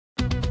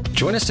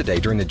Join us today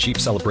during the Jeep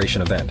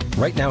Celebration event.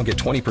 Right now, get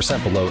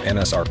 20% below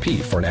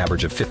MSRP for an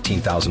average of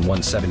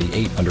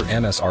 $15,178 under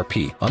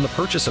MSRP on the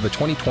purchase of a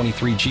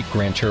 2023 Jeep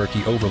Grand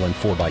Cherokee Overland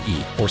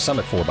 4xE or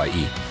Summit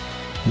 4xE.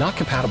 Not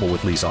compatible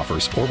with lease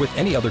offers or with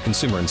any other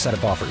consumer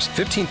incentive offers.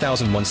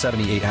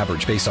 $15,178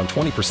 average based on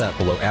 20%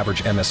 below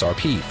average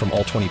MSRP from all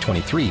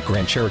 2023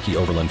 Grand Cherokee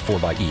Overland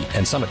 4xE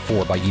and Summit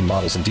 4xE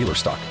models in dealer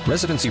stock.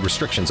 Residency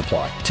restrictions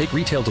apply. Take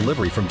retail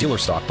delivery from dealer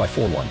stock by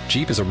 4/1.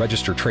 Jeep is a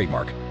registered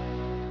trademark.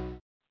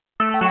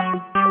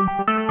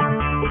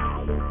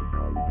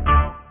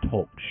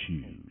 Talk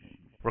shoes.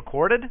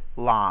 Recorded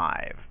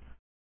live.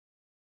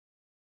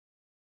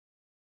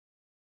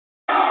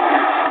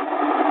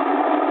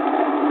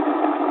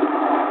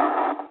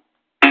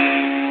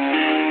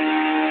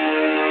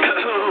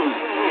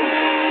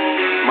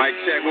 Mic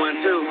check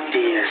 1, 2.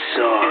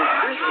 DSR.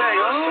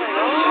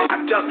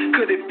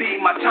 Could it be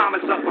my time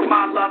is up? With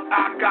my luck,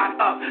 I got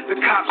up. The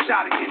cop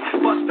shot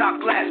again. Bust out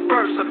glass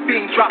bursts of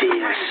being dropped.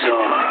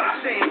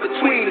 DSR. Saying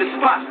between the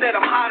spots that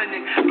I'm hiding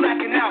in.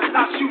 Blacking out,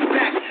 I shoot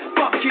back.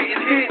 Fuck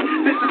getting hit.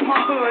 This is my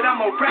hood.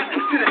 I'm a rap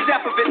to the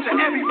death of it. To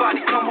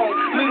everybody, come on.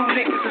 Little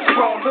niggas is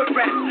grown. Hood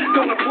rats.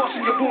 Don't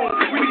abortion your wound.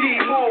 We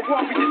need more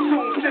warriors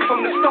soon. Sent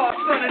from the stars,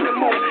 sun, and the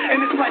moon.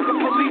 And it's like a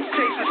police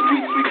chase. The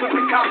street sweepers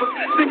and coppers.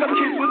 Stick up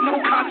kids with no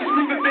conscience.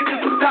 Leaving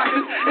victims of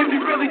doctors. If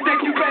you really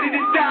think you're ready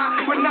to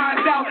die, we're not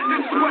out. This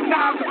is what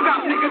knives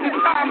about, nigga. The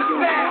time is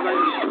now.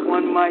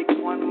 One mic.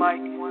 All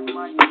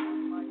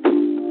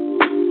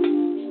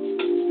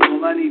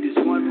I need is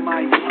one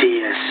mic.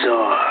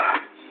 DSR.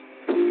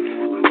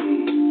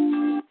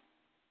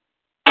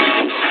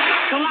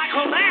 So like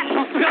collapse,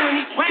 I'm spilling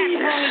these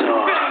raps,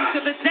 rolling to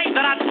the day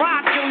that I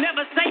drop. You'll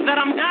never say that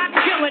I'm not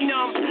killing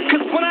them.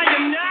 Cause when I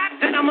am not,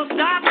 then I'ma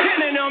stop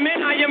pinning them.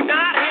 And I am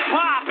not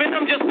hip-hop, and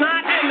I'm just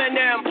not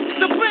Eminem.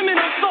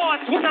 Subliminal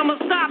thoughts when I'ma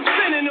stop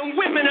spinning them.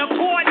 Women are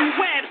caught in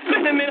webs,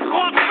 spin them in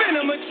hawk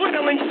venom,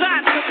 adrenaline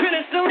shots. The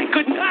penicillin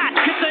could not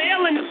get the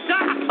ill in the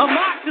stop.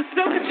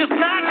 Amoxicillin just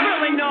not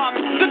real enough.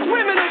 The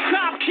criminal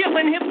cop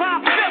killing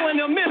hip-hop, filling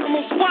a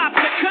minimal swap.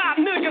 The cop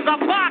niggas are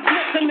box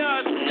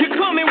listeners. You're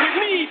coming with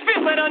me,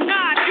 feel it or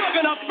not. You're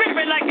gonna feel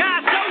it like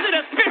I showed you.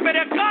 The spirit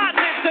of God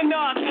lives in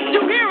us.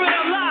 You hear it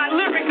a lot,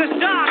 lyrics are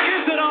shock.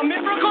 Is it a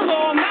miracle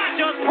or not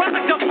just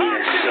product of pop?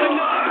 Listen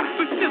up,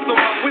 the sizzle,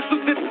 my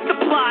whistle, this is the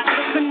plot.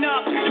 Listen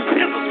up, you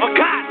pistols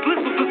forgot.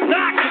 Listen to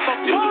knock, if I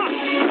talk.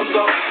 I'm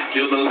up,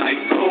 till the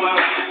lights go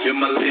out, till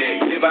my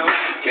leg give out.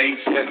 Can't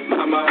shut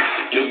my mouth,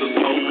 till the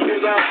smoke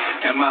clears out.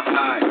 And my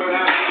high hurt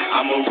out,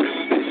 I'ma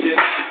rip this shit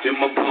till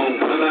my bones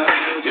pull out.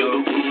 Till the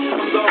roof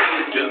comes off,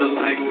 till the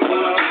lights go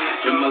out,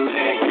 till my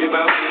leg give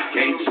out.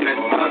 Can't shut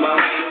my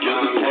mouth,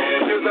 till the smoke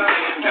clears out.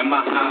 And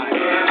my high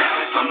hurt out,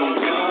 I'ma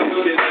rip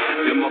this shit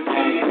till my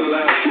bones pull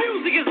out.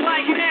 Music is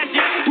like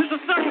magic. There's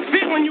a certain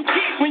feeling you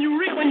get when you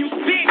reel and you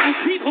spit, and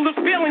people are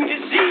feeling your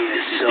shit.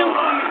 This is your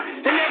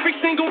moment. And every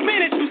single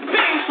minute you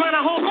spend trying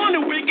to hold on to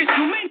it gets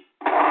you in.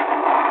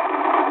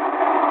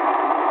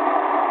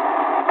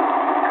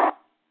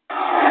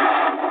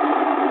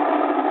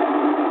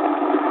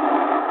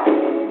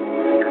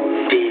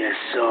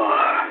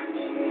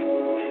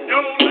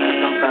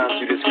 Sometimes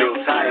you just feel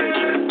tired.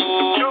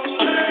 You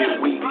feel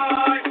weak.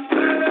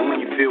 And when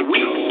you feel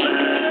weak,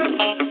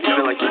 you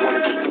feel like you want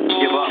to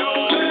give up.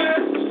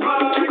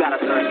 You gotta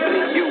search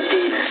within you.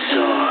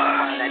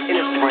 That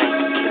inner strength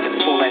to just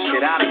pull that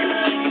shit out of you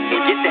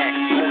and get that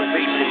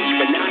motivation that you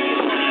can not get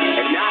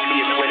and not be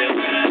a quitter.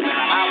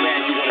 How bad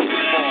you want to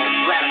just fall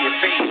flat on your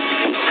face.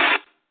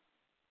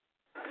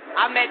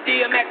 I met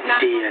DMX now.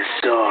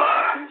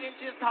 DSR. 2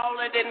 inches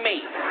taller than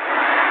me.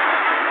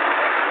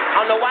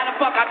 I don't know why the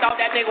fuck I thought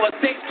that nigga was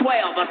 6'12"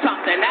 or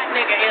something. That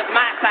nigga is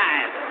my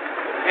size.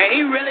 And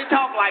he really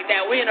talk like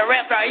that. We in the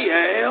restaurant, he,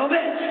 hell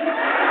bitch.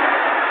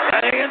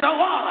 That nigga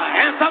some water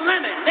and some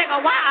lemon.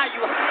 Nigga, why are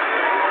you?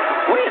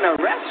 We in a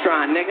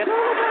restaurant, nigga.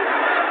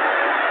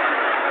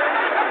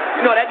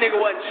 You know that nigga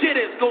wasn't shit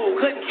in school.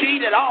 Couldn't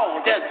cheat at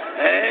all. Just,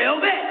 hell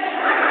bitch.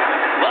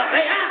 What's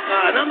the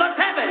answer? Number 7.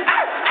 Ow,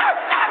 ow,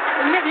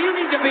 ow. Nigga, you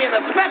need to be in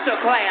a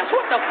special class.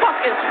 What the fuck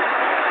is...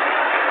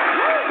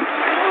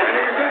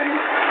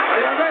 Are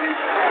you ready?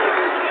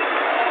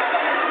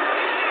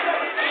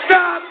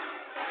 Stop!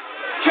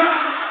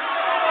 Drop!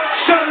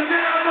 Shut it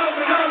down,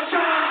 open up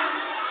shop!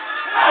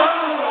 Oh,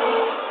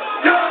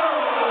 no!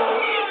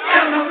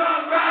 And I'm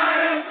up,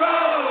 ride and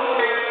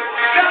roll!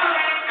 Stop!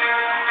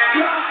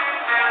 Drop!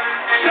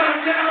 Shut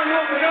it down,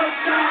 open up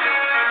shop!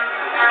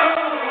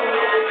 Oh,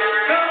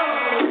 no!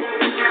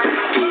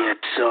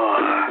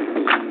 DSR.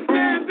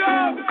 Stand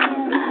up!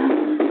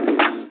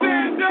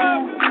 Stand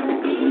up!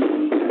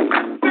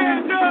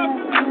 Stand up!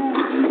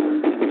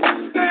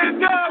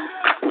 Stand up!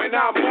 When I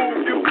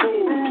move, you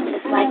move.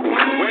 Just like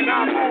that. When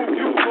I move,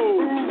 you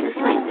move. Just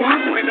like that.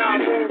 When I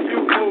move, you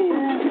move.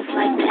 Just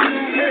like that.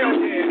 Hell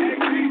yeah. Hey,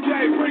 DJ,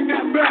 bring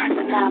that back.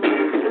 When I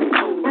move, you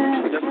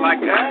move. Just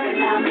like that. When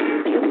I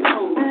move, you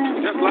move.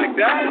 Just like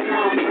that. When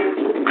I move,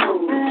 you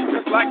move.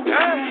 Just like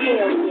that.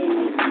 Hell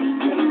yeah.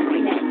 DJ,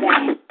 bring that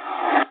back.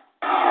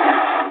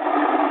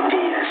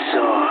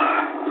 DSR.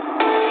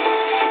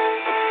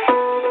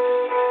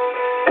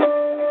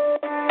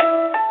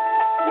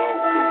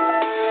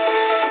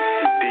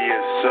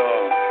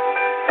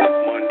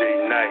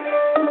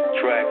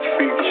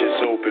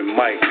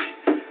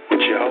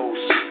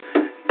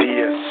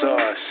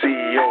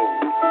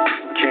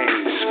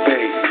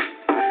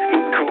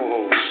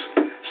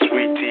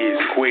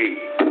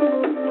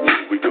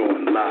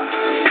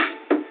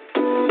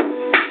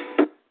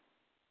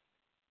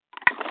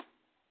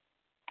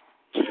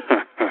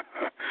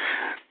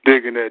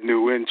 Digging that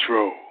new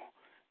intro.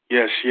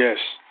 Yes, yes.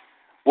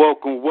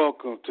 Welcome,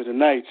 welcome to the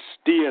night's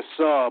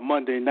DSR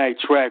Monday Night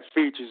Track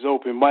Features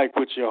Open Mic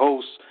with your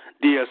host,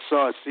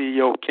 DSR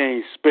CEO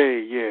Kane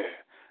Spade. Yeah,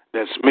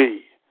 that's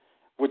me.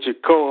 With your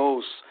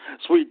co-host,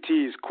 Sweet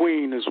T's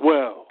Queen as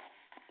well.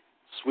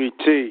 Sweet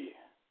T,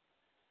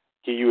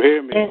 can you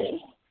hear me?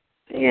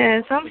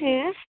 Yes, I'm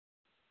here.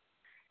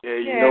 Yeah,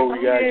 you know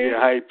we gotta get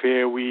hype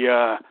here. We,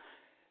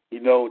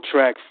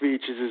 Track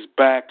Features is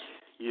back.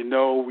 You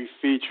know, we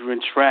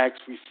featuring tracks,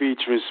 we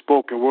featuring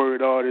spoken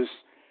word artists.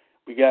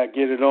 We got to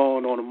get it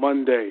on a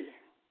Monday.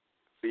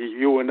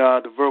 You and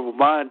the Verbal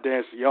Mind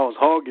Dancer, y'all was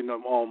hogging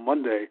them on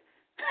Monday.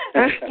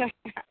 Yeah,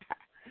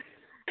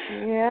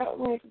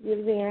 we'll get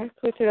it in.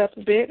 Switch it up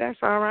a bit. That's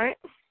all right.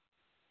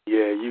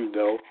 Yeah, you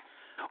know.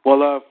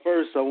 Well,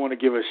 first I want to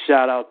give a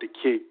shout-out to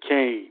Kid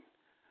Kane,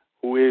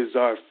 who is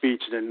our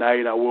feature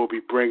tonight. I will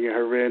be bringing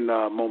her in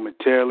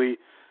momentarily.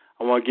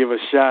 I want to give a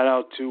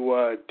shout-out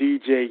to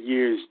DJ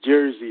Years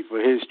Jersey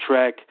for his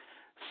track,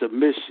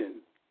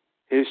 Submission.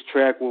 His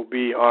track will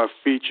be our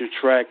feature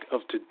track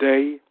of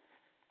today,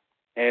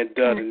 and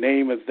the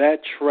name of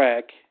that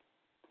track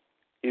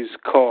is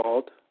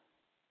called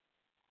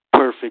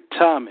Perfect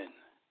Timing.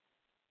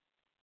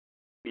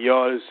 The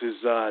artist is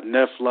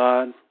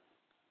Nephlon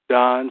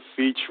Don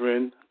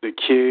featuring The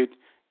Kid,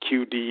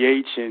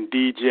 QDH, and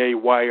DJ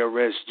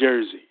YRS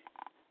Jersey.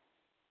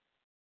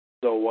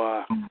 So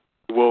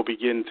we'll be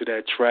getting to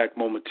that track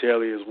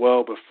momentarily as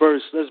well. But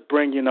first, let's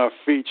bring in our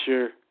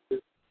feature,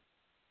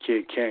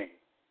 Kid Kane.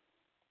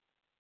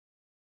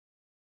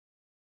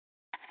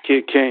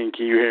 Kid Kane,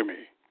 can you hear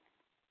me?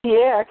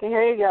 Yeah, I can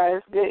hear you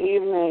guys. Good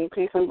evening.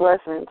 Peace and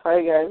blessings. How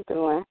you guys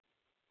doing?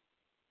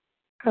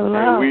 Hello.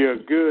 And we are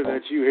good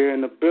that you here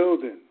in the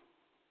building.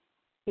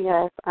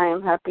 Yes, I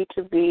am happy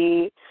to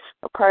be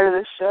a part of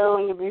the show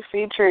and to be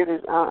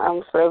featured.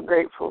 I'm so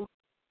grateful.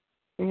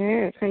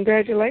 Yeah,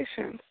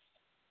 congratulations.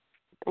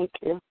 Thank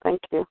you.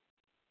 Thank you.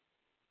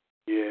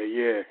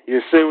 Yeah.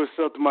 You say what's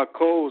up to my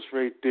co-host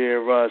right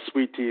there,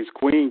 Sweet T's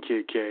Queen,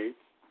 Kid K.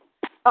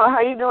 Oh,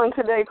 how you doing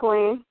today,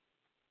 Queen?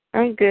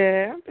 I'm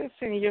good. I'm just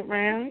seeing you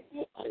around.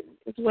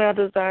 It's well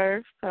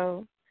deserved.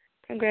 So,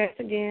 congrats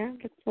again.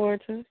 Look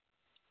forward to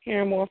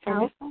hearing more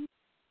from you.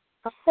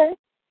 Okay.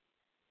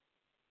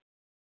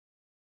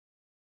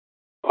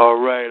 All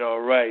right.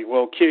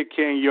 Well, Kid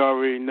King, you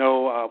already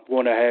know I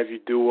want to have you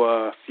do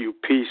a few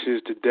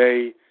pieces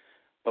today.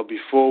 But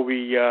before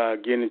we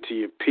get into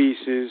your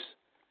pieces,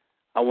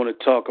 I want to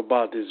talk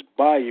about this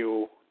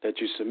bio that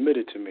you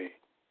submitted to me.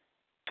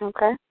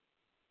 Okay.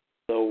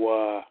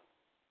 So,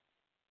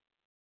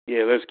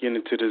 let's get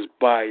into this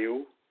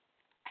bio.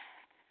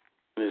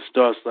 And it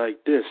starts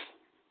like this.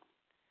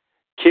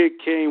 Kid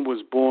Kane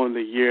was born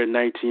the year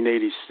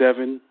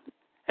 1987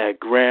 at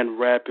Grand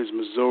Rapids,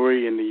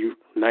 Missouri in the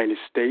United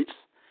States.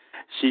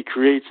 She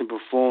creates and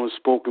performs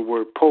spoken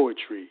word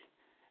poetry.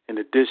 In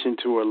addition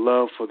to her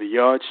love for the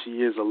arts,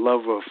 she is a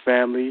lover of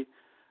family,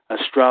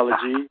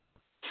 astrology,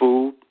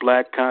 food,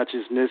 black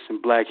consciousness,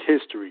 and black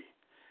history.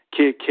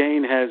 Kid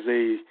Kane has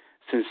a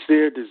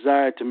sincere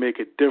desire to make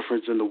a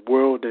difference in the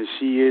world, and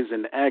she is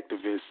an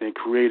activist and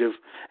creative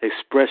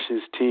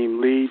expressions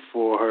team lead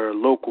for her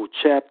local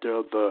chapter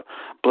of the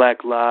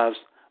Black Lives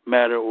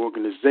Matter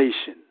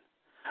organization.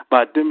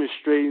 By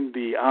demonstrating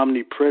the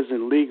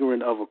omnipresent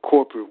lingering of a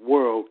corporate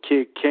world,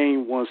 Kid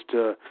Kane wants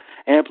to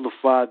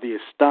amplify the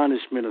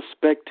astonishment of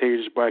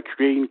spectators by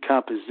creating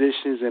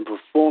compositions and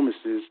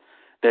performances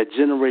that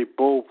generate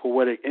bold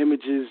poetic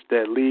images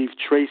that leave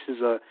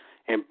traces of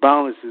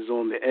imbalances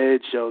on the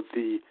edge of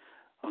the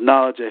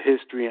knowledge of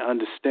history and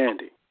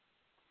understanding.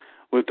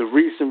 With the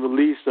recent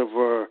release of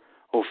her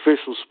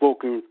official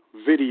spoken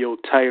video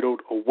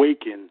titled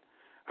Awaken,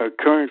 her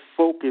current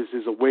focus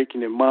is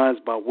awakening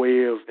minds by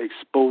way of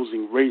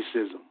exposing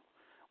racism,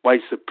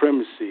 white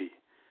supremacy,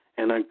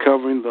 and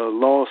uncovering the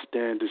lost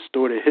and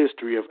distorted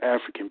history of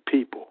African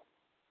people.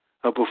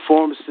 Her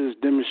performances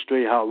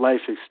demonstrate how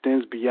life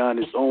extends beyond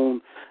its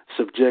own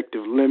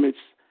subjective limits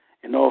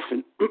and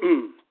often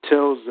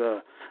tells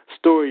a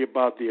story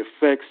about the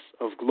effects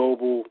of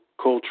global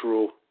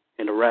cultural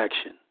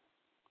interaction.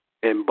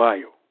 And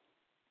bio.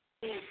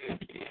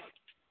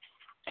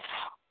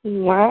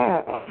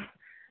 Wow.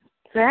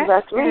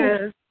 That's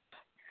amazing.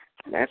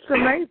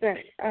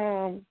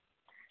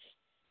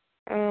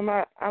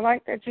 I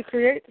like that you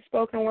create the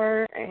spoken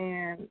word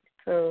and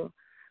to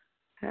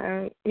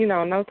know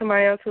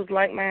somebody else who's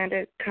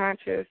like-minded,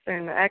 conscious,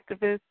 and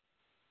activist.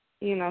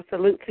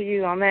 Salute to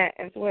you on that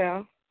as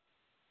well.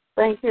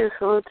 Thank you.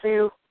 Salute to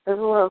you as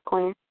well,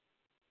 Queen.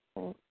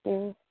 Thank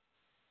you.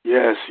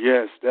 Yes.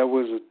 That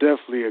was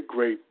definitely a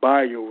great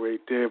bio right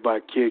there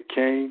by Kid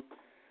Kane.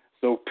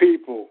 So,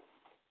 people,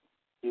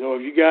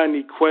 if you got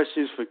any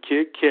questions for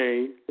Kid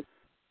Kane,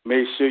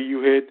 make sure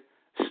you hit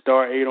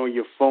 *8 on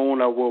your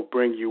phone. I will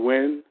bring you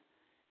in.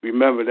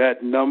 Remember,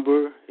 that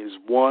number is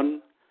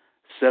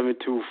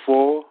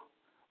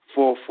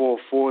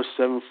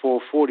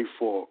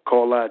 1-724-444-7444.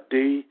 Call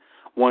ID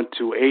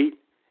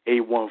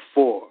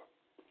 128814.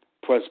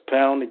 Press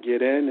pound to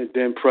get in, and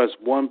then press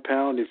 1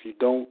 pound if you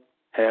don't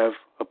have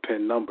a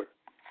PIN number.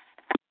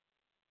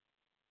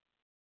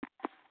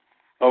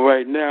 All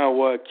right,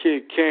 now,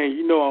 Kid Kane,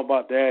 you know I'm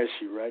about to ask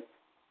you, right?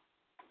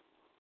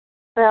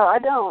 No, I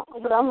don't,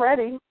 but I'm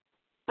ready.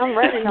 I'm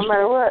ready no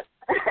matter what.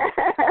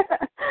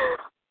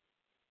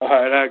 All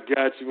right, I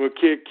got you. Well,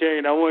 Kid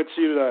Kane, I want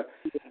you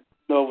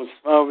to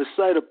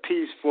recite a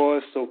piece for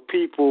us so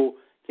people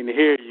can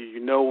hear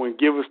you, and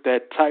give us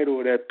that title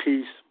of that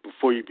piece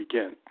before you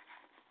begin.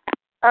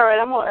 All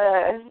right, I'm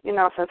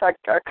gonna, since I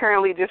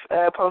currently just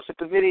posted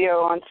the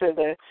video onto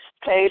the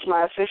page,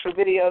 my official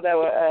video that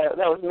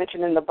was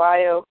mentioned in the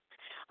bio,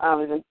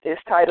 is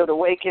titled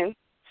 "Awaken."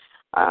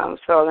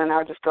 So then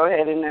I'll just go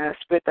ahead and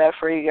spit that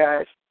for you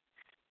guys.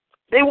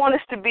 They want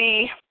us to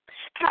be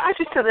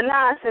conscious to the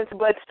nonsense,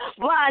 but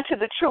blind to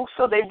the truth,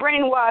 so they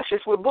brainwash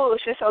us with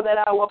bullshit so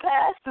that our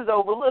past is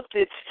overlooked.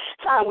 It's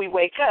time we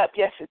wake up.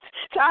 Yes, it's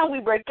time we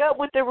break up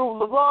with the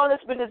rule of law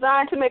that's been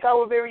designed to make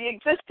our very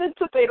existence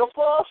a fatal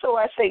flaw. So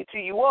I say to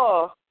you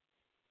all,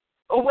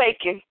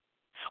 awaken.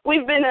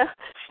 We've been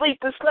asleep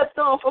and slept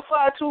on for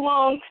far too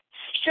long,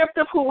 stripped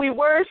of who we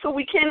were so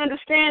we can't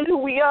understand who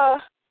we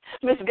are.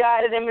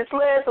 Misguided and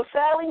misled, so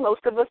sadly,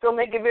 most of us don't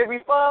make it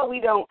very far. We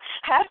don't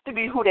have to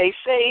be who they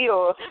say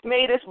or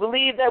made us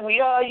believe that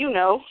we are,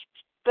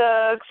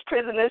 thugs,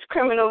 prisoners,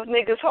 criminals,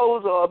 niggas,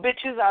 hoes, or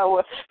bitches.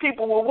 Our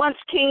people were once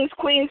kings,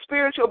 queens,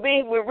 spiritual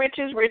beings with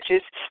riches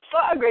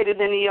far greater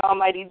than the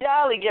almighty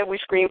dollar, yet we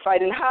scream,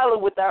 fight, and holler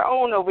with our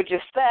own over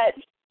just that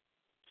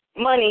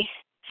money.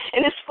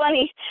 And it's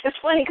funny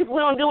because we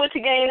don't do it to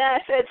gain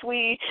assets.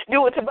 We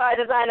do it to buy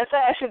designer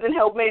fashions and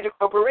help major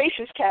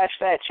corporations cash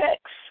fat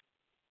checks.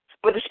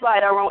 But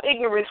despite our own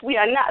ignorance, we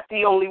are not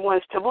the only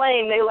ones to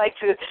blame. They like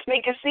to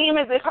make it seem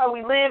as if how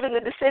we live and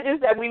the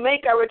decisions that we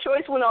make are a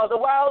choice when all the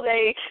while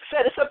they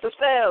set us up to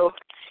fail.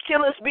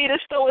 Kill us, beat us,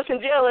 throw us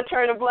in jail, and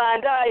turn a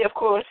blind eye, of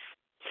course.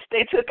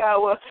 They took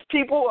our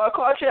people, our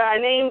culture, our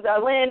names,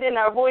 our land, and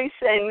our voice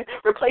and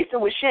replaced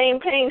it with shame,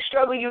 pain,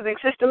 struggle using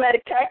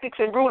systematic tactics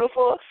and brutal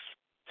force.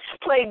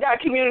 Plagued our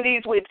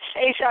communities with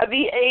HIV,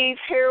 AIDS,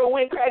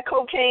 heroin, crack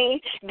cocaine,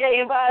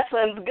 gay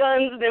violence,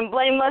 guns, then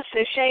blame us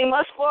and shame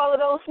us for all of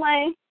those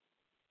slain.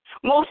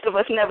 Most of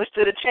us never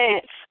stood a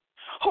chance.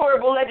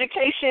 Horrible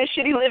education,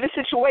 shitty living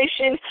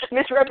situation,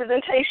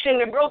 misrepresentation,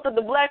 the growth of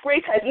the black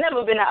race has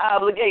never been an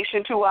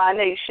obligation to our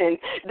nation.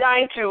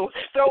 Dying to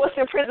throw us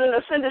in prison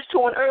or send us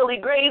to an early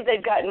grave,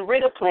 they've gotten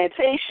rid of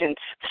plantations.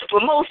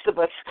 But most of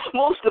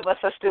us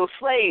are still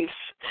slaves.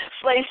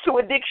 Slaves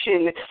to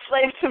addiction,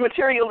 slaves to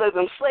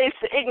materialism, slaves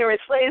to ignorance,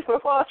 slaves for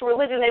false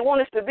religion. They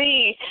want us to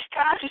be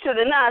conscious to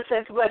the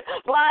nonsense, but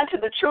blind to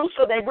the truth,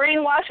 so they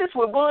brainwash us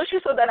with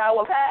bullshit so that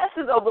our past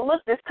is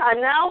overlooked. It's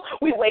time now.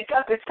 We wake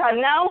up. It's time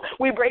now.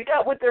 We break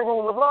up with the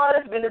rule of law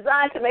that's been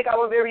designed to make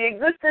our very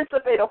existence a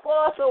fatal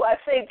flaw. So I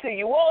say to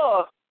you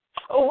all,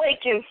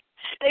 awaken.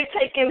 They've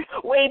taken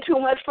way too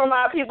much from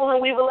our people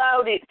and we've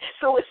allowed it.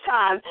 So it's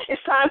time.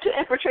 It's time to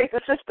infiltrate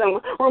the system,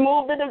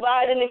 remove the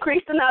divide and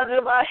increase the knowledge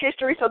of our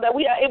history so that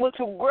we are able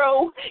to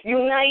grow,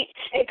 unite,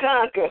 and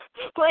conquer.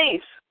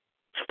 Please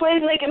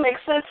make it make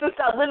sense and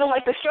stop living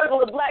like the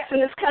struggle of blacks in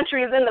this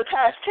country is in the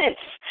past tense.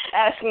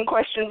 Asking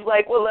questions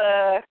like, well,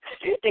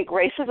 do you think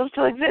racism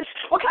still exists?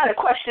 What kind of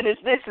question is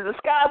this? Is the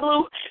sky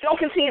blue? Don't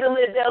continue to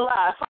live their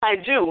life.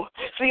 Find you,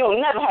 so you'll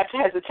never have to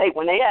hesitate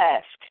when they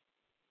ask.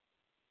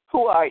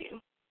 Who are you?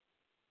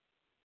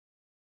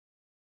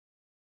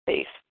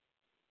 Peace.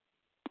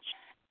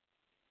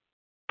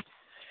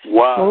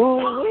 Wow.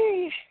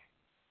 Ooh,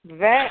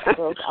 that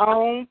was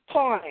on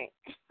point.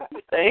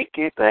 Thank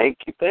you.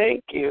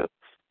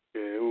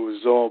 Yeah, it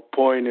was on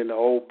point in the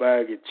old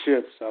bag of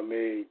chips. I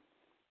mean,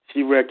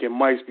 she wrecking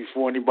mice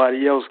before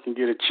anybody else can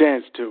get a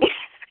chance to.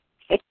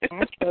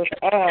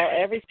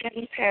 Every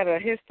sentence had a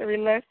history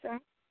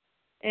lesson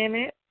in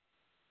it,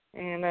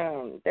 and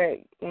that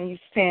when you're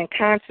staying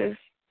conscious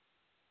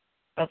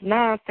of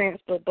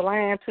nonsense but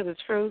blind to the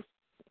truth,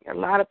 a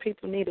lot of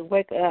people need to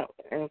wake up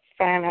and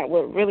find out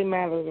what really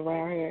matters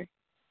around here.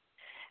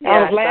 Yeah, I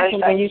was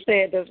laughing when you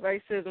said, does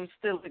racism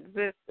still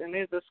exist and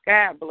is the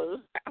sky blue?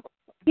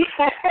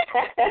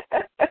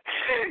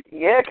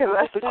 Yeah, because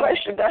that's the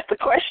question. That's the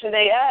question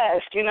they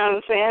ask. You know what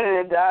I'm saying?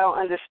 And I don't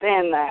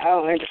understand that. I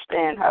don't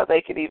understand how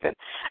they could even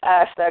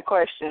ask that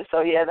question.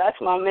 So yeah, that's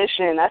my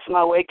mission. That's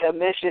my wake up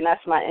mission.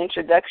 That's my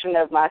introduction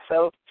of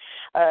myself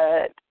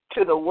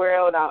to the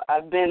world.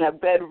 I've been a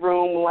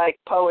bedroom like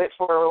poet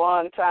for a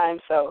long time,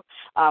 so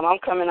I'm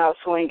coming out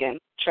swinging,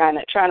 trying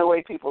to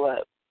wake people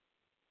up.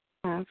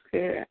 That's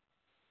good.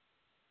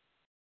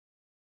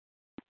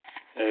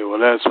 Hey, well,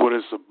 that's what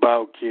it's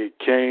about, Kid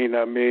Kane.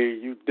 I mean,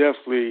 you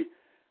definitely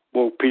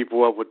woke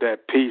people up with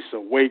that piece,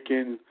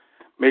 Awaken.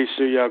 Make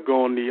sure y'all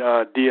go on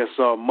the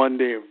DSR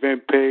Monday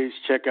event page.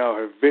 Check out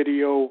her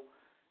video.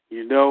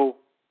 You know,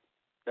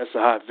 that's a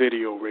hot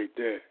video right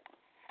there.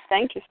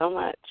 Thank you so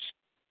much.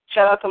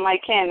 Shout out to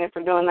Mike Cannon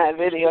for doing that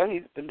video.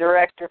 He's the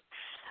director.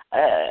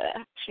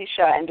 She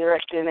shot and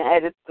directed and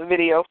edited the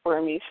video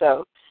for me,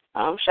 so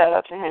shout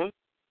out to him.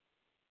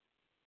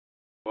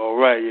 All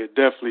right, yeah,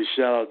 definitely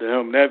shout out to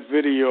him. That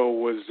video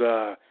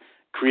was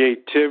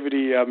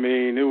creativity. I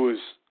mean, it was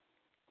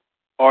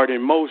art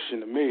in motion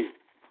to me.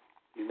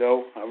 You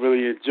know, I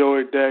really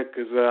enjoyed that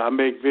because I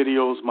make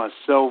videos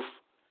myself,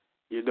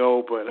 you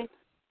know, but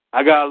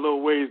I got a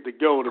little ways to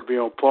go to be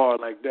on par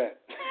like that.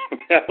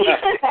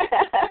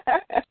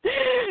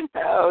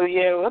 Oh,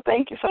 yeah. Well,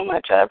 thank you so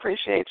much. I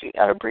appreciate you.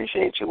 I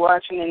appreciate you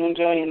watching and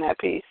enjoying that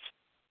piece.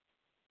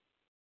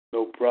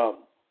 No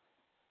problem.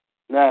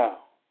 Now,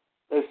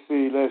 let's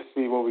see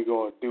what we're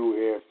going to do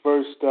here.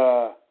 First,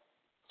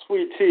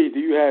 Sweet Tea, do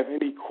you have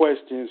any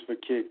questions for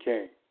Kid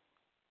Kane?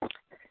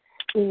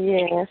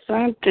 Yes,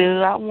 I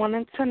do. I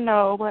wanted to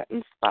know what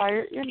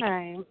inspired your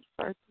name,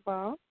 first of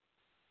all.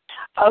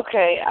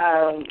 Okay.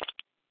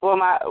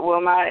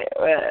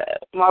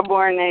 My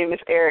born name is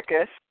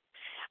Erica.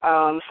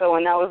 So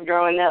when I was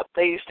growing up,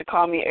 they used to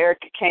call me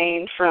Erica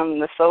Kane from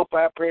the soap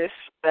operas.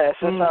 Since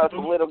I was a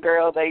little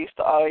girl, they used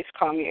to always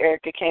call me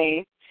Erica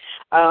Kane.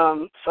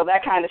 So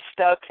that kind of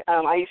stuck.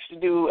 I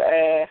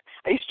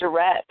used to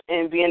rap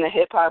and be in a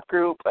hip hop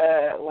group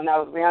when I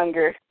was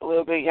younger, a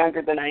little bit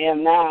younger than I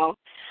am now,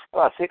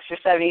 about 6 or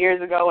 7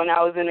 years ago, when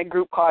I was in a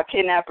group called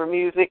Kidnapper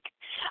Music.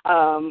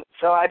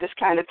 So I just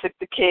kind of took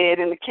the Kid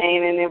and the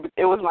Kane, and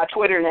it was my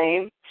Twitter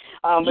name,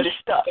 but it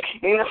stuck,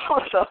 you know.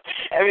 So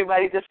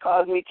everybody just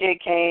calls me Kid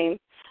Kane,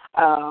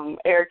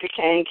 Erica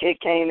Kane, Kid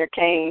Kane, or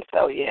Kane.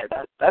 So yeah,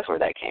 that's where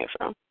that came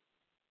from.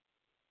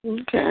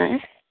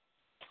 Okay.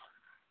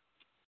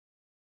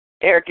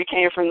 Erica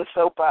came from the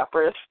soap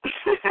operas.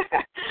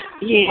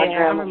 Yeah, I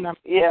remember.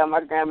 Yeah, my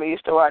grandma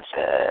used to watch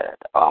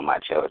All My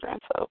Children.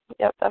 So,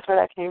 yep, that's where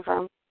that came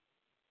from.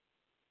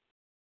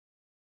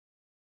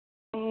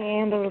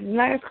 And the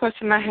next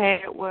question I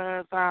had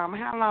was,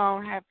 how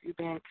long have you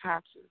been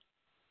conscious?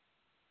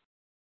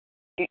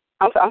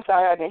 I'm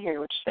sorry, I didn't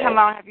hear what you said. How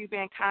long have you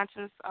been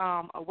conscious,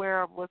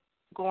 aware of what's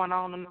going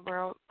on in the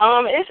world?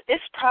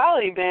 It's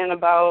probably been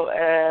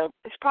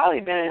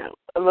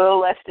a little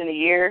less than a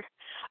year.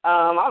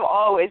 I've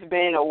always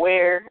been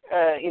aware,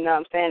 you know what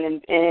I'm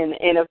saying,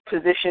 in a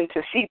position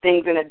to see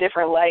things in a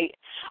different light.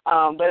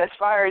 But as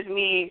far as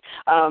me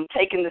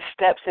taking the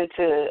steps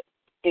into,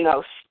 you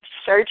know,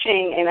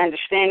 searching and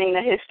understanding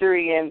the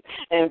history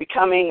and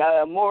becoming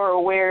more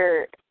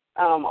aware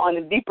on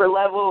a deeper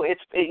level,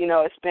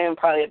 it's been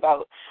probably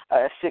about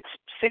 6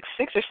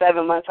 or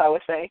 7 months, I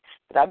would say,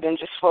 that I've been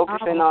just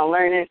focusing on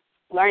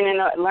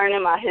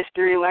learning my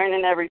history,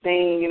 learning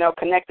everything, you know,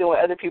 connecting with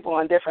other people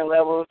on different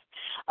levels.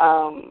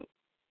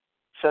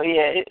 So,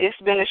 yeah,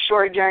 it's been a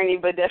short journey,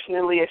 but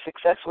definitely a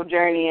successful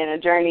journey, and a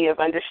journey of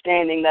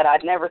understanding that I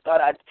never thought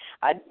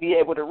I'd be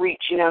able to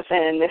reach, you know what I'm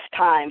saying, in this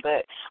time.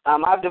 But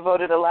I've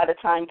devoted a lot of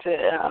time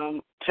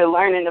to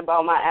learning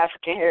about my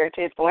African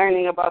heritage,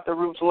 learning about the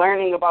roots,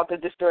 learning about the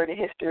distorted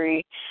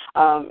history,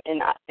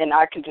 and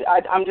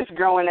I'm just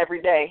growing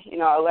every day. You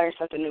know, I learn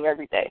something new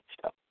every day.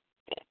 So.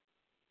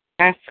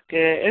 That's good.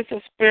 It's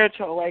a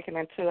spiritual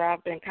awakening, too.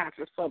 I've been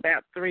conscious for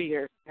about 3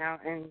 years now,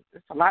 and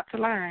it's a lot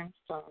to learn.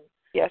 So,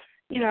 yes,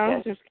 you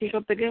know, just keep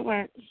up the good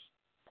work.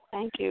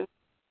 Thank you.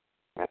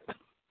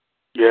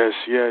 Yes.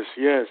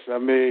 I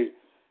mean,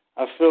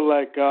 I feel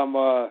like I'm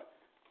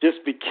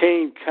just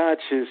became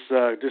conscious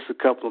just a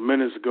couple of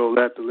minutes ago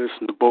after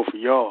listening to both of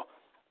y'all.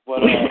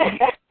 But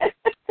yeah,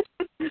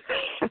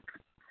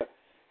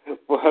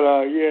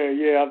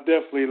 I'm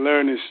definitely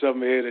learning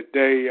something here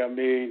today. I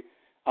mean,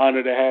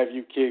 honored to have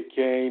you, Kid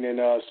Kane, and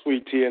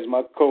Sweet Tea as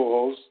my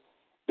co-host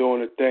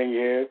doing the thing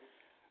here.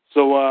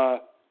 So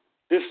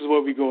this is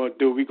what we're going to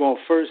do. We're going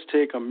to first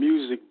take a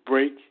music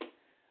break.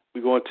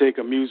 We're going to take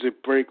a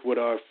music break with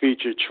our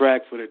featured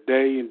track for the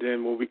day, and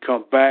then when we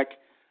come back,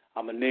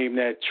 I'm going to name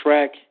that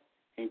track.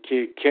 And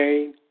Kid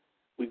Kane,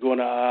 we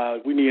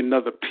need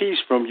another piece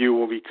from you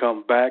when we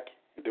come back,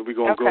 and then we're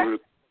going to go to the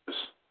chorus.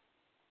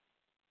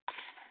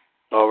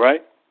 All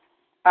right?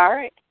 All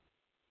right.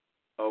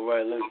 All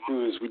right, let's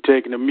do this. We're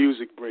taking a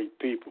music break,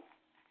 people.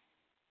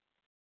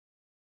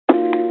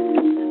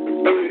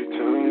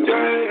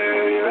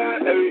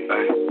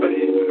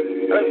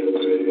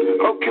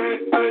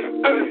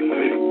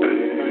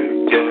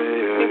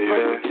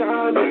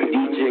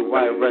 DJ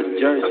White Russ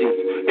Jersey.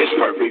 It's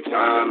perfect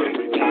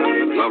timing.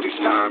 Longest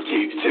time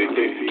keeps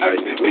ticking.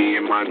 Me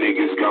and my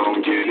niggas gon'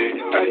 get it.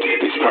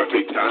 It's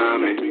perfect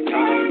timing.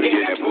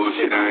 Yeah, that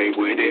bullshit, I ain't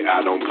with it.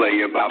 I don't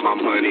play about my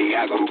money,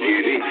 I gon'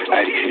 get it.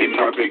 It's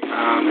perfect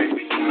timing.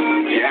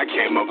 Yeah, I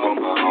came up on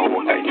my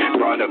own.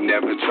 Brought up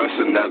never trust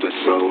another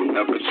soul.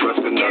 Never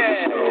trust another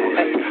soul.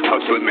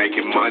 Hustling,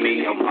 making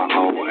money on my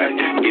own.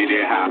 Get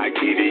it how I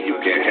get it. You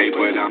can hate,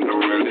 but I'm the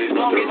realest.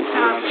 Longest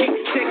time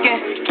keeps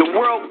ticking. The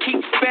world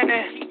keeps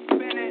spinning.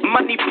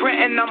 money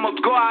printing, I'ma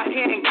go out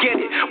here and get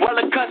it. Well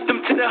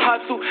accustomed to the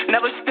hustle,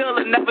 never still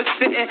and never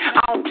sitting.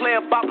 I don't play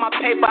about my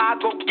paper, I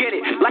go get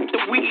it. Like the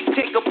weed,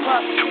 take a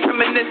puff,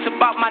 reminisce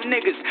about my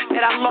niggas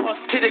that I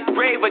lost to the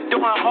grave or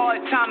doing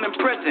hard time in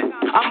prison.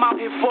 I'm out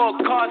here for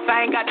a cause,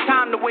 I ain't got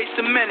time to waste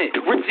a minute.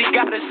 Ritzy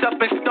got us up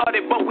and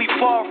started, but we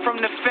fall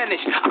from the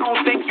finish. I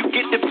don't think you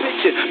get the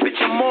picture, bitch,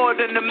 I'm more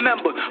than a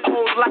member.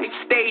 Whole life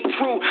stay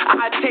true,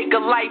 I take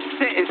a life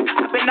sentence.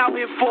 I've been out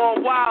here for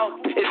a while,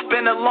 it's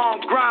been a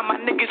long grind. My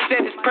nigga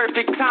said it's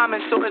perfect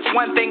timing, so it's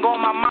one thing on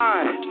my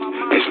mind.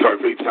 It's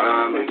perfect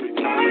timing,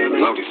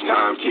 long as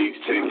time keeps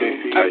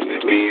ticking. Ay,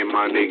 me and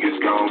my niggas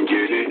gon'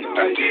 get it.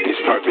 Ay,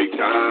 it's perfect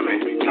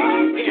timing.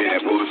 Yeah,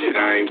 that bullshit,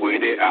 I ain't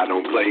with it. I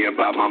don't play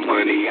about my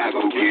money, I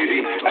go get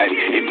it. Ay,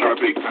 it's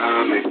perfect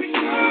timing.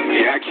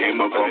 Yeah, I came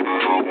up on my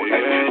own.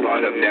 Ay,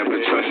 brought up never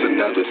trust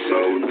another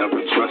soul,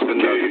 never trust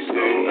another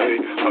soul. Ay,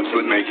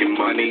 hustling, making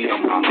money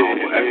on my own.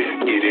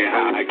 Ay, get it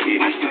how I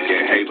get it. You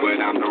can't hate, but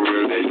I'm the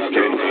realest.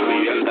 Can't leave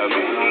me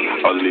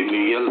alone, or leave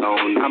me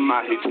alone. I'm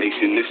out here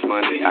chasing this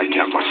money. I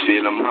count my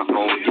shit on my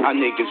own. Y'all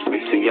niggas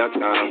wasting your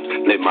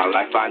time. Live my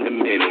life by the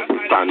minute.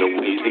 Find a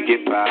way to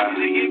get by.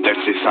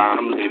 That's just how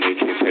I'm living.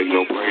 Can't take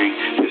no break.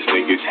 This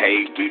niggas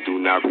hate. We do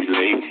not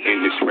relate. In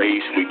this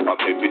race, we pop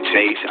every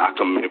chase. I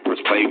come in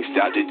first place.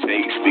 Dr. J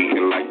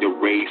speaking like the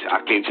race.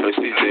 I can't trust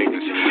these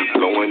niggas.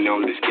 Going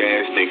on this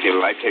gas,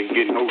 thinking life can't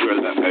get no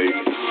realer. Hey,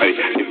 hey,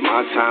 if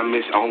my time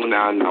is on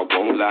now, I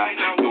won't lie.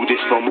 Do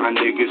this for my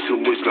niggas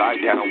who was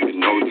locked down with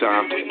no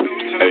time.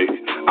 Hey,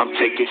 I'm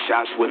taking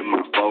shots with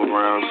my 4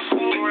 rounds.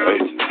 Hey,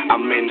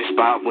 I'm in the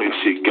spot when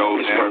shit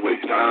goes down.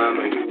 Perfect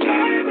timing,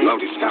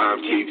 long as time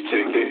keeps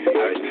ticking.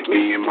 Ay,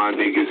 me and my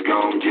niggas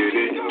gon' get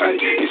it. Ay,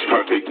 it's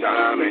perfect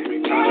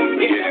timing.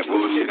 Yeah, that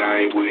bullshit,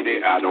 I ain't with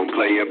it. I don't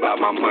play about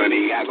my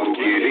money, I gon'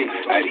 get it.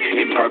 Ay,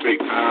 it's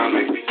perfect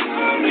timing.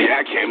 Yeah,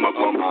 I came up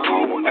on my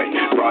own.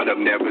 Ay, brought up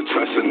never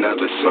trust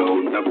another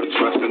soul, never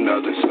trust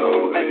another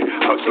soul. Ay,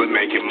 hustling,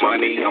 making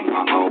money on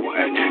my own.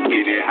 Ay,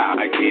 get it how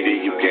I get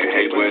it. You can't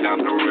hate, but I'm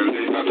the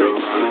realest. Still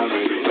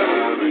timing.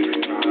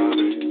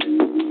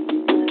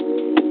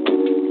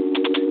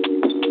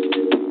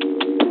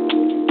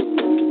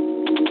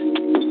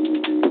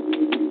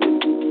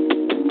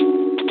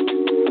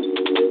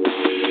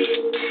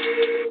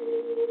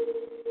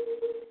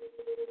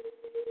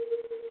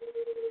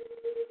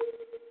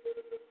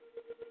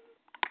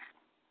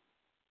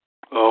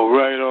 All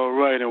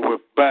right, and we're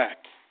back.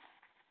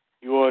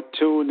 You are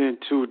tuned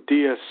into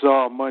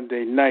DSR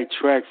Monday Night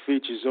Track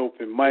Features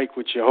Open Mic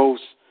with your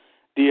host,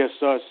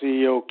 DSR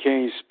CEO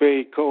Kane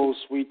Spade, co-host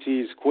Sweet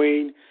Tea's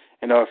Queen,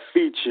 and our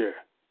feature,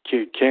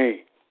 Kid Kane.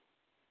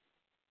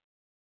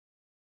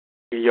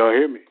 Can y'all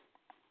hear me?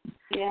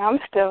 Yeah, I'm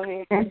still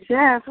here.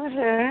 Yes, we're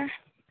here.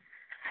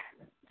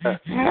 I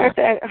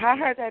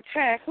heard that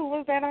track. Who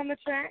was that on the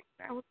track?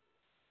 It was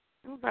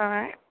all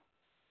right.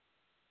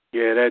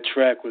 Yeah, that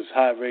track was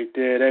hot right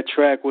there. That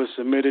track was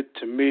submitted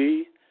to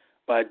me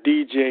by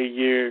DJ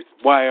Year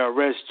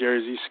YRS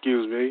Jersey,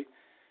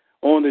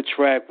 On the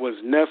track was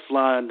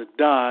Nephlon the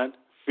Don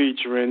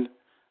featuring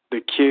the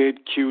Kid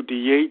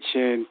QDH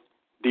and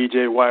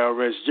DJ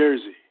YRS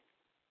Jersey.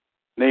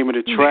 Name of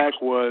the track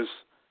was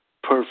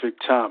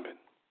Perfect Timing.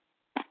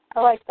 I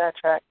like that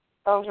track.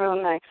 That was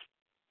really nice.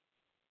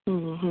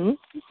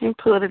 You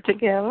put it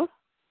together.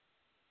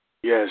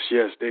 Yes,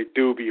 they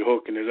do be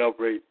hooking it up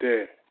right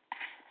there.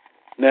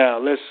 Now,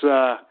 let's,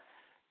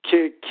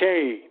 Kid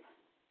Kane.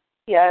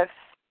 Yes.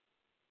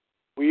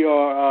 We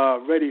are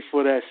ready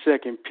for that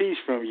second piece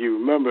from you.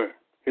 Remember,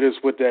 hit us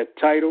with that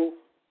title.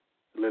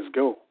 Let's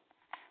go.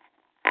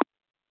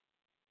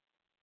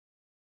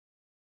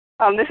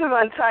 This is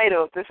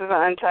untitled. This is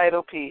an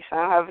untitled piece. I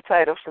don't have a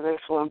title for this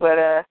one, but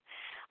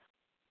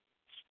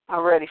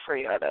I'm ready for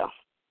you, though.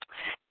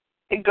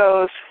 It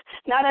goes,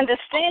 not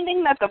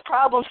understanding that the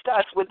problem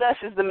starts with us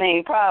is the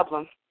main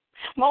problem.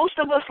 Most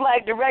of us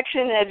lack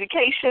direction and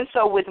education,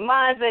 so with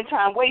minds and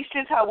time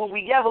wasted, how will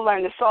we ever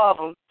learn to solve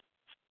them?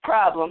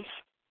 Problems.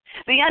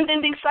 The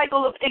unending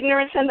cycle of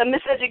ignorance and the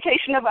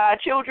miseducation of our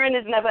children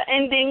is never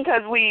ending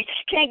because we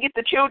can't get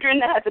the children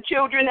that have the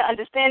children to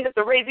understand that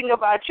the raising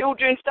of our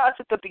children starts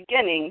at the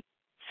beginning.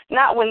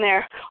 Not when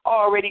they're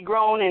already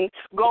grown and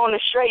gone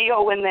astray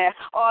or when they're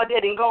all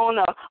dead and gone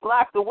or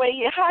locked away.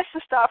 It has to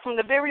start from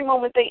the very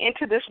moment they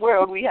enter this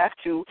world. We have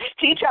to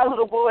teach our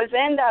little boys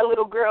and our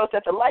little girls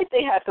that the life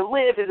they have to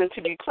live isn't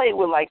to be played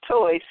with like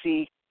toys.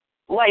 See,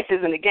 life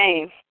isn't a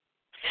game.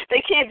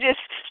 They can't just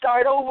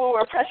start over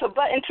or press a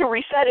button to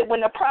reset it when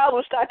the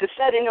problems start to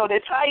set in or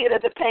they're tired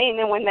of the pain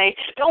and when they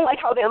don't like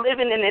how they're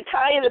living and they're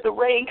tired of the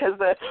rain because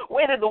the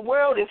weight of the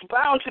world is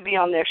bound to be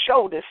on their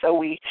shoulders. So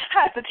we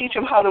have to teach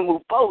them how to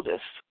move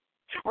boldest.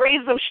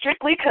 Raise them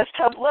strictly because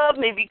tough love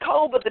may be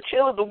cold, but the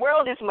chill of the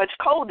world is much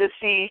colder.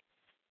 See,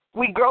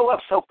 we grow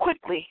up so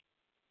quickly.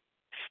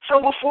 So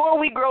before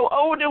we grow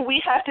older,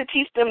 we have to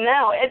teach them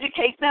now,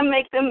 educate them,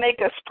 make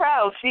us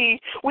proud. See,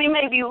 we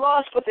may be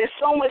lost, but there's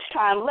so much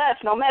time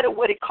left, no matter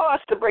what it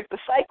costs to break the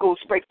cycles,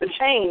 break the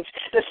change.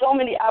 There's so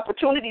many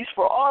opportunities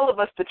for all of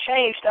us to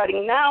change.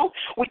 Starting now,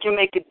 we can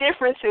make a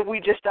difference if we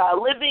just start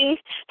living,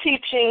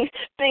 teaching,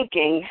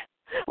 thinking.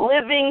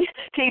 Living,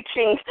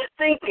 teaching,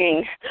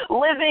 thinking.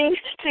 Living,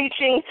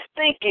 teaching,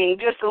 thinking.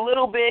 Just a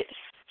little bit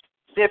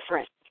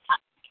different.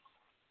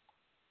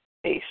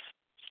 Peace.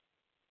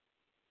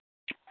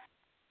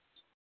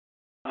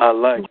 I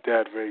like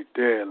that right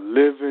there.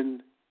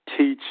 Living,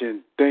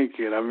 teaching,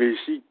 thinking. I mean,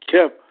 she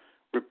kept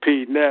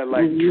repeating that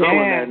like drilling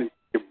that in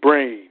your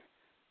brain.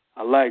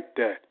 I like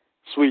that.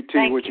 Sweet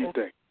Tea, what you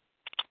think?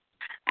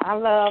 I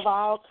love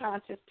all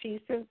conscious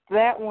pieces.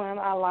 That one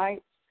I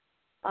like.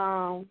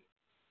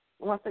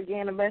 Once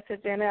again, the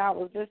message in it, I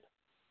was just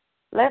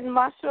letting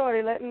my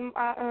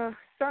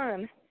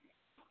son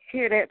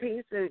hear that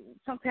piece.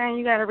 Sometimes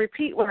you got to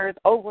repeat words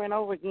over and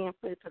over again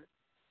for it to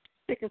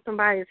stick in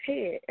somebody's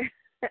head.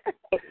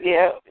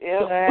 Yeah.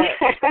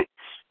 That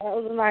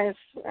was a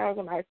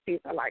nice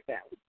piece. I like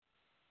that one.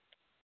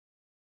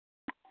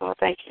 Well,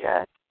 thank you,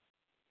 guys.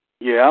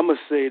 Yeah, I'm going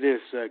to say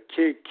this,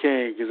 Kid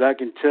Kane, because I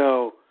can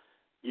tell,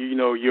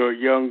 you're a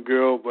young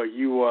girl, but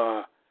you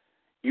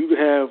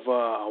have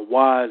a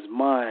wise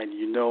mind, and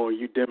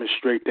you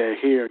demonstrate that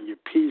here in your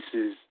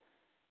pieces.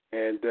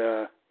 And,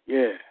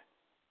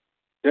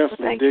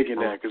 definitely digging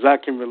that, because I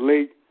can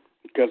relate,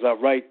 because I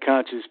write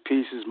conscious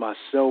pieces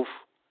myself,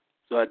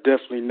 so I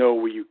definitely know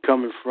where you're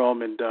coming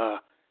from, and I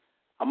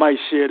might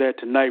share that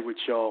tonight with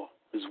y'all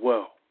as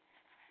well.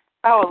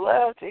 I would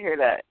love to hear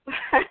that.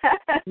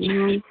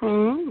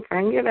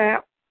 Bring it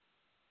out.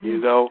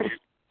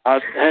 I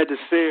had to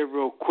say it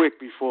real quick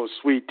before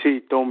Sweet Tea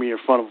throw me in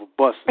front of a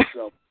bus or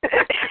something.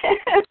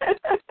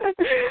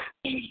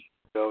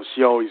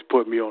 She always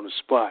put me on the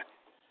spot.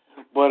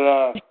 But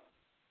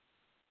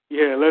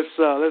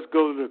let's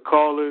go to the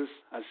callers.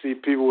 I see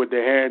people with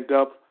their hand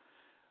up.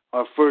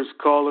 Our first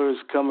caller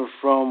is coming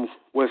from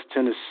West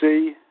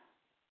Tennessee.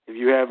 If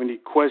you have any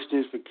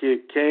questions for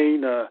Kid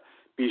Kane,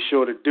 be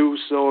sure to do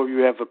so. If you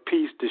have a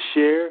piece to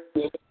share,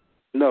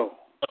 no.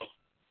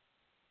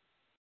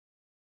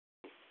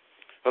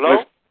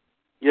 Hello?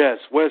 Yes,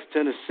 West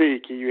Tennessee.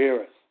 Can you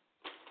hear us?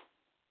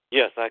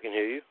 Yes, I can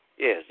hear you.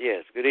 Yes.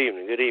 Good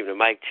evening.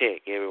 Mic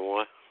check,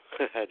 everyone.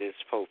 This is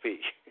Poe P.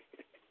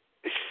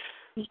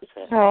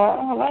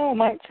 Hello,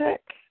 Mike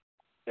check.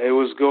 Hey,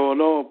 what's going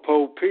on,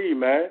 Poe P,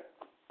 man?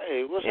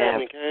 Hey, what's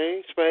happening,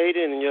 Kane? Spade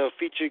and your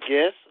featured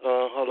guest.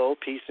 Hello,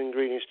 peace and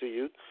greetings to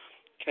you,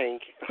 Kane.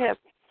 Yep.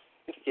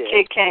 Yeah.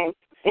 Kid Kane.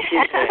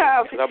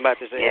 I'm about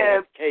to say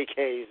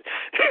KK's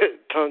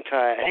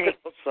tongue-tied.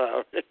 I'm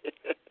sorry.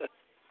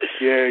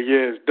 Yeah,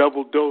 it's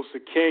double dose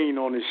of Kane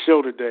on his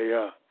show today,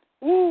 huh?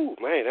 Woo,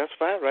 man, that's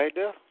fine right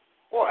there.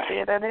 Boy.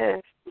 Yeah, that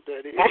is.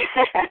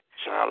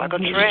 Sound like a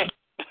track.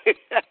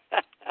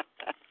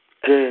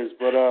 Yes,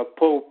 but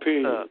Poe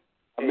P,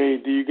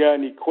 do you got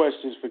any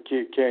questions for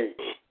Kid Kane?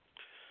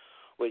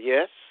 Well,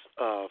 yes.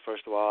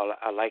 First of all,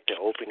 I like the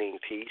opening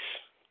piece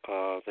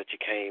that you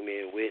came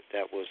in with.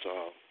 That was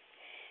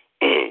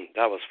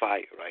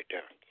fire right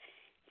there.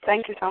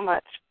 Thank you so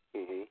much.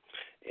 Mm-hmm.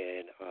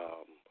 And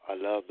I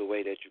love the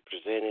way that you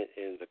present it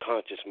in the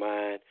conscious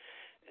mind,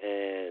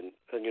 and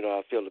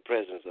I feel the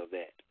presence of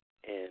that.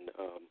 And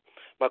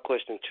my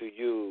question to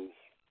you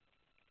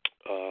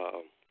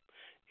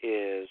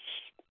is,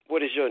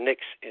 what is your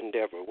next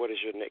endeavor? What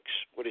is your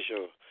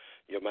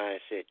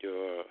mindset?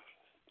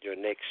 Your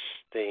next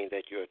thing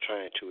that you're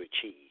trying to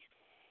achieve?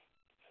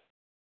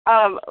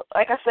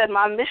 Like I said,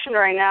 my mission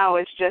right now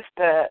is just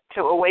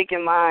to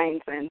awaken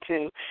minds and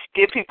to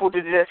get people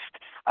to just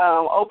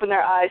open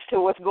their eyes to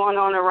what's going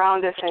on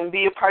around us and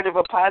be a part of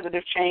a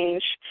positive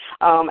change.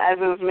 As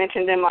it was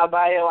mentioned in my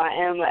bio, I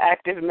am an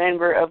active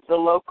member of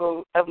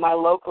my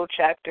local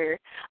chapter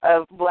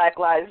of Black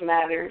Lives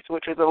Matters,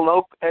 which is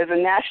a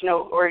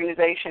national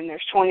organization.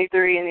 There's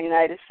 23 in the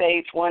United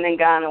States, 1 in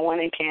Ghana, 1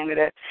 in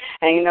Canada,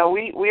 and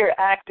we are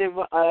active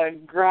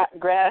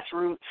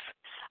grassroots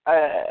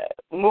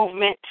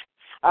movement.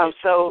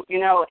 So,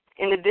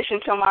 in addition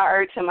to my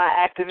art and my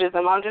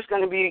activism, I'm just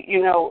going to be,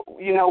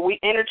 we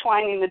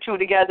intertwining the two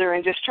together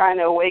and just trying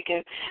to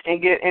awaken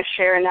and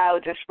share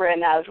knowledge and spread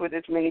knowledge with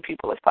as many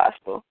people as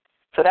possible.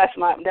 So that's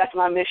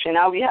my mission.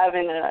 I'll be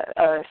having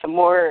some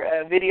more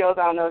videos.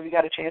 I don't know if you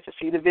got a chance to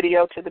see the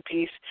video to the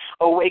piece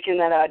 "Awaken"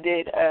 that I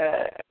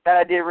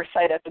did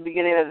recite at the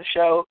beginning of the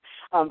show.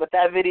 But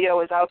that video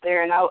is out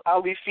there, and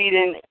I'll be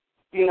feeding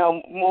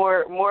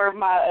more of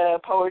my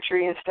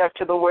poetry and stuff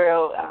to the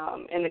world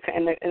in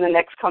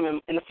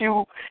a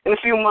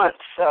few months.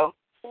 So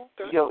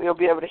you'll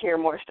be able to hear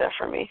more stuff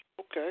from me.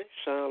 Okay,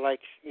 sound like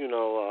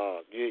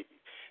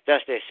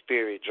that's that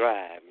spirit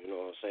drive. You know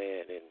what I'm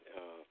saying, and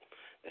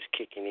that's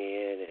kicking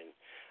in, and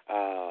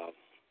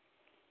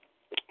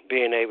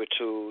being able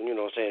to,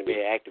 be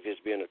an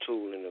activist, being a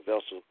tool and a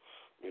vessel.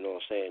 You know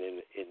what I'm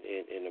saying,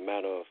 in the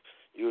matter of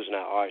using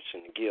our arts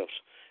and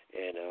gifts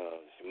and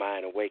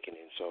mind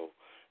awakening. So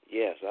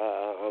yes,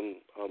 I'm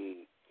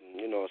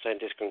you know what I'm saying,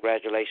 just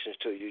congratulations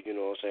to you, you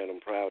know what I'm saying. I'm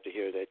proud to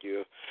hear that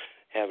you're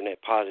having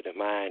that positive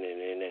mind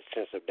and that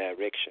sense of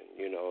direction,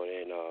 you know,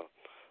 and,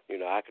 you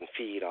know, I can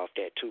feed off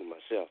that too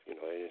myself, you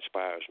know, it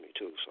inspires me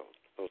too.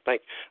 So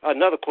thank you.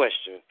 Another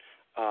question,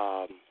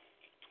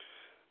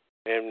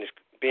 and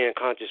being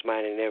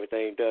conscious-minded and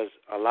everything, does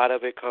a lot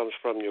of it comes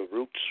from your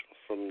roots,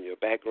 from your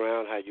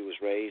background, how you was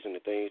raised and the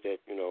things that,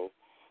 you know,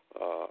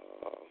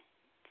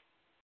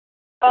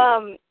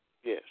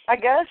 yes. I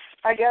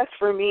guess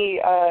for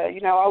me,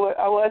 you know,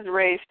 I was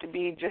raised to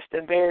be just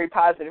a very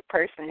positive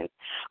person.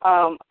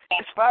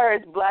 As far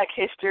as Black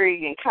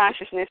history and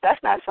consciousness,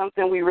 that's not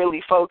something we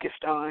really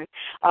focused on,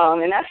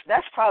 and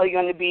that's probably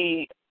going to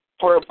be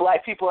for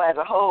Black people as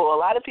a whole. A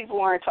lot of people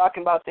weren't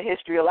talking about the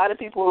history. A lot of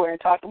people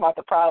weren't talking about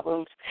the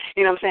problems.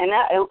 You know what I'm saying?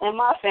 That, in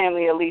my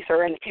family, at least,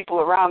 or in the people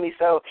around me.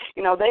 So,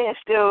 you know, they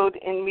instilled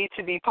in me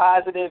to be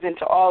positive and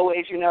to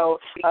always, you know,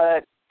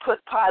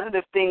 put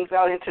positive things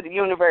out into the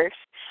universe.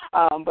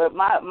 But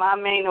my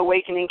main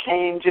awakening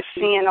came just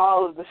seeing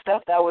all of the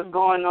stuff that was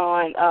going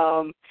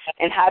on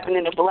and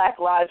happening to Black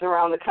lives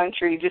around the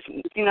country. Just,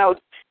 you know,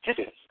 just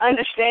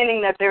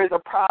understanding that there's a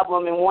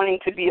problem and wanting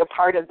to be a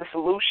part of the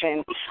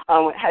solution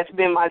has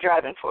been my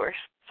driving force.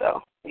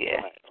 So,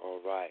 yeah. All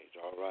right.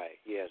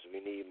 Yes,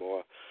 we need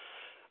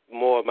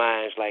more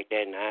minds like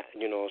that, and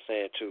you know what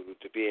I'm saying,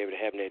 to be able to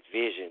have that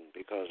vision,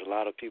 because a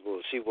lot of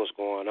people see what's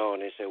going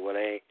on and say, well,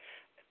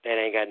 that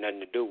ain't got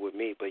nothing to do with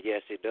me, but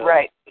yes, it does.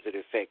 Right. It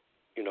affects,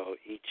 you know,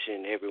 each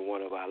and every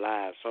one of our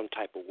lives some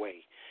type of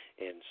way.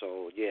 And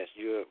so, yes,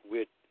 you're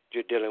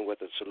dealing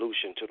with a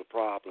solution to the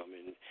problem,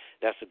 and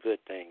that's a good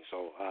thing.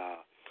 So,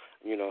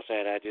 you know what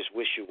I'm saying, I just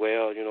wish you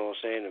well, you know what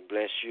I'm saying, and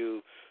bless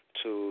you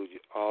to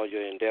all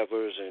your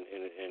endeavors and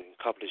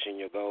accomplishing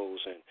your goals.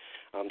 And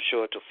I'm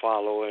sure to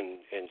follow and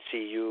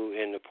see you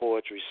in the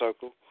poetry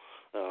circle.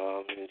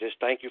 And just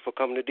thank you for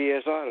coming to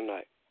DSR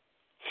tonight.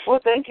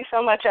 Well, thank you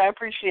so much. I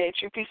appreciate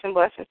you. Peace and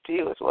blessings to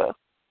you as well.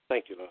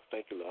 Thank you,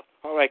 love.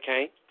 All right,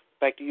 Kane.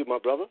 Back to you, my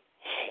brother.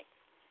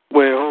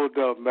 Well, hold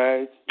up,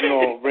 man. You're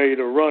all ready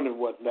to run and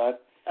whatnot.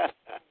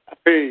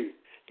 Hey,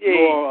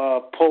 you're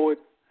a poet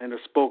and a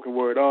spoken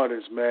word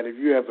artist, man. If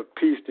you have a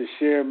piece to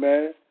share,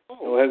 man,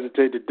 don't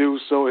hesitate to do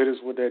so. Hit us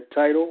with that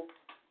title.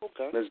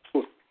 Okay. Let's do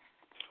it.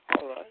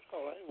 All right.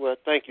 Well,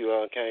 thank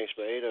you, Kane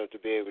Spade, to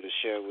be able to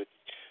share with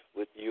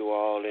you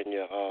all and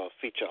your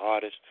feature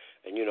artists.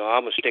 And, you know,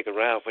 I'm going to stick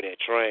around for that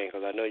train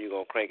because I know you're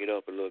going to crank it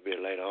up a little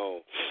bit later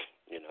on,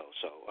 you know.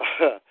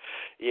 So,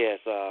 yes,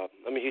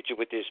 let me hit you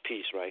with this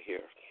piece right here.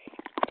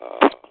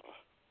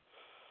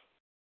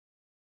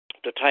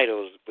 The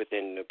title is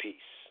within the piece.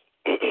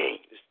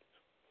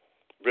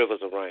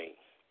 Rivers of Rain.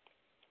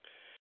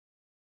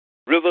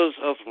 Rivers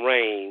of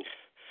rain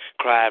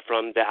cry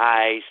from the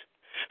eyes,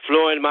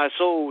 flowing my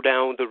soul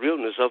down the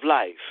realness of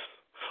life,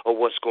 or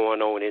what's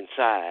going on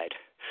inside.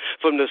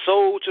 From the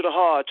soul to the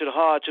heart, to the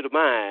heart to the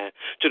mind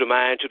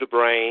to the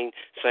brain,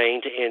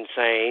 sane to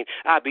insane.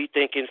 I be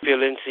thinking,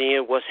 feeling,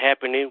 seeing what's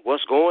happening,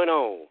 what's going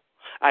on.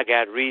 I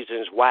got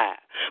reasons why.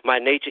 My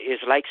nature is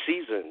like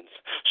seasons,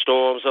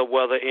 storms of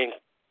weather in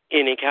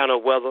any kind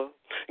of weather.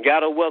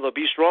 Gotta weather,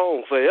 be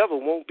strong, forever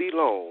won't be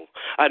long.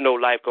 I know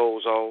life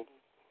goes on.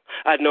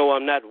 I know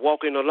I'm not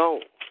walking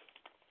alone.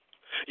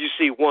 You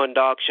see one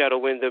dark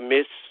shadow in the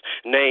mist,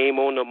 name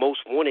on the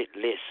most wanted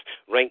list,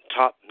 ranked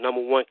top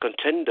 #1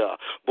 contender,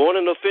 born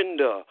an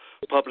offender,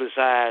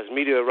 publicized,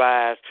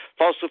 meteorized,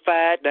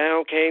 falsified,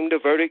 down came the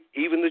verdict,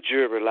 even the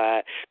jury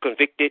lied,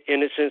 convicted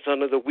innocence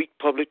under the weak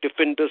public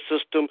defender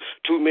system,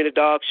 too many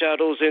dark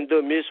shadows in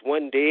the mist,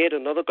 one dead,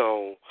 another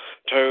gone,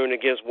 turn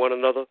against one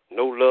another,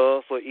 no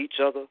love for each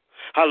other.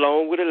 How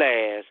long will it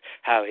last?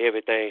 How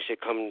everything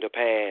should come to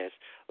pass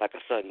like a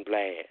sudden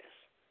blast.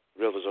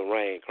 Rivers of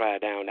rain cry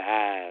down the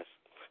eyes,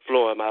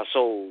 flowing my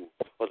soul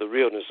for the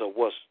realness of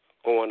what's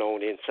going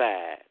on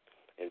inside.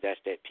 And that's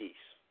that piece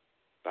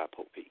by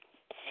Pope P.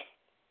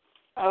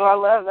 Oh, I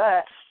love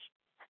that.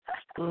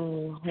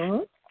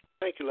 Mm-hmm.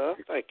 Thank you, love.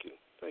 Thank you,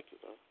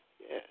 love.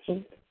 Yes.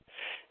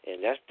 Mm-hmm.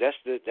 And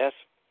that's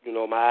you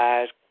know,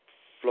 my eyes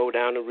flow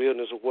down the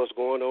realness of what's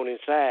going on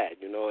inside,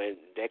 you know, and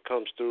that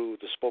comes through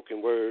the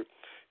spoken word.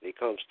 It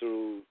comes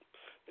through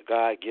the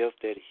God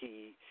gift that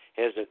He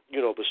has,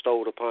 you know,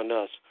 bestowed upon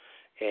us.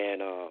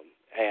 And,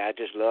 hey, I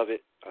just love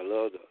it. I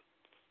love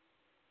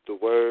the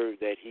word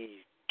that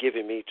He's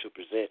given me to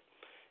present.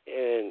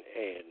 And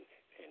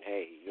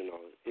hey, you know,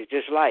 it's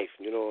just life,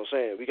 you know what I'm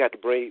saying? We got to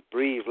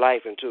breathe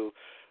life into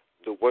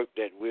the work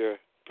that we're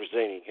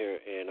presenting here.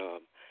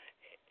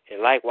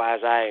 And likewise,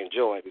 I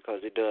enjoy it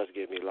because it does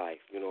give me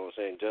life, you know what I'm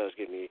saying? It does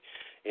give me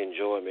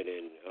enjoyment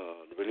and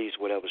release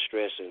whatever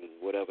stress and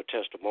whatever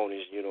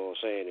testimonies, you know what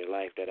I'm saying, in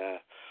life that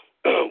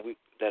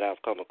that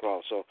I've come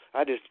across. So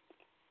I just,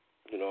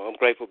 you know, I'm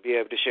grateful to be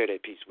able to share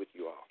that piece with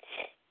you all.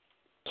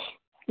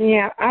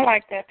 Yeah, I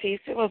like that piece.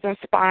 It was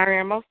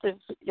inspiring. Most of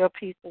your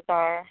pieces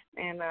are,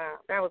 and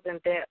that was in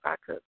depth. I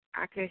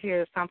could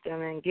hear something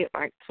and get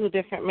like 2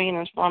 different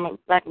meanings from it.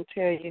 I can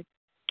tell you.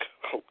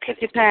 Okay.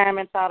 Took your time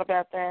and thought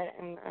about that,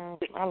 and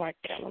I like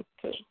that one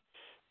too.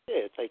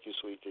 Yeah, thank you,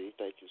 Sweet Tea.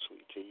 Thank you,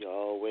 Sweet Tea. You're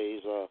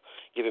always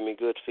giving me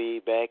good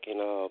feedback, and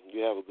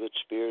you have a good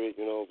spirit,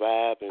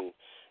 vibe, and,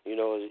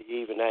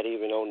 even not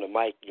even on the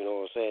mic, you know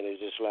what I'm saying? It's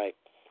just like,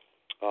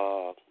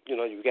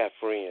 you got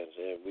friends,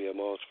 and we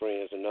amongst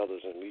friends and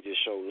others, and we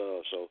just show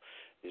love. So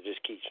it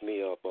just keeps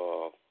me up,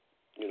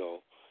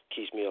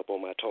 keeps me up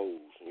on my toes,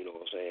 you know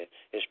what I'm saying?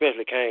 And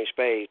especially Kane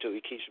Spade, too.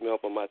 He keeps me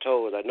up on my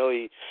toes. I know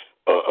he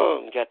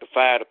got the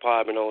fire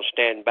department on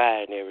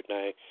standby and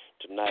everything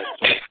tonight.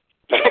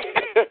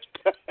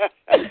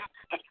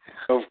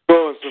 Of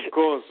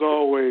course,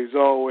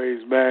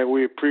 always, man.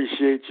 We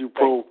appreciate you,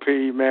 Poe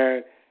P,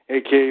 man,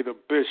 a.k.a. the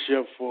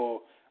Bishop,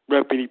 for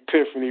repping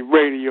Epiphany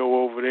Radio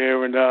over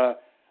there. And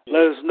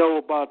let us know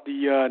about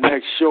the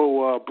next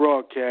show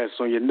broadcast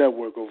on your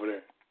network over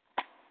there.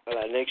 Well,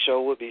 our next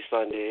show will be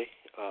Sunday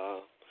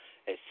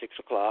at 6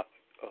 o'clock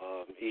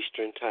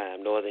Eastern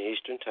Time, Northern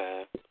Eastern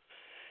Time.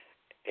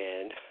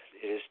 And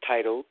it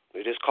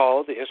is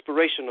called The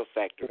Inspirational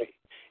Factory.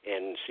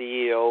 And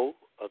CEO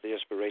of The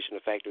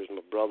Inspirational Factory is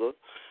my brother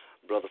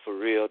for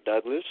real,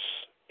 Douglas.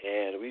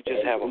 And we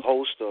just have a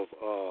host of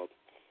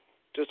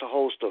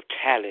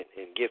talent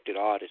and gifted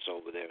artists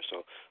over there.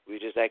 So we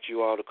just ask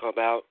you all to come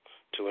out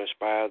to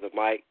inspire the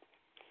mic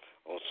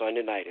on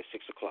Sunday night at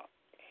 6 o'clock.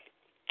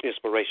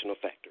 Inspirational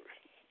Factory.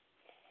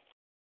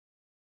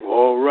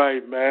 All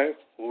right, man.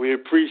 We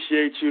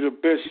appreciate you, the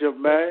Bishop,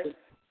 man.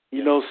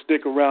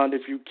 Stick around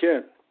if you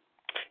can.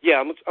 Yeah,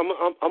 I'm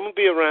gonna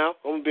be around.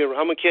 I'm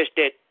gonna catch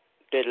that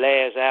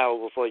last hour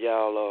before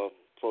y'all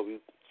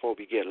before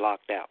we get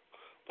locked out.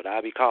 But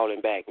I'll be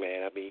calling back,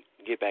 man.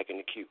 Get back in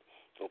the queue.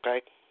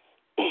 Okay.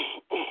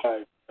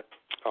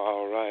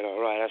 All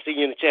right. I see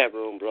you in the chat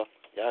room, bro.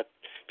 Y'all,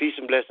 peace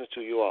and blessings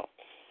to you all.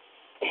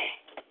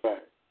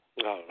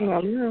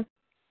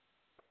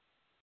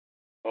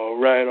 All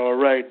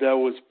right. That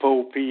was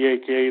Poe P,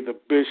 a.k.a. the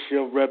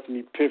Bishop, repping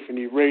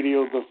Epiphany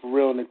Radio, the For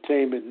Real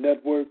Entertainment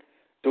Network,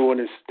 doing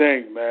his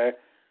thing, man.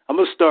 I'm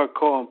going to start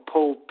calling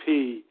Poe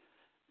P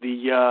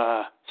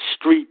the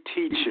street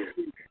teacher.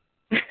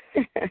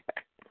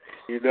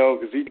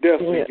 Because he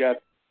definitely got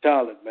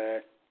talent,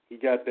 man. He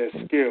got that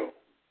skill.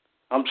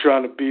 I'm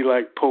trying to be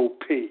like Poe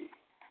P.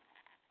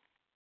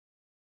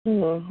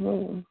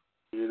 Mm-hmm.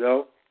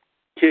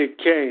 Kid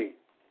Kane.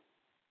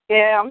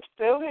 Yeah, I'm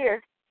still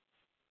here.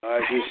 I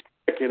just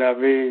checking. I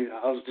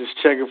was just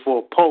checking for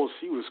a pulse.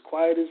 He was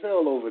quiet as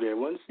hell over there,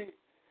 wasn't he?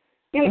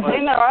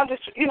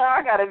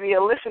 I got to be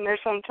a listener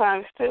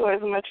sometimes too.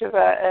 As much as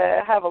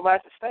I have a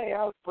lot to say,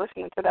 I was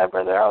listening to that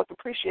brother. I was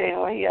appreciating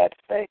what he had to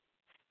say.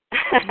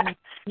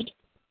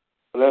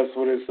 Well, that's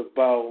what it's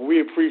about. We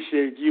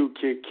appreciate you,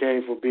 Kid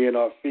Kane, for being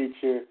our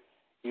feature.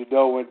 And they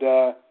doing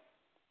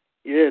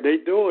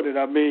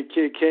it.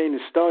 Kid Kane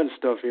is starting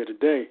stuff here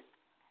today.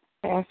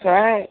 That's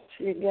right.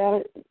 You got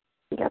it.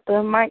 You got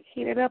the mic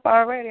heated up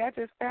already. I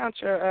just found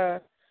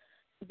your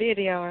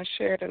video and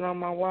shared it on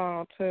my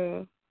wall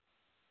too.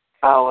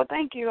 Oh, well,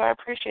 thank you. I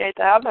appreciate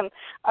that.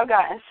 I've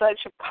gotten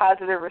such a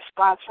positive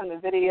response from the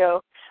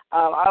video.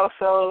 I was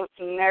so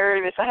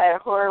nervous. I had a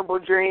horrible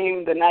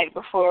dream the night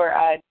before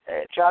I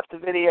dropped the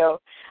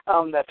video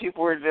that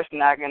people were just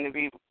not going to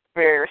be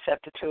very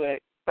receptive to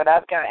it. But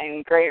I've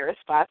gotten great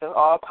responses,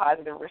 all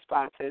positive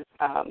responses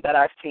that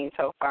I've seen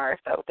so far.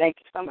 So thank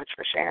you so much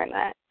for sharing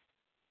that.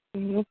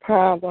 No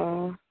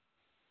problem.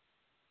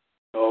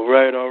 All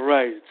right.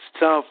 It's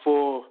time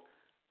for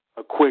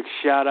a quick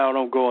shout-out.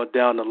 I'm going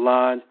down the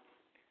line.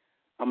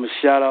 I'm going to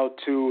shout out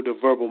to the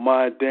Verbal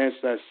Mind Dance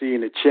I see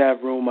in the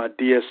chat room, my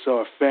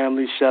DSR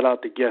family. Shout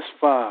out to Guest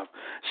 5.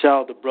 Shout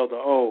out to Brother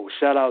O.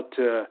 Shout out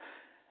to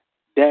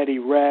Daddy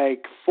Rag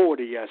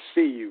 40. I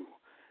see you.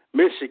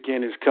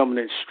 Michigan is coming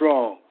in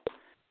strong.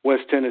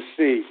 West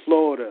Tennessee,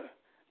 Florida,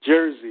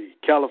 Jersey,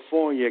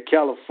 California, and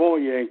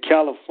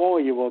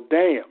California. Well,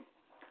 damn.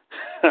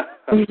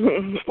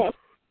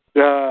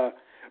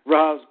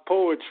 Rob's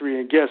Poetry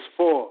and Guest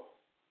 4.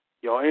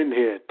 Y'all in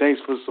here.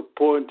 Thanks for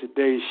supporting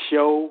today's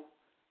show.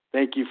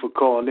 Thank you for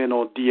calling in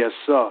on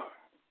DSR.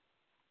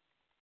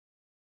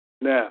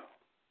 Now,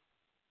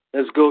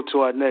 let's go to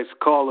our next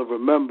caller.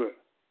 Remember,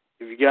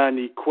 if you got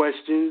any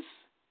questions,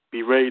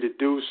 be ready to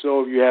do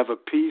so. If you have a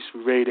piece,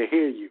 we're ready to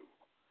hear you.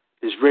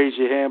 Just raise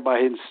your hand by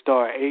hitting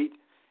 *8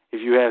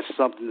 if you have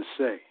something to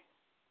say.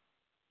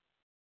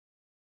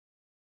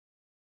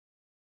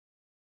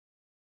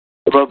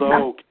 Brother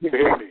O, can you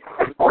hear me?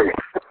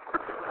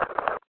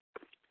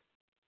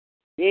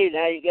 Hey,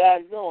 how you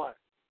guys doing?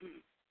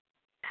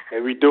 Hey,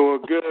 we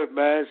doing good,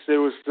 man. Say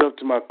what's up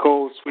to my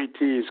cold sweet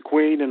tea is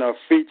Queen and our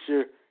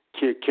feature,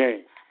 Kid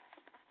Kane.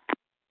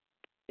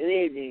 Good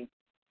evening,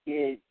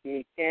 Kid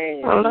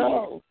Kane.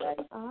 Hello.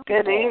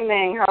 Good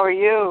evening. How are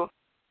you?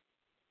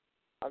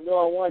 I'm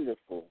doing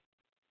wonderful.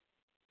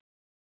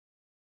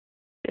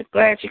 Just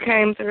glad you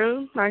came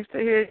through. Nice to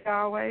hear you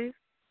always.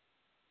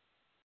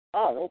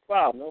 Oh, no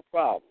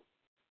problem.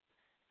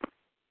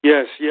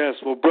 Yes.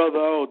 Well, Brother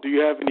O, do you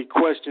have any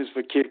questions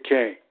for Kid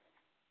Kane?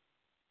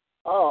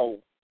 Oh,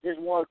 just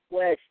one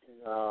question.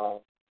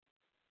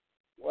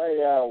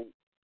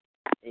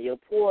 In your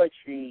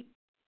poetry,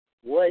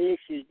 what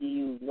issues do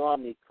you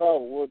normally cover?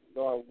 What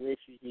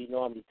issues do you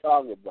normally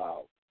talk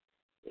about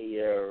in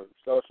your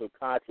social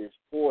conscious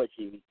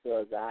poetry?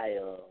 Because I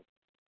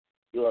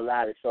do a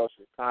lot of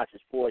social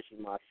conscious poetry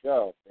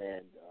myself,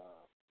 and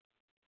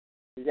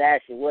just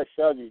asking, what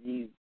subjects do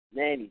you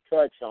mainly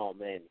touch on,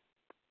 man?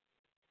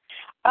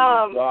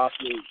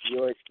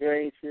 Your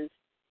experiences.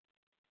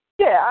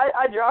 Yeah,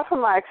 I draw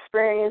from my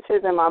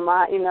experiences and my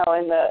mind, in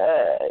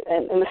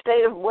the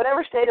state of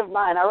whatever state of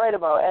mind. I write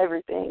about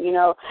everything,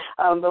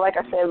 But like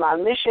I said, my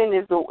mission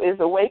is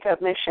the wake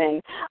up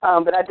mission.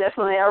 But I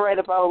write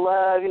about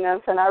love,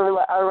 and I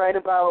write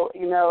about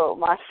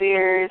my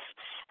fears,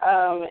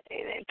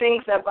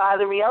 things that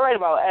bother me. I write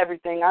about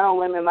everything. I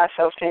don't limit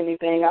myself to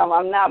anything.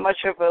 I'm not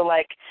much of a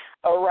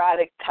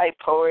erotic type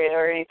poet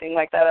or anything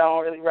like that. I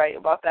don't really write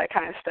about that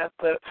kind of stuff,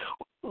 but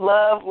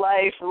love,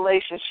 life,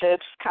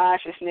 relationships,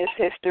 consciousness,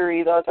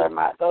 history, those are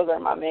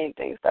my main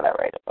things that I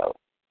write about.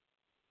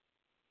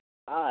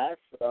 That's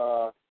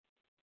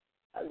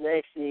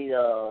actually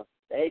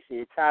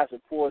the types of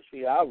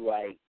poetry I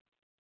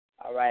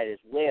write as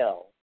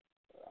well.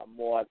 I'm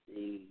more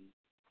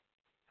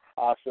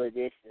also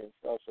edition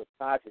social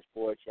conscious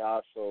poetry. I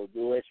also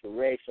do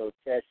inspirational,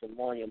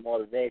 testimonial,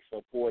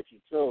 motivational poetry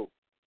too.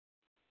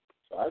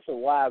 So that's a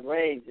wide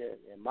range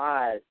in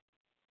my.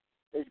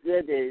 It's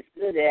good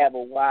to have a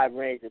wide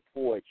range of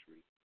poetry.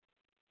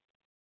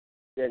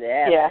 Good to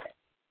have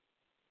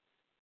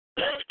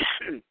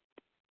that.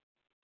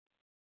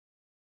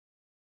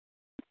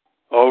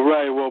 All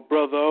right, well,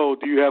 Brother O,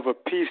 do you have a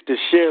piece to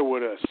share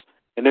with us?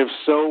 And if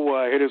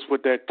so, hit us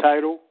with that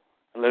title,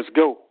 and let's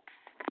go.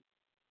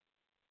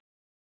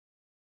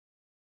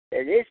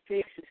 And this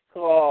piece is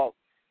called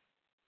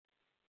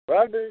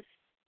Brothers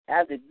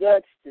Have the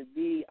Guts to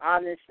Be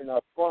Honest and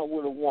Upfront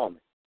with a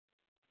Woman.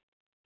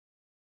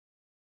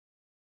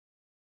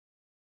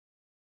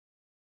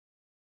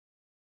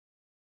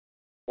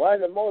 One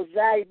of the most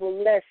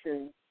valuable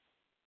lessons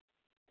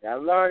that I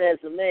learned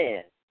as a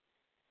man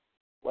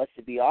was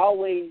to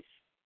always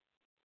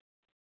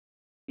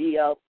be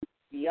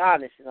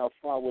honest and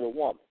upfront with a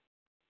woman.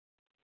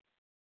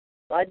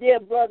 My dear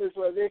brothers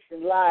who are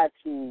listening live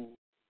to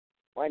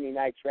Monday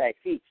Night Track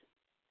Feature,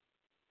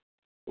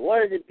 in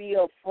order to be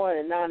upfront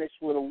and honest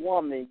with a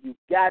woman, you've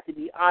got to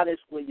be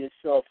honest with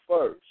yourself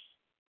first.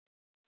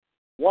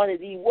 One of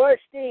the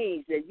worst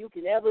things that you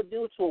can ever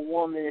do to a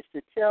woman is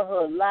to tell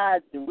her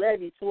lies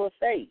directly to her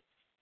face.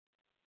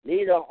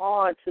 Lead her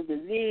on to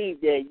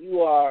believe that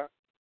you are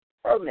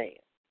her man.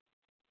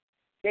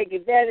 Take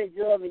advantage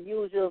of and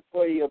use her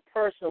for your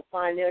personal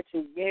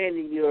financial gain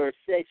and your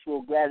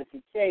sexual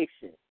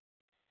gratification.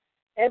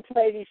 And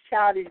play these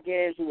childish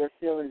games with her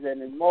feelings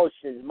and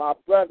emotions. My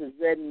brothers,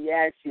 let me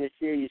ask you a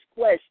serious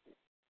question.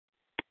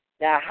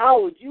 Now, how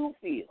would you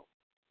feel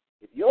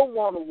if your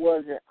woman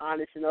wasn't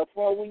honest and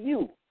upfront with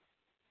you?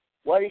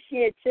 What if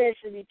she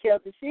intentionally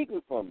kept a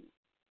secret from you?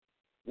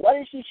 What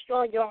if she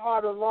strung your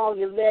heart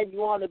along and led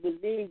you on to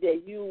believe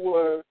that you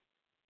were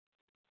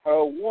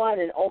her one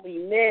and only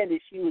man that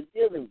she was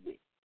dealing with?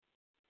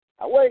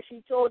 Now, what if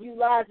she told you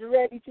lies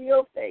directly to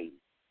your face?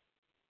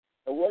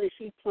 Or what if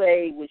she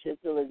played with your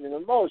feelings and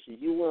emotions?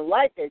 You wouldn't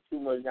like that too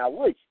much now,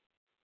 would you?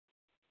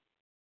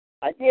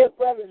 My dear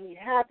brothers, we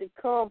have to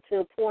come to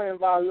a point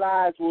of our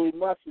lives where we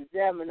must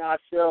examine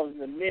ourselves in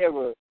the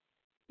mirror,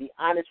 be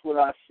honest with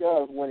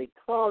ourselves when it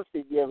comes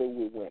to dealing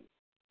with women.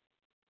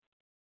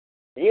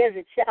 And here's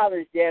a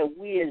challenge that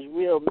we as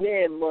real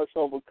men must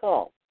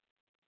overcome.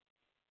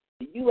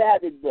 Do you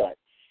have the guts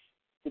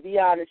to be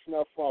honest and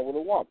upfront with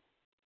a woman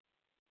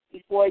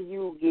before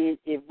you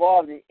get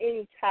involved in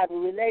any type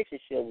of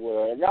relationship with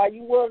her? And are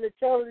you willing to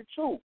tell her the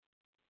truth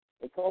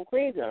and come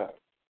clean to her?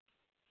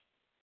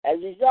 As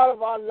a result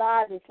of our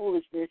lies and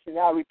foolishness and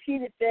our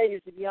repeated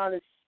failures to be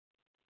honest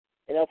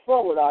and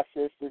upfront with our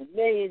sisters,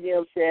 many of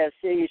them have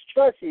serious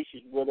trust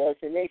issues with us,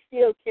 and they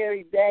still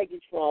carry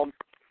baggage from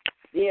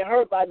being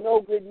hurt by no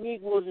good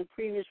Negroes in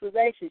previous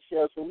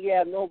relationships, so we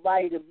have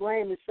nobody to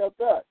blame except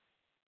us.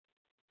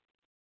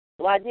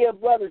 So my dear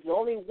brothers, the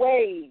only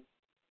way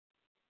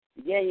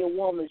to gain your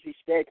woman's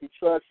respect and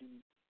trust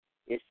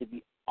is to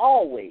be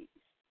always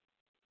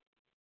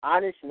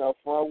honest and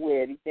upfront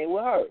with everything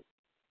with her,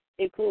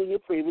 including your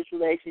previous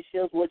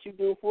relationships, what you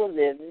do for a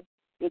living,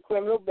 your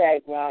criminal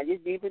background, your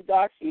deep and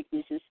dark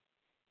secrets, your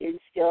hidden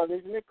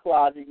skeletons in the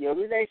closet, your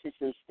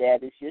relationship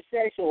status, your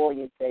sexual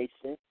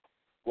orientation,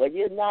 whether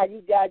or not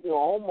you got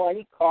your own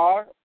money,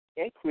 car,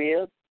 and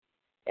crib,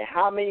 and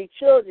how many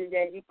children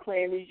that you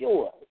claim is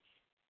yours.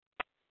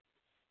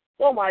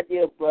 So, my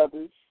dear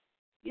brothers,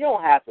 you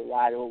don't have to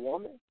lie to a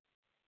woman.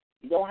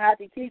 You don't have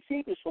to keep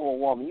secrets from a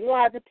woman. You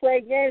don't have to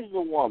play games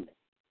with a woman.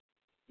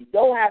 You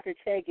don't have to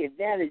take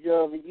advantage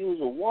of and use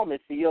a woman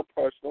for your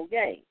personal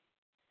gain.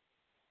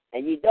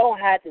 And you don't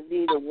have to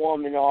lead a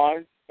woman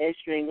on and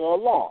string her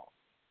along.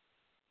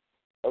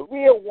 A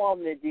real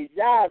woman that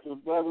desires a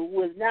brother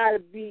who is not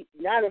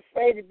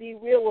afraid to be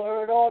real with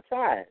her at all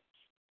times,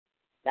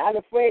 not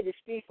afraid to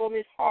speak from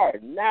his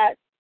heart, not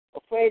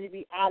afraid to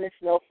be honest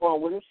and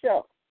upfront with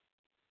himself.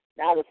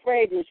 Not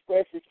afraid to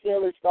express his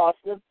feelings, thoughts,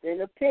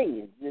 and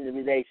opinions in the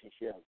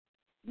relationship.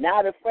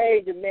 Not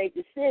afraid to make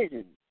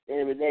decisions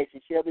in a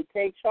relationship and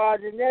take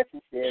charge if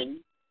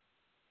necessary.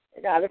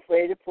 And not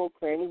afraid to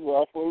proclaim his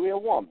love for a real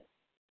woman.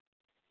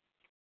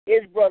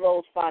 Here's Brother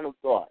O's final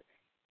thoughts.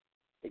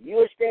 If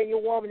you expect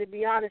your woman to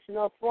be honest and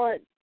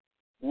upfront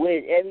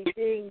with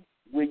everything,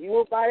 with you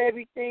about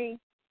everything,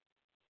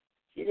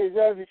 she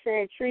deserves the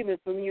same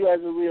treatment from you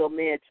as a real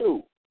man,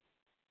 too.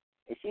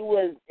 And she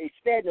wouldn't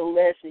expect no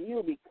less from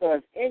you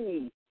because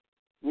any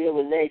real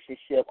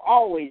relationship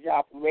always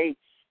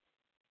operates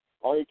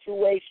on a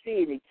two-way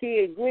street. And the key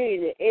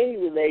ingredient in any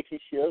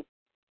relationship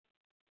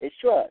is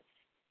trust.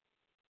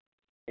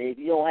 And if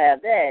you don't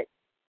have that,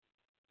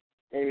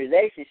 then the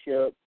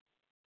relationship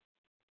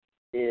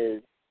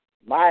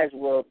might as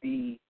well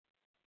be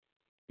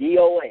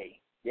DOA,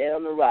 dead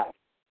on the rock.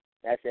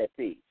 That's that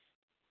piece.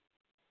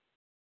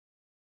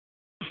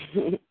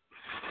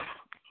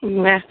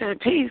 That's that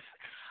piece.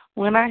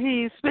 When I hear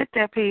you spit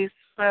that piece,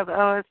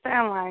 brother, it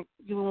sounds like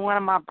you were one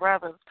of my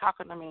brothers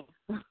talking to me.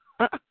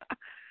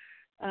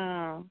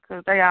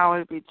 Because they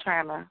always be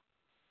trying to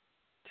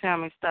tell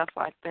me stuff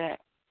like that.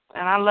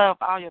 And I love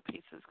all your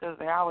pieces because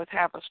they always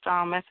have a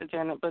strong message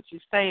in it, but you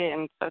say it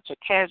in such a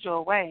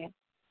casual way.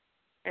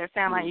 It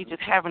sounds like you're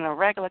just having a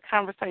regular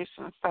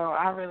conversation, so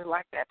I really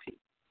like that piece.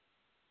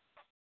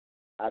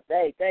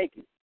 Thank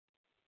you.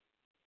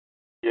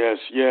 Yes.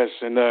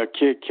 And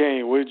Kid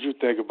Kane, what did you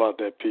think about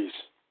that piece?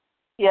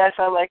 Yes,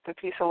 I like the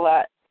piece a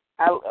lot.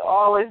 I'll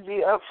always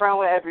be upfront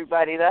with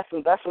everybody. That's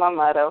my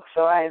motto,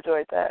 so I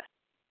enjoyed that.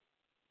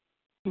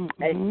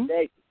 Mm-hmm.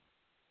 Thank you.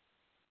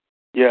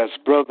 Yes,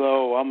 Brother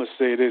O, I'm going to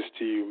say this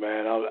to you,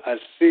 man. I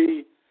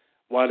see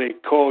why they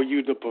call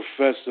you the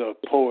professor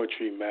of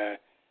poetry, man.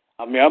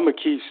 I mean, I'm going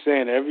to keep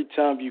saying it. Every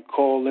time you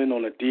call in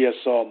on a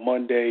DSR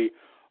Monday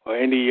or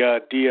any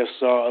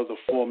DSR other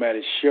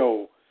formatted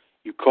show,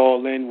 you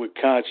call in with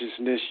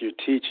consciousness, you're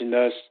teaching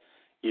us,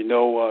 being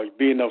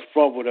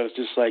upfront with us,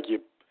 just like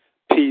your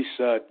piece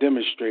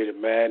demonstrated,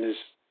 man,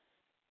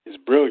 is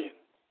brilliant,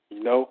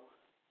 You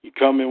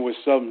come in with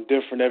something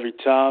different every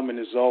time, and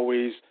it's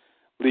always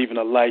leaving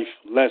a life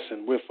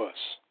lesson with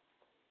us.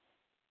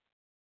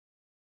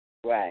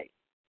 Right.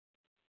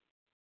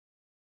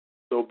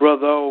 So,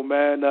 Brother O,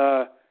 man,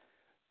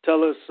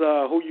 tell us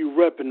who you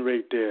repping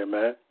right there,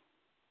 man.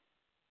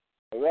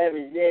 I'm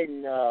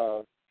representing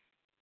an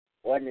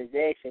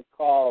organization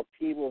called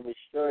People of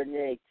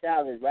Extraordinary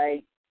Talent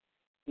right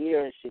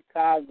here in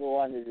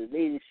Chicago under the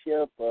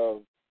leadership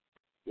of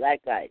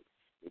Black Ice,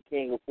 the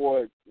king of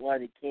poetry, one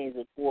of the kings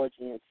of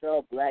poetry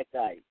himself, Black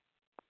Ice.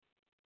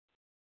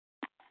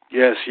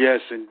 Yes,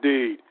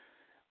 indeed.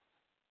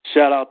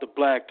 Shout out to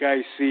Black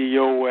Ice,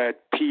 CEO at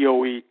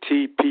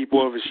POET,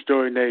 People of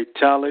Extraordinary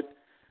Talent.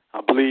 I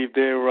believe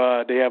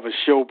they have a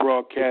show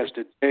broadcast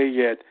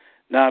today at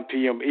 9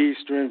 p.m.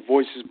 Eastern,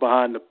 Voices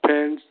Behind the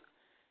Pens.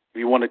 If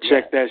you want to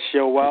check that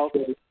show out,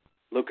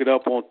 look it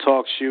up on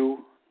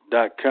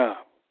TalkShoe.com.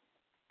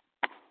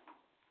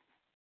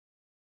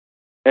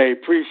 Hey,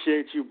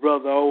 appreciate you,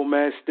 Brother O,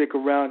 man. Stick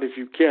around if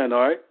you can,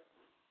 all right?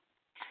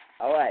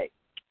 All right.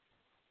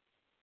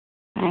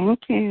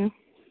 Thank you.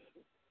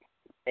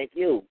 Thank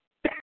you.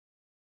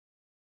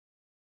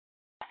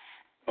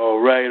 All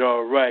right.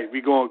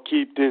 We're going to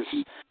keep this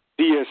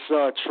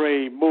DSR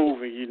train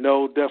moving,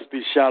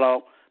 Definitely shout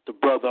out to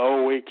Brother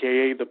O,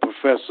 a.k.a. the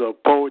Professor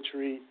of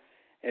Poetry.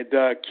 And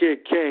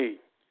Kid Kane,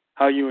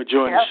 how you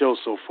enjoying the show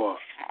so far?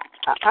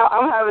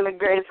 I'm having a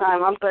great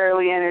time. I'm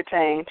thoroughly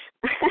entertained.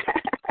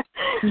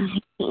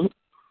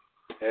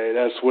 Hey,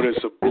 that's what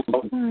it's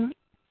about.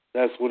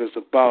 That's what it's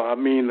about. I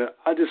mean,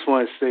 I just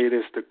want to say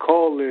this. The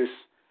call list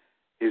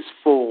is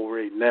full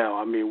right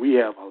now. I mean, we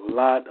have a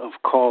lot of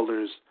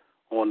callers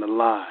on the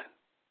line.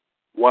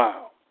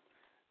 Wow.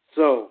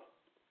 So,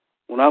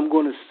 what I'm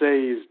going to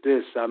say is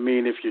this. I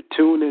mean, if you're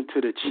tuned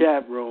into the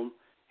chat room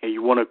and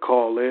you want to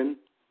call in,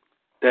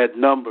 that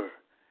number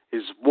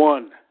is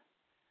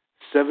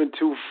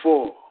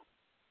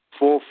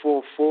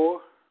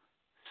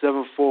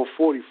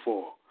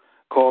 1-724-444-7444.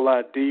 Call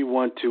ID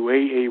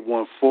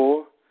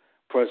 128814.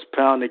 Press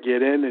pound to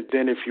get in, and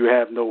then if you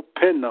have no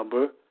PIN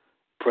number,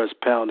 press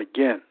pound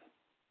again.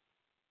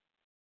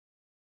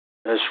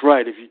 That's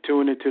right. If you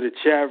tune into the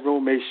chat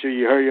room, make sure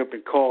you hurry up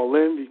and call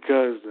in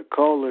because the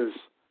callers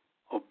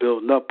are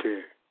building up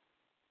here.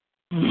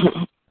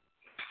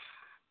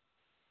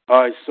 All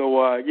right,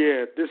 so,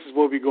 this is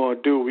what we're going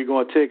to do. We're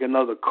going to take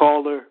another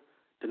caller.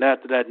 Then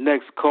after that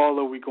next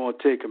caller, we're going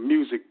to take a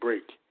music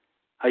break.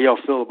 How y'all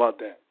feel about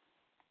that?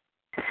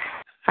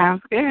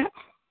 Sounds good.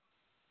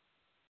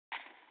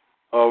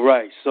 All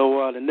right,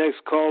 so the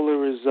next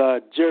caller is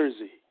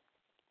Jersey.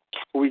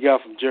 Who we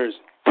got from Jersey?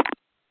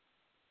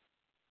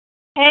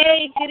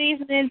 Hey, good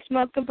evening,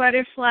 Smoker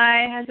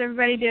Butterfly. How's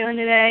everybody doing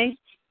today?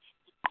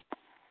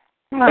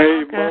 Hey,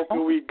 Mocha,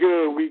 we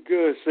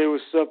good. Say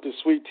what's up to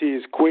Sweet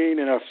Tea's Queen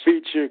and our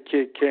feature,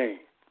 Kid Kane.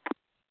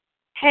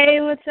 Hey,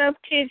 what's up,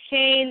 Kid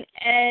Kane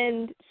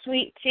and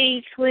Sweet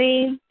Tea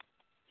Queen?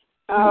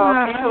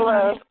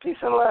 Oh, peace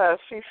and love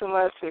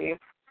to you.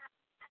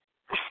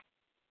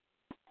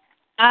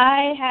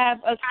 I have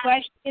a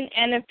question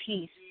and a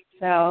piece,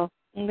 so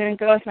I'm going to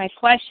go with my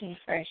question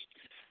first.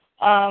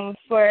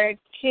 For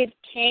Kid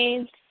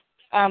Kane,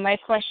 my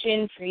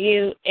question for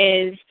you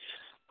is,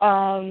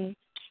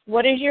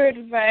 what is your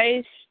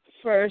advice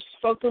for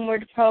spoken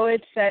word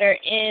poets that are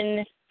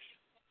in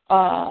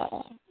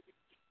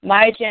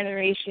my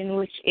generation,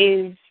 which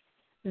is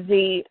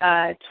the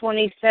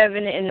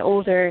 27 and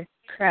older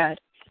crowd?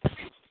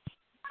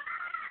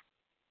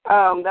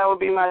 That would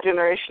be my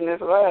generation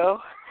as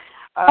well.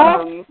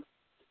 I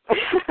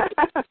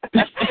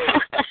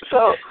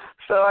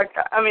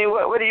mean,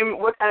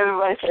 what kind of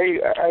advice are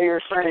you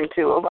referring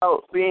to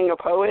about being a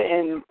poet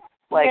and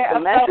the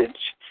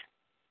message?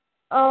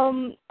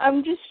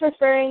 I'm just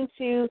referring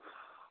to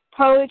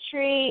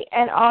poetry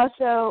and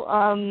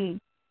also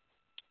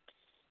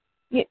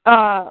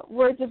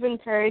words of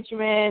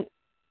encouragement.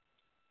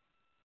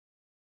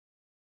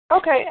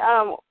 Okay.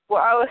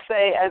 Well, I would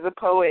say as a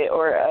poet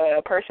or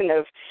a person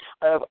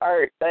of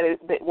art, that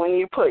when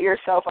you put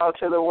yourself out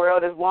to the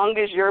world, as long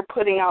as you're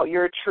putting out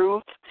your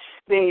truth,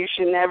 then you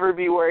should never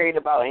be worried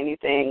about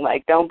anything.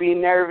 Like, don't be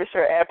nervous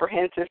or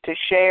apprehensive to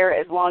share.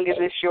 As long as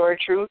it's your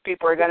truth,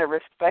 people are going to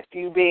respect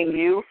you being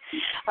you.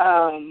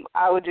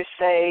 I would just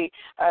say,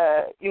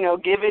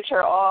 give it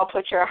your all,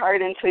 put your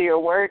heart into your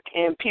work,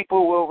 and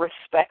people will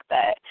respect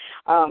that.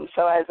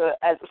 So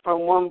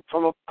from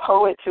a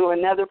poet to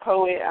another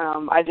poet,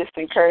 I just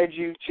encourage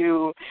you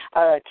to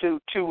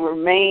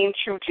remain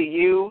true to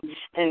you,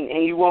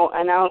 and you won't.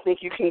 And I don't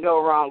think you can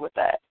go wrong with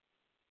that.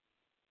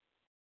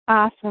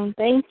 Awesome,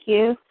 thank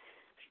you.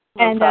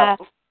 No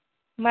problem.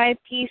 My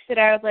piece that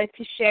I would like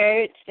to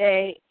share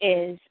today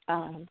is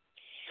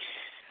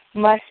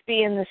Must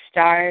Be in the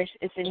Stars.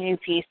 It's a new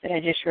piece that I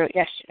just wrote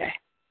yesterday.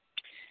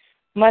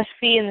 Must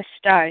be in the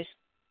stars.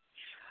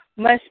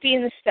 Must be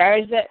in the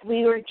stars that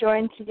we were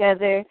joined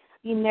together,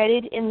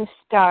 united in the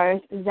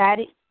stars,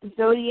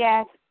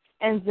 Zodiac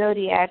and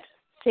Zodiac,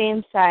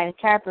 same sign,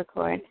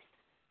 Capricorn,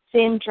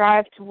 same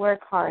drive to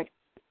work hard.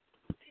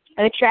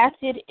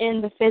 Attracted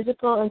in the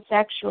physical and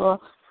sexual,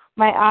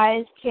 my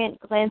eyes can't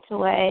glance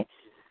away.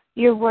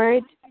 Your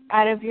words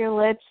out of your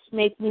lips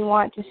make me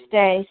want to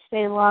stay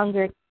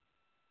longer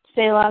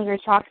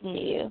talking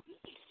to you.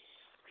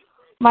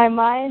 My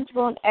mind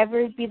won't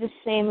ever be the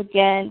same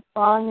again.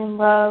 Falling in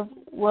love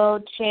will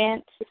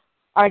chant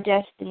our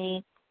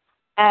destiny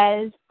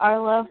as our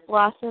love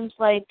blossoms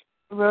like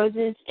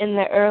roses in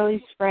the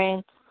early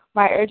spring.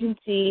 My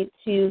urgency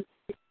to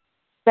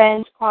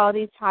spend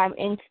quality time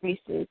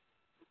increases.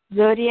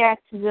 Zodiac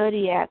to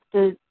zodiac,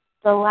 the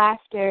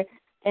laughter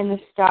in the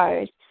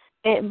stars.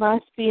 It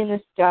must be in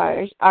the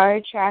stars. Our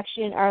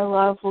attraction, our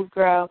love will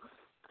grow,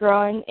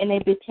 growing in a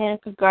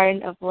botanical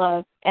garden of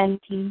love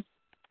and peace.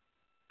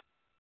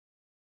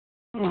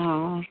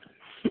 Oh,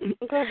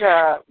 good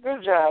job,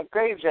 great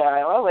job.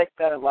 I like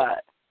that a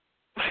lot.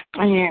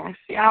 Yes,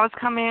 I was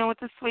coming in with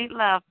the sweet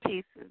love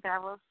pieces. That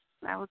was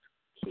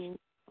cute.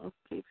 That was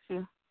cute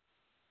too.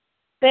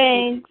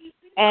 Thanks.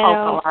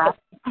 And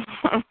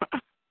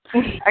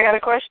I got a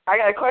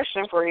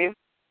question for you.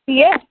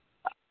 Yeah.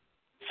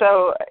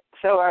 So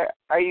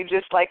are you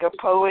just like a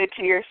poet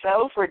to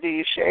yourself, or do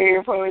you share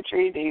your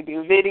poetry? Do you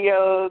do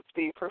videos?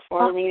 Do you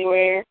perform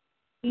anywhere?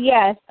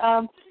 Yes.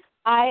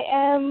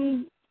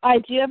 I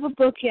do have a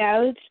book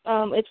out.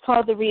 It's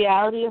called The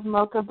Reality of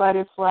Mocha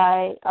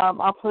Butterfly.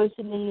 I'll post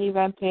it in the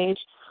event page.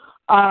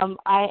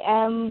 I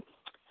am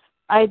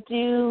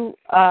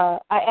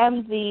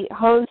the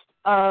host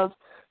of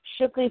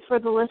Strictly for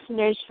the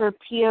Listeners for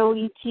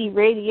POET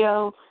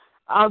Radio.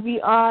 I'll be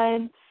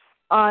on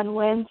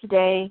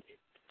Wednesday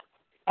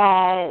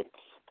at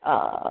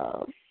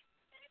I'll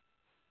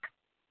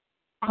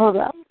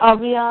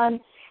be on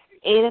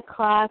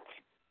 8:00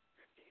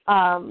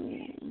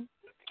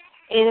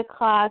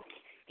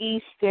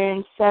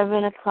 Eastern,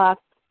 7:00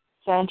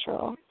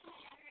 Central,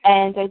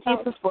 and I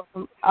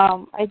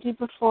do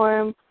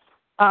perform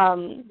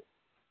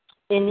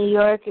in New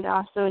York and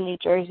also in New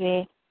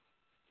Jersey.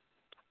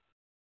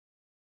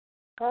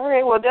 All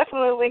right, well,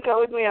 definitely link up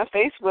with me on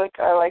Facebook.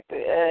 I like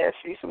to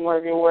see some more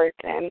of your work,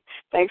 and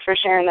thanks for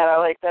sharing that. I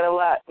like that a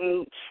lot.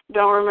 And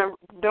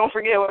don't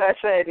forget what I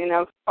said.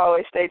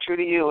 Always stay true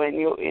to you,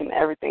 and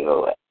everything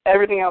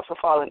else will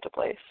fall into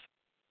place.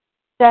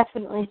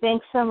 Definitely.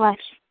 Thanks so much.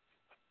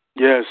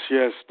 Yes.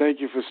 Thank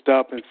you for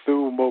stopping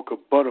through, Mocha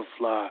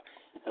Butterfly,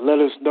 and let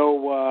us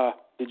know.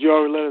 Did you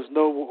already let us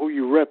know who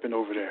you repping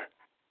over there?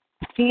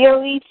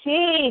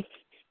 POET.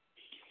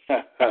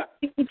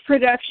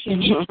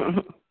 Production.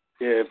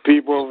 Yeah,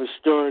 people of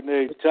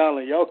extraordinary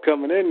talent. Y'all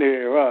coming in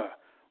here,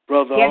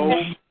 Brother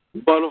O,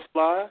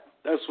 Butterfly.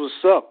 That's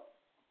what's up.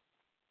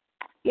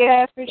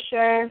 Yeah, for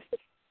sure.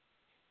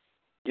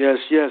 Yes.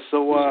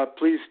 So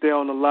please stay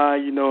on the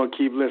line, and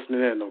keep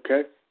listening in,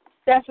 okay?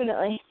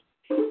 Definitely.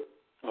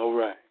 All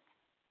right.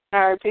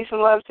 All right, peace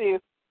and love to you.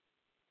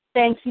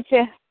 Thanks, you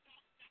too.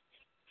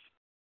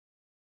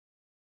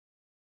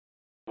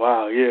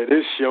 Wow, yeah,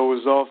 this show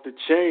is off the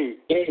chain.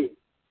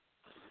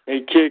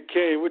 Hey, Kid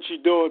K, what you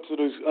doing to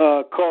those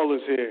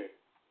callers here?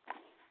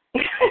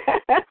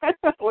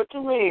 What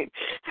you mean?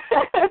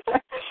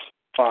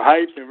 For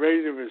hype and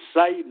ready to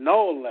recite and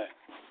all that.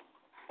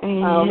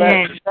 Oh,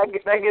 that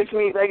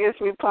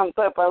gets me pumped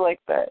up. I like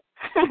that.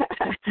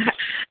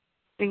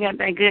 You got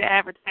that good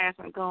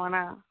advertisement going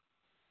on.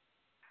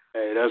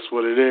 Hey, that's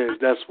what it is.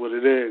 That's what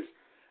it is.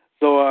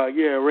 So,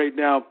 right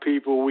now,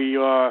 people, we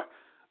are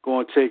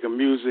going to take a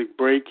music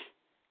break.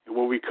 And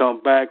when we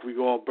come back, we're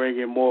going to bring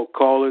in more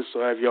callers.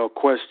 So have y'all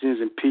questions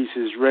and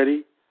pieces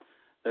ready.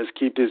 Let's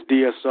keep this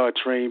DSR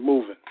train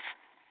moving.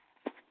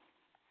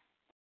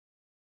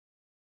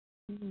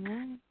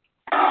 Mm-hmm.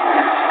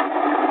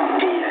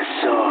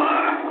 DSR.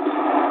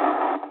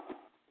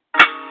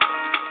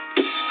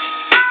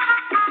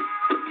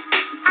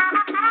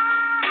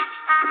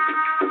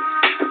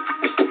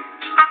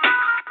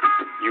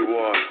 You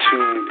are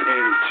tuned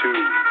into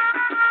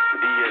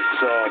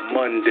DSR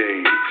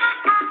Mondays.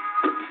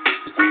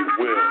 We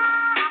will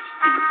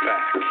be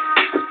back.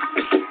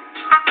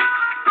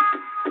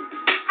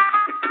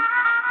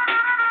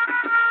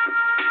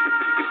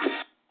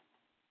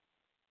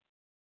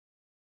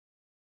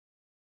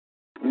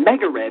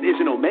 Mega-Red is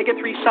an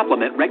omega-3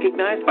 supplement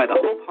recognized by the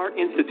Hope Heart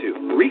Institute.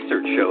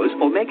 Research shows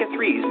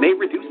omega-3s may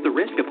reduce the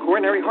risk of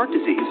coronary heart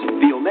disease.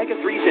 The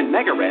omega-3s in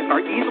Mega-Red are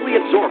easily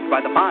absorbed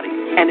by the body,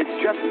 and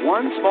it's just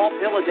one small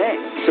pill a day.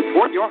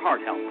 Support your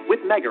heart health with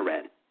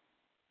Mega-Red.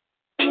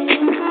 I'm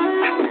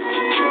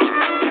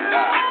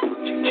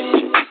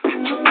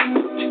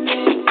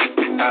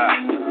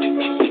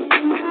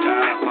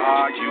tired of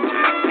arguing,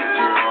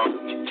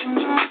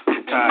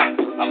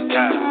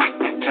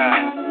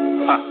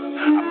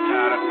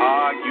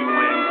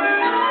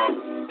 girl.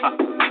 I'm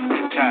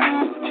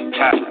tired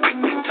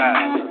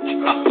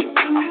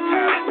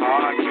of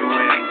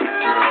arguing,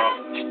 girl.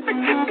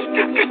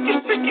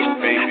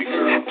 Baby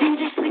girl. You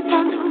just sleep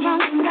on the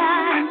wrong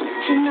side,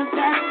 you know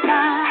that's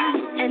fine,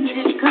 and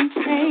it's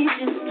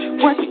contagious.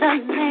 What's the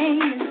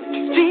latest?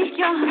 Speak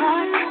your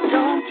heart,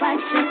 don't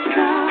bite your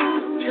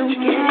tongue, don't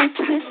get it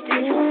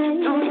twisted,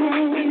 don't get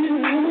it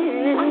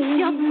twisted. What's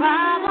your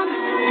problem?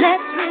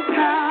 Let's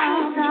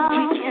resolve.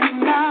 We can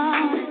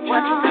solve.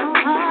 What's the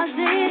cause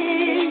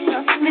is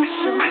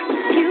official.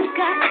 You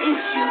got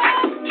issues,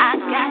 I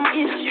got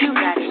issues,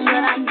 but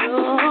I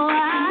know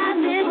I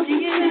miss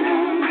you.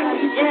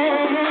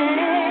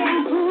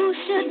 Yeah. Who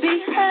should be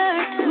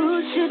hurt? Who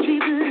should be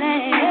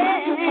blamed?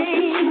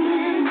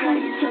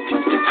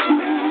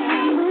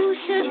 Who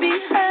should be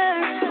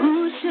hurt? Who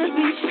should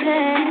be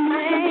shamed?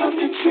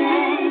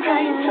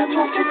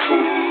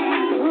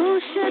 Who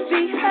should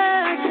be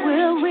hurt?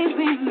 Will we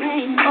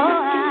remain? Oh,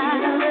 I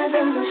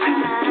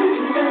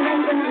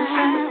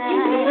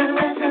need a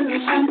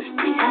resolution.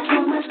 We have so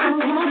much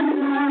going on.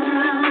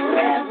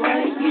 Where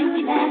were you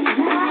last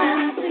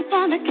night? Sleep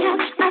on the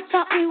couch. I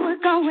thought we were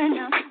going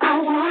out. I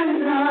wanna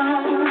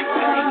know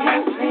where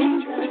your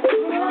fingers.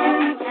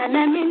 And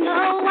let me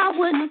know I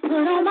wouldn't put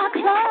on my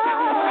clothes.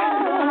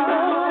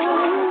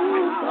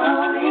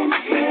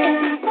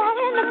 Fall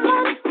in the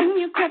bed when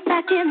you crept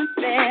back in the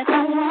bed. I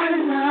wanna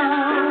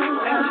know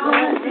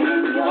what was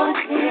in your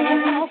head.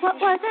 What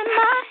was in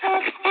my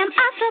head? Am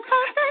I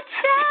supposed to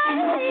change?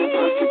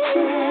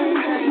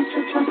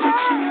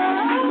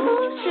 Who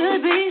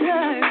should be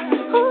hurt?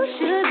 Who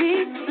should be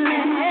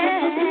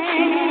blamed?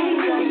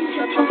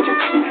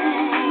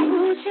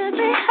 Who should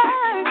be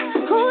hurt?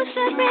 Who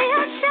should be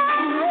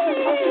ashamed?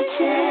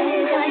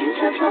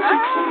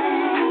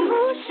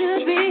 Who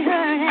should be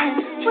hurt? And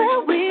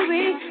will we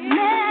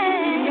remain?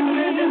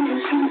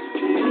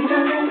 We need a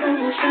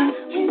resolution.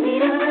 We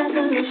need a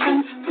resolution.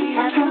 We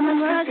have so much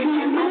work to do.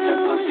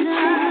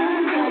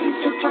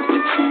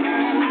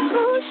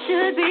 Who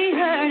should be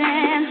hurt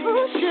and who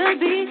should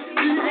be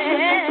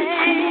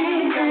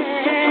blamed?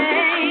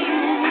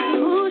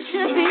 Who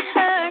should be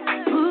hurt?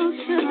 Who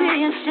should be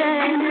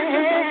ashamed?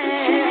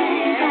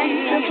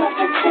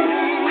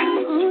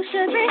 Who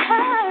should be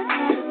hurt?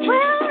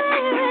 Will we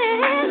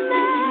remain?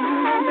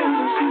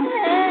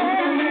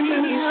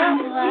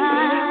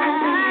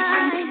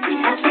 We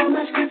have so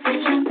much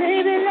confusion.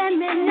 Baby, let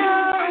me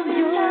know.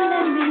 You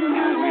let me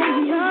know.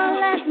 You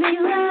let me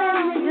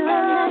know. You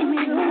let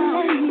me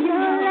know.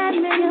 You let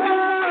me know.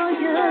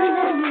 You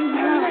let me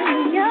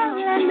know.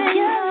 You let me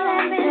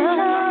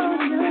know.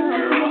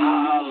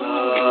 Holla.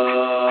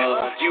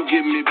 You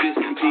give me bits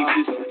and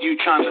pieces. You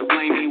trying to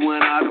blame me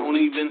when I don't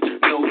even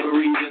know the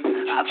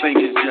reason. I think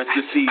it's just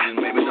the season.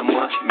 Maybe the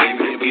month,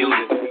 maybe the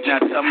building. Now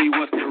tell me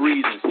what's the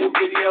reason. Your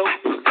video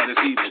looks like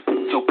it's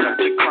even. So cut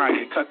the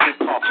crying, cut the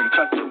coughing,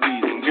 cut the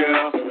wheezing,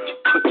 girl.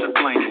 Put the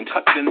blaming,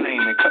 cut the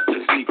naming, cut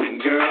the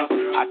sneaking, girl.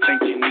 I think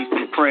you need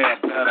some prayer,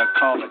 better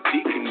call a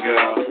deacon,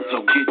 girl.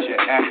 So get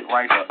your act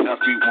right or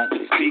else we won't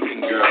be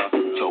speaking, girl.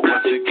 So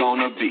what's it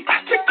gonna be?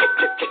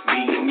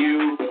 Me and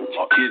you,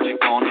 or is it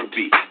gonna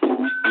be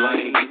who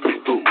blame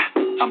who?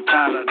 I'm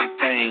tired of these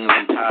things,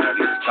 I'm tired of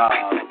these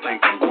styles. I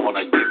think I'm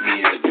gonna get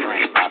me a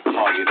drink. I'll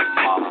call you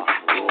tomorrow.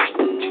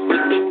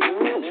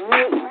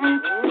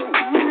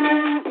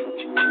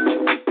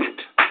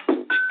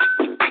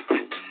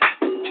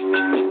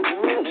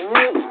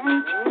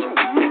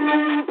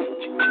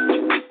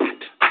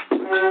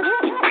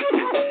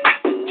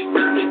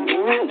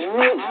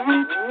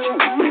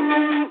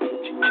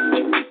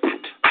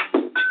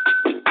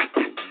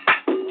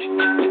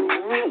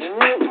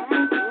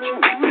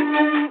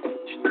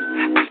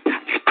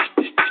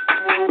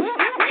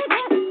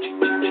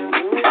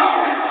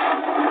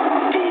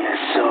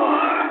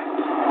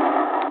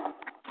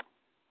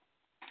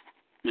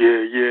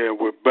 Yeah,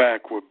 we're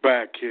back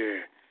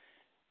here.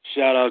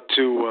 Shout out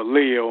to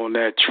Leo on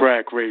that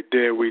track right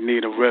there. We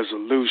need a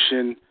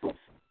resolution.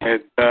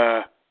 And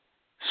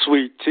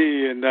Sweet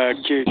T and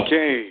Kid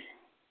K.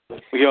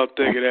 We all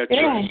think of that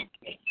track.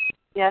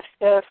 Yes,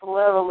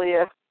 love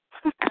Leah.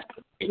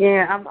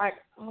 Yeah, I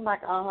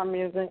like all her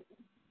music.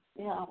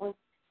 Yeah, we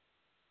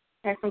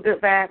have some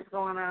good vibes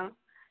going on.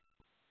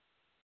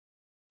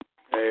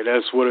 Hey,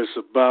 that's what it's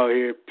about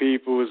here,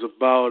 people. It's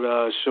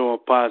about showing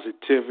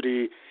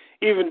positivity.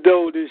 Even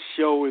though this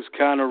show is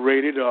kind of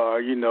rated R,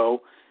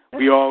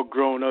 we all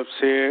grown-ups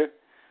here.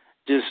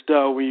 Just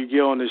when you get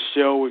on the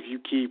show, if you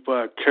keep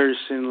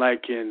cursing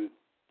like in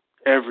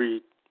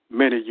every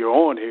minute you're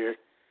on here,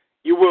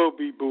 you will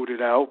be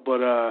booted out,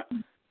 but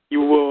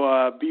you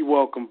will be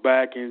welcome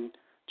back, and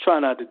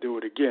try not to do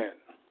it again.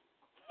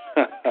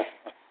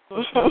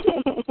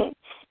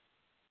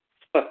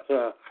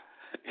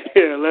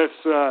 Yeah,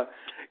 let's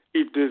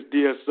keep this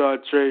DSR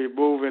trade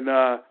moving.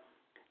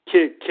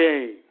 Kid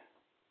Kane.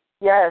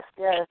 Yes.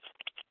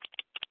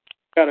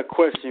 Got a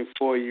question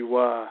for you.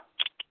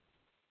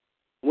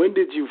 When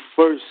did you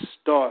first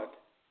start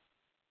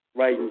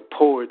writing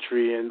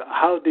poetry, and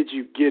how did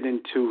you get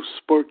into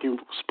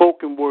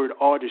spoken word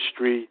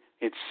artistry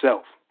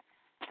itself?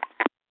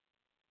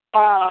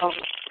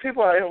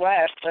 People always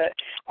laugh, but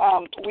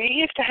we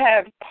used to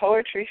have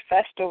poetry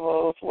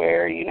festivals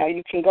where,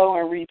 you can go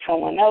and read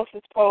someone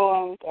else's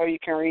poems or you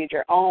can read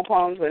your own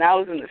poems. When I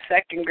was in the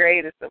second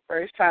grade, it's the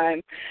first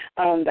time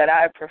that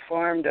I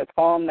performed a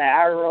poem that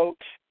I wrote.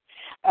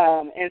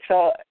 And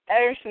so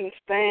ever since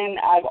then,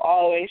 I've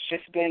always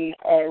just been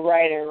a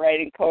writer,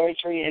 writing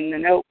poetry in the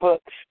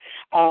notebooks.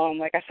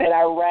 Like I said,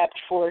 I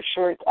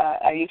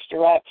used to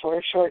rap for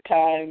a short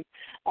time,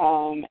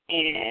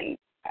 and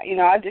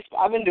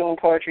I've been doing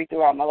poetry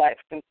throughout my life.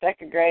 Since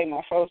second grade,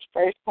 my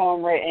first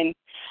poem written,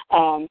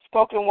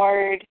 spoken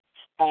word.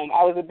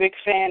 I was a big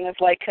fan of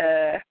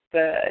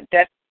the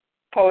Deaf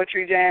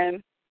Poetry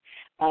Jam,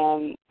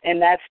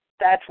 and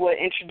that's what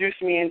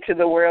introduced me into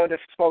the world of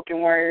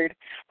spoken word.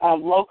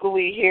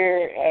 Locally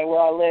here,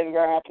 where I live,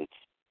 growing up in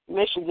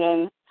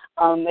Michigan,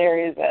 there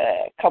is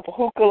a couple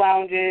hookah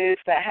lounges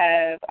that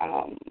have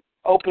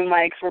open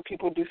mics where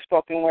people do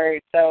spoken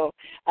word. So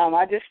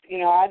I just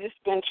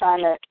been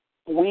trying to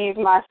weave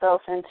myself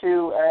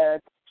into a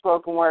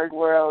spoken word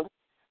world,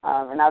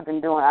 and I've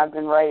been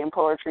writing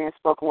poetry and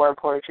spoken word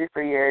poetry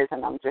for years,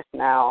 and I'm just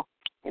now,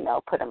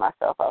 putting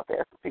myself out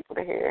there for people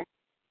to hear.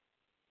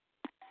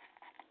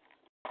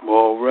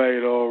 All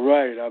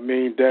right. I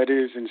mean, that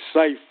is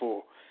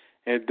insightful,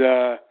 and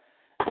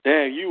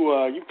dang,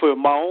 you put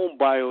my own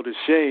bio to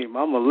shame.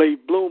 I'm a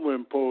late bloomer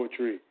in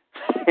poetry.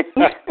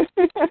 I'm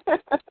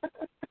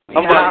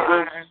about to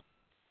go.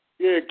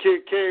 Yeah,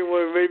 Kid Kane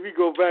wanted to make me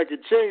go back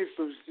and change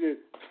some shit.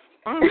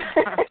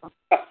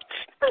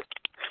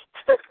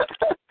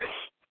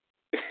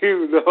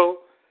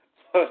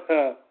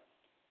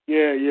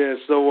 Yeah.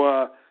 So,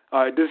 all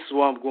right, this is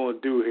what I'm going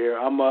to do here.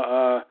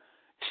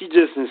 She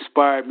just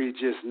inspired me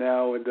just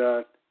now, and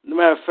no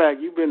matter of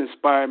fact, you've been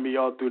inspiring me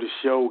all through the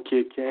show,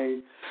 Kid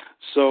Kane.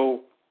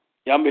 So,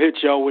 I'm going to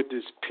hit y'all with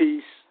this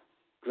piece,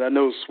 because I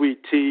know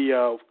Sweet T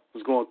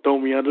was going to throw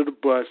me under the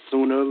bus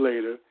sooner or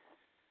later.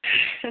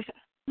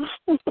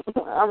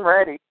 I'm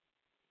ready.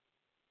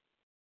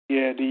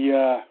 Yeah,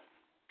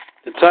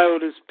 the title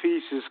of this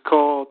piece is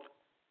called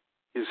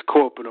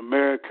Corporate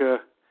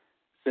America,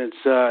 since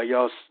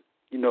y'all,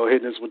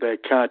 hitting us with that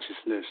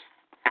consciousness.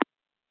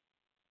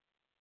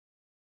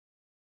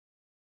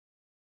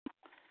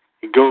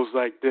 It goes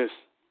like this.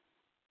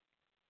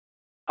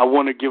 I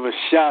want to give a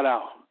shout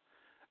out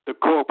to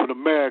Corporate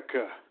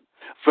America,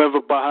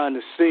 forever behind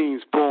the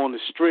scenes, pulling the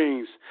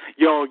strings.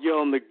 Y'all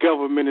yelling the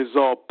government is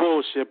all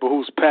bullshit, but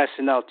who's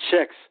passing out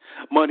checks?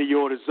 Money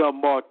orders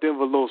unmarked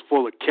envelopes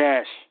full of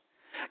cash.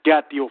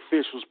 Got the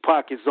officials'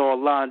 pockets all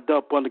lined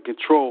up under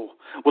control.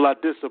 Will I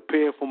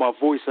disappear for my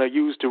voice I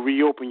use to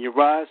reopen your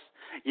eyes?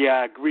 Yeah,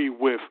 I agree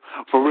with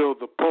For Real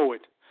the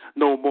Poet.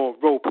 No more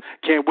rope.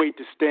 Can't wait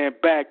to stand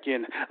back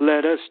and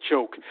let us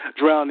choke.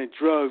 Drowning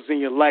drugs in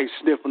your life,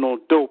 sniffing on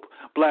dope.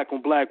 Black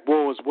on black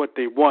war is what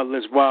they want.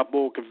 Let's rob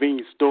more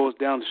convenience stores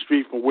down the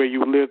street from where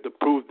you live to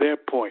prove their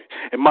point.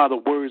 Am I the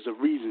words of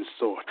reason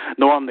sort?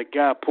 No, I'm the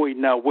guy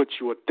pointing out what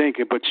you are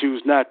thinking, but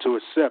choose not to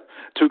accept.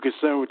 Too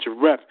concerned with your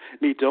rep.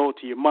 Need to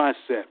alter your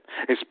mindset.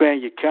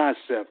 Expand your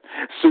concept.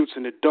 Suits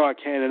in the dark,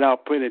 handing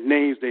out printed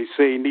names they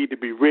say need to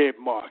be red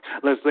marked.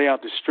 Let's lay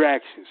out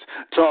distractions.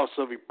 Toss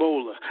of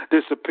Ebola.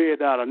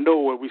 Disappeared out of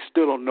nowhere. We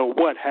still don't know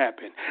what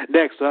happened.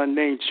 Next,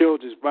 unnamed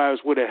children's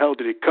virus. Where the hell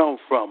did it come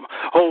from?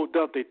 Hold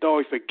up, they thought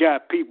we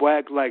forgot people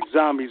act like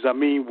zombies,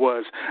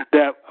 was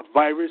that a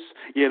virus?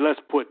 Yeah, let's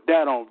put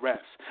that on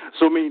rest.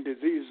 So many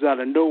diseases out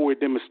of nowhere,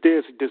 then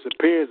mysteriously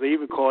disappears. They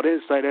even called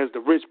insight as the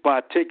rich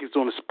buy tickets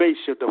on a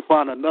spaceship to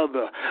find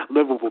another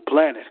livable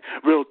planet.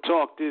 Real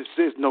talk, this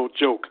is no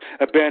joke.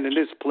 Abandon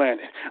this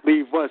planet.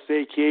 Leave us,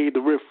 a.k.a.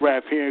 the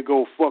riffraff, here and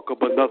go fuck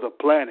up another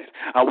planet.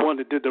 I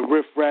wonder, did the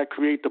riffraff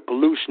create the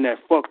pollution that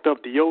fucked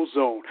up the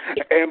ozone?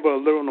 Amber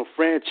Alert on a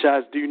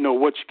franchise, do you know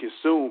what you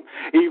consume?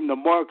 Even the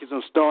markets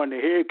I'm starting to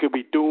hear could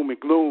be doom and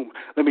gloom.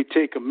 Let me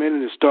take a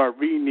minute and start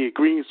reading the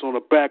ingredients on the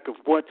back of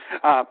what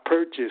I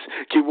purchased.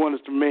 Keep want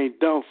us to remain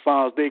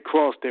dumbfounded. They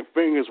cross their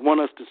fingers,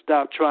 want us to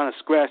stop trying to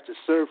scratch the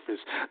surface.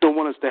 Don't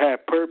want us to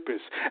have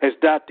purpose. As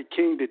Dr.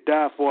 King that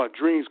died for our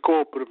dreams,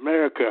 corporate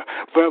America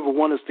forever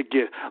want us to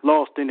get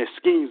lost in their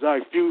schemes. I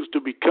refuse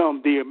to become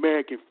the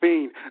American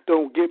fiend.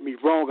 Don't get me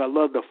wrong, I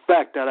love the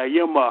fact that I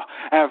am a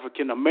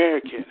African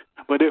American.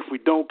 But if we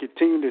don't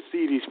continue to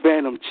see these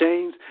phantom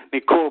chains,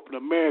 then corporate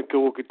America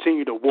will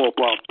continue to warp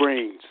our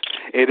brains.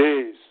 It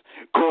is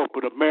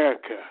corporate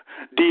America,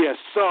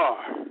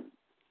 DSR,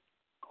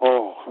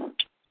 all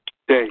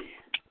day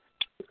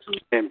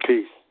in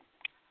peace.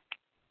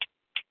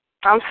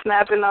 I'm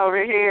snapping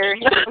over here.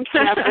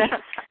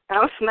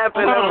 I'm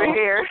snapping over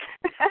here.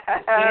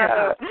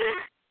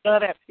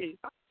 Love that piece.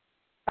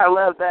 I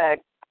love that.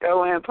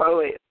 Go in,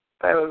 poet.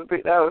 That was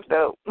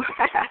dope.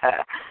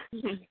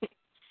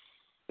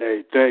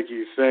 Hey, thank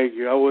you.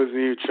 I wasn't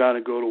even trying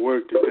to go to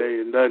work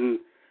today and nothing.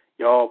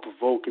 Y'all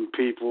provoking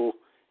people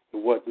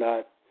and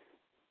whatnot.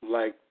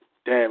 Like,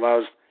 damn,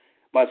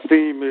 my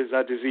theme is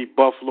I just eat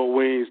buffalo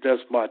wings.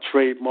 That's my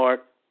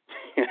trademark.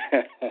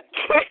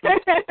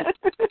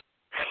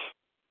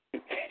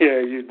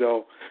 Yeah,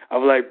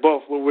 I'm like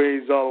buffalo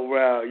wings all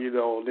around,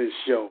 on this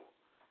show.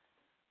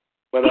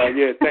 But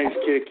yeah, thanks,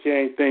 Kid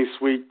King. Thanks,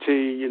 Sweet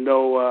Tea.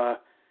 I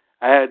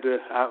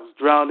was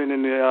drowning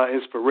in the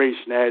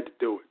inspiration. I had to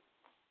do it.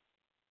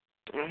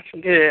 That's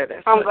good.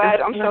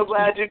 I'm so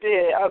glad you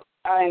did.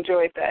 I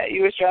enjoyed that.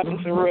 You was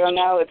dropping some real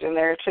knowledge in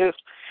there too.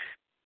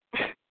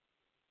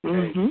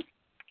 Mm-hmm.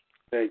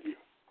 Thank you.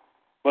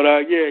 But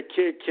yeah,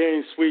 Kid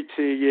King, Sweet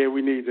Tea. Yeah,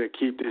 we need to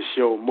keep this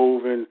show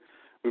moving.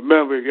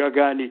 Remember, if y'all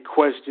got any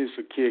questions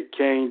for Kid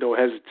King, don't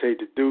hesitate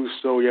to do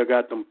so. Y'all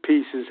got them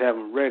pieces, have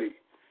them ready.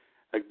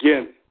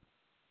 Again,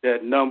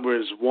 that number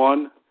is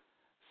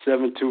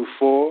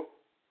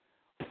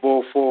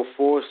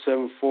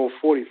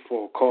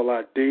 1-724-444-7444. Call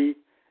ID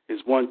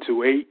is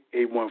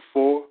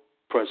 128814.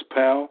 Press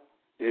pound.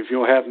 If you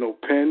don't have no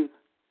pen,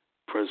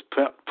 press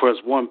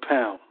 £1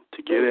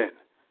 to get in.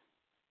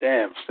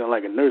 Damn, sound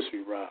like a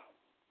nursery rhyme.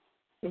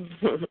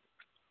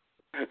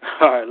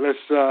 All right, let's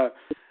go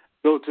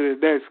to the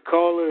next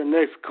caller. The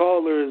next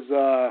caller is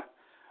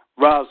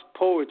Rob's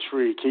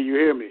Poetry. Can you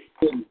hear me?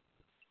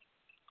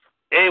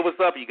 Hey, what's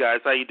up, you guys?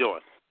 How you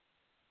doing?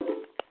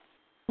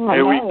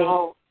 Here we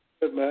go.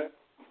 Good, man.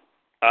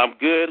 I'm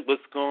good.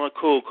 What's going on?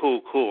 Cool.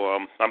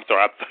 I'm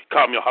sorry.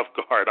 Caught me off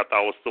guard. I thought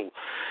I was so,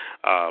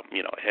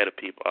 ahead of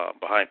people,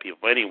 behind people.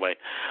 But anyway,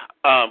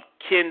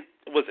 Kid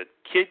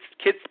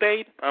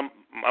Spade? I'm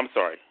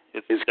sorry.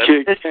 It's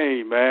Kid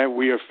Kane, man.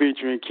 We are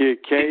featuring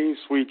Kid Kane.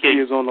 Sweet Tea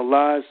is on the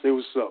line. Say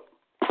what's up.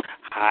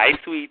 Hi,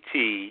 Sweet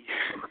Tea.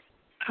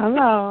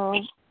 Hello.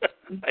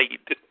 How you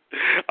doing?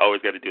 I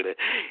always got to do that.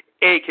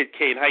 Hey, Kid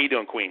Kane. How you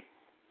doing, Queen?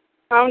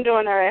 I'm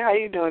doing all right. How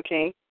you doing,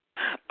 King?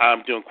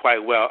 I'm doing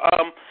quite well.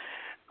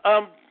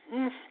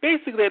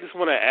 Basically, I just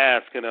want to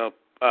ask,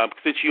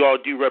 since you all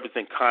do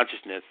represent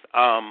consciousness,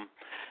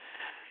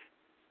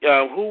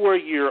 who were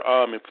your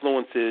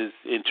influences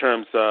in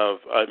terms of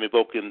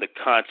evoking the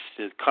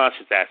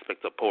conscious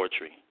aspects of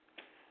poetry?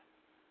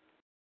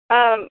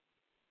 To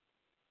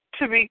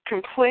be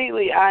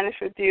completely honest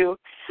with you,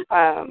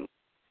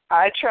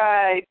 I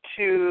try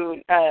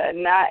to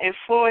not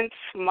influence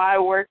my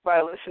work by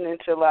listening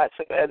to lots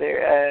of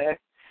other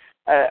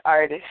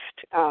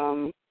artists.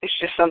 It's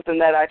just something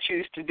that I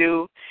choose to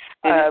do.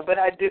 But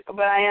I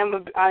am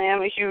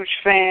a huge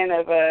fan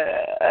of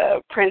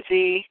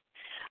Princey.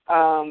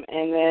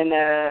 And then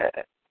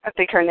I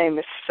think her name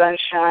is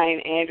Sunshine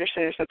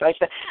Anderson or something like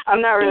that.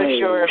 I'm not really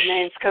sure of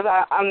names because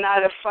I'm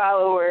not a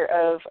follower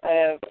of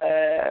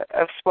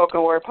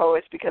spoken word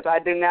poets because I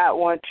do not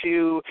want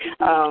to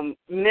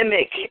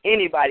mimic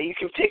anybody. You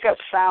can pick up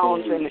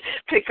sounds and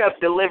pick up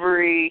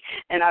delivery,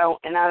 and I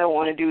don't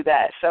want to do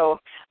that. So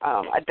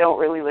I don't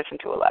really listen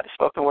to a lot of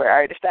spoken word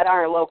artists that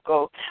aren't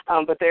local.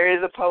 But there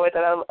is a poet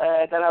that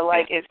I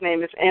like. His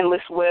name is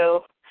Endless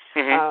Will.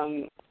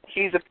 Mm-hmm.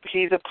 He's a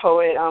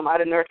poet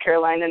out of North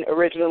Carolina,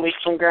 originally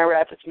from Grand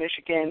Rapids,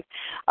 Michigan.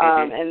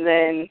 And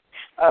then,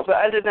 but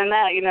other than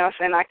that,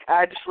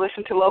 I just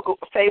listen to local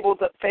Fable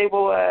the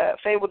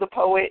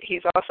poet.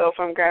 He's also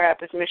from Grand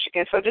Rapids,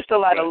 Michigan. So just a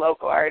lot of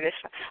local artists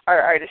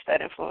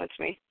that influence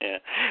me. Yeah,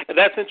 and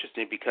that's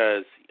interesting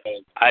because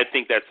I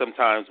think that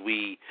sometimes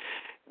we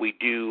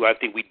do have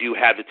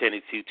the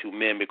tendency to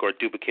mimic or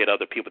duplicate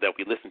other people that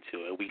we listen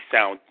to, and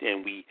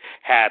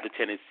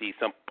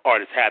some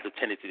artists have the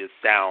tendency to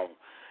sound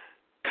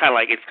kind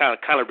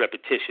of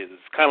repetitious.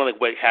 It's kind of like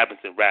what happens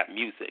in rap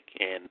music,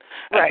 and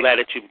right. I'm glad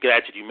that you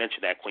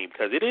mentioned that, Queen,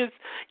 because it is,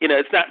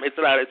 it's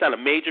not a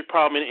major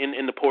problem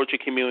in the poetry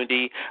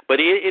community, but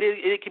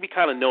it can be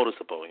kind of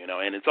noticeable,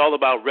 and it's all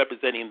about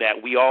representing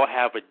that we all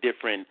have a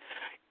different.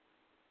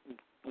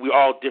 We're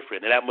all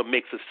different, and that's what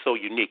makes us so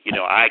unique.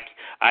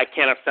 I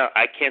can't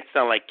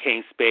sound like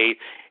Kane Spade,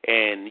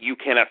 and you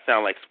cannot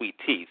sound like Sweet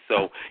Tea.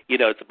 So,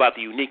 it's about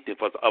the uniqueness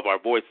of our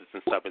voices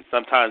and stuff. And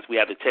sometimes we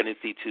have the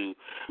tendency to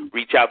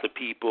reach out to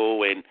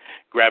people and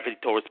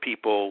gravitate towards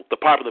people. The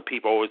popular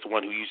people are always the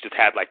one who usually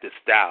have like this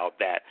style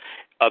that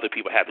other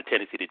people have the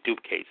tendency to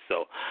duplicate.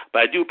 So,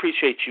 but I do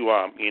appreciate you,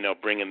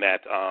 bringing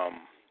that,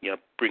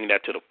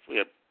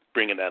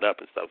 bringing that up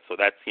and stuff. So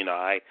that's,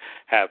 I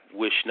have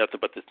wished nothing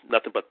but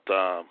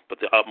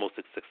the utmost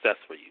success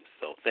for you.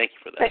 So thank you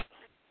for that.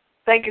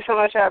 Thank you so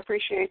much. I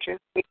appreciate you.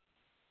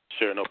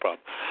 Sure, no problem.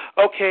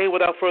 Okay,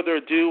 without further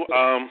ado,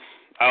 I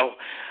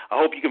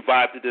hope you can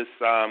vibe to this.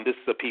 This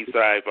is a piece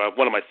that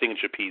one of my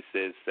signature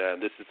pieces.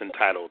 This is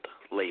entitled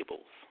Labels.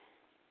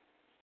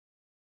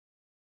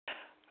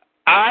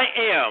 I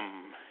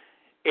am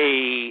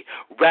a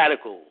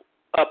radical,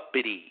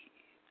 uppity,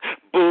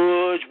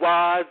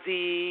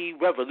 bourgeoisie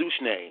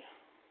revolutionary.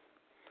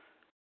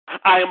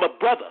 I am a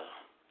brother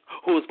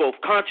who is both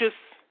conscious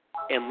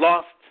and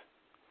lost.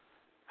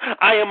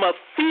 I am a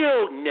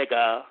field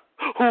nigger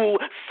who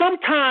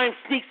sometimes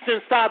sneaks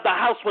inside the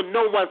house when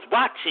no one's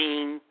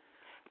watching,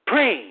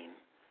 praying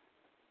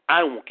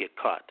I won't get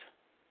caught.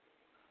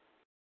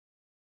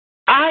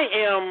 I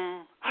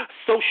am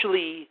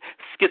socially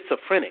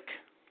schizophrenic,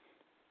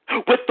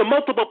 with the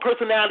multiple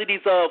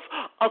personalities of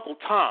Uncle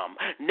Tom,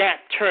 Nat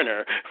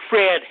Turner,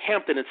 Fred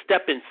Hampton, and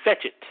Stephen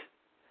Fetchit.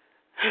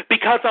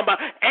 Because I'm an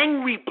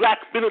angry black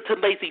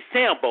militant lazy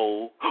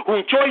Sambo who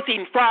enjoys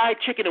eating fried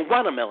chicken and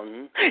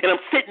watermelon, and I'm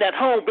sitting at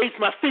home raising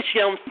my fish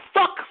yelling,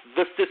 fuck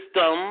the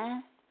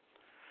system.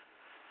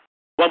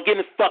 Well, I'm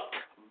getting fucked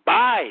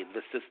by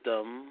the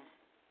system,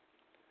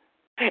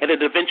 and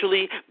then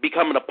eventually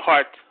becoming a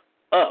part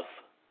of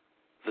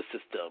the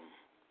system.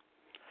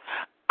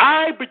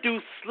 I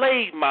produce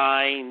slave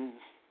minds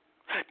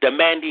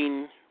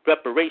demanding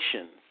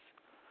reparations.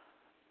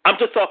 I'm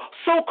just a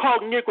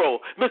so-called Negro,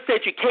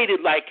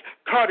 miseducated like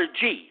Carter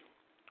G,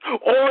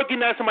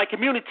 organizing my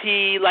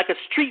community like a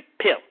street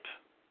pimp.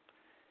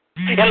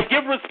 And I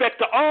give respect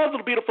to all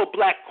the beautiful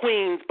black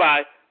queens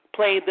by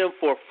playing them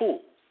for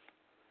fools,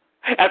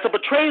 as I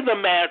portray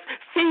them as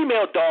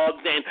female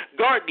dogs and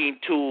gardening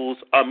tools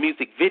on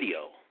music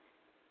video.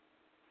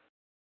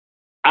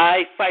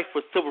 I fight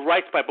for civil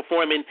rights by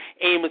performing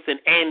Amos and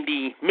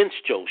Andy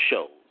Minstrel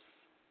shows,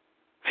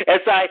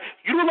 as I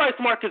utilize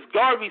Marcus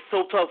Garvey's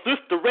so-called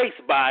lift the race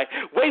by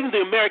waving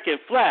the American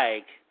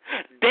flag,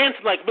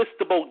 dancing like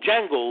Mr.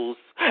 Bojangles,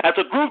 as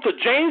a group of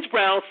James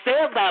Brown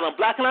said loud, I'm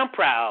black and I'm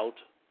proud,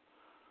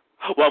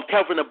 while I'm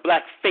covering a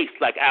black face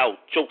like Al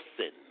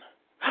Jolson.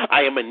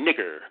 I am a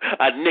nigger,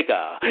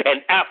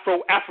 an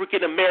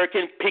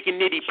African-American,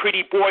 pickaninny,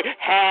 pretty boy,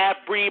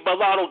 half-breed,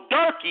 mulatto,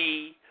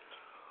 darky,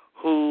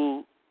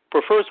 who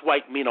prefers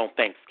white meat on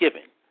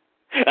Thanksgiving.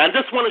 And I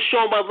just want to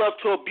show my love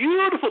to a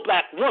beautiful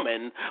black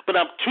woman, but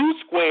I'm too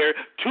square,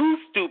 too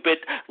stupid,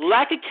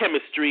 lack of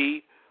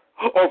chemistry,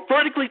 or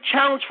vertically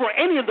challenged for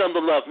any of them to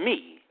love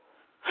me.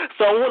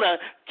 So I want to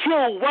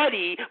kill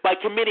Whitey by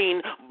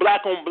committing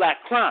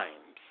black-on-black crimes.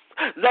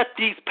 Let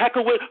these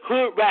Peckerwood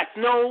hood rats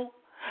know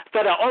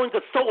that I only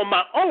consult with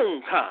my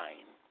own kind.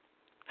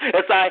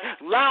 As I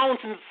lounge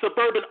in the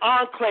suburban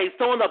enclave,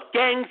 throwing up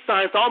gang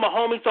signs, all my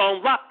homies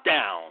on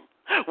lockdown.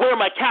 Where are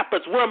my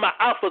Kappas? Where are my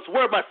Alphas?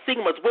 Where are my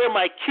Sigmas? Where are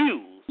my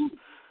Qs?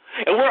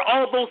 And where are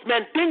all those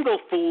Mandingo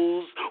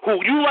fools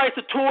who utilize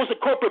the tools of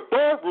corporate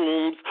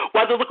boardrooms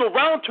while they look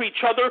around to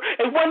each other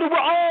and wonder where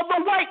all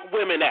the white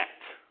women at?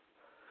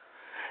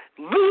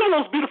 Leaving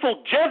those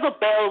beautiful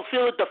Jezebels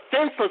feeling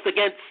defenseless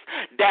against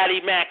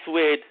Daddy Max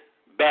with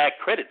bad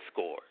credit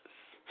scores.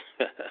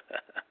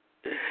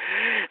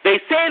 They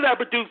say that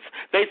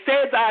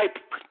I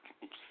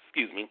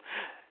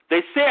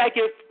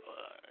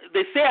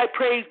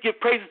give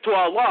praises to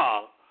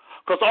Allah,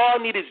 because all I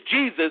need is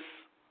Jesus,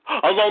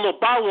 along the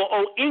bottle of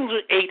old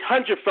England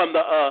 800 from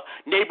the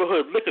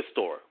neighborhood liquor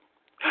store,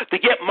 to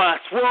get my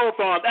swerve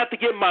on, after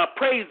get my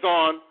praise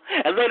on,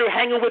 and later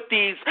hanging with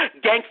these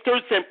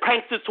gangsters and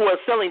pranksters who are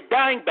selling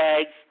dime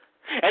bags,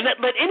 and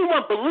let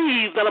anyone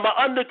believe that I'm an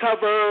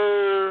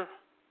undercover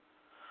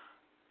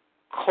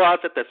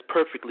closet that's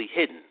perfectly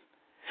hidden.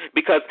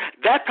 Because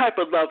that type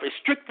of love is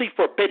strictly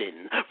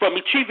forbidden from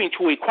achieving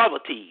true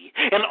equality.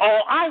 And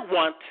all I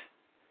want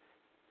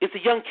is the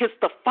young kids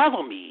to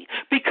follow me.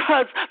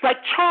 Because, like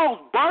Charles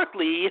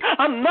Barkley,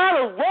 I'm not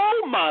a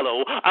role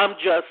model. I'm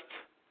just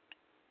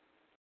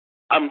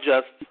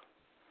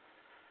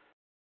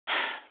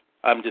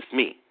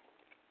me.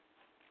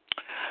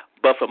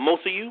 But for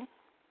most of you,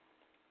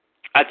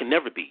 I can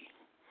never be.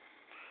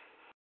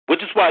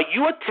 Which is why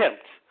you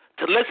attempt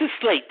to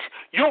legislate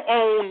your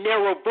own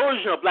narrow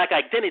version of black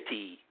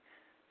identity,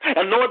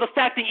 and nor the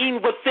fact that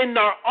even within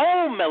our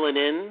own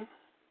melanin,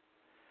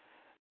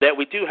 that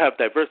we do have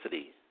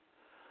diversity.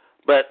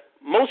 But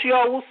most of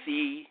y'all will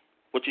see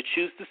what you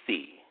choose to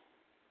see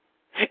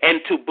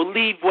and to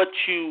believe what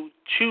you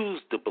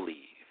choose to believe.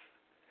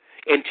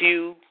 And to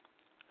you,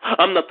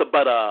 I'm nothing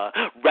but a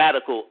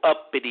radical,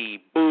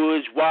 uppity,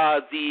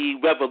 bourgeoisie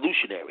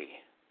revolutionary.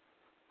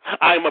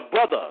 I am a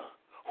brother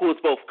who is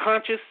both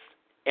conscious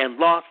and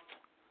lost.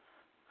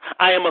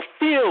 I am a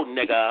field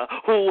nigga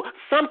who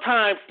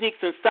sometimes sneaks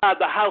inside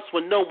the house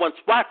when no one's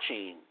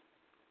watching,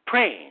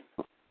 praying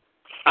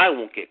I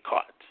won't get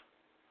caught.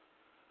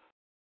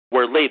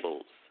 Where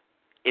labels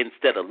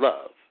instead of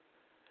love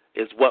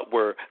is what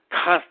we're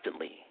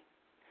constantly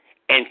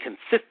and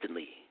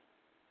consistently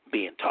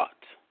being taught.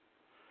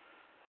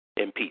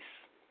 In peace.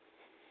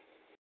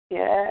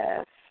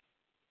 Yes.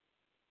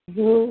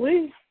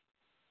 Woo-wee.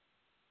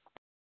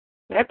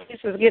 That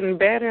piece is getting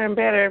better and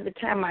better every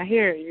time I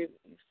hear it. You're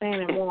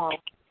saying it more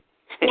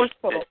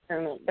forceful,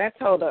 and that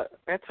told a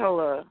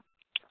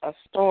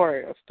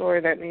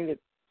story that needed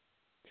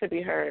to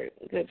be heard.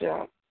 Good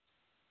job.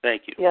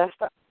 Thank you. Yes,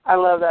 I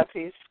love that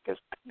piece.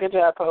 Good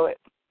job, poet.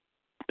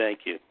 Thank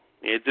you.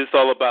 It's just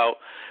all about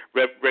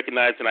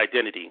recognizing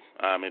identity.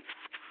 And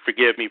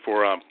forgive me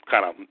for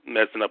kind of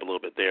messing up a little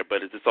bit there,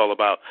 but it's just all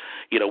about,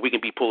 we can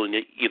be pulling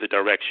in either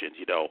direction.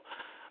 You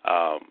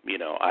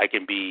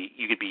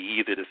could be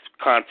either this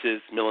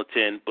conscious,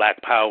 militant,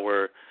 black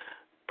power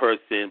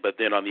person, but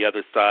then on the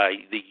other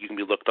side, you can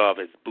be looked off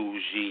as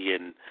bougie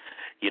and,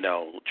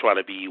 trying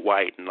to be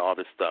white and all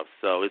this stuff.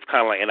 So it's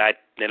kind of like, and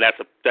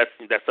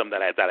that's something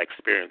that I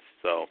experienced.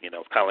 So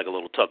it's kind of like a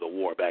little tug of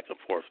war back and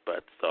forth.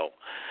 But so,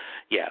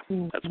 yeah,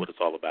 that's what it's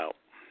all about.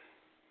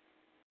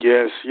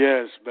 Yes,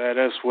 man,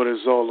 that's what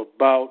it's all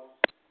about.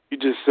 You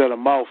just said a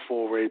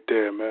mouthful right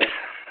there, man.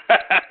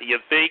 You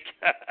think?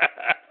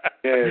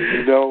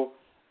 Yeah,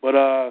 But,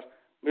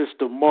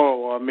 Mr.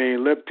 Morrow,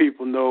 let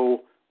people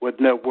know what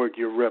network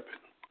you're repping.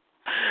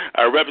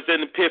 I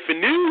represent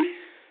Epiphany,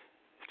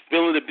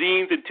 spilling the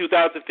beans in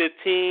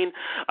 2015.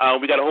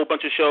 We got a whole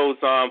bunch of shows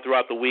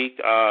throughout the week.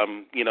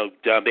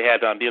 They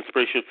had the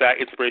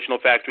Inspirational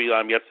Factory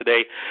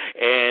yesterday,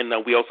 and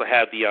we also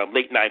have the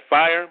Late Night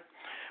Fire,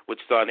 which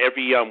is on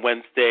every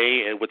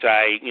Wednesday, and which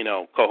I,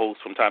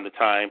 co-host from time to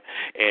time.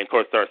 And, of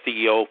course, our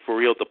CEO, For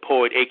Real the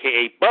Poet,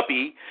 a.k.a.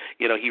 Buppy,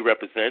 he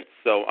represents.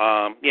 So,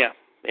 yeah.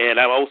 And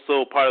I'm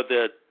also part of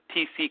the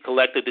TC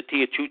Collective, the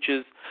Tia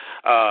Chuchas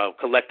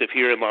Collective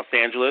here in Los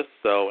Angeles.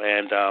 So,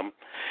 and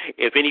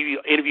if any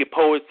of you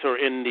poets are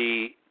in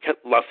the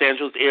Los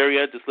Angeles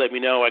area, just let me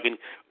know. I can,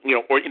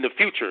 or in the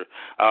future,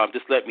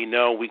 just let me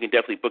know. We can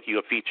definitely book you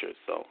a feature.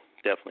 So,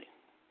 definitely.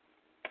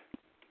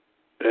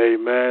 Hey,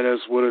 man,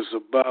 that's what it's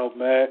about,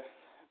 man.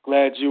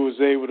 Glad you was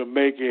able to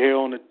make it here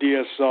on the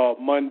DSR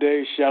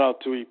Monday. Shout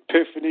out to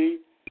Epiphany.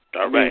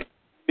 All right.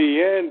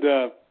 And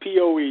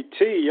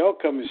POET. Y'all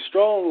coming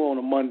strong on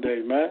a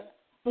Monday, man.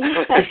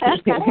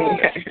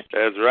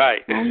 That's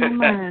right. On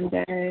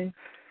Monday.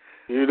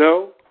 Hey,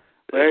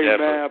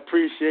 man, I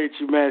appreciate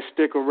you, man.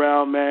 Stick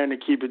around, man,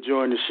 and keep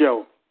enjoying the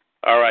show.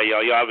 All right,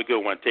 y'all. Y'all have a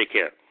good one. Take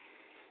care.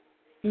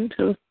 You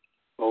too.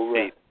 All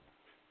right.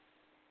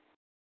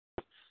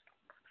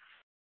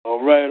 All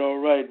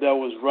right. That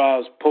was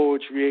Rob's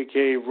Poetry,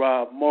 a.k.a.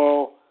 Rob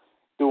Morrow,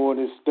 doing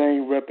his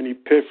thing, repping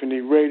Epiphany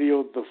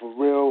Radio, the For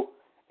Real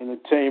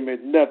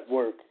Entertainment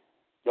Network.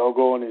 Y'all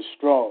going in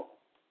strong.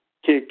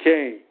 Kid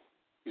Kane,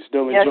 you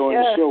still enjoying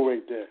the show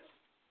right there?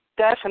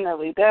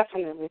 Definitely.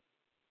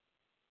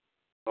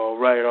 All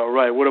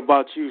right. What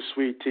about you,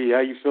 Sweet Tea?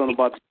 How you feeling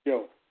about the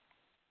show?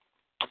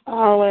 I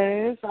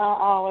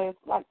always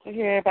like to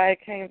hear everybody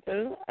came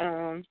through.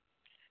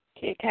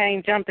 Kid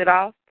Kane jumped it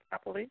off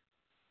properly.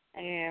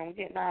 And we're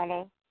getting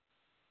all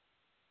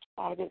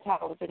the good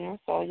titles in there.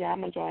 So, yeah,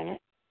 I'm enjoying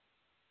it.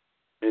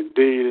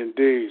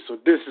 Indeed. So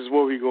this is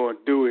what we're going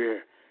to do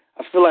here.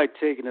 I feel like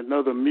taking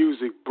another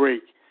music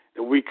break.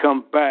 Then we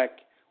come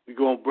back, we're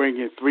going to bring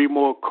in 3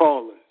 more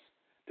callers.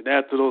 And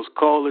after those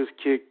callers,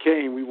 Kid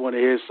Kane, we want to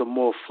hear some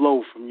more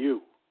flow from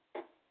you.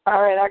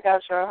 All right, I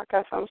got y'all. I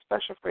got something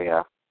special for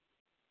y'all.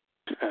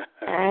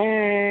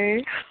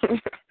 Hey.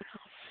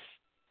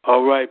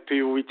 All right,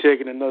 people, we're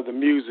taking another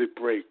music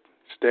break.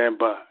 Stand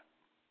by.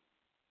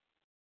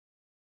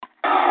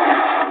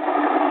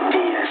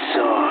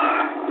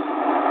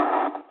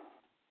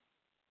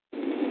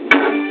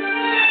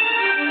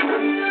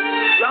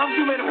 I'm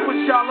getting ready to put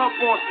y'all up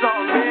on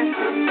something, man.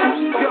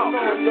 Yo,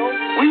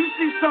 when you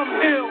see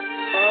something ill,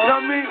 you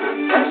know what I mean?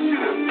 That shit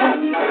is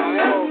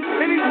woke.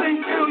 Anything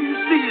ill you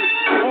see is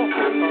woke.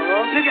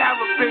 Nigga have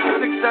a big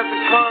 6 at the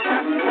curb.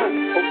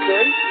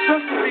 Okay.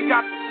 Just if he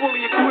got the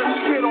fully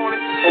equipped shit on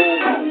it.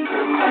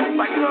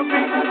 Like, you know what I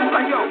mean?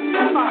 Like, yo,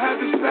 I had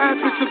this bad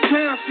bitch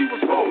uptown, she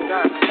was woke.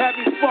 Had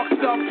me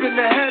fucked up in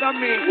the head,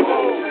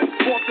 whoa.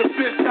 Bought the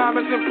bitch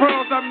diamonds and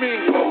pearls, I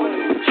mean.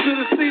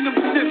 Should've seen them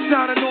shit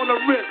shining on the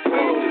wrist.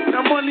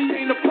 Now money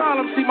ain't a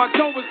problem, see my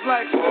dough is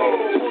like.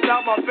 Pulled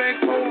out my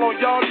bankroll on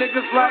y'all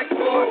niggas like.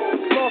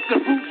 Lost the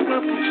roots,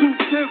 went from 2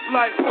 10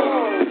 like.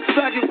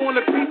 Faggot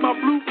wanna beat my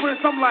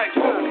blueprints, I'm like.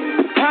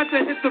 Had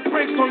to hit the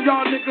brakes on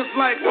y'all niggas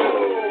like.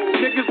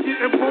 Niggas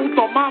getting both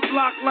on my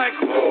block like.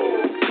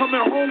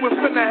 Coming home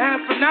within a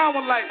half an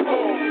hour like.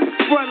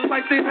 Running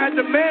like they had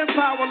the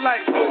manpower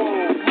like.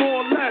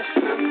 More or less,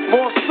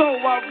 more so,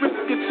 I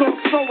risk it so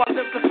I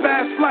live the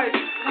fast life.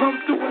 Come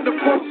through in the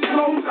boat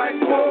slow like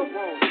whoa.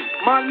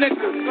 My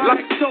niggas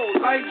like Joe,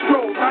 like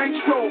Dro,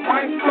 Nitro,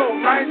 my flow,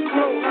 nice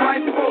clothes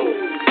like whoa.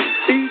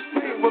 East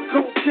Bay with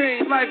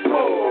cocaine like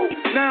whoa.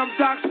 Now I'm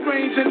Doc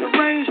Strange in the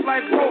range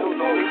like whoa.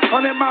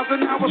 100 miles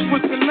an hour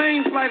switching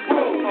lanes like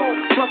whoa.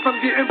 Plus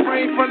I'm getting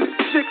brain from this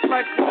chick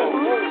like whoa.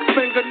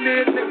 Finger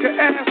near nigga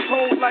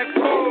asshole like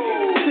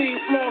whoa. Team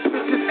floors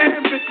bitches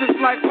and bitches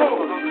like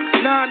whoa.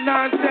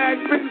 9-9 tag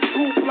Benz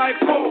coupe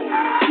like whoa.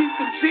 Keep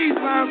them cheese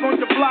lines on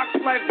your blocks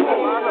like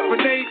whoa.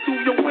 Grenade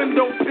through your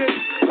window bitch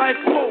like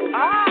whoa.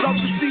 Love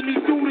to see me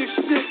do this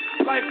shit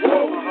like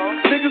whoa.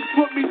 Niggas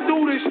put me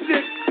through this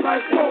shit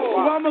like whoa. So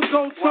I'ma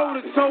go toe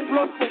to toe,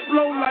 blow for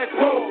flow like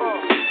whoa.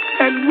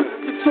 And rip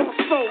the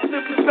torso,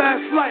 live the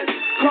fast life.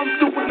 Come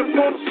through in the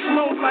boat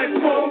slow like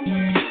whoa.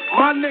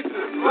 My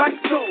niggas like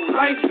Joe,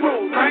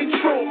 Nitro, my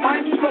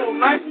flow,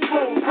 nice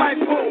clothes like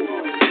whoa.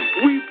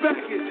 We back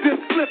it, then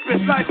flip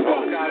it like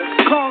whoa.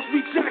 Cars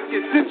we jack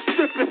it, then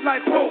strip it like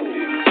whoa.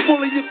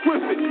 Fully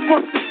equipped it,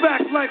 front to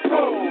back like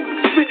whoa.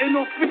 Spitting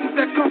on fiends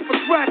that come for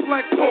crack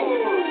like whoa.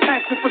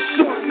 Asking for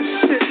shorts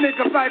and shit,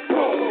 nigga like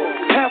whoa.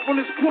 Half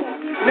on his pork,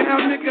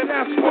 now nigga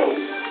that's whoa.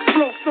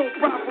 Flow so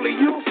properly,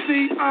 you'll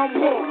see I'm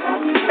whoa.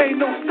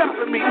 Ain't no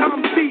stopping me, I'm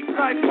deep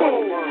like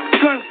whoa.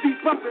 Guns be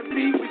popping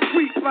me, we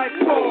creep like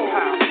whoa.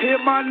 Hear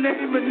my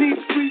name in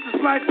these streets, it's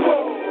like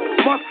whoa.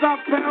 Must I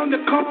pound the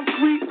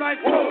concrete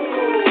like whoa.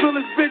 Fill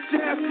his bitch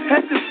ass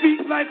head to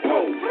feet like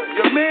whoa.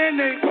 Your man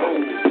ain't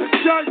whoa. The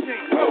judge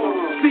ain't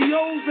whoa.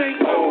 COs ain't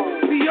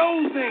whoa.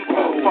 POs ain't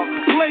whoa.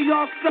 Play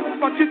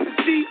yourself, I get the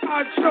G.I.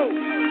 Joe.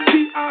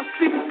 T.I.C.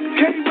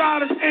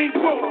 K-Riders ain't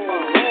whoa.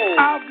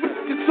 I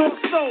risk it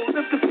torso,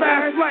 live the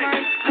fast life.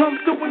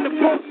 Come through in the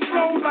boat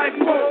slow like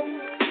whoa.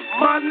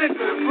 My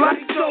niggas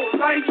like Joe,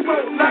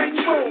 Nitro, my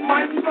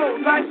flow,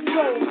 nice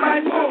clothes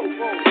like whoa.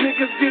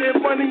 Niggas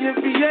getting money in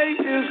VA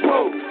is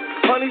whoa.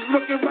 Honey's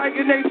looking right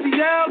in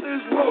ATL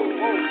is whoa.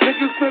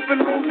 Niggas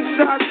flipping hoes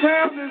in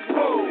Chi-Town is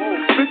whoa.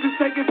 Bitches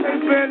taking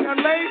paper in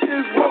LA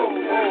is whoa.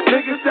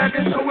 Niggas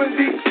stacking show in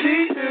DC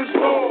is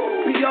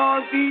whoa.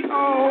 PR&DR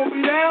hold me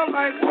down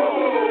like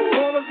whoa.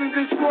 Ballers in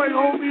Detroit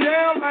hold me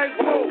down like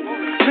whoa.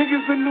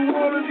 Niggas in New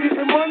Orleans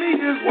getting money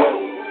is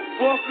whoa.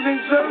 Boston and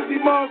Jersey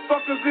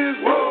motherfuckers is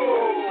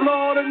whoa.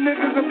 Florida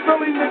niggas and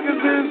Philly niggas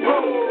is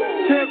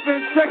whoa. Tampa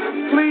and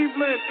Texas,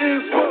 Cleveland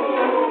is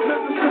whoa.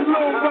 Memphis and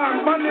Little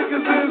Rock, my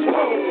niggas is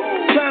whoa.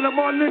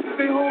 Panama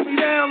niggas, they hold me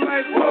down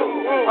like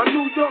whoa. Our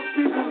New York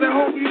people, they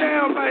hold me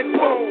down like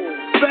whoa.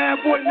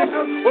 Bad boy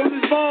niggas, on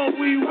this bomb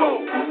we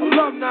roll.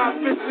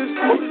 Alumni bitches,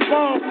 on this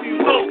bomb we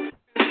roll.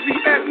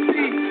 CSC,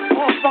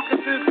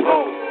 motherfuckers is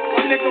whoa. A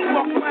nigga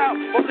fuck out,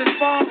 on this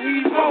bomb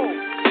he roll.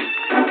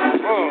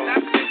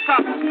 That's just how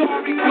the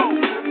story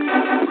goes.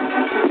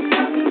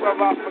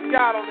 Whoever I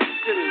forgot on this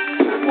shit is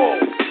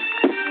whoa.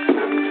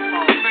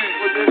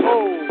 With this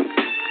whole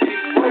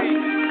E3,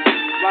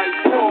 like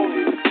whoa.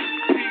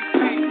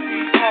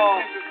 DSR.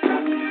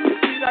 You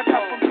see, I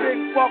got some big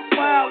buck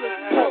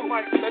violence. Whoa,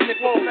 that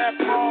nigga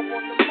left arm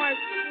on the mic.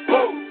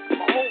 Whoa,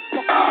 my whole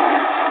fucking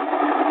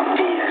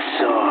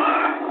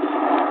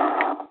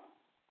DSR.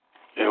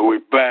 Yeah, we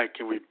back.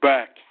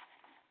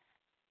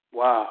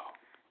 Wow.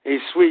 Hey,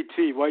 Sweet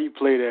Tea, why you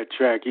play that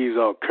track? He's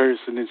all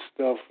cursing and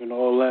stuff and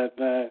all that,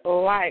 man.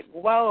 Like,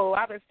 whoa.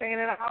 I've been saying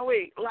it all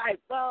week. Like,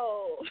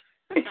 whoa.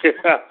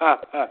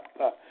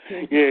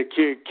 Yeah,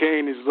 Kid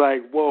Kane is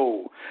like,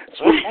 whoa.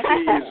 Sweet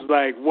Tea is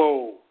like,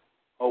 whoa.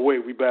 Oh,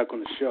 wait, we back on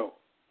the show.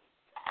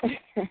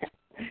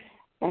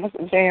 That's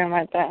a jam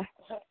right there.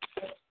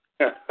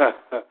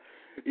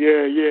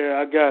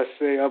 Yeah, I got to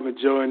say, I'm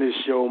enjoying this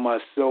show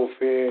myself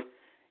here.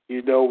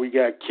 You know, we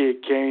got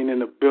Kid Kane in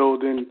the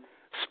building.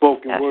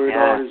 Spoken word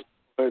artist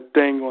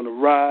thing on the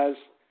rise,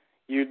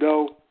 you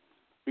know.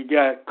 We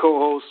got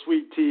co-host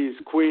Sweet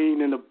Tea's Queen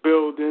in the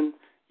building.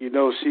 You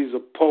know, she's a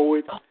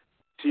poet.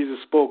 She's a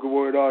spoken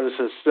word artist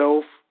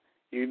herself,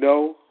 you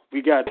know.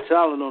 We got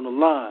talent on the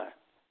line.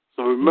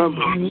 So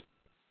remember, if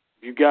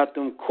you got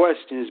them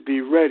questions,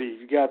 be ready. If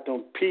you got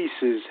them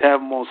pieces,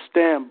 have them on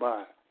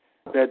standby.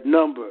 That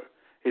number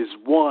is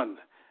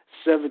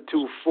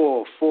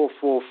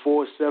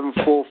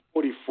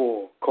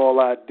 1-724-444-7444. Call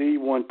ID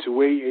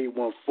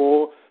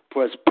 128814.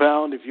 Press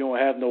pound. If you don't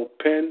have no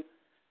pen,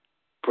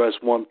 press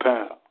 1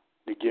 pound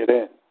to get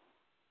in.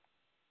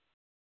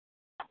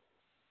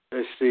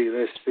 Let's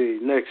see.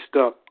 Next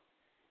up,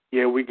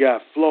 yeah, we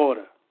got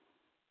Florida.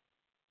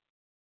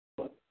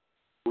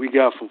 We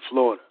got from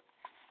Florida.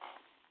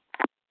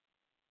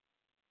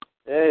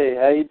 Hey,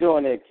 how you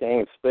doing there,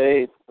 King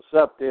Spade? What's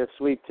up there,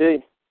 Sweet Tea?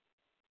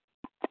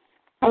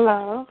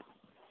 Hello.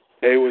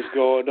 Hey, what's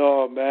going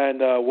on, man?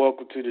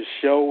 Welcome to the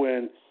show,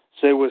 and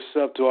say what's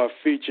up to our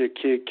featured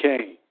Kid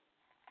Kane.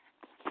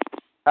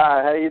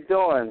 Hi, how you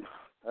doing?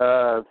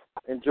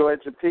 Enjoyed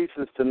your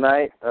pieces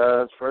tonight. It's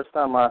the first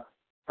time I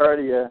heard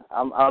of you.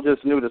 I'm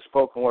just new to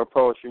spoken word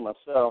poetry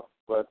myself,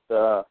 but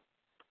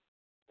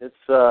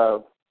it's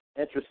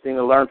interesting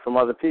to learn from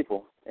other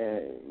people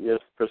and your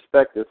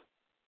perspective.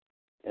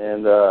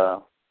 And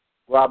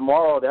Rob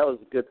Morrow, that was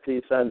a good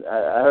piece. I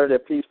heard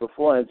that piece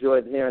before and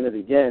enjoyed hearing it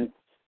again.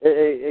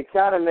 It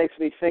kind of makes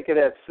me think of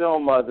that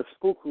film, The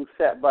Spook Who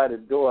Sat by the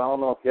Door. I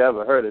don't know if you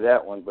ever heard of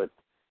that one, but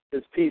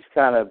his piece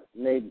kind of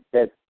made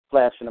that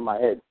flash into my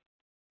head.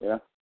 Yeah.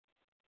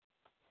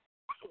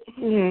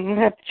 I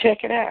have to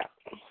check it out.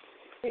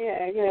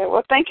 Yeah.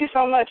 Well, thank you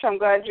so much. I'm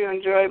glad you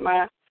enjoyed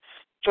my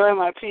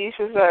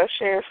pieces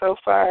shared so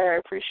far. I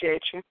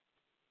appreciate you.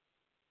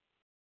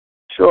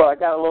 Sure, I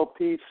got a little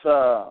piece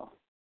to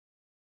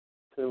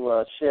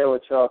share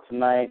with y'all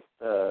tonight.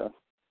 A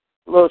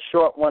little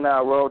short one I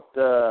wrote,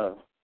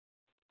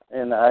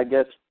 and I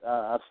guess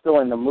I'm still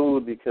in the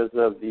mood because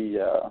of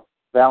the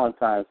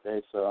Valentine's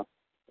Day, so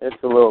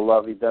it's a little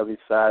lovey-dovey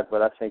side,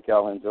 but I think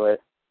y'all enjoy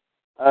it.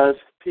 This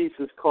piece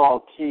is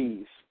called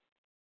Keys.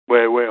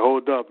 Wait,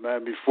 hold up,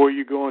 man. Before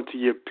you go into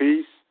your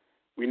piece,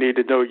 we need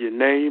to know your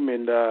name,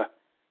 and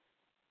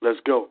let's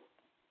go.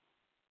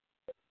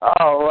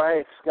 All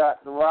right,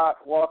 Scott the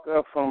Rock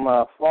Walker from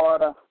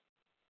Florida.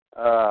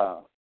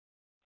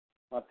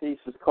 My piece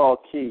is called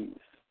Keys.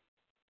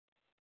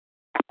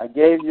 I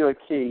gave you a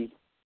key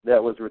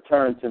that was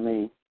returned to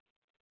me.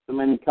 So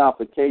many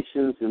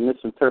complications and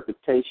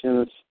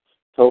misinterpretations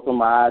to open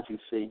my eyes, you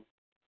see.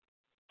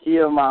 Key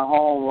of my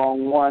home,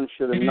 wrong one,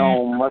 should have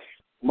known,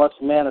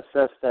 must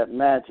manifest that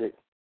magic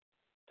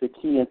to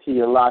key into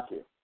your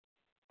locket.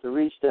 To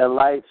reach that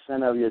light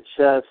center of your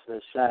chest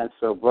that shines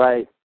so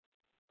bright,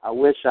 I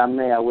wish I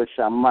may, I wish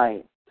I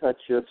might, touch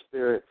your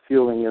spirit,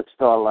 fueling your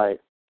starlight.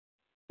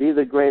 Be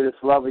the greatest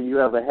lover you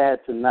ever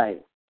had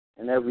tonight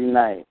and every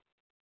night.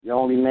 The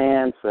only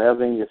man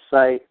forever in your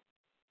sight.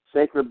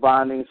 Sacred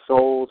bonding,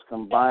 souls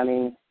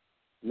combining.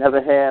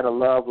 Never had a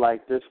love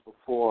like this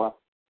before.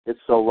 It's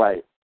so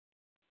right.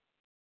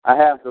 I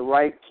have the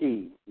right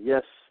key.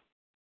 Yes,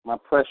 my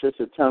precious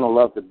eternal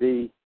love to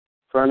be.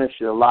 Furnish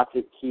your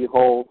locket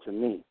keyhole to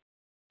me.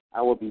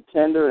 I will be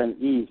tender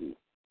and easy.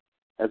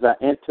 As I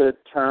enter,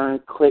 turn,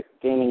 click,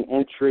 gaining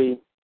entry.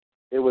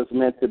 It was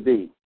meant to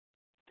be.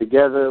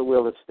 Together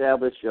we'll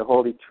establish your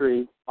holy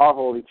tree, our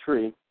holy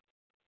tree.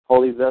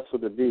 Holy vessel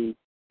to be,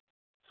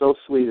 so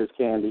sweet as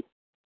candy.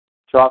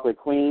 Chocolate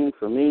queen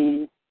for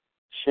me,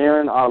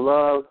 sharing our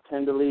love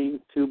tenderly,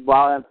 two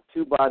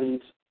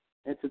bodies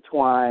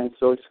intertwined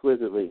so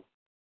exquisitely.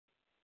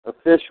 A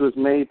fish was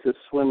made to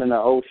swim in the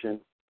ocean.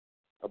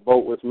 A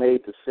boat was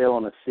made to sail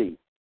on the sea.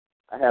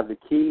 I have the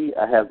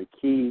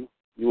key,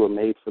 you were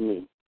made for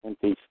me. In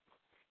peace.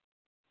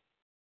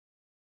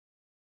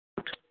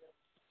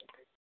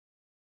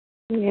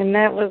 And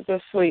that was a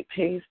sweet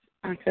piece.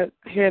 I could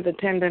hear the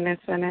tenderness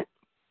in it.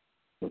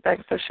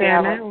 Thanks for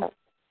sharing that.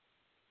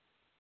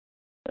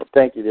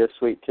 Thank you, dear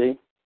Sweet Tea.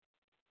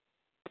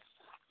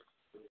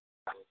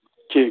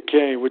 Kid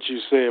Kane, what you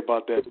say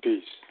about that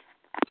piece?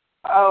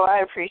 Oh, I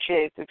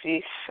appreciate the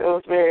piece. It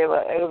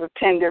was a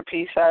tender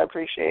piece. I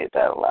appreciate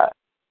that a lot.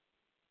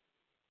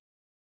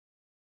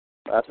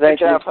 Thank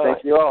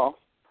you all.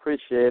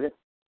 Appreciate it.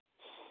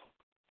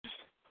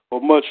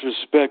 Well, much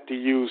respect to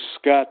you,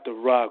 Scott the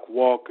Rock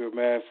Walker,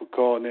 man, for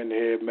calling in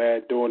here,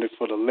 man, doing it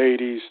for the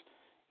ladies.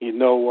 You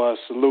know,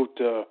 salute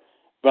to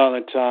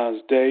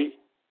Valentine's Day.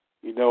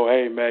 You know,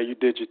 hey, man, you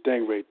did your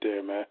thing right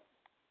there, man.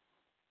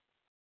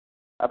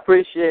 I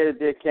appreciate it,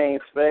 dear King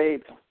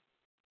Spade.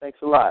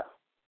 Thanks a lot.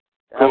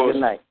 Have a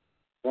good night.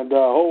 And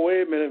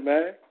wait a minute,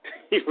 man.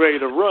 He's ready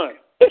to run.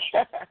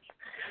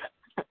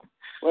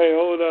 Wait,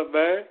 hold up,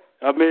 man.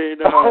 I mean,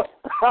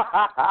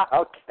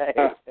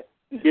 okay.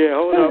 Yeah,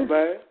 hold up,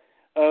 man.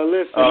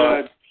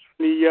 Listen,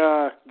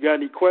 got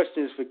any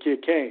questions for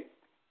Kid Kane?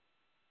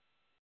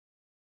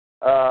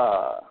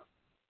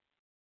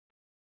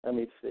 Let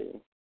me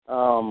see.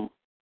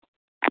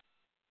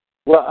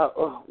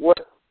 What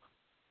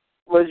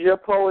was your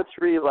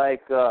poetry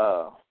like?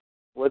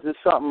 Was it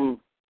something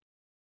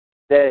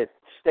that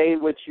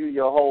stayed with you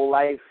your whole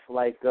life?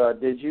 Like,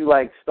 did you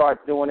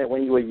start doing it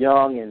when you were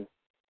young and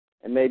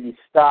maybe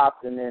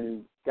stopped and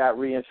then got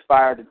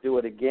re-inspired to do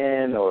it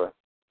again, or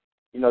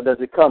does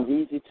it come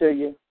easy to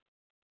you?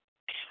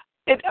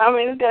 It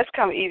does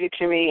come easy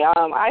to me.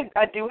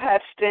 I do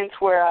have stints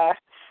where I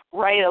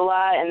write a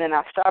lot and then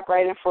I stop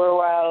writing for a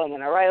while, and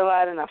then I write a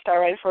lot and I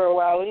start writing for a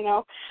while,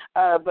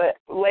 But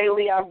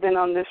lately I've been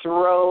on this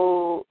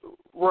roll,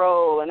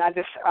 and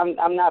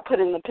I'm not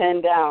putting the pen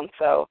down.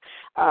 So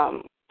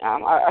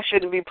I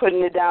shouldn't be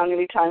putting it down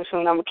anytime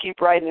soon. I'm gonna keep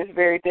writing. It's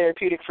very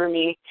therapeutic for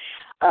me.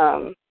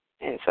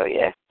 And so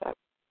yeah,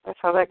 that's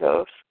how that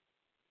goes.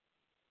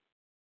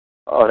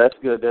 Oh, that's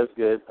good. That's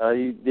good.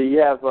 Do you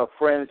have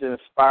friends that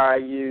inspire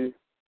you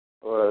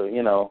or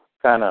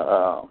kind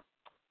of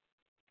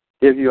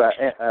give you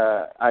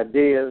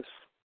ideas?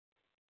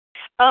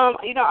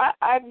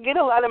 I get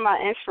a lot of my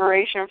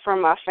inspiration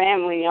from my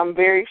family. I'm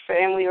very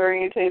family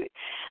oriented.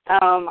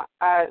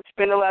 I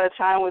spend a lot of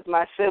time with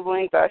my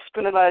siblings. I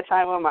spend a lot of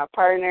time with my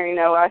partner.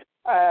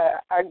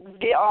 I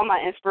get all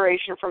my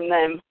inspiration from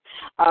them.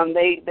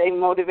 They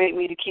motivate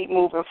me to keep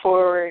moving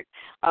forward.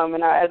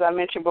 And as I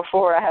mentioned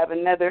before, I have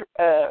another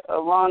a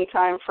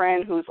longtime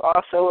friend who's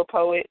also a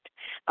poet.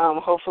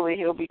 Hopefully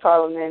he'll be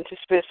calling in to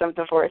spit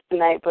something for us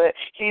tonight. But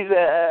he's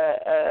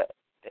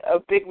a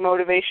big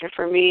motivation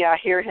for me. I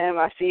hear him,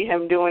 I see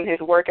him doing his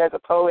work as a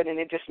poet, and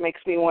it just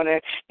makes me want to,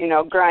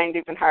 grind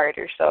even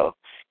harder. So,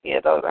 yeah,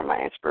 those are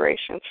my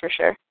inspirations for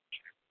sure.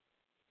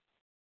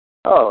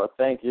 Oh,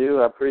 thank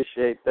you. I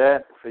appreciate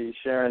that for you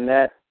sharing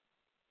that.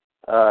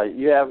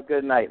 You have a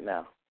good night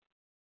now.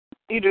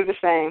 You do the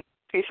same.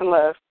 Peace and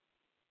love.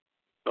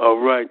 All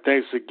right.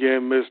 Thanks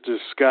again, Mr.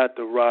 Scott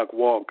the Rock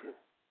Walker.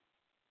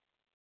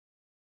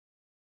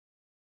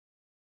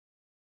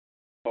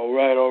 All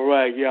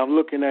right. Yeah, I'm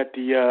looking at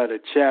the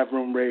chat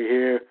room right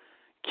here.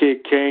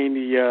 Kid Kane,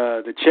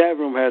 the chat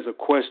room has a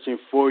question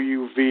for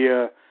you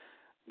via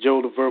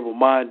Joe the Verbal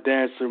Mind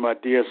Dancer, my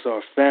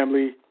DSR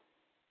family.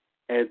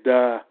 And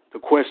the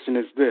question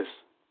is this.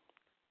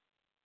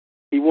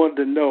 He wanted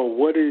to know,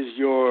 what is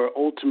your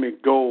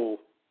ultimate goal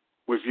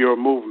with your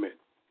movement?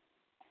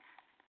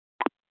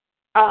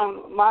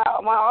 My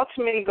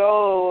ultimate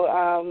goal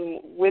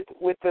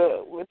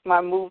with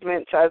my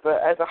movements as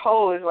a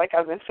whole is, like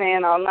I've been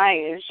saying all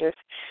night, is just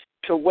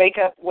to wake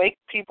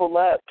people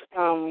up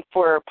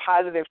for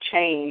positive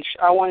change.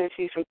 I want to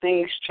see some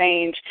things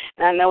change,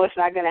 and I know it's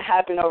not going to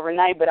happen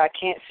overnight, but I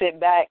can't sit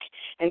back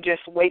and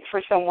just wait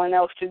for someone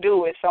else to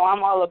do it. So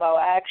I'm all about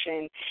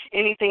action.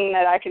 Anything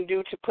that I can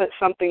do to put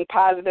something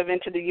positive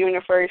into the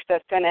universe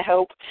that's going to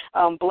help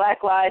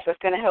Black lives, that's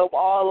going to help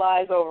all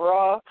lives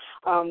overall,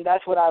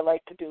 that's what I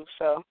like to do.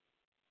 So,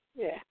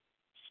 yeah.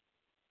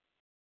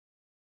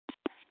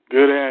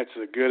 Good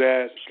answer.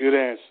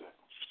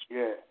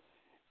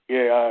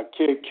 Yeah,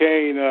 Kid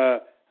Kane, I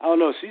don't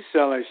know, she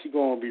sounds like she's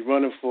going to be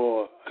running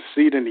for a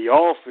seat in the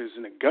office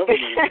in the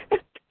government.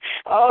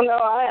 Oh, no,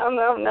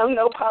 I'm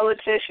no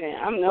politician.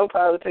 I'm no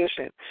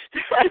politician.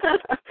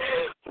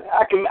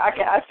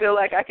 I feel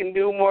like I can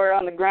do more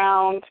on the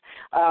ground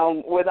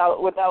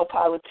without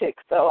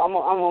politics. So I'm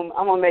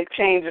gonna make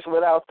changes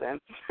without them.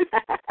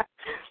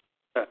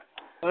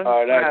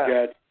 All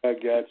right, I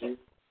got you.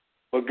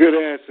 Well, good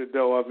answer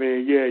though. I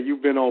mean, yeah,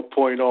 you've been on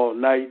point all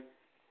night,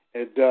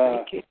 and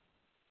Thank you.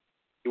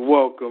 You're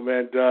welcome.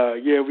 And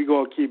yeah, we're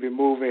gonna keep it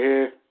moving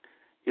here.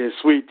 Yeah,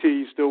 Sweet Tea,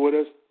 you still with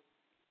us?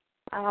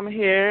 I'm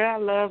here. I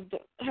loved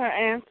her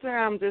answer.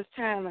 I'm just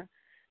trying to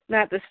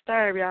not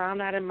disturb y'all. I'm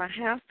not in my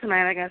house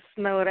tonight. I got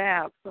snowed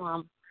out,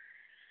 so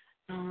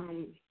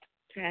I'm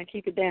trying to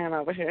keep it down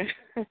over here.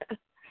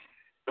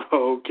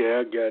 Okay,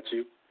 I got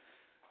you.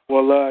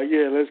 Well,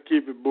 yeah, let's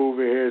keep it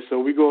moving here. So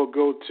we're going to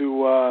go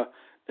to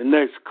the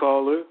next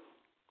caller,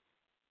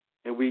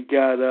 and we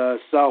got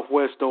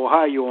Southwest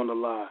Ohio on the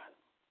line.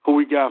 Who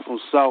we got from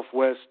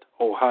Southwest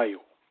Ohio?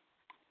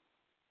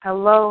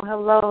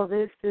 Hello.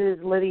 This is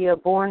Lydia,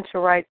 Born to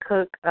Write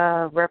Cook,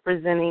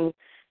 representing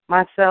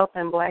myself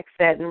and Black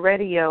Satin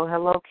Radio.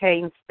 Hello,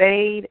 Kane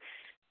Spade,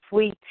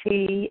 Sweet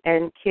Tea,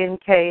 and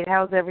Kincaid.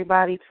 How's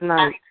everybody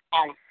tonight?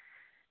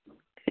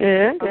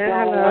 Yeah,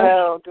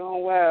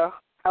 doing well.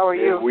 How are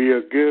you? We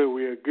are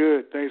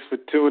good. Thanks for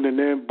tuning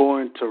in,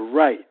 Born to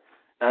Write.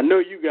 I know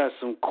you got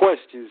some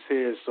questions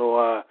here,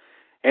 so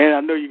and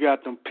I know you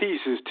got them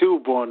pieces too,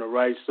 Born to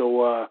Write.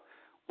 So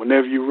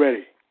whenever you're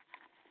ready.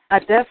 I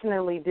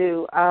definitely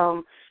do.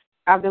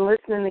 I've been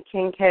listening to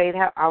Kincaid.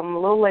 I'm a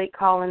little late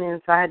calling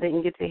in, so I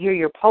didn't get to hear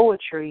your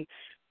poetry,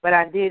 but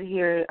I did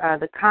hear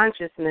the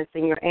consciousness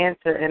in your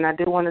answer, and I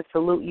do want to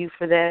salute you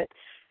for that,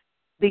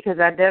 because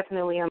I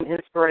definitely am an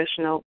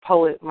inspirational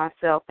poet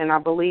myself, and I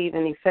believe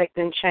in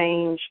effecting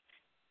change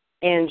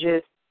and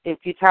just, if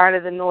you're tired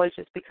of the noise,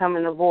 just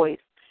becoming a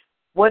voice.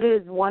 What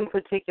is one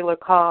particular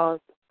cause,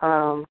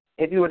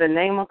 if you were to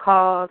name a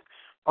cause,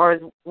 or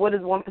what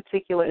is one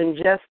particular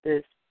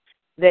injustice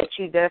that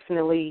you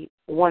definitely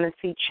want to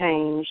see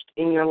changed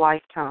in your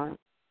lifetime?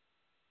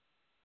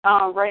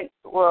 Right.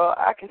 Well,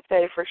 I can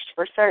say for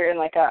certain,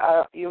 like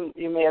you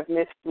may have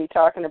missed me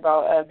talking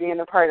about being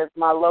a part of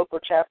my local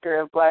chapter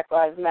of Black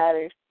Lives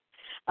Matter.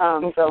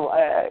 So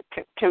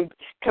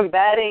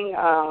combating,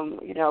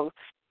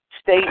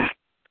 state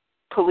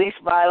police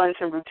violence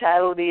and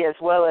brutality, as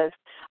well as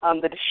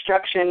the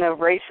destruction of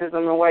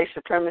racism and white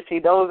supremacy.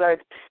 Those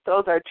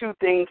are two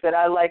things that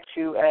I like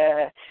to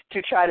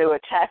try to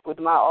attack with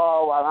my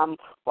all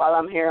while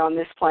I'm here on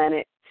this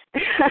planet.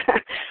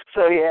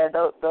 So yeah,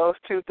 those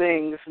two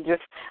things.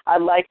 Just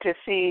I'd like to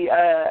see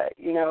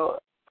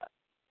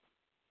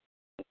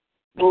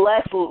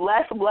less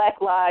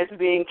Black lives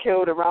being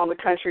killed around the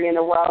country and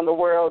around the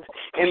world,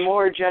 and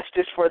more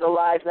justice for the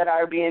lives that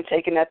are being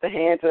taken at the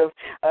hands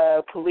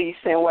of police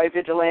and white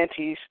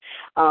vigilantes.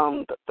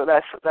 So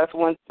that's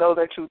one. Those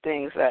are two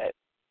things that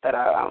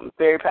I'm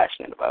very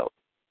passionate about.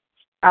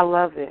 I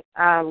love it.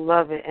 I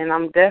love it. And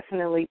I'm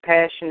definitely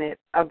passionate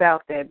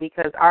about that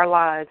because our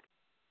lives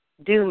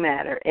do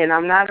matter. And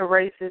I'm not a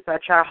racist. I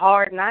try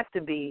hard not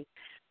to be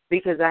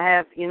because I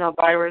have,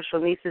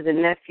 biracial nieces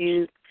and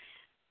nephews.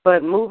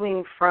 But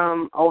moving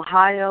from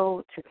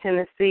Ohio to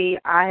Tennessee,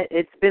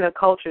 it's been a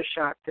culture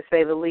shock, to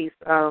say the least.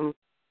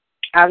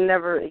 I've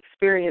never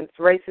experienced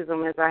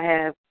racism as I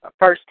have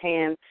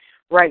firsthand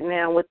right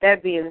now. With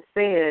that being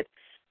said,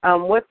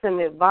 what's some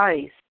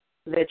advice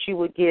that you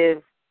would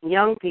give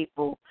young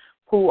people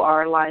who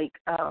are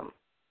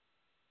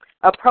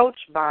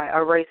approached by a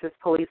racist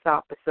police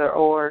officer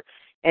or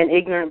an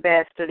ignorant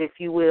bastard, if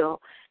you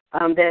will,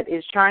 that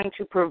is trying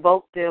to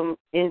provoke them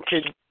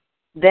into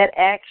that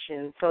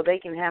action so they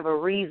can have a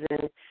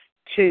reason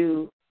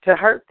to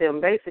hurt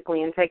them,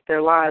 basically, and take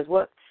their lives?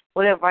 What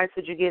advice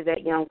would you give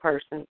that young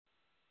person?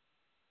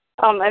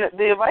 And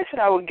the advice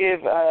that I would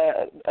give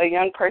a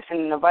young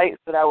person, and the advice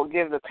that I would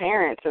give the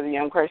parents of the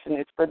young person,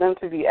 is for them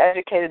to be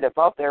educated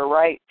about their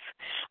rights.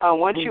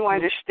 Once you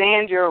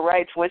understand your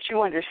rights, once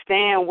you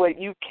understand what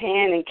you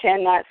can and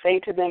cannot say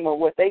to them or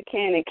what they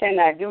can and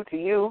cannot do to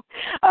you,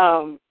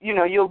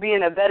 you'll be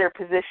in a better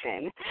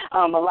position.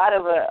 A lot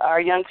of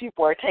our young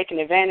people are taken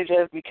advantage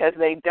of because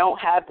they don't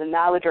have the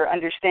knowledge or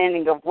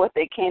understanding of what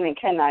they can and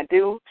cannot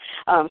do.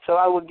 So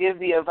I would give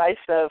the advice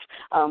of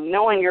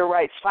knowing your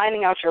rights,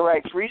 finding out your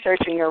rights, researching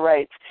your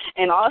rights,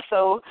 and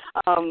also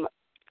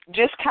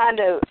just kind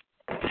of,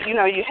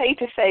 you hate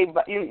to say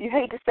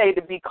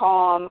to be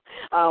calm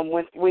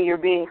when you're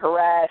being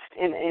harassed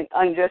and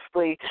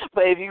unjustly,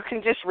 but if you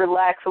can just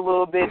relax a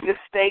little bit, just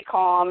stay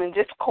calm and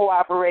just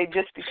cooperate,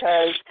 just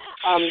because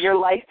your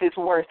life is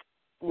worth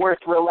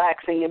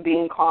relaxing and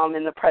being calm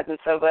in the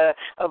presence of an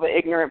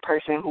ignorant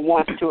person who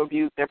wants to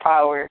abuse their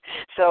power.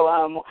 So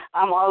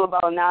I'm all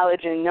about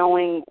knowledge and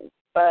knowing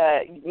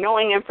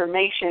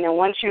information, and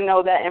once you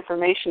know that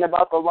information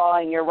about the law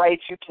and your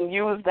rights, you can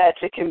use that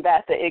to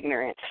combat the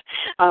ignorance.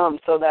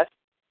 So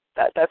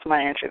that's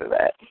my answer to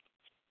that.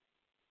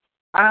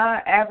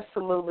 I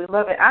absolutely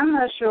love it. I'm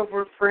not sure if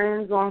we're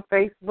friends on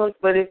Facebook,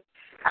 but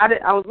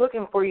I was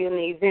looking for you in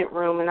the event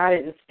room and I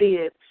didn't see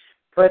it.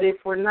 But if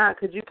we're not,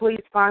 could you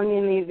please find me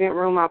in the event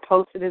room? I'll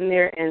post it in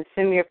there and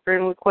send me a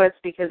friend request,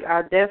 because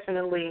I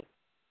definitely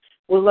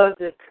would love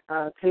to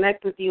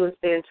connect with you and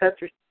stay in touch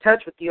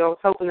with you. I was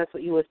hoping that's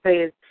what you would say.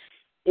 Is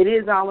it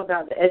is all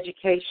about the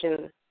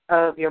education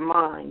of your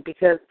mind,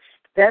 because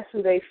that's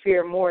who they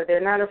fear more. They're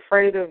not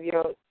afraid of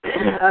your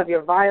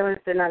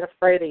violence. They're not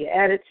afraid of your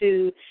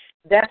attitude.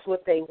 That's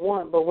what they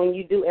want. But when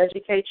you do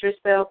educate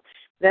yourself,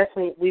 that's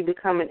when we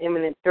become an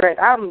imminent threat.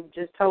 I'm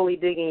just totally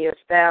digging your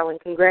style, and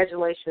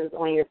congratulations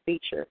on your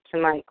feature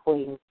tonight,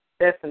 Queen.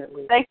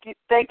 Definitely. Thank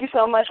you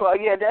so much. Well,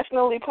 yeah,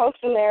 definitely post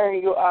in there,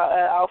 and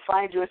I'll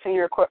find you and send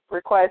your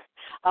request.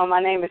 My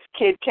name is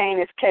Kid Kane.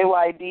 It's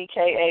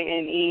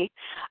KYDKANE.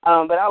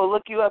 But I will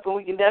look you up, and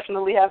we can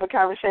definitely have a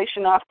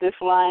conversation off this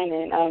line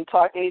and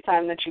talk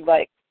anytime that you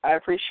like. I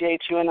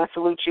appreciate you, and I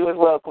salute you as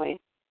well, Queen.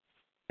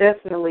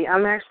 Definitely.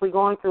 I'm actually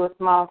going through a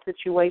small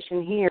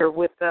situation here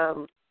with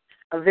a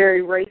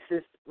very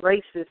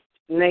racist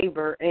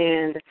neighbor,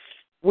 and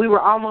we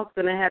were almost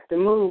going to have to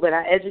move, but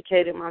I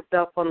educated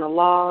myself on the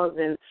laws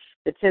and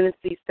the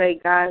Tennessee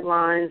state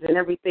guidelines and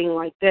everything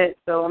like that.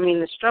 So, I mean,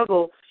 the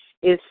struggle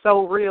is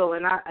so real,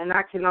 and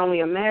I can only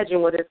imagine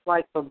what it's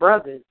like for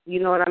brothers. You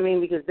know what I mean?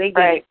 Because they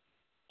get it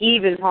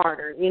even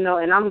harder,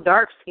 and I'm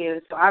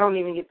dark-skinned, so I don't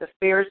even get the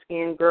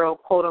fair-skinned girl,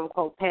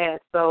 quote-unquote, pass.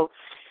 So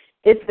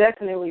it's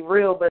definitely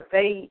real, but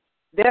they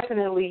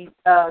definitely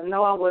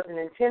know I wasn't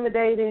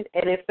intimidated,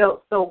 and it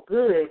felt so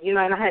good, and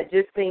I had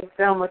just seen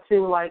Selma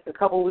too, like a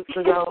couple weeks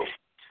ago.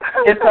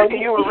 And so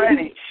you were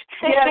ready.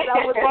 Yes,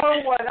 I was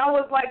on one. I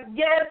was like,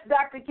 yes,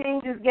 Dr.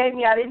 King just gave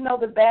me. I didn't know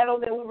the battle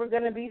that we were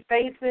going to be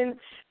facing,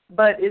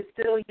 but it's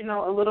still,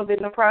 a little bit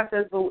in the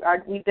process.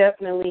 But we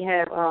definitely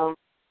have our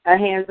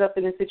hands up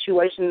in the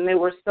situation, and they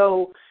were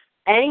so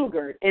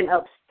angered and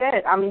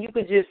upset. I mean, you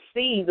could just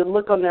see the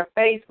look on their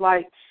face,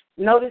 like,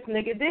 no, this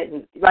nigga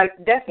didn't. Like,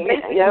 that's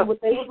basically what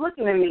they was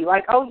looking at me.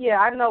 Like, oh, yeah,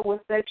 I know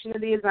what section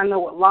it is. I know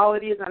what law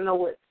it is. I know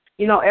what,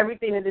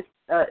 everything that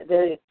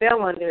it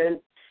fell under. And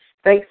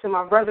thanks to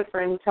my brother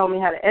friend who told me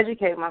how to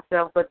educate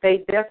myself. But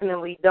they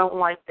definitely don't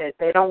like that.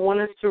 They don't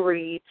want us to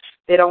read.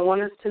 They don't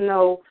want us to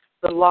know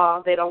the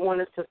law. They don't want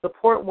us to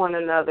support one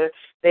another.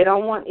 They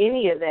don't want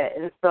any of that.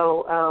 And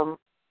so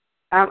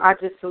I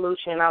just salute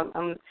you.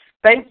 And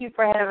thank you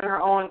for having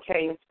her on,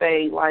 Kane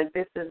Spade. Like,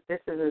 this is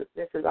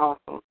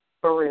awesome.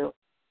 For real.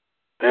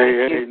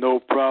 Hey, no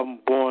problem.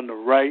 Born to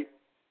right.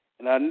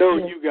 And I know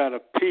you got a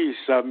piece.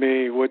 I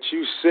mean, what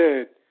you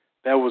said,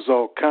 that was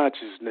all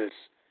consciousness.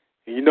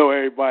 And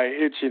everybody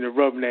itching and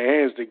rubbing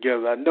their hands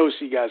together. I know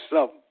she got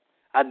something.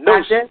 I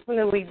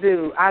definitely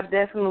do.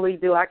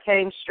 I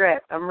came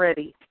strapped. I'm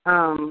ready.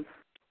 I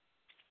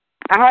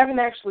haven't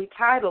actually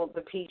titled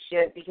the piece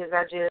yet because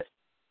I just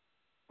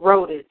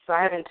wrote it. So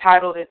I haven't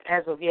titled it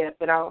as of yet,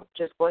 but I'll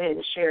just go ahead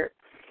and share it.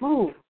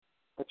 Move.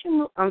 Would you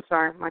move? I'm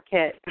sorry, my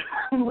cat.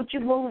 Would you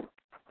move?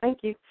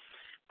 Thank you.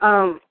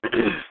 Born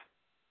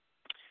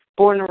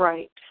to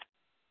Right.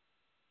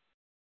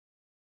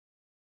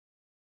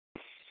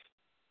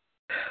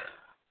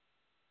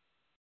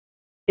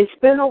 It's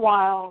been a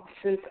while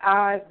since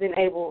I've been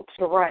able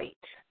to write.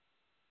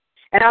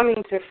 And I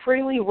mean to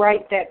freely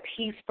write that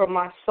piece from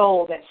my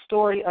soul, that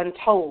story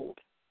untold.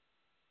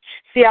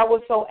 See, I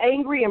was so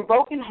angry and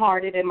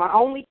brokenhearted, and my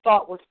only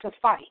thought was to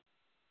fight.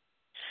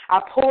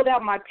 I pulled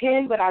out my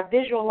pen, but I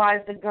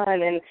visualized the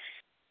gun, and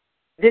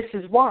this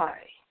is why.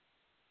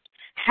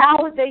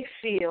 How would they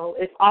feel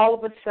if all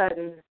of a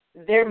sudden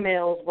their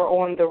males were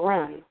on the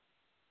run?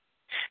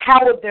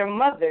 How would their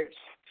mothers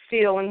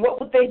feel, and what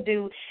would they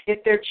do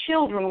if their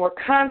children were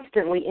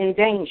constantly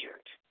endangered?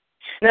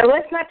 Now,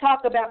 let's not talk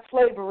about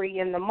slavery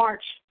and the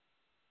march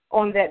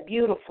on that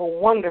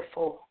beautiful,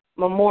 wonderful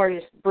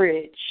Memorial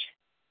Bridge.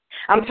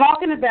 I'm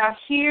talking about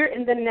here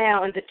in the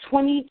now, in the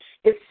 20th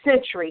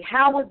century.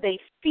 How would they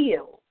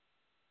feel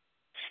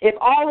if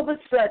all of a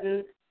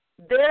sudden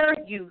their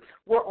youth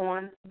were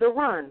on the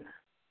run?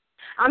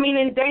 I mean,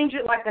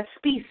 endangered like a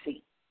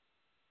species.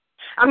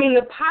 I mean,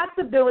 the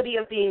possibility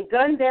of being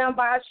gunned down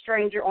by a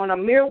stranger on a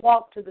mere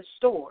walk to the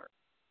store.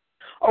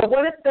 Or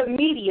what if the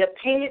media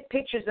painted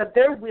pictures of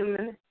their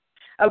women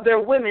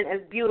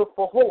as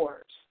beautiful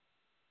whores?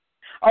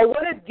 Or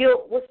what if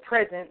guilt was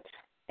present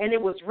and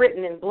it was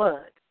written in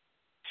blood?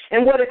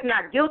 And what if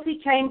not guilty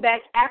came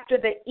back after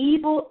the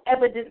evil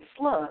evidence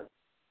slug?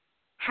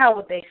 How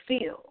would they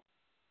feel?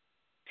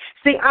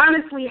 See,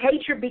 honestly,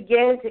 hatred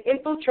began to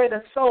infiltrate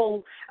a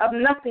soul of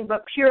nothing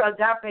but pure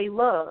agape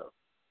love.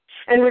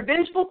 And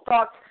revengeful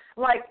thoughts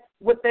like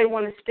what they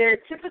want to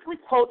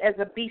stereotypically quote as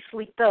a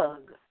beastly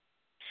thug.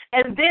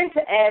 And then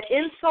to add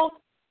insult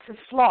to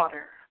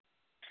slaughter,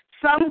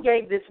 some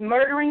gave this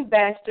murdering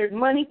bastard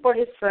money for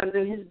his sons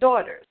and his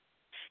daughters.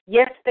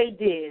 Yes, they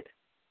did.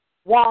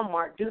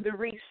 Walmart, do the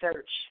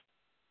research.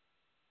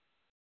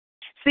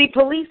 See,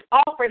 police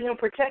offered him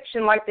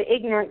protection like the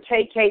ignorant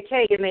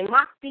KKK, and they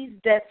mocked these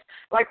deaths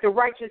like the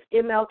righteous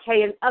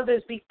MLK and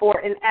others before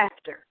and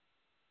after.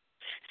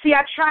 See,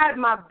 I tried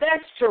my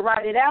best to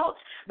write it out,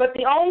 but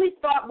the only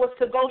thought was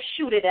to go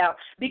shoot it out.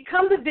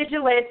 Become the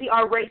vigilante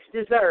our race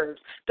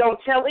deserves. Don't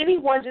tell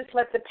anyone, just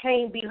let the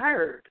pain be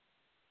heard.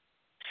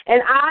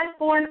 An eye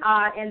for an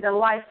eye and a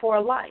life for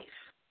a life.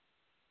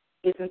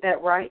 Isn't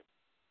that right?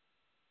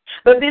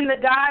 But then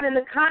the God in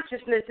the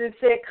consciousness and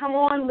said, come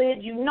on,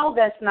 Lyd, you know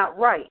that's not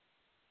right.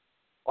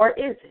 Or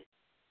is it?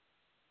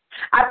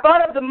 I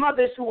thought of the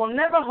mothers who will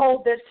never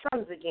hold their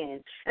sons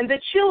again, and the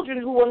children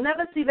who will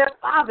never see their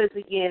fathers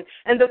again,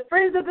 and the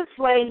friends of the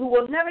slain who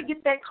will never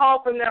get that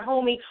call from their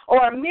homie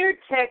or a mere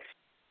text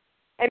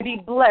and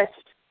be blessed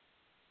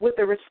with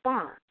a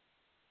response.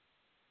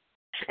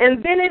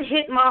 And then it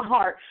hit my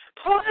heart.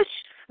 Push,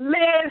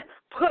 Lyd,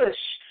 push.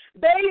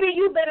 Baby,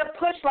 you better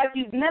push like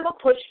you've never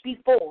pushed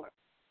before.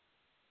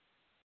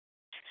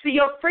 See,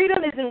 your freedom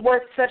isn't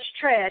worth such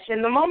trash,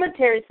 and the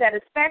momentary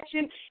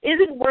satisfaction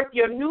isn't worth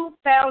your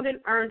newfound and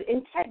earned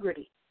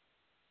integrity.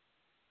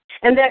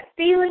 And that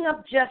feeling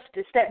of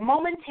justice, that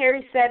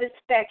momentary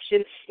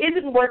satisfaction,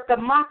 isn't worth the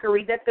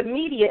mockery that the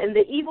media and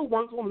the evil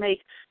ones will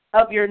make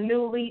of your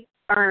newly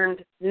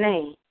earned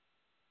name.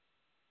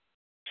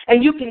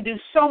 And you can do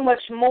so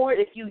much more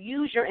if you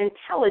use your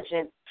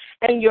intelligence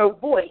and your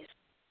voice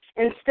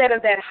instead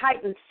of that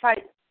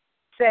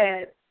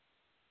sad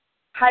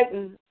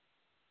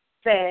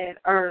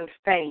earned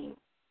fame.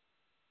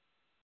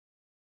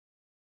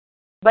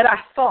 But I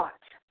thought,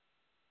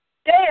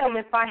 damn,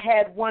 if I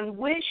had one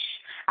wish,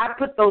 I'd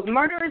put those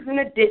murderers in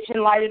a ditch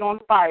and light it on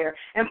fire.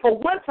 And for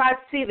once I'd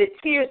see the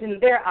tears in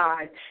their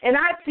eyes, and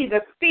I'd see the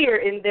fear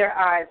in their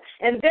eyes,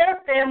 and their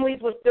families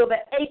would feel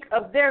the ache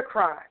of their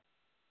cries.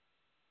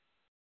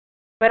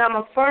 But I'm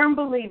a firm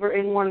believer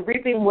in one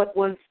reaping what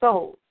one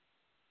sows.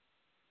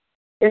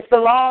 It's the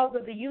laws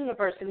of the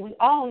universe, and we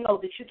all know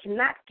that you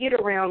cannot get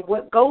around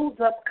what goes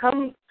up,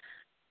 comes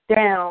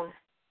down,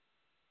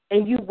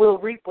 and you will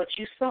reap what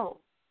you sow.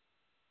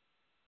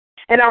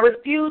 And I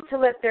refuse to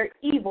let their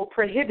evil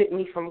prohibit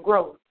me from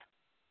growth.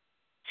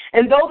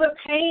 And though the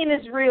pain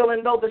is real,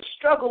 and though the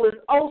struggle is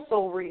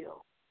also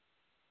real,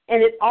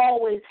 and it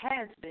always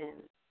has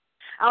been,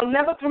 I'll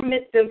never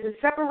permit them to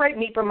separate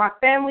me from my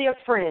family or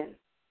friends.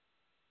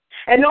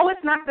 And no,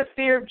 it's not the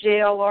fear of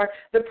jail or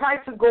the price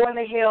of going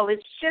to hell.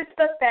 It's just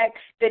the fact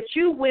that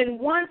you win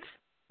once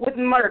with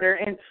murder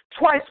and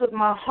twice with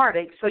my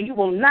heartache, so you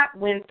will not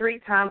win 3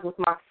 times with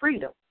my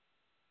freedom.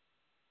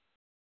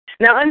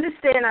 Now,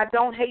 understand, I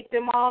don't hate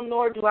them all,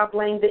 nor do I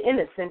blame the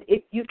innocent,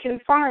 if you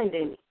can find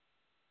any.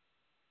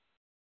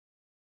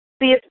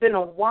 See, it's been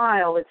a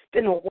while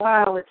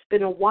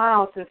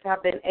since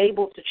I've been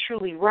able to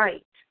truly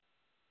write.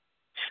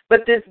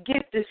 But this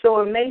gift is so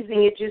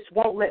amazing, it just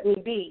won't let me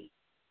be.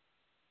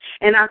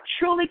 And I've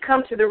truly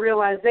come to the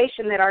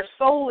realization that our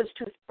soul is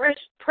too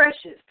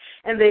precious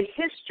and the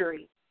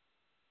history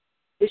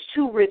is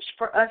too rich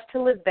for us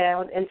to live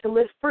bound and to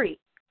live free.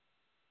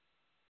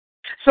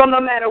 So no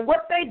matter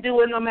what they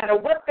do and no matter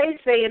what they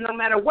say and no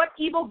matter what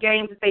evil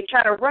games that they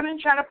try to run and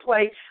try to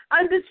play,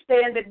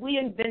 understand that we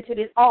invented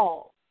it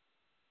all.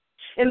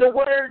 In the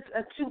words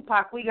of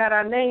Tupac, we got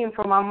our name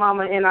from our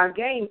mama and our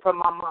game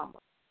from our mama.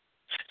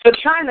 So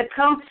trying to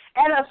come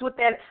at us with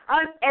that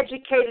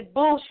uneducated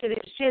bullshit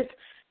is just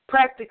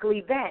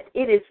practically that.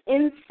 It is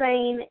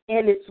insane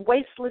and it's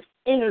wasteless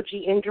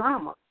energy and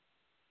drama.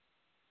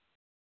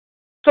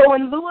 So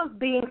in lieu of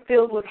being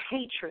filled with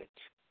hatred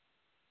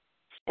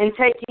and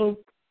taking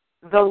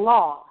the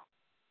law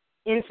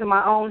into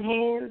my own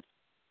hands,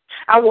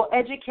 I will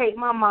educate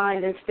my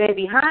mind and stand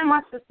behind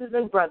my sisters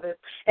and brothers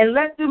and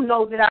let them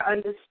know that I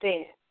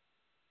understand.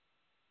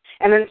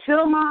 And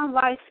until my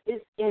life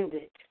is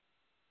ended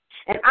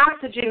and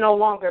oxygen no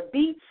longer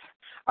beats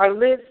or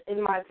lives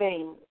in my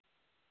veins,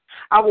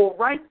 I will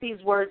write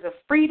these words of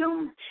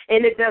freedom,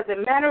 and it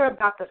doesn't matter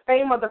about the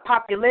fame or the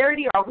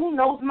popularity or who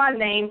knows my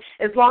name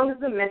as long as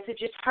the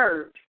message is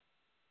heard.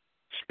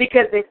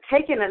 Because they've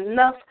taken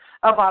enough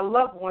of our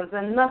loved ones,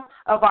 enough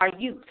of our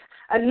youth,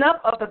 enough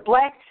of the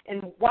black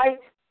and white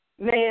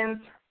man's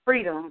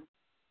freedom,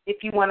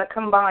 if you want to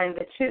combine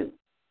the two.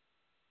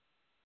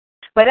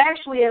 But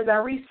actually, as I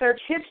research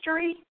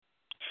history,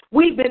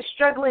 we've been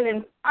struggling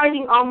and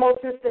fighting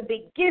almost since the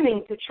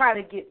beginning to try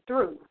to get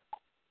through.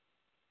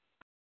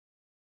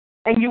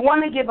 And you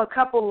want to give a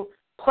couple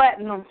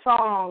platinum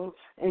songs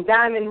and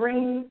diamond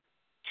rings,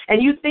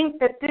 and you think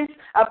that this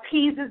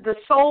appeases the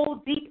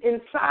soul deep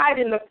inside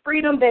and the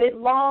freedom that it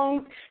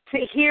longs to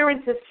hear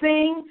and to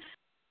sing?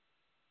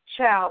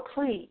 Child,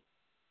 please.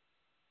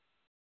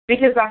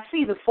 Because I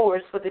see the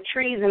forest for the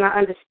trees and I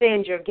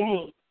understand your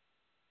game.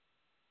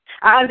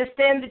 I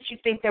understand that you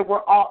think that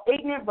we're all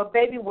ignorant, but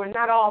baby, we're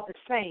not all the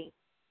same.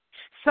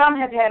 Some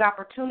have had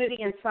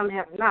opportunity and some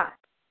have not.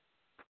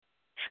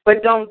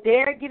 But don't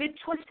dare get it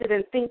twisted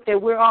and think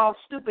that we're all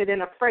stupid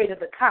and afraid of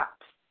the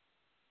cops.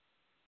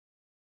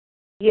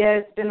 Yeah,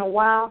 it's been a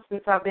while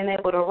since I've been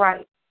able to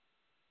write.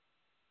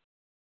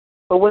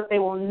 But what they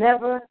will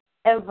never,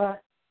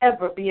 ever,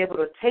 ever be able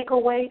to take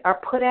away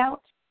or put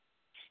out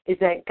is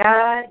that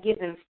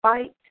God-given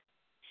fight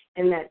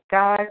and that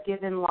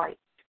God-given light.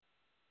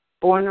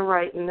 Born to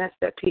write, and that's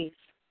that piece.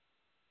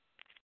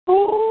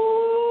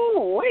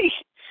 Ooh, wait.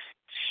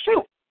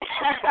 Shoot.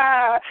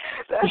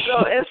 That's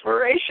so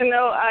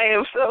inspirational. I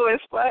am so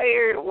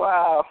inspired.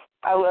 Wow.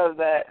 I love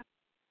that.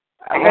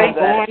 I love that.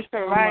 Born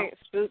to write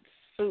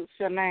suits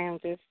your name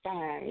this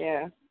time.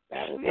 Yeah.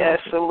 Yeah,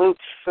 salute.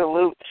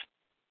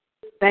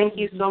 Thank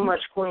you so much,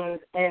 Queens.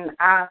 And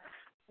I,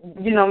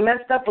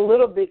 messed up a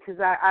little bit because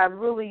I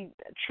really,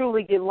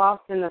 truly get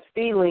lost in the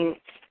feeling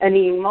and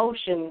the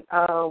emotion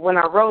when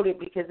I wrote it,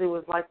 because it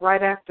was like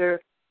right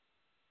after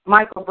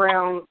Michael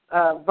Brown's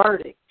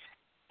verdict.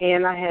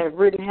 And I had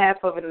written half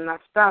of it and I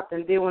stopped.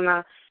 And then when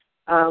I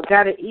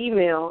got an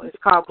email, it's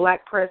called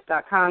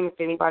blackpress.com if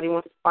anybody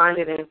wants to find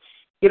it and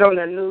get on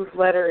their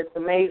newsletter. It's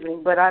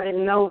amazing. But I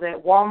didn't know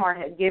that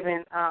Walmart had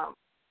given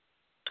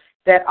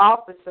that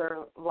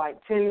officer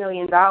like $10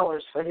 million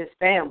for his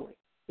family,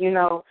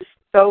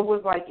 So it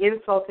was like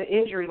insult to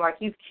injury. Like,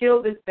 you've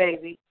killed this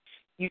baby.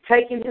 You've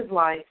taken his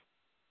life.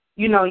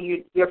 You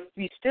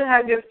still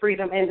have your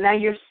freedom, and now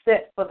you're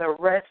set for the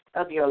rest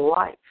of your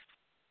life.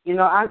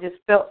 I just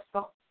felt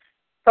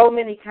so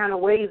many kind of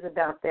ways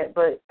about that,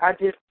 but I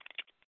just,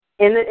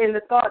 and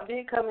the thought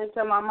did come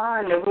into my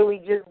mind to really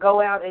just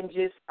go out and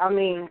just,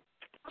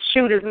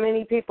 shoot as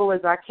many people as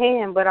I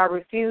can, but I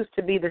refuse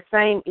to be the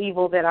same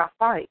evil that I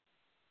fight.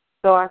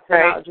 So I said,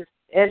 I'll just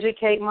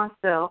educate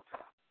myself.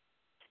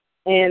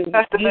 And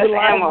that's the best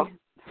ammo.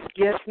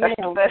 Yes, ma'am.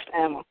 That's the best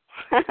ammo.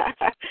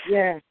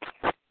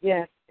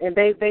 Yes. And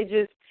they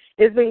just,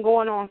 it's been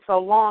going on so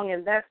long,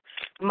 and that's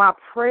my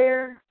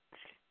prayer,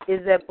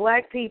 is that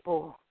black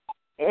people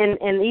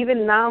and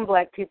even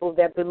non-black people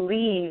that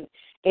believe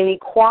in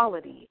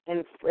equality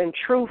and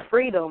true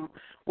freedom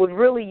would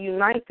really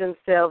unite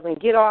themselves and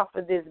get off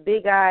of this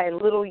big I and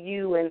little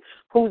you and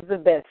who's the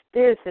best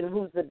this and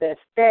who's the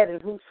best that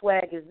and whose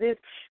swag is this,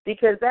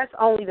 because that's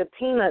only the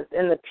peanuts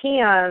and the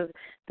peons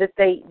that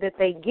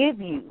they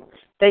give you.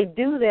 They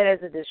do that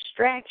as a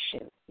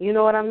distraction. You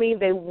know what I mean?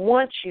 They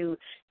want you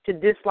to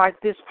dislike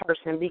this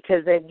person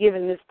because they've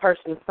given this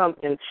person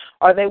something,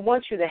 or they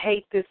want you to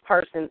hate this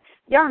person.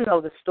 Y'all know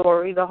the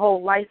story, the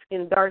whole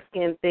light-skin,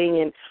 dark-skin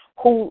thing, and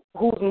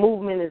whose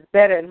movement is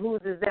better and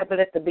whose is that. But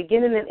at the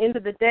beginning and end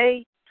of the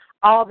day,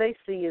 all they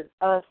see is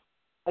us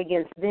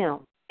against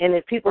them. And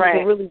if people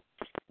can really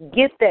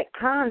get that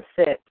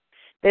concept,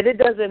 that it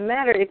doesn't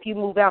matter if you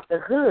move out the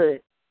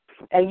hood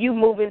and you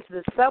move into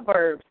the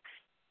suburbs.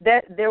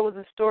 That there was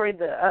a story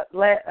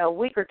a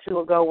week or two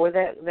ago where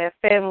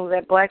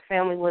that black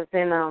family was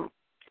in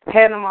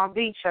Panama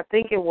Beach, I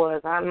think it was.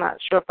 I'm not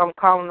sure if I'm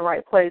calling the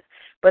right place,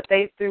 but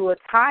they threw a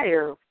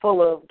tire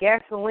full of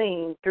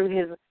gasoline through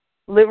his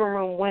living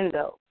room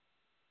window,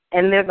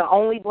 and they're the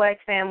only black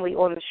family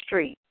on the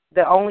street,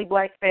 the only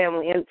black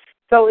family. And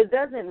so it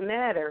doesn't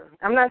matter.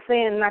 I'm not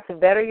saying not to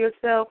better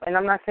yourself, and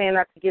I'm not saying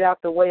not to get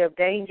out the way of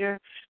danger,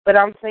 but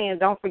I'm saying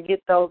don't forget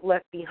those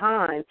left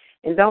behind,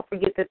 and don't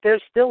forget that they're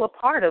still a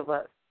part of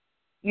us.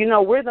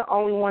 We're the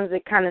only ones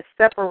that kind of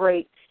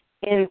separate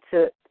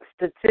into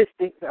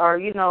statistics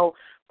or,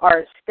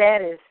 our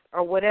status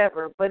or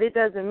whatever, but it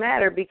doesn't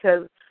matter,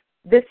 because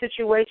this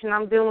situation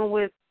I'm dealing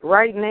with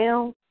right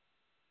now,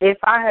 if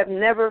I have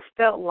never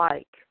felt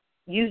like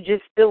you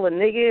just still a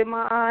nigga in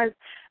my eyes,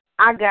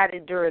 I got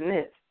it during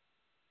this.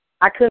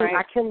 I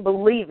couldn't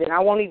believe it. I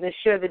won't even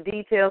share the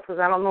details because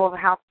I don't know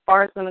how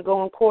far it's going to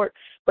go in court,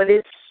 but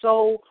it's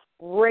so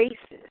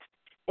racist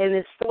and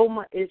it's so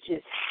much, it's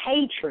just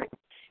hatred.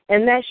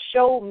 And that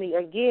showed me,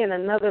 again,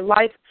 another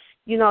life,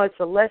 it's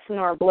a lesson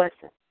or a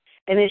blessing.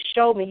 And it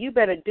showed me you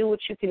better do what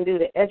you can do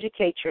to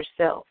educate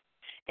yourself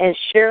and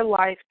share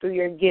life through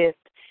your gift,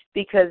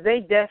 because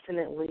they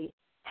definitely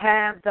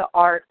have the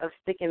art of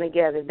sticking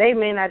together. They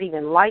may not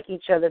even like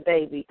each other,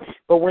 baby,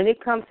 but when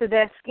it comes to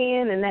that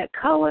skin and that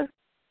color,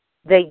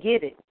 they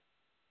get it.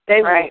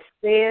 They will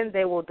stand,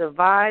 they will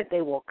divide,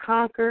 they will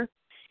conquer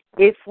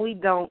if we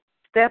don't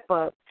step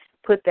up,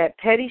 put that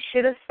petty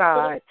shit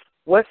aside,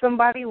 what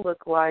somebody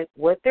look like,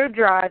 what they're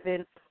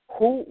driving,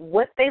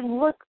 what they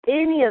look,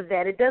 any of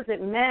that. It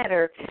doesn't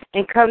matter,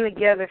 and come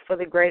together for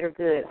the greater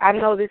good. I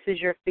know this is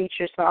your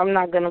feature, so I'm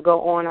not going to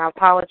go on. I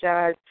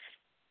apologize.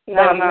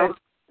 No. I'm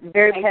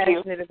very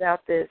passionate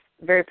about this.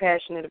 Very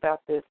passionate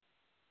about this.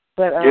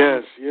 But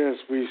yes,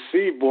 we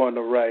see Born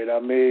to Write. I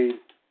mean,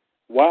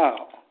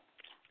 wow.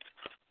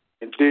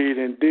 Indeed,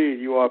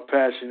 you are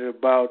passionate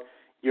about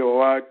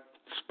your art,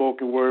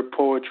 spoken word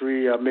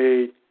poetry. I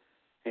mean,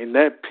 and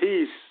that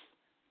piece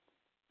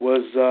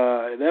was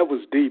that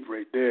was deep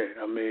right there.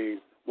 I mean,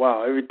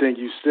 wow, everything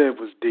you said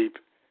was deep.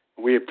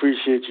 We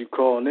appreciate you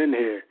calling in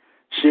here,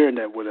 sharing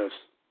that with us.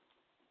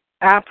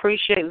 I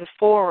appreciate the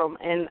forum,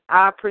 and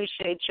I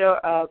appreciate your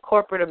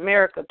corporate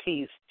America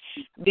piece.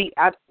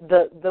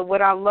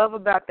 What I love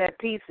about that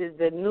piece is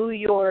the New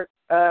York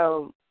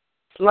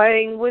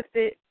slang with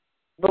it.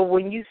 But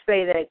when you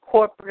say that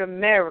corporate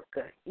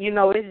America,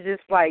 it's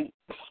just like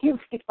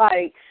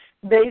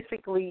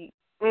basically,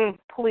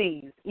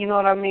 please, you know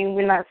what I mean?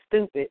 We're not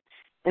stupid,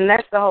 and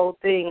that's the whole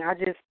thing.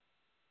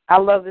 I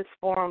love this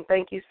forum.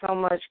 Thank you so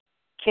much,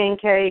 King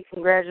K.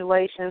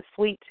 Congratulations,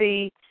 Sweet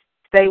Tea.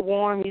 Stay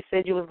warm. You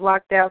said you was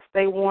locked out.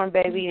 Stay warm,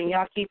 baby, and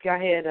y'all keep your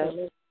head up.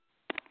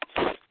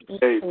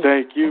 Hey,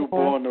 thank you,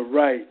 Born to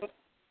Write.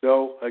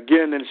 So,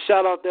 again, and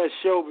shout out that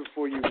show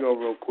before you go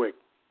real quick.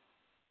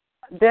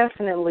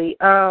 Definitely.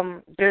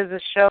 There's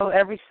a show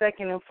every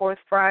second and fourth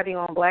Friday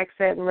on Black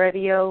Satin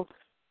Radio.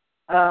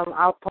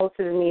 I'll post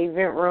it in the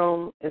event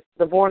room. It's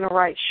the Born to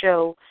Write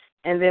show.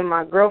 And then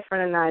my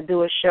girlfriend and I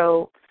do a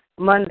show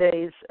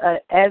Mondays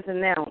as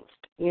announced.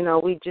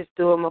 We just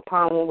do them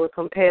upon when we're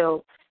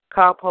compelled,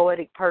 called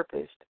Poetic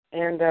Purpose.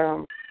 And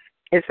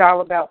it's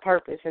all about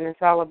purpose, and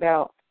it's all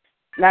about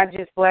not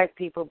just black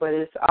people, but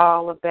it's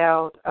all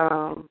about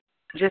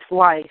just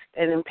life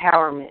and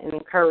empowerment and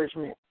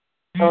encouragement.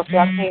 So if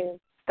y'all can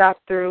stop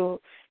through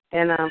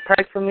and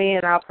pray for me,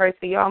 and I'll pray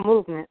for y'all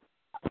movement.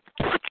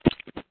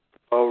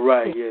 All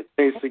right, yeah.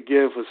 Thanks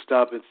again for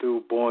stopping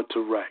through Born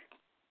to Write.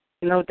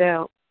 No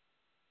doubt.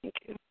 Thank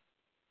you.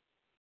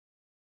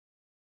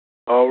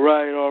 All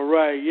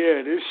right.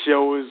 Yeah, this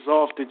show is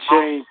off the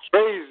chain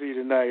crazy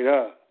tonight,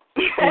 huh?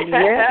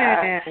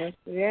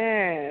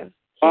 Yes.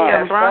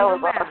 Wow.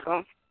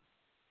 Awesome.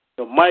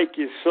 The mic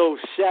is so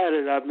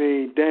shattered. I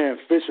mean, damn,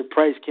 Fisher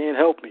Price can't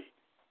help me.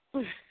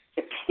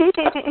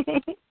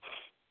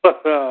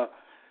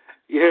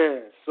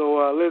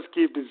 So let's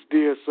keep this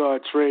DSR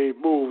trade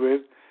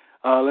moving.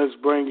 Let's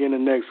bring in the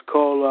next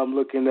caller. I'm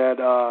looking at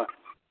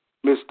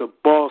Mr.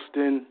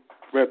 Boston,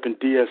 repping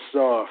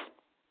DSR.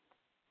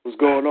 What's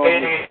going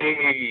on?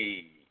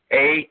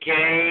 Hey,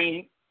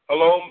 Kane.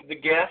 Hello, the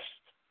guest.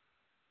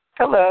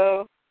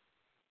 Hello.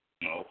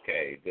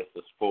 Okay, this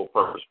is Full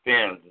Purpose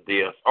Pens,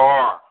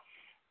 DSR.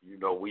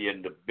 We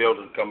in the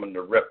building coming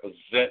to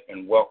represent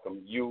and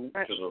welcome you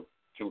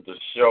to the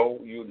show.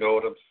 You know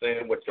what I'm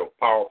saying, with your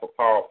powerful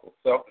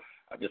self.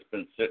 I just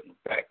been sitting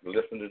back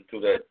listening to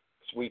that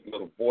sweet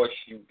little voice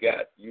you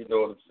got. You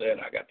know what I'm saying?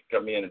 I got to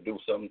come in and do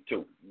something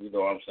too. You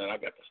know what I'm saying? I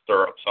got to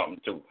stir up something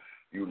too.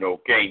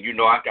 Kane,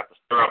 I got to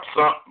stir up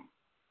something.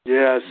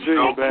 Yeah, I see,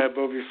 man.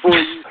 But before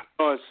you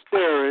start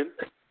stirring,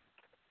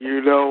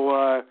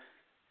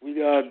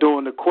 we are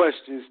doing the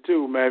questions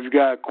too, man. If you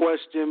got a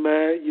question,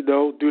 man,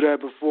 do that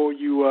before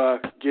you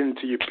get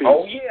into your piece.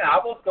 Oh, yeah, I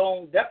was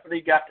going to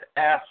definitely got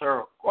to ask her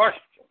a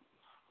question.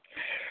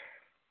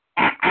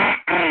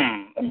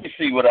 Let me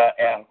see what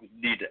I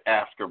need to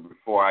ask her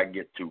before I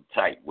get too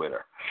tight with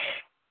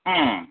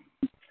her.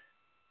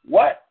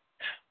 What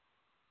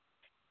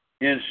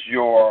is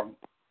your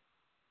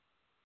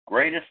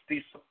greatest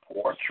piece of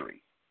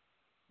poetry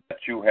that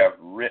you have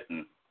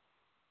written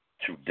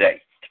to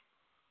date?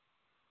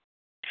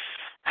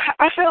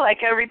 I feel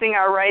like everything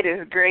I write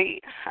is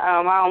great.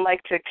 I don't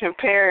like to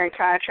compare and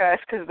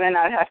contrast because then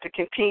I'd have to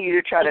continue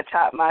to try to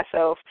top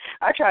myself.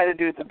 I try to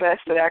do the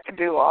best that I can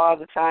do all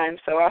the time,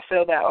 so I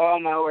feel that all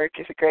my work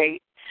is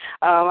great.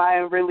 I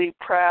am really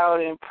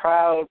proud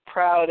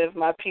of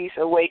my piece,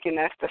 Awaken.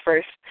 That's the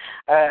first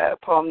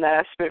poem that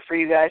I spit for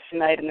you guys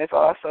tonight, and it's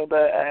also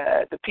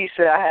the piece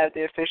that I have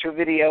the official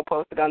video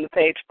posted on the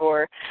page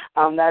for.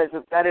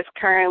 That is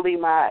currently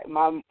my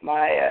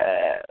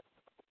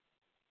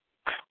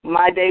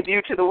my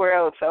debut to the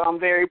world, so I'm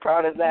very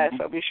proud of that.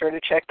 So be sure to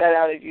check that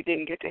out if you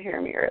didn't get to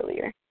hear me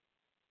earlier.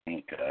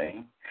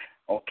 Okay.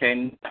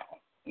 Okay, now,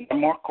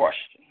 one more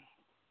question.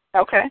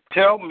 Okay.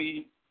 Tell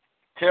me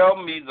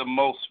the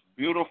most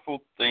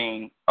beautiful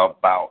thing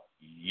about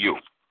you.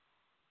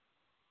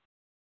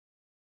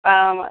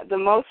 The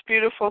most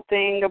beautiful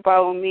thing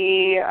about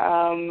me,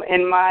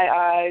 in my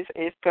eyes,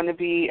 is going to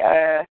be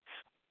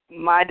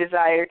my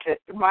desire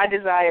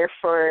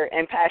for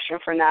and passion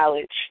for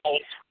knowledge.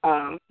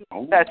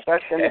 That's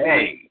going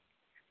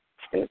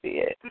to be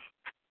it.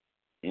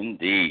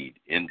 Indeed.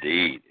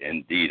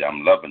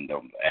 I'm loving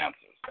those answers.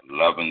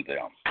 Loving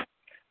them.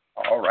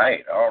 All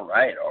right.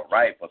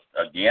 But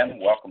again,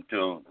 welcome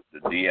to the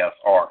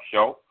DSR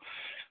show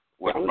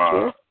with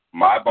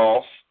my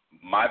boss,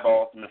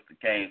 Mr.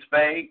 Kane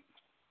Spade.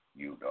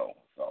 You know,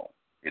 so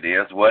it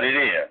is what it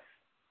is.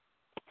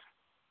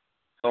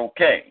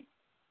 Okay,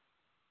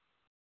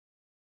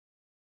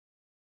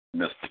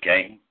 Mr.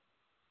 Kane.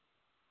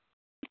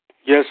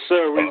 Yes,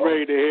 sir. We're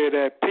ready to hear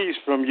that piece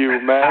from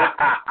you, man.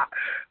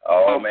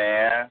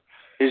 Man.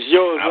 It's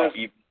yours,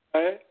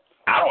 man.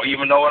 I don't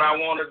even know what I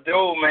want to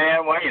do,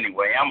 man. Well,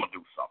 anyway, I'm going to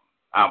do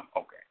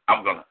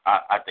something.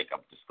 I think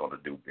I'm just going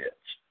to do this.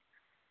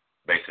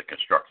 Basic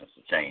instructions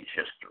to change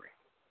history.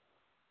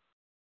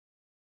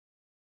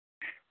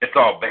 It's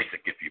all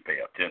basic if you pay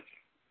attention.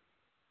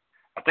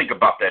 I think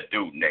about that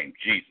dude named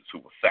Jesus who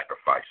was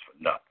sacrificed for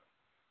nothing.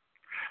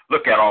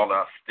 Look at all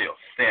us still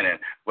sinning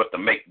with the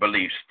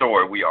make-believe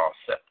story we're all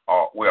set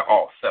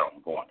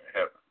on going to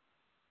heaven.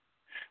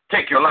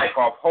 Take your life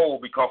off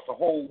hold because the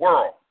whole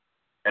world,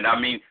 and I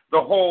mean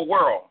the whole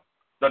world,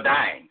 the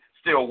dying,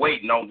 still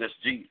waiting on this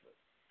Jesus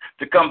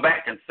to come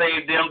back and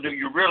save them. Do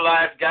you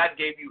realize God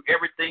gave you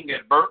everything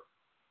at birth?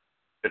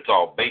 It's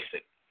all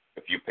basic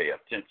if you pay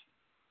attention.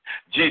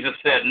 Jesus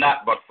said,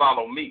 "Not but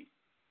follow me."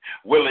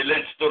 Willie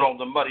Lynch stood on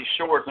the muddy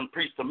shores and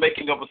preached the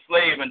making of a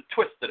slave and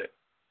twisted it.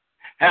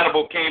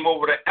 Hannibal came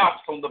over the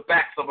Alps on the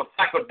backs of a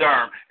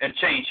psychoderm and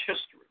changed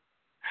history.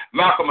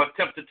 Malcolm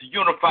attempted to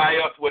unify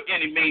us with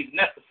any means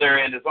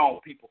necessary, and his own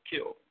people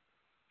killed him.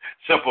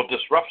 Simple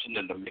disruption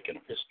in the making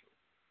of history.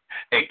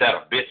 Ain't that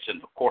a bitch in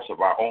the course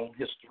of our own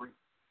history?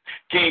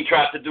 King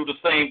tried to do the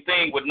same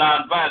thing with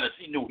nonviolence.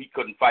 He knew he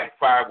couldn't fight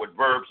fire with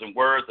verbs and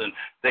words, and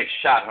they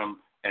shot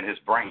him and his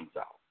brains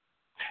out.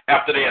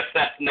 After they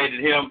assassinated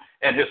him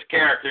and his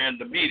character in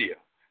the media,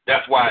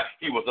 that's why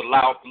he was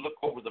allowed to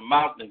look over the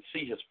mountain and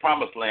see his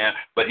promised land,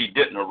 but he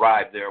didn't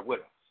arrive there with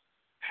us.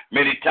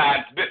 Many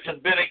times, bitch has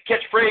been a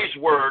catchphrase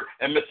word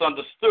and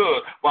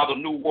misunderstood, while the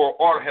New World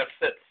Order has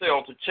set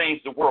sail to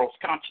change the world's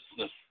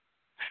consciousness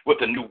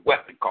with a new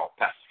weapon called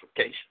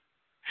pacification.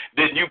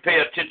 Didn't you pay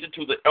attention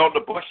to the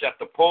elder Bush at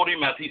the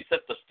podium as he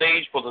set the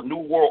stage for the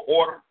New World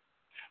Order?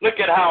 Look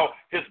at how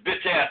his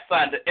bitch ass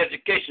signed the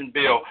education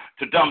bill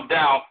to dumb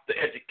down the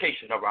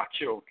education of our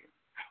children,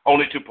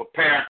 only to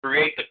prepare and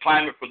create the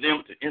climate for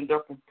them to end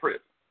up in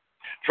prison.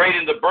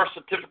 Trading the birth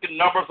certificate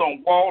numbers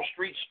on Wall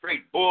Street,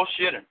 straight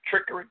bullshit and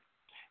trickery.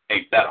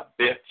 Ain't that a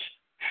bitch?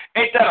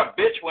 Ain't that a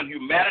bitch when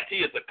humanity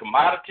is a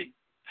commodity?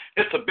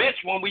 It's a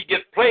bitch when we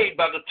get played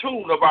by the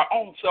tune of our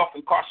own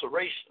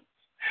self-incarceration.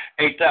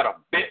 Ain't that a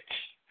bitch?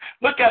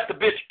 Look at the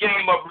bitch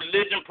game of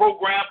religion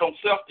programmed on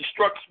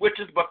self-destruct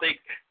switches, but they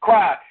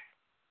cry,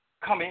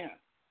 "Come in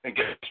and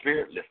get the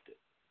spirit lifted."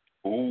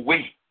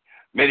 Ooh-wee.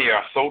 Many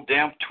are so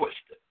damn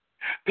twisted.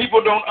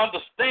 People don't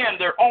understand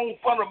their own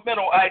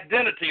fundamental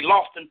identity,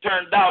 lost and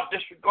turned out,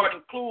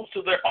 disregarding clues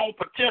to their own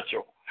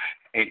potential.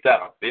 Ain't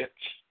that a bitch?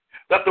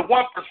 That the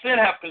 1%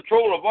 have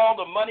control of all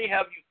the money,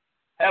 have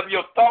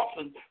your thoughts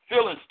and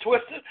feelings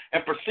twisted,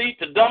 and proceed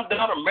to dumb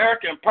down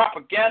American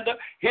propaganda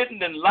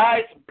hidden in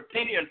lies and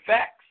pretending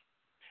facts,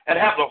 and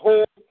have the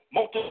whole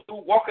multitude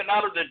walking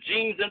out of their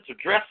jeans into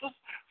dresses,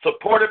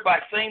 supported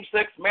by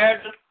same-sex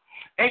marriages.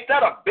 Ain't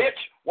that a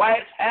bitch why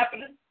it's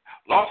happening?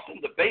 Lost in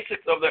the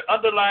basics of their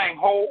underlying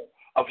whole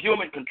of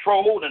human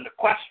control and the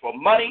quest for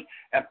money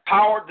and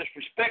power,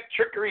 disrespect,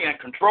 trickery, and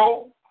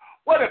control.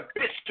 What a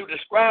bitch to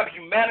describe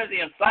humanity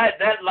inside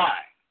that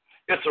line.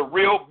 It's a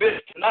real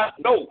bitch to not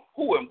know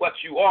who and what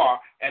you are,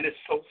 and it's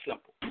so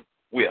simple.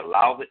 We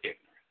allow the ignorance.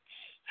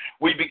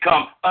 We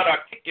become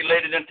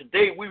unarticulated, and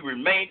today we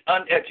remain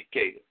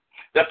uneducated.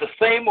 That the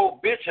same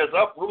old bitch has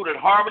uprooted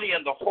harmony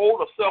and the whole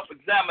of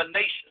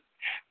self-examination.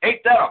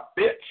 Ain't that a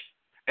bitch?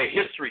 A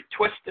history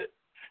twisted,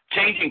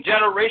 changing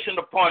generation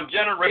upon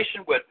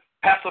generation with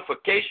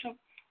pacification.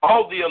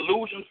 All the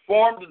illusions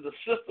formed in the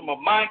system of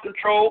mind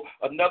control,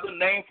 another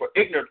name for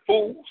ignorant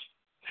fools.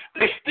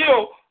 They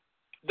still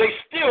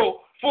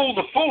fool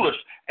the foolish.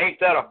 Ain't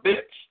that a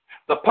bitch?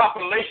 The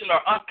population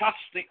are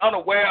unconsciously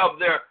unaware of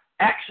their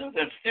actions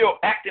and still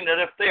acting as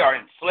if they are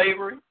in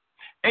slavery.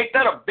 Ain't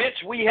that a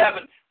bitch? We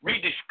haven't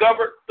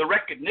rediscovered the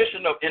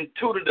recognition of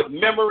intuitive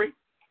memory.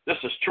 This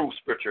is true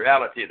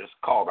spirituality. It is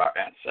called our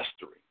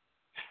ancestry.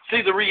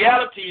 See, the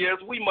reality is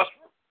we must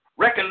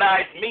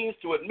recognize means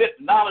to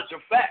admit knowledge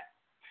of fact,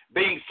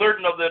 being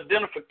certain of the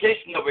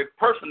identification of a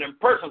person and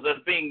persons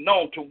as being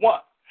known to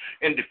one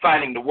in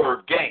defining the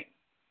word game.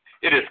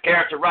 It is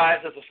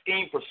characterized as a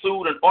scheme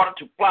pursued in order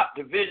to plot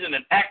division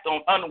and act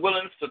on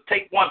unwillingness to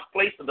take one's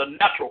place in the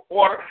natural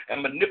order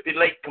and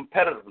manipulate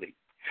competitively.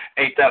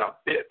 Ain't that a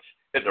bitch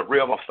in the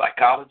realm of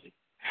psychology?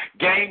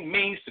 Game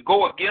means to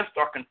go against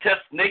or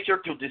contest nature,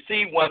 to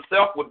deceive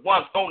oneself with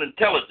one's own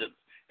intelligence.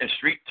 In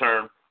street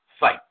terms,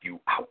 psych you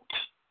out.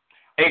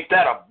 Ain't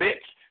that a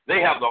bitch? They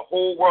have the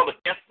whole world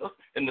against us.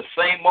 In the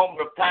same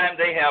moment of time,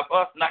 they have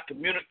us not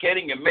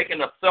communicating and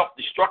making us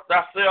self-destruct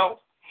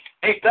ourselves.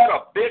 Ain't that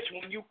a bitch?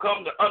 When you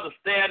come to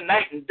understand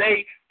night and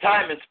day,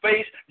 time and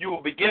space, you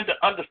will begin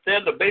to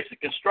understand the basic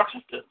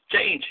instructions to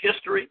change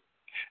history.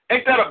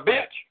 Ain't that a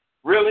bitch?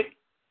 Really?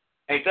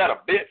 Ain't that a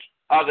bitch?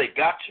 How they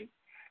got you?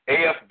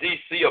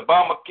 AFDC,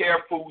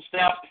 Obamacare, food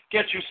stamps.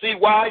 Can't you see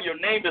why? Your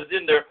name is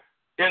in their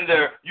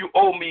you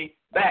owe me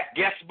back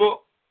guest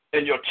book,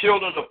 and your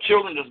children of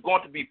children is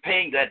going to be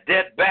paying that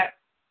debt back.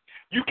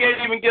 You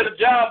can't even get a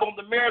job on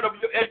the merit of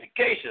your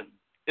education.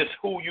 It's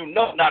who you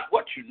know, not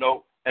what you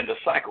know, and the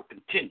cycle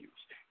continues.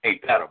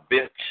 Ain't that a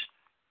bitch?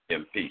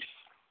 In peace.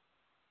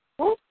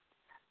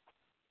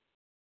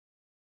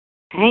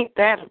 Ain't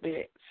that a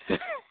bitch?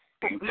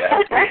 Ain't that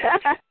a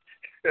bitch?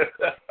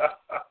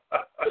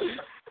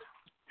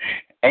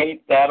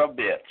 Ain't that a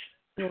bitch?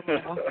 Yeah,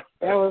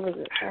 that was a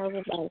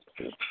nice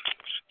piece.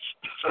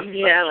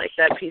 Yeah, I like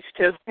that piece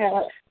too. He had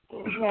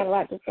a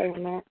lot to say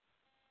on that.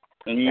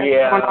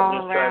 Yeah, That's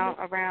going on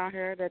around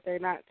here that they're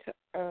not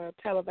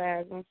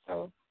televising,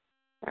 so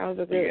that was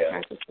a good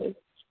consciousness.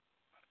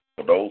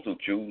 For those who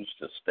choose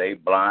to stay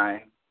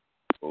blind,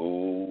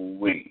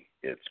 ooh-wee,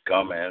 it's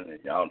coming, and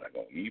y'all not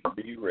going to even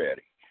be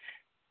ready.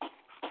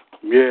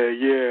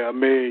 Yeah. I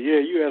mean,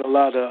 you had a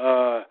lot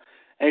of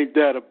ain't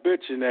that a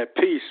bitch in that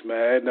piece,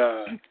 man.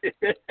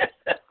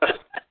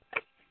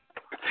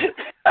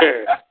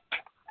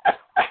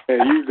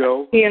 Yeah, you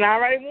know. He and I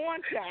already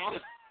warned y'all.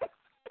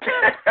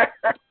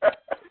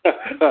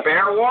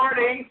 Fair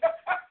warning.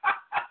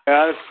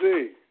 I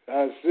see.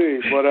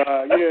 But,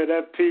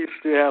 that piece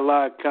still had a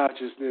lot of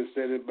consciousness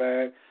in it,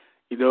 man.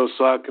 You know,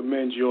 so I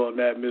commend you on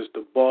that,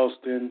 Mr.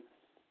 Boston.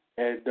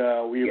 And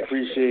we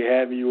appreciate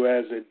having you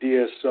as a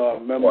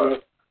DSR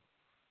member.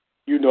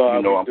 You know how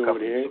we do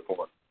it here.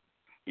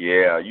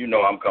 Yeah, you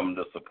know I'm coming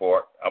to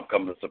support. I'm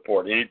coming to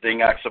support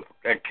anything I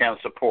can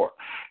support.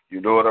 You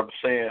know what I'm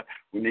saying?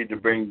 We need to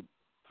bring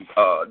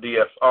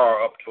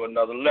DSR up to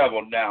another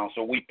level now,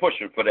 so we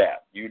pushing for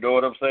that. You know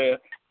what I'm saying?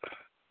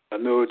 I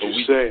know what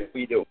you're saying.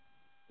 We do.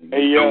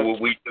 Hey, do what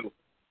we do.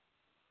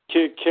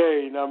 Kid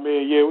Kane, I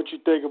mean, what you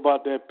think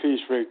about that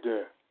piece right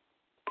there?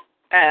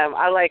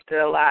 I liked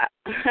it a lot.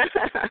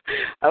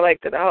 I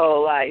liked it a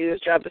whole lot. You was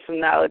dropping some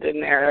knowledge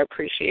in there. I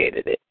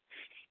appreciated it.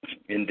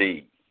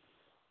 Indeed.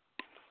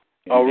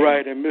 All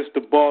right, and Mr.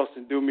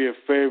 Boston, do me a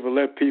favor.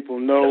 Let people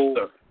know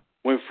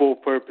when Full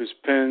Purpose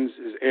Pens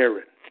is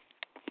airing.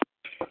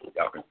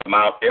 Y'all can come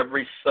out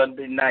every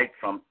Sunday night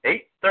from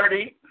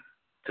 8:30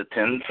 to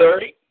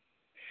 10:30.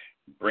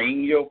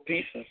 Bring your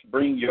pieces,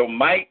 bring your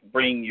mic,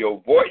 bring your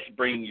voice,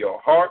 bring your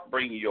heart,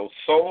 bring your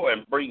soul,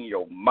 and bring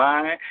your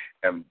mind,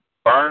 and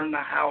burn the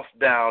house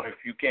down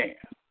if you can.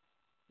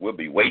 We'll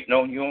be waiting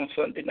on you on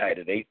Sunday night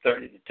at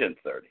 8:30 to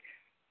 10:30.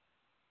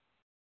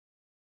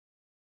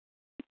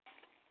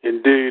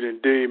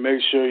 Indeed.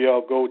 Make sure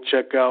y'all go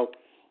check out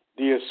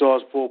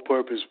DSR's Full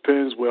Purpose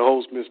Pens with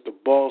host Mr.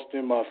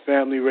 Boston, my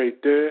family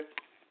right there.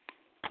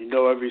 You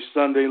know, every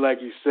Sunday,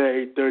 like you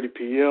said, 8:30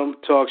 p.m.,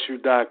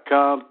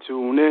 TalkShoe.com.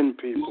 Tune in,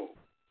 people.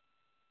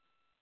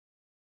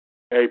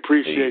 Hey,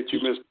 appreciate you,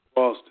 Mr.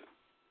 Boston.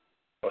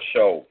 For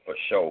sure.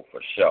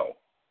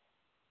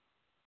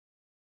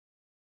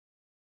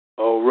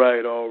 All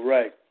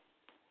right.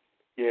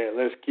 Yeah,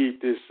 let's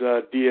keep this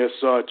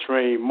DSR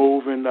train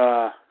moving.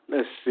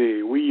 Let's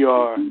see. We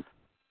are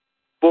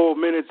 4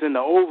 minutes into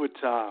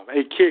overtime.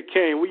 Hey, Kid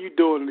Kane, what you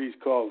doing to these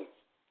callers?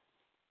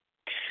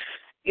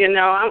 You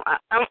know,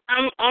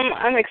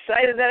 I'm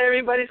excited that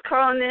everybody's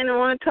calling in and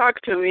want to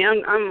talk to me.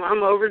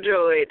 I'm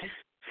overjoyed.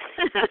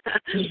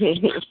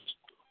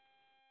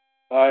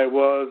 All right,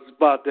 well, it's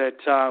about that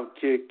time,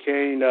 Kid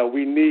Kane.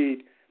 We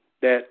need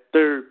that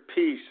third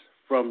piece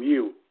from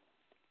you.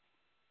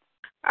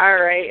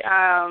 All right.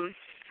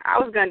 I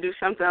was gonna do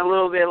something a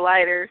little bit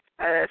lighter,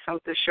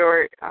 something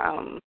short,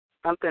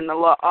 something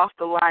off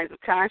the lines of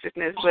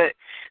consciousness. But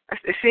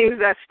it seems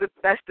that's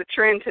the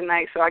trend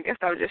tonight. So I guess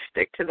I'll just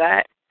stick to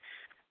that.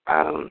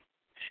 Let's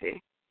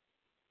see.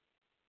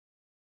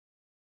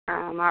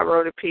 I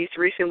wrote a piece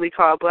recently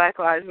called "Black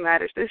Lives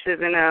Matter." This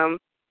isn't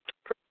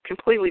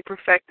completely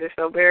perfected,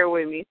 so bear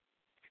with me.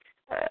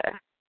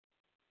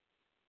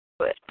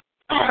 But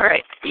all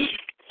right, it's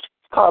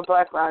called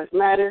 "Black Lives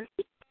Matter."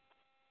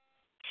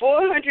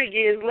 400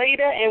 years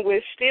later, and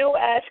we're still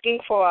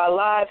asking for our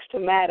lives to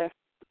matter.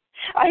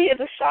 I hear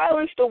the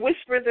silence, the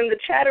whispers, and the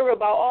chatter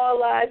about all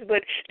lives,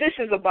 but this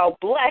is about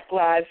black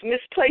lives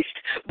misplaced,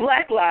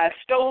 black lives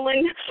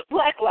stolen,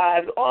 black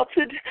lives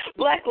altered,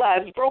 black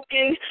lives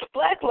broken,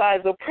 black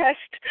lives oppressed,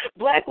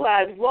 black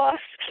lives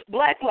lost,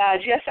 black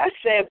lives, yes, I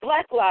said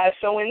black lives.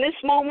 So in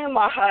this moment,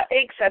 my heart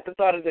aches at the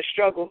thought of the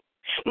struggle.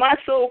 My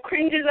soul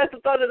cringes at the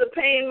thought of the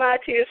pain. My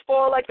tears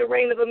fall like the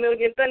rain of a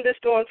million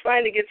thunderstorms.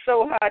 Finding it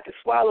so hard to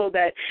swallow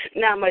that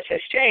not much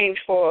has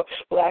changed for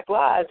Black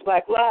lives,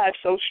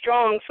 so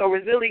strong, so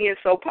resilient,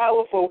 so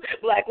powerful.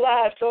 Black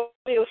lives, so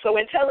real, so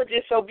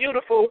intelligent, so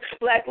beautiful.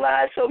 Black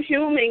lives, so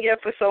human,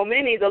 yet for so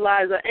many, the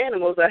lives of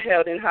animals are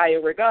held in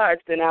higher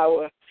regards than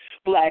our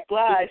Black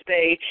lives.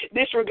 They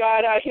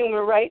disregard our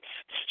human rights,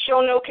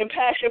 show no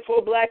compassion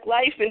for Black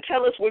life, and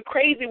tell us we're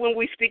crazy when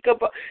we speak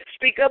up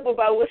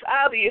about what's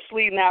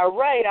obviously not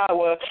right.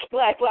 Our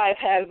Black lives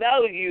have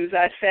values.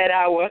 I said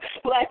our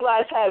Black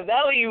lives have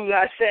values.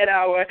 I said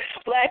our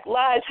Black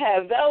lives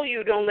have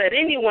value. Don't let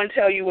anyone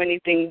tell you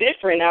anything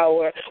different.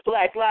 Our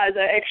Black lives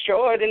are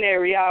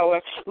extraordinary.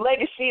 Our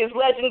legacy is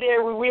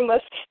legendary. We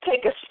must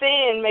take a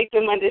stand, make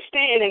them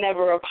understand, and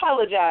never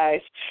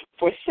apologize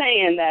for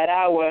saying that.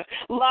 Our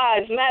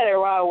lives matter.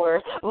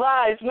 Our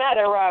lives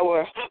matter.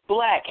 Our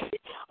Black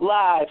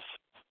lives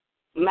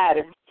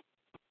matter.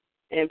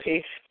 In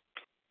peace.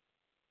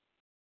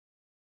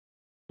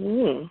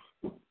 Well,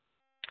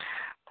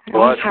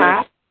 I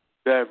think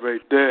that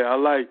right there, I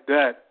like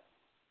that.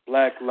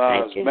 Black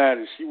Lives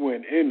Matter. She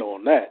went in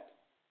on that.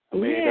 I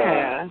mean,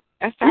 yeah.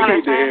 We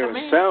need to hear a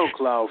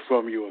SoundCloud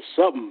from you or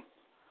something.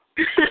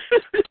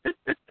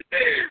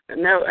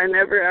 No, I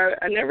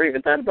never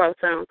even thought about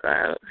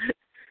SoundCloud.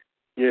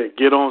 Yeah,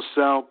 get on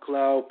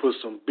SoundCloud, put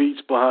some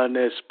beats behind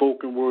that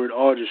spoken word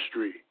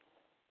artistry.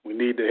 We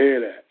need to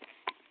hear that.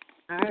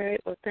 All right,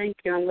 well, thank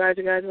you. I'm glad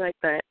you guys like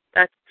that.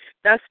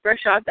 That's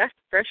fresh off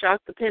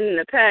the pen and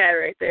the pad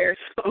right there.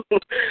 So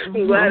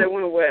I'm glad it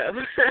went well.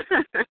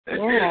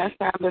 Yeah, that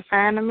sounded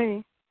fine to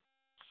me.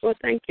 Well,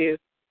 thank you.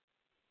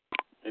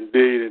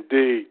 Indeed.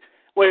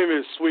 Wait a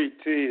minute, Sweet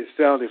Tea. It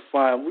sounded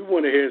fine. We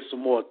want to hear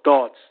some more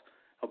thoughts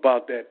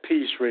about that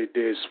piece right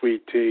there,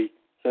 Sweet Tea.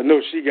 I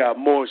know she got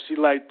more. She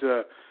liked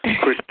the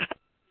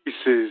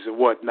pieces and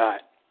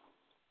whatnot.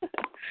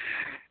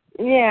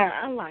 Yeah,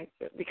 I like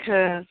it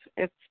because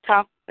it's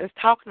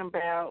talking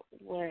about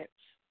what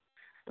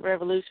the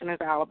revolution is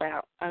all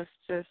about. Us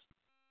just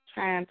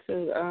trying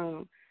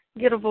to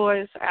get a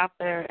voice out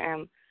there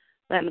and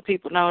letting the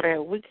people know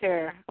that we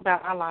care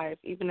about our life,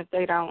 even if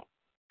they don't.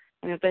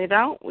 And if they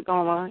don't, we're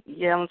gonna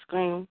yell and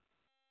scream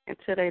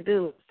until they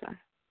do it. So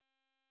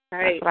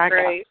right. Got.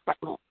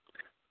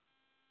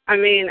 I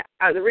mean,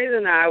 the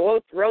reason I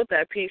wrote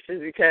that piece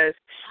is because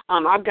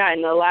I've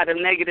gotten a lot of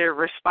negative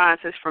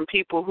responses from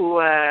people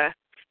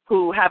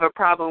who have a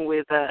problem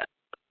with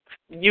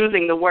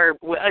using the word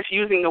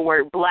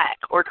Black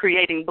or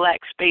creating Black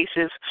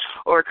spaces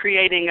or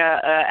creating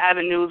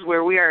avenues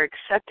where we are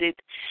accepted,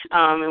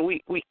 and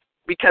we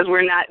because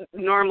we're not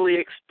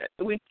normally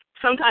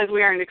sometimes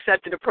we aren't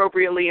accepted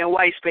appropriately in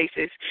white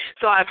spaces.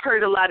 So I've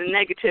heard a lot of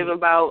negative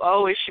about,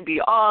 it should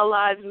be all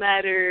lives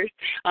matter.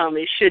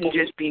 It shouldn't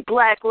just be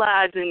Black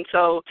lives. And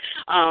so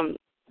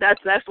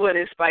that's what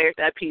inspired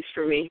that piece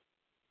for me.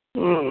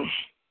 That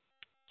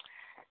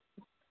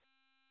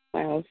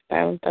was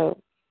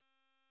dope.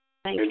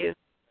 Thank you.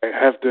 I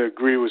have to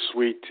agree with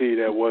Sweet Tea.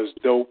 That was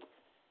dope.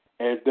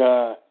 And,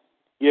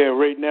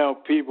 right now,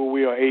 people,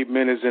 we are 8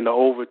 minutes into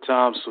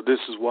overtime, so this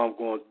is what I'm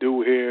going to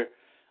do here.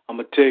 I'm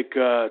going to take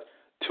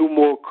 2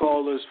 more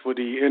callers for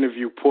the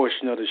interview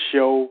portion of the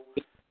show.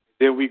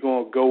 Then we're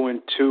going to go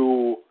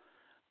into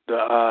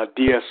the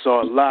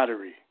DSR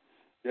lottery.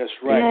 That's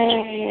right.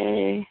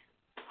 Yay.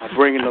 I'm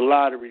bringing the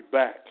lottery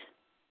back.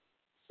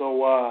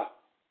 So,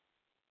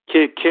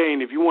 Kid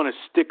Kane, if you want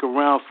to stick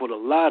around for the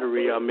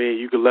lottery,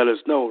 you can let us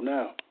know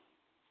now.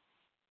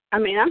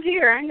 I'm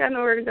here. I ain't got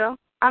nowhere to go.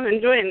 I'm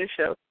enjoying the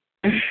show.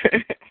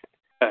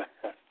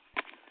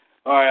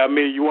 All right,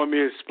 you want me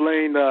to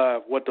explain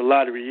what the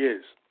lottery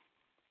is?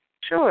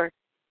 Sure.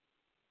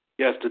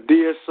 Yes, the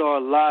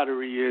DSR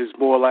lottery is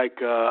more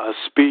like a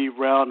speed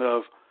round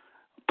of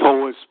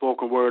poets,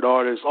 spoken word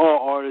artists, all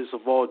artists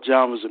of all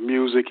genres of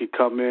music can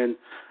come in.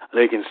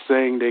 They can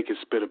sing, they can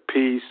spit a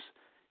piece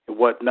and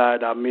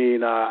whatnot.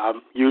 I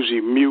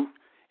usually mute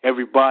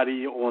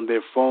everybody on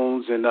their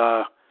phones, and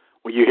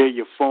when you hear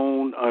your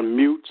phone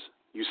unmute,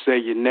 you say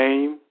your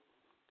name.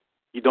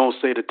 You don't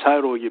say the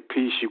title of your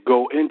piece. You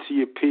go into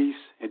your piece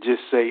and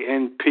just say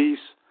 "end peace"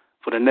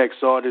 for the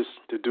next artist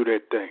to do their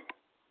thing.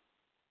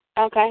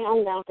 Okay,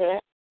 I'm down for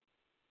that.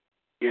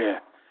 Yeah.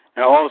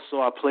 And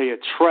also I play a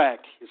track.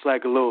 It's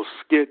like a little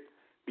skit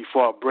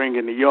before I bring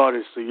in the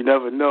artist, so you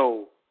never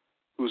know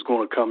who's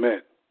going to come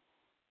in.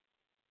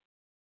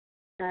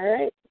 All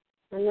right.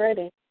 I'm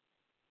ready.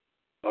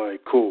 All right,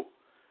 cool.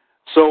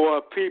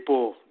 So,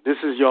 people, this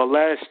is your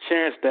last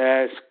chance to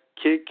ask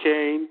Kid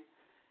Kane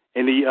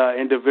any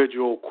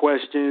individual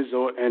questions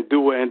and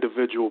do an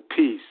individual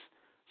piece.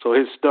 So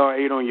hit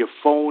 *8 on your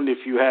phone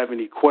if you have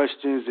any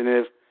questions and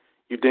if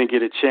you didn't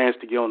get a chance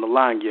to get on the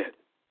line yet.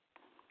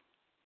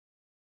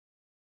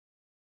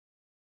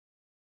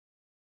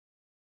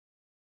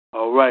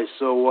 All right,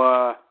 so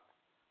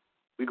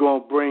we're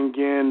going to bring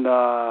in,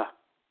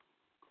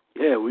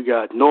 we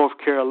got North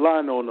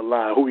Carolina on the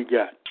line. Who we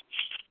got?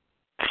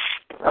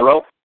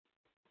 Hello?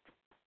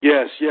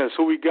 Yes.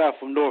 Who we got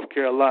from North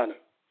Carolina?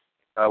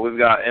 We've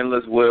got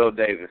Endless Will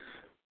Davis.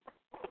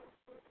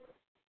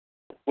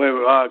 Wait,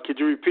 could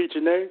you repeat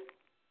your name?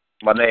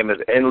 My name is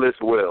Endless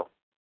Will.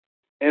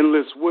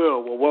 Endless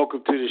Will. Well,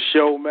 welcome to the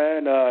show,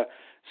 man.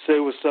 Say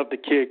what's up to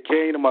Kid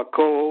Kane and my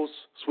co-host,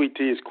 Sweet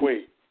Tea is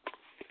Queen.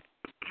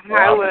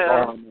 Hi,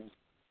 Will.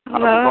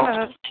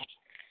 Hello.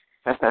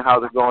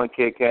 How's it going,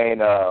 Kid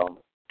Kane?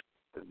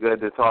 It's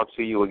good to talk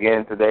to you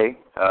again today.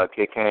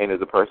 Kid Kane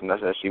is a person that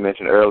she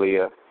mentioned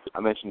earlier.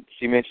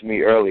 She mentioned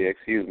me earlier,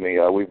 excuse me.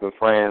 We've been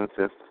friends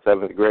since the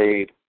 7th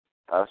grade,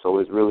 so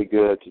it's really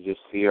good to just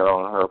see her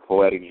on her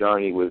poetic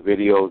journey with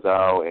videos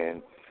out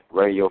and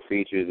radio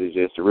features. Is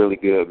just really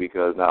good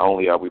because not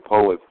only are we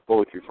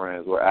poetry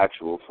friends, we're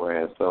actual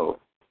friends. So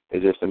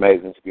it's just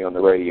amazing to be on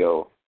the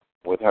radio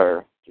with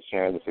her, just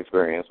sharing this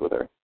experience with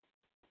her.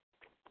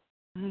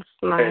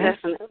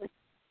 Definitely.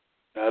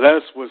 Now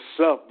that's what's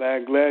up,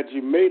 man. Glad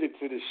you made it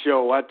to the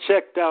show. I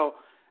checked out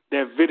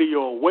that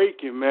video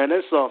Awaken, man.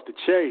 That's off the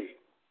chain.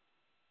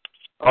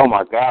 Oh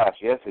my gosh,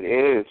 yes it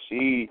is.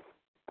 She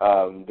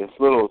this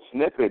little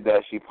snippet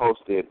that she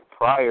posted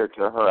prior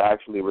to her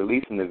actually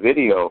releasing the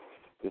video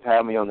just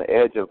had me on the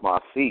edge of my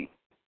seat.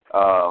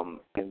 And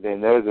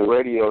then there's a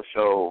radio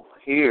show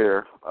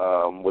here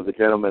with a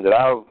gentleman that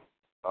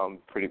I'm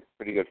pretty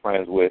good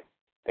friends with,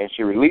 and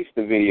she released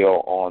the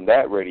video on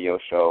that radio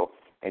show.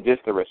 And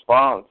just the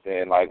response,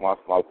 and like my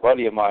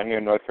buddy of mine here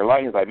in North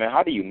Carolina, he's like, man,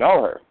 how do you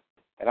know her?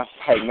 And I was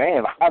like,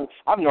 man,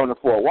 I've known her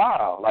for a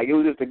while. Like, it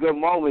was just a good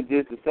moment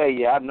just to say,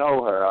 yeah, I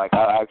know her. Like,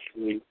 I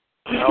actually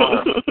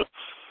know her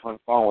on the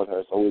phone with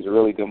her. So it was a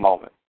really good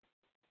moment.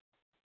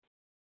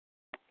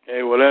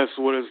 Hey, well, that's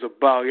what it's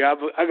about. Yeah,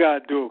 I got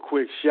to do a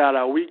quick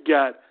shout-out. We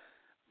got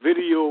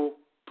video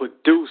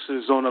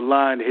producers on the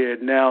line here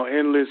now,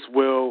 Endless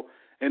Will,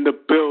 in the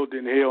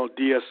building here on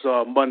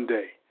DSR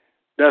Monday.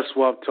 That's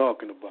what I'm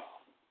talking about.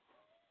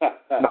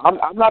 No,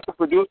 I'm not the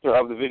producer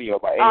of the video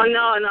by any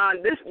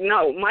means.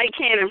 No, Mike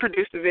Cannon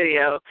produced the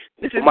video.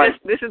 This is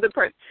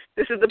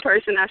the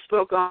person I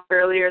spoke on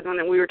earlier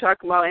when we were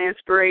talking about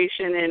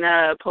inspiration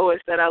and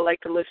poets that I like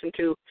to listen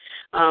to.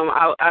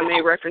 I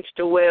made reference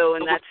to Will,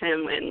 and that's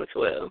him, Endless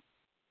Will.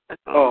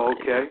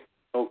 Okay.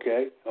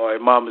 All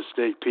right, my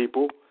mistake,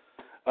 people.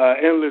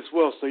 Endless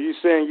Will, so you're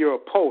saying you're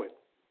a poet?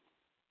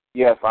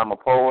 Yes, I'm a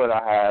poet.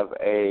 I have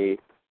a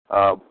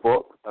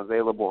book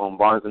available on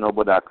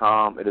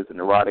BarnesandNoble.com. It is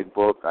an erotic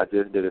book. I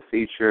just did a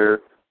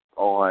feature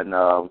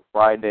on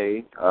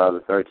Friday,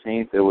 the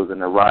 13th. It was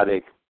an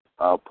erotic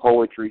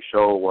poetry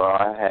show where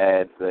I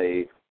had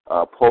the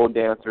pole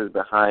dancers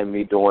behind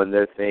me doing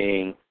their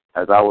thing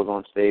as I was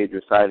on stage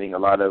reciting a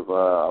lot of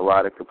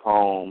erotica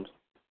poems.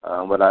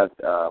 But I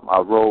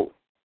wrote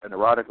an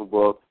erotica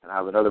book, and I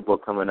have another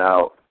book coming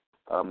out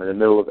in the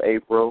middle of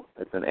April.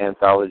 It's an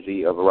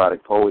anthology of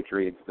erotic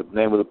poetry. The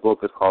name of the book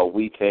is called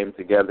We Came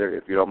Together.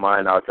 If you don't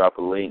mind, I'll drop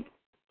a link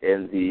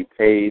in the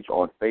page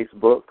on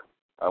Facebook.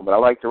 But I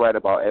like to write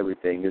about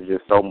everything. It's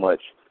just so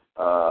much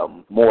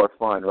more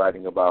fun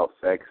writing about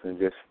sex and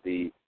just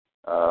the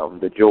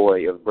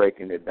joy of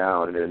breaking it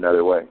down in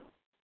another way.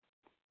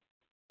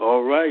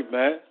 All right,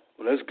 man.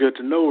 Well, that's good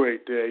to know right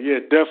there.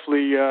 Yeah,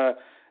 definitely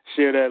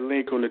share that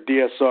link on the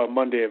DSR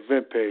Monday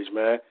event page,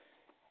 man.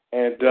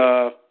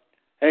 And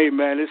hey,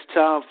 man, it's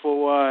time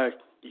for,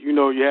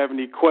 you have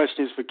any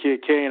questions for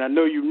Kid Kane. I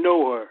know you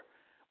know her,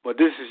 but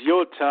this is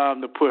your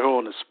time to put her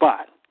on the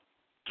spot.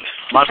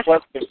 My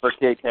question for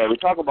Kid Kane, we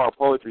talk about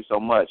poetry so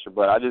much,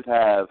 but I just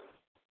have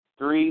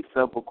 3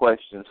 simple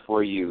questions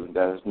for you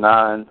that is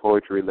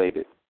non-poetry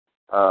related.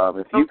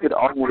 If you could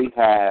only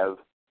have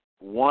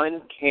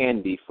one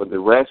candy for the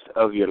rest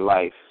of your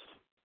life,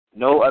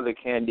 no other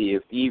candy,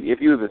 if you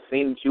even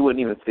seen it, you wouldn't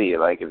even see it.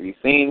 Like, if you've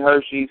seen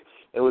Hershey's,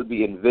 it would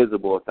be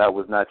invisible if that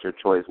was not your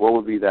choice. What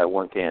would be that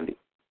one candy?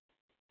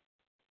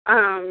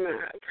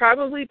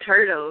 Probably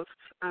Turtles.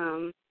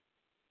 That's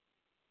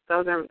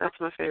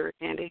my favorite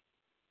candy.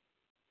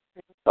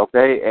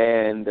 Okay,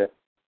 and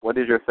what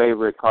is your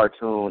favorite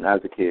cartoon as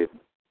a kid?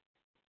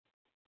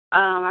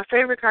 My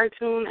favorite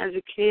cartoon as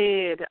a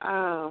kid.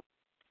 I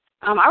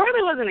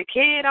really wasn't a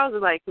kid. I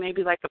was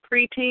maybe a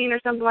preteen or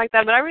something like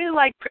that. But I really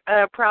liked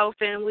Proud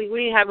Family.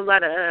 We have a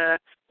lot of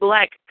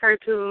black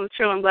cartoons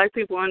showing black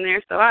people on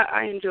there, so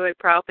I enjoyed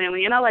Proud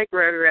Family, and I like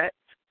Rugrats.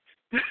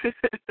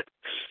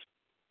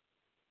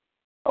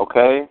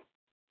 Okay,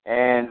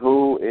 and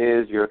who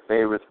is your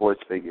favorite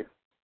sports figure?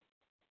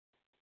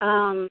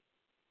 I'm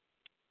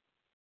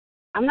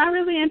not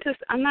really into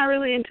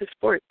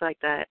sports like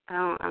that.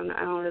 I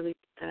don't really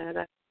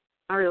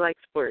like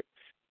sports.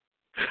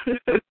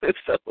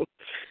 So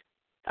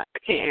I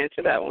can't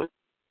answer that one.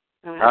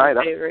 I don't have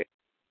a favorite.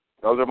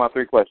 Those are my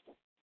 3 questions.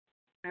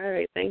 All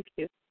right, thank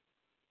you.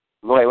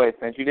 Wait,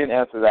 since you didn't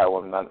answer that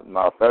one,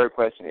 my 3rd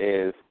question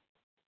is,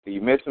 do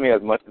you miss me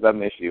as much as I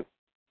miss you?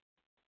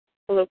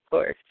 Well, of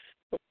course.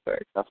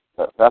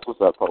 That's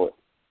what's up, poet.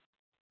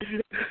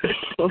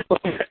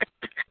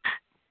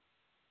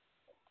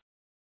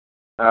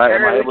 All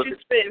right, what you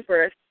spitting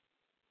for us?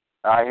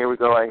 All right, here we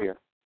go right here.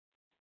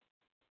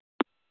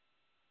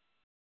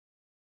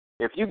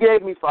 If you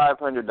gave me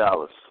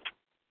 $500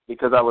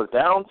 because I was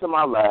down to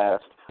my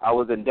last. I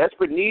was in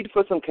desperate need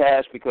for some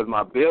cash because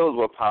my bills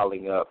were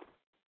piling up.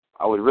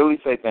 I would really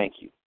say thank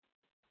you.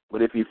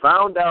 But if you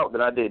found out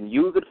that I didn't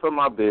use it for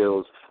my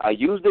bills, I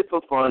used it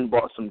for fun,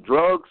 bought some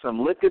drugs,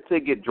 some liquor to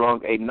get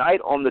drunk, a night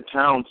on the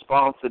town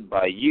sponsored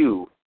by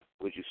you,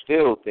 would you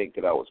still think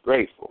that I was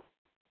grateful?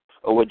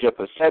 Or would your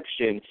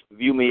perception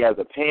view me as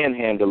a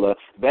panhandler,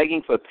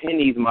 begging for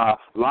pennies, my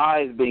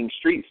lies being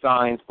street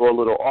signs for a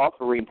little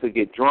offering to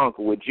get drunk?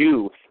 Or would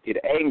you get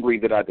angry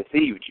that I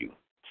deceived you?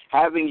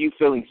 Having you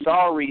feeling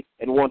sorry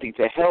and wanting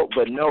to help,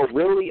 but no,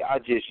 really, I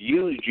just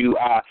used you.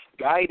 I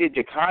guided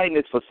your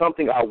kindness for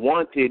something I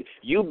wanted.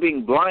 You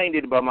being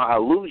blinded by my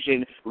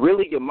illusion,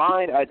 really your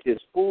mind I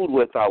just fooled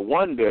with. I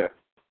wonder,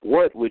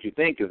 what would you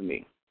think of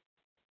me?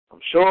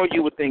 I'm sure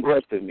you would think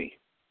less of me.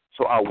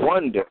 So I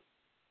wonder,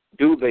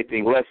 do they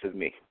think less of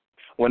me?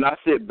 When I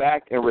sit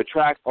back and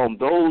retract on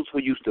those who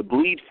used to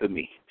bleed for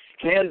me,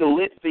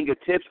 candlelit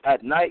fingertips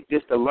at night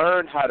just to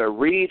learn how to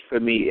read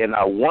for me, and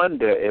I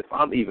wonder if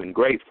I'm even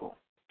grateful.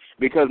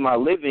 Because my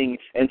living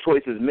and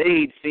choices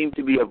made seem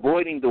to be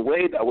avoiding the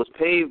way that was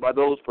paved by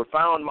those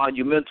profound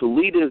monumental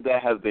leaders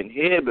that have been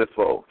here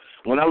before.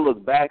 When I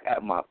look back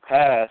at my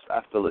past, I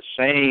feel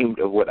ashamed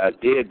of what I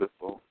did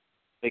before.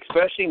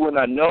 Especially when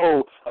I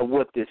know of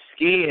what this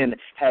skin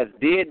has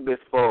did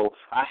before.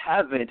 I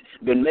haven't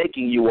been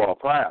making you all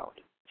proud.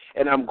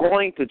 And I'm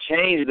going to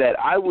change that.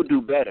 I will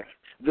do better.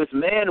 This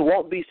man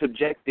won't be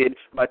subjected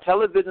by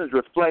television's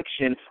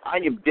reflection. I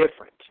am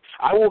different.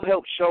 I will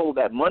help show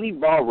that money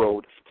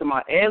borrowed to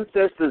my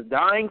ancestors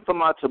dying for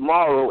my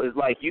tomorrow is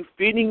like you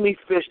feeding me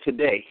fish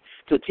today,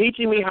 to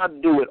teaching me how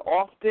to do it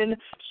often.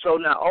 So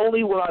not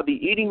only will I be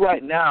eating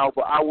right now,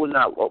 but I will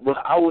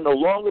no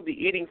longer be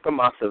eating for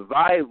my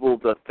survival,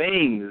 the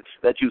things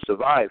that you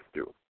survived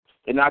through.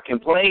 And I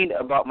complain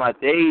about my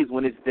days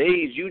when it's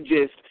days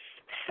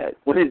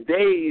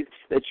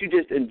that you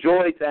just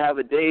enjoy to have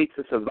a day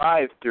to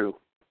survive through.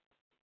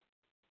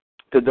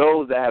 To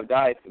those that have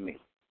died for me,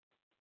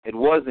 it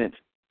wasn't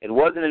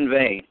in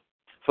vain.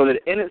 For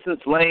the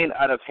innocent slain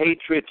out of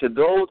hatred, to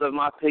those of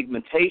my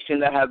pigmentation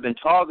that have been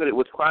targeted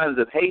with crimes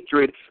of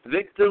hatred,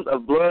 victims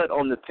of blood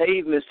on the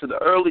pavements, to the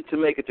early to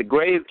make it to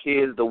grave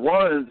kids, the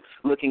ones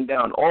looking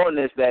down on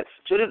us that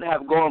shouldn't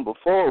have gone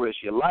before us.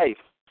 Your life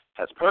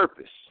has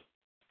purpose.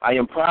 I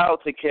am proud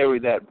to carry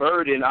that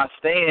burden. I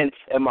stand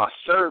in my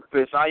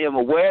surface. I am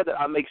aware that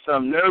I make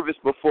some nervous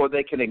before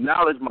they can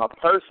acknowledge my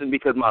person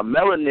because my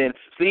melanin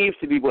seems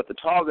to be what the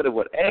target of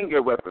what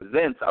anger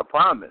represents. I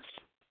promise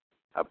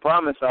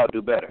I'll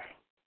do better.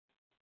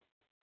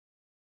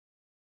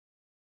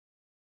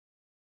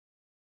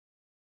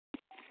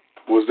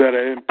 Was that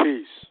an end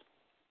piece?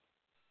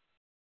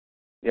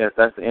 Yes,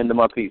 that's the end of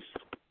my piece.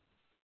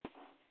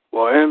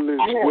 Well, endless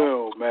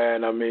will,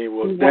 man. I mean,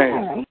 well,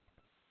 damn.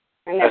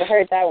 I never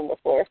heard that one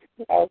before.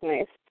 That was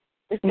nice.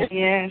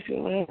 Yes, it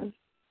was.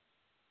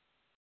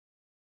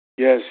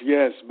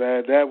 Yes,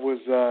 man. That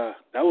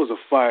was a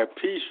fire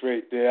piece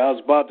right there. I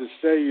was about to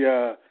say,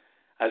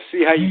 I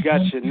see how you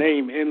got your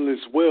name,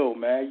 Endless Will,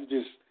 man.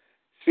 You just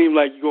seem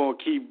like you're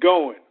gonna keep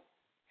going.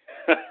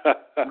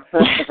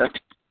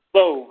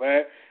 Slow,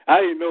 man. I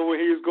didn't know when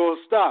he was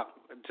gonna stop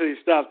until he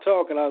stopped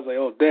talking. I was like,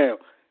 oh damn,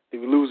 did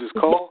we lose his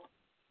call?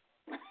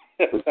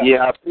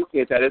 Yeah, I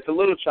appreciate that. It's a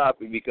little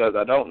choppy because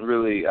I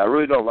really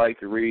don't like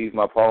to read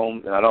my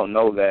poems, and I don't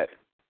know that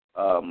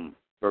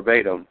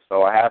verbatim,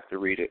 so I have to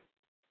read it.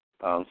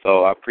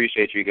 So I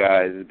appreciate you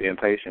guys being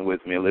patient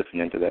with me and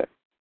listening to that.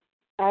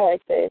 I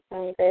like that. It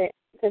sounds great.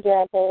 Good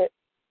job, poet.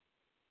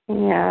 Yeah,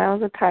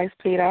 that was a tight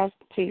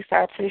piece.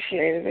 I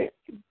appreciated it.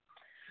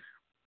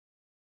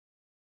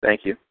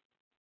 Thank you.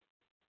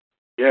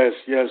 Yes,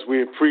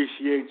 we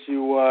appreciate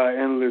you,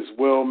 Endless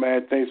Will,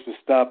 man. Thanks for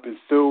stopping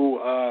through.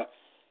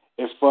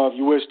 If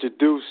you wish to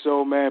do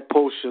so, man,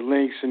 post your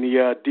links in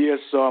the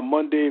DSR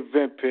Monday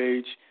event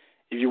page.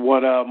 If you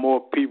want more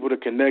people to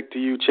connect to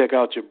you, check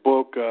out your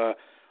book,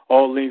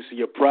 all links to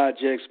your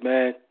projects,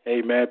 man.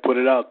 Hey, man, put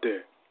it out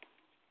there.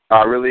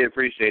 I really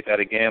appreciate that.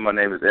 Again, my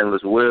name is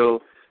Endless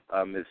Will.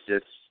 It's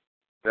just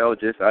spelled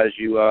just as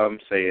you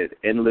say it,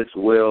 Endless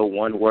Will,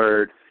 one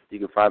word. You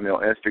can find me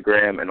on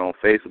Instagram and on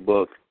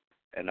Facebook.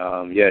 And,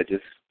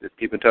 just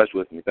keep in touch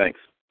with me. Thanks.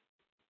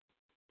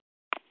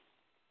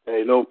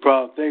 Hey, no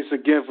problem. Thanks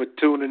again for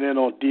tuning in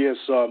on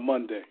DSR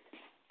Monday.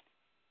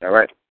 All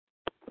right.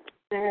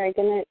 All right,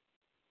 good night.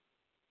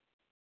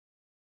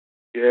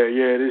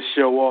 Yeah, this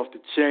show off the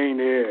chain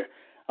here.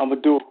 I'm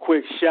going to do a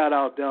quick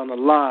shout-out down the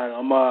line.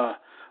 I'm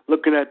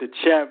looking at the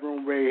chat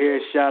room right here.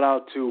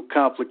 Shout-out to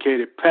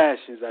Complicated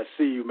Passions. I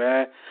see you,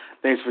 man.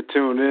 Thanks for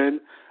tuning in.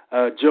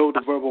 Joe,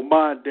 the Verbal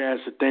Mind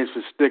Dancer, thanks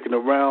for sticking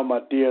around,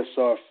 my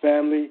DSR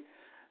family.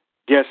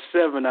 Guest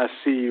 7, I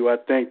see you. I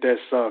think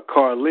that's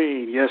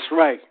Carlene. Yes,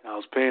 right. I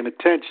was paying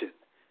attention.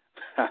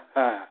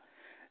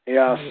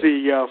 Yeah, I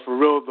see y'all for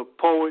real, the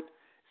poet,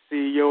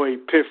 CEO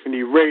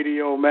Epiphany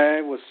Radio,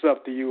 man. What's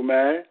up to you,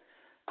 man?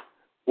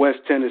 West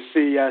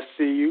Tennessee, I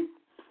see you.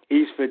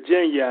 East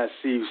Virginia, I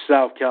see you.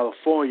 South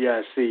California,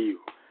 I see you.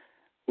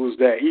 Who's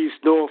that?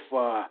 East North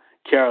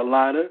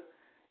Carolina.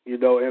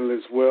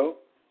 Endless Will.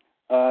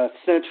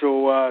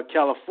 Central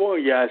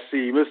California, I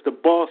see. Mr.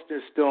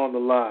 Boston's still on the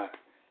line.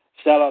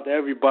 Shout out to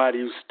everybody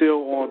who's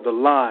still on the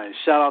line.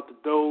 Shout out to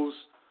those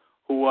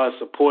who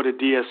supported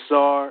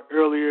DSR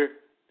earlier.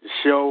 The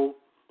show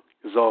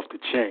is off the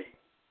chain.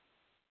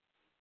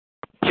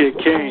 Kid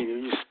Kane, are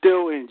you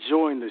still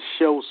enjoying the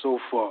show so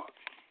far?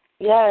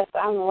 Yes,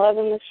 I'm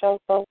loving the show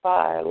so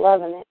far.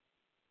 Loving it.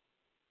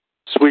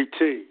 Sweet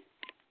Tea.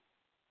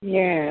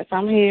 Yes,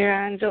 I'm here.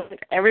 I enjoyed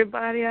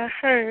everybody I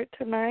heard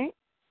tonight.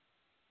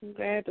 I'm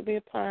glad to be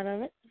a part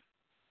of it.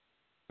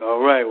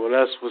 All right, well,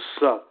 that's what's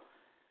up.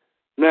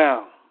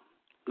 Now,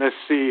 let's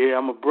see here.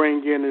 I'm going to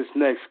bring in this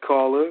next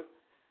caller.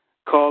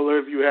 Caller,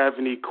 if you have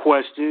any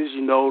questions,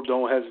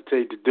 don't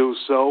hesitate to do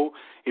so.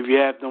 If you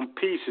have them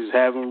pieces,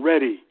 have them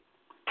ready.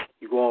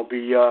 You're going to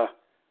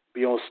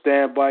be on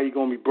standby. You're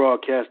going to be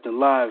broadcasting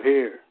live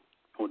here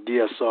on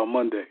DSR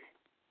Monday.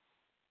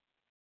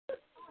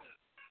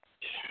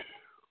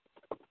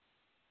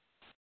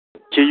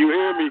 Can you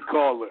hear me,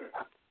 caller?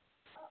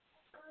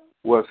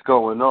 What's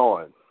going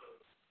on?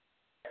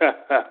 Tell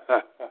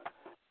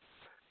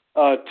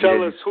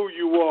us who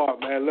you are,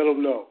 man. Let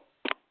them know.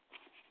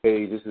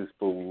 Hey, this is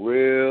For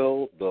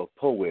Real, the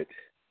poet.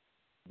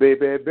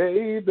 Baby,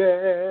 baby.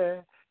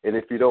 And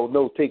if you don't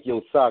know, take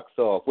your socks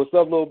off. What's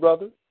up, little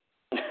brother?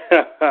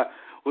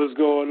 What's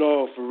going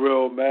on, For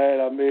Real, man?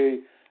 I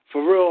mean,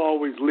 For Real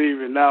always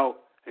leaving out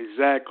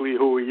exactly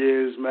who he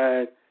is,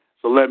 man.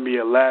 So let me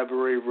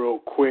elaborate real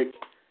quick.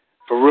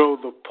 For Real,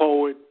 the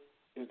poet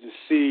is the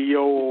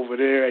CEO over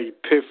there at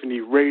Epiphany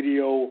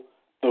Radio,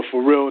 the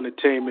For Real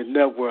Entertainment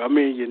Network. I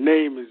mean, your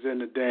name is in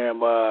the damn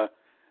the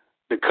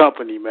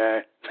company,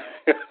 man.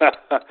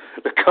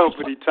 The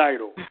company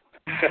title.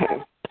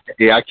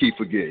 Yeah, I keep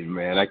forgetting,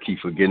 man.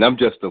 I'm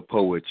just a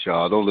poet,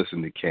 y'all. Don't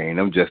listen to Kane.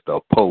 I'm just a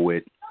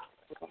poet.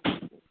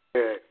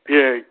 Yeah.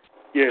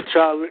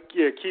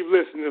 Keep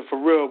listening, For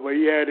Real. But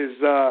he had his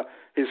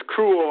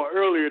crew on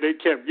earlier. They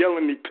kept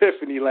yelling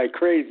Epiphany like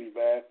crazy,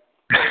 man.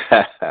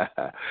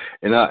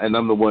 and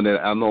I'm the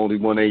only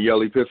one that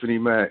yell Epiphany,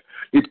 man.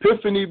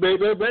 Epiphany,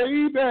 baby,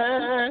 baby.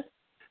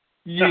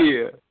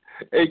 Yeah.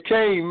 Hey,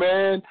 Kane,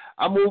 man,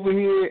 I'm over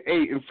here.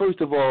 Hey, and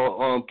first of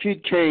all,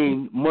 Kid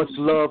Kane, much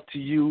love to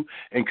you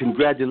and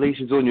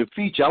congratulations on your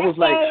feature. I was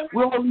like,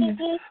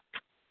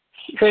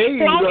 hey,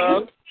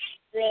 love.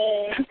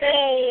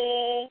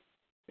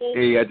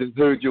 Hey, I just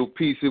heard your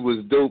piece. It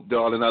was dope,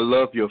 darling. I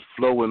love your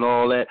flow and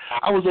all that.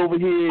 I was over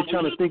here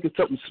trying to think of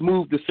something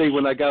smooth to say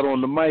when I got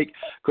on the mic,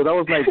 because I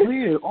was like,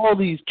 where are all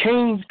these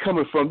Canes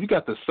coming from? You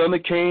got the son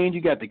of Kane, you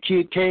got the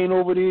Kid Kane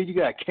over there, you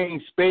got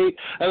Kane Spade.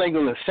 I ain't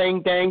going to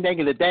sing dang, dang,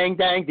 and the dang,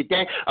 dang, the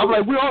dang. I'm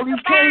like, where all these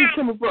Canes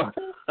coming from?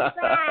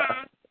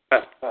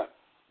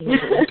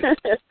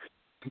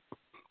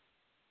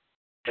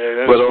 Hey,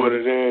 that's what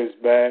it is,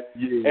 man.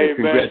 Yeah, hey,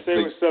 man,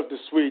 say what's up to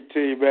Sweet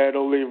Tea, man.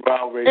 Don't leave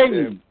out right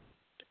there.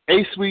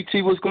 Hey, Sweet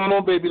Tea, what's going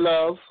on, baby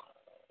love?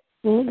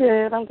 I'm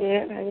good. How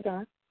you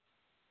doing?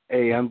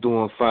 Hey, I'm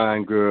doing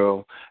fine,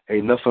 girl.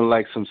 Hey, nothing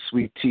like some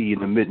sweet tea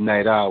in the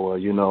midnight hour,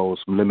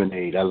 some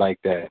lemonade. I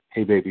like that.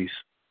 Hey, babies.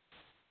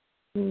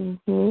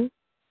 Mm-hmm.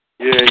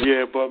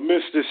 Yeah, but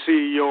Mr.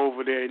 CEO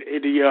over there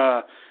at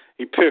the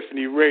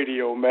Epiphany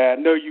Radio, man,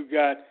 I know you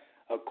got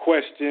a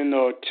question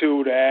or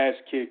two to ask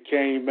Kid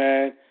Kane,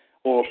 man,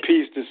 or a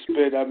piece to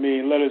spit. I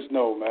mean, let us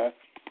know, man.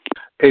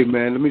 Hey,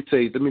 man, let me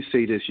say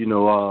this.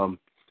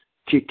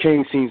 Kid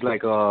Kane seems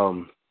like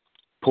poetry.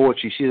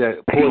 Poetry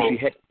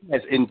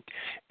has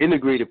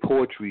integrated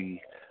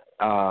poetry,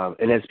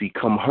 and has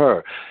become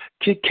her.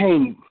 Kid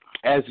Kane,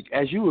 as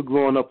you were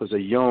growing up as a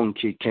young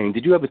Kid Kane,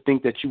 did you ever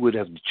think that you would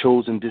have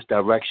chosen this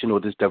direction or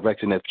this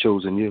direction have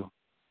chosen you?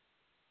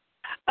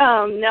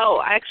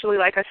 No, actually,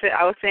 like I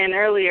was saying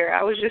earlier,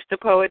 I was just a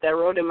poet that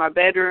wrote in my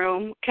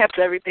bedroom, kept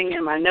everything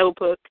in my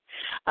notebook.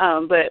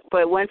 But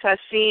once I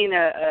seen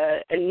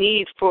a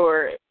need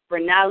for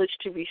knowledge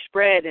to be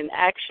spread in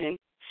action,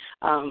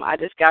 I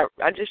just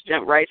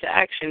jumped right to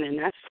action, and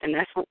that's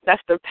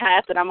the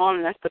path that I'm on,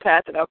 and that's the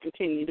path that I'll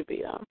continue to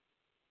be on.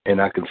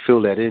 And I can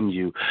feel that in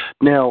you.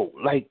 Now,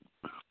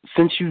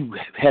 since you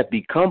have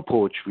become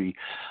poetry,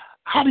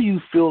 how do you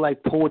feel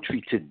like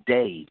poetry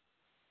today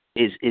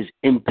is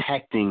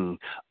impacting,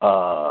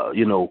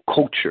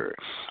 culture?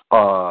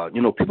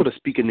 People are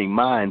speaking their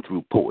mind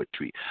through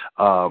poetry.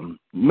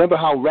 Remember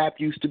how rap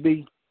used to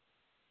be?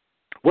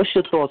 What's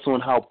your thoughts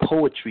on how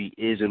poetry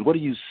is, and what do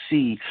you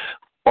see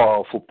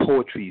for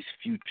poetry's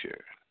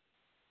future?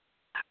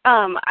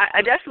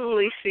 I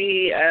definitely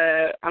see.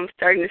 I'm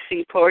starting to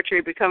see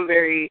poetry become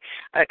very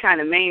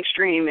kind of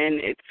mainstream,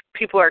 and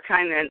people are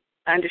kind of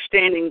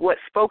understanding what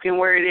spoken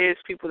word is.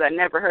 People that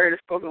never heard of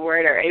spoken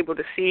word are able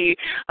to see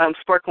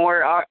spoken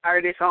word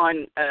artists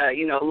on,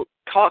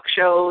 talk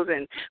shows,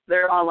 and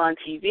they're all on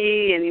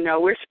TV, and,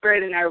 we're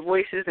spreading our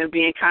voices and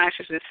being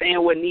conscious and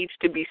saying what needs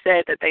to be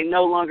said that they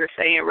no longer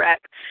say in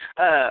rap,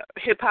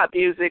 hip-hop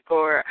music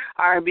or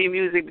R&B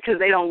music, because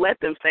they don't let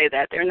them say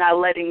that. They're not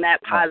letting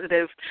that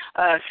positive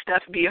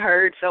stuff be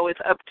heard, so it's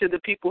up to the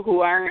people who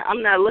aren't.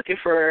 I'm not looking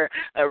for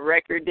a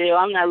record deal.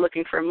 I'm not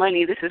looking for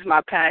money. This is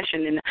my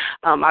passion,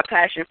 and my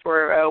passion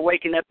for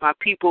waking up my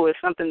people is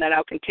something that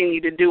I'll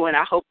continue to do, and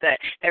I hope that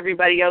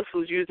everybody else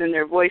who's using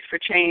their voice for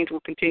change will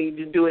continue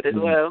to do it as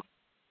well.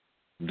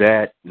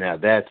 That's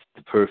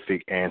the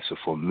perfect answer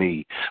for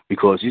me,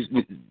 because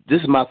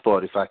this is my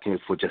thought, if I can,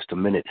 for just a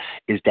minute,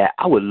 is that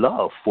I would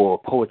love for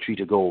poetry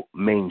to go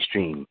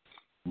mainstream,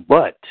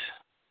 but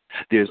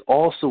there's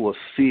also a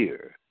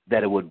fear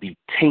that it would be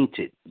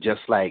tainted,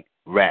 just like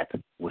rap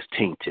was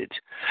tainted.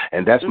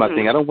 And that's my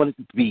thing. I don't want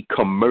it to be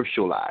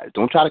commercialized.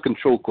 Don't try to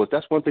control, because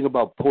that's one thing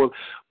about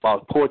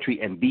poetry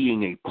and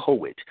being a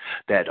poet,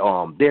 that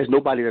there's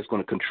nobody that's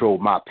going to control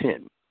my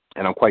pen.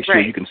 And I'm quite sure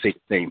you can say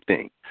the same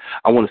thing.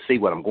 I want to say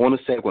what I'm going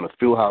to say. I'm going to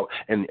feel how,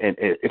 and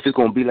if it's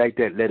going to be like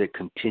that, let it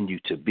continue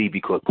to be,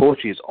 because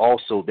poetry is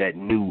also that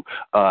new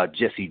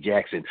Jesse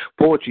Jackson.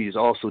 Poetry is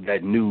also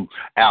that new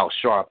Al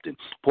Sharpton.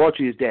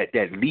 Poetry is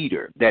that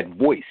leader, that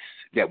voice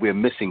that we're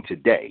missing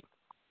today.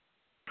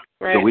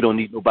 Right. So we don't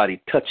need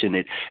nobody touching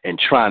it and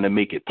trying to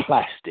make it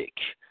plastic.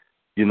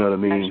 You know what I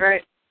mean? That's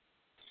right.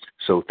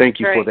 So thank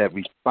you for that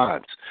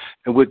response.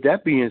 And with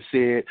that being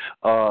said,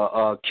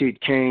 Kid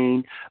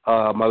Kane,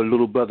 my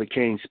little brother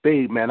Kane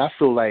Spade, man, I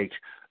feel like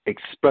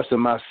expressing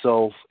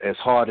myself as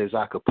hard as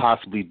I could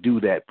possibly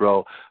do that,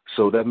 bro.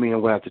 So that means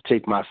I'm going to have to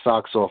take my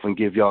socks off and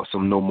give y'all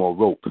some No More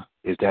Rope.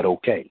 Is that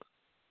okay?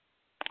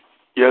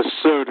 Yes,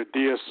 sir.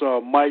 The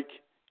DSR mic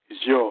is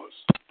yours.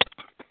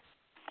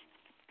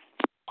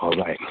 All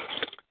right.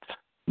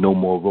 No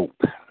more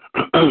rope.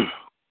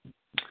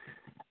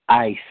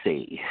 I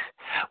say,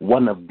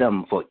 one of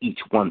them for each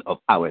one of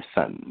our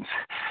sons.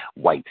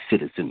 White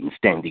citizens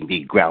standing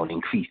their ground,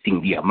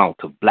 increasing the amount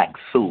of black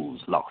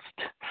souls lost.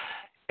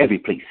 Every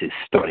place is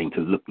starting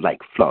to look like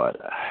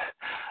Florida.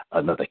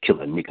 Another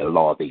killer nigger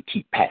law they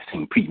keep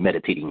passing,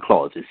 premeditating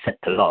clauses set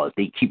to laws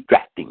they keep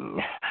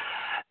drafting.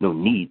 No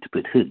need to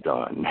put hoods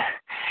on.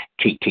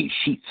 KK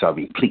sheets are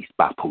replaced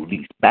by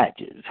police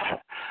badges.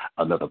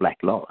 Another black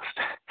lost.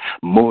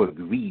 More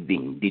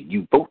grieving. Did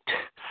you vote?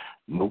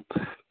 Nope.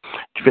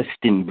 Dressed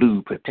in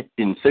blue, protect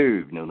and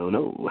serve.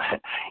 No.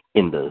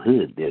 In the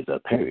hood, there's a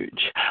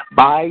purge.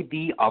 By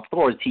the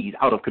authorities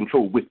out of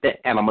control with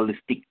that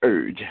animalistic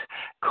urge,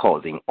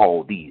 causing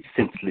all these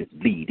senseless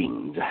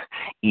bleedings.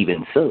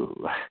 Even so,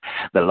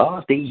 the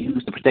laws they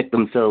use to protect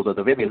themselves are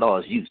the very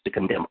laws used to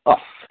condemn us.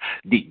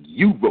 Did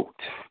you vote?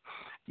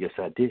 Yes,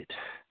 I did.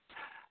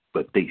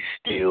 But they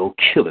still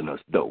killing us,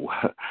 though.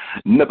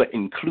 Never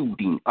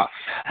including us.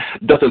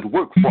 Doesn't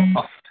work for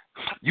us.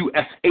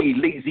 USA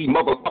lazy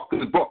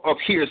motherfuckers brought us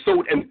here,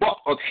 sold and bought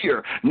us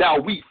here. Now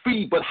we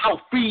free, but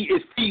how free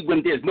is free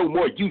when there's no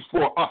more use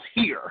for us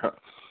here?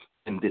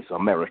 In this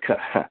America,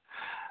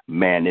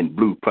 man in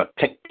blue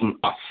protecting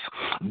us.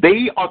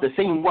 They are the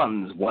same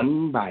ones,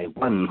 one by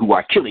one, who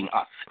are killing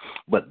us.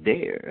 But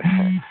there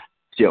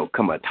shall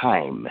come a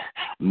time,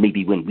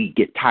 maybe when we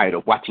get tired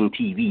of watching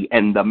TV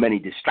and the many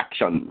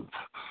distractions,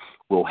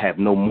 we'll have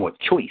no more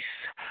choice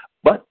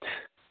but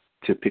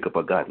to pick up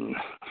a gun.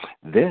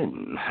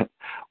 Then,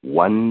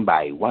 one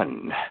by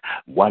one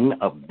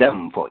of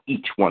them for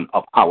each one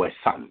of our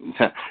sons.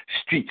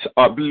 Streets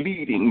are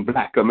bleeding,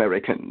 black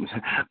Americans.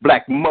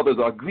 Black mothers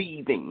are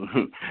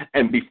grieving.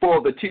 And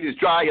before the tears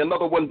dry,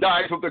 another one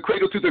dies from the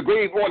cradle to the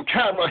grave on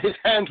camera. His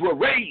hands were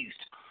raised.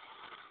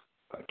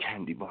 A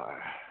candy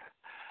bar,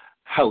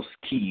 house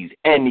keys,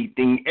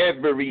 anything,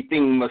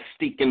 everything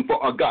mistaken for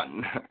a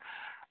gun.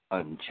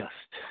 Unjust.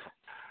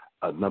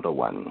 Another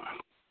one.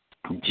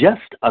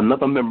 Just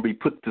another memory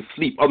put to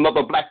sleep,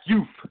 another black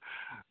youth.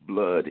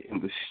 Blood in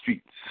the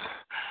streets.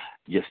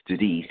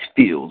 Yesterday's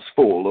fields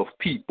full of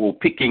people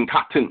picking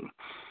cotton.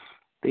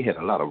 They had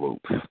a lot of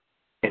rope,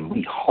 and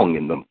we hung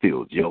in them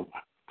fields, yo.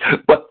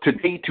 But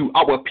today to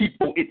our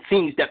people, it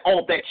seems that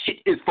all that shit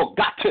is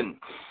forgotten.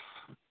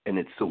 And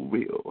it's so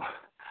real.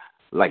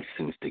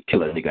 License to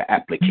kill a nigga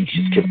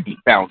applications can be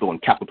found on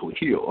Capitol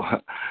Hill.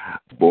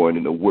 Born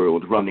in a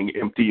world running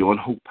empty on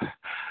hope.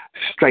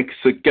 Strikes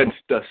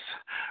against us,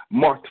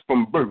 marked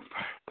from birth.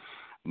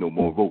 No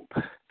more rope,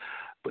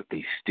 but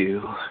they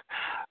still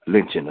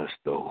lynching us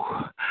though.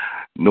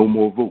 No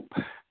more rope,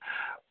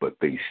 but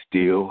they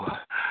still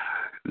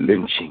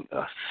lynching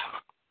us.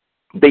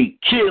 They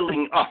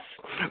killing us,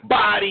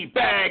 body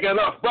bagging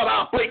us, but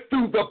I break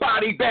through the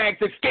body bags,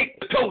 escape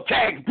the toe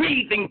tags,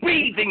 breathing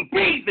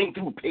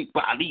through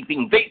paper,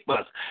 leaving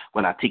vapors.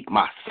 When I take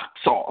my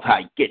socks off,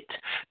 I get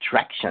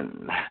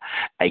traction.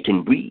 I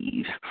can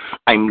breathe.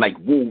 I'm like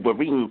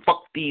Wolverine.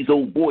 Fuck these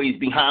old boys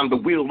behind the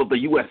wheel of the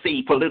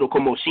USA political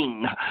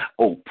machine,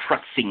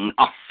 oppressing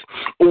us,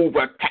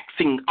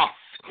 overtaxing us.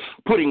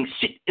 putting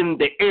shit in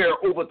the air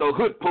over the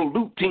hood,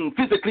 polluting,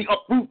 physically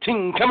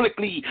uprooting,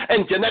 chemically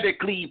and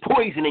genetically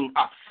poisoning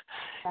us,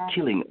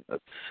 killing us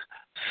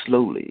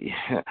slowly.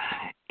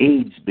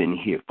 AIDS been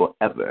here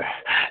forever.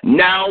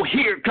 Now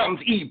here comes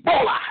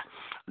Ebola.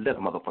 Let a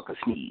motherfucker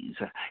sneeze.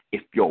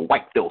 If you're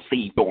white, they'll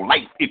save your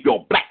life. If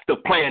you're black, the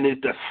plan is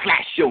to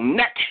slash your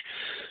neck.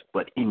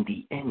 But in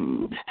the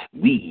end,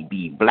 we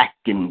be black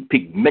and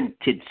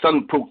pigmented,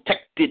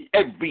 sun-protected,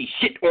 every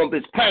shit on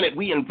this planet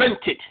we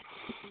invented.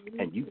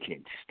 And you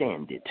can't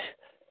stand it,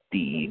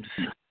 thieves.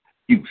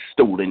 You've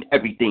stolen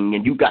everything,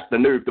 and you got the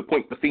nerve to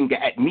point the finger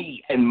at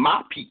me and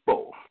my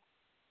people.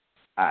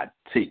 I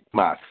take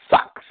my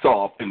socks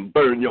off and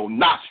burn your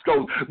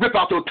nostrils, rip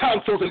out your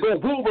tonsils and go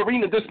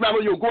Wolverine and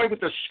dismantle your groin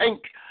with a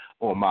shank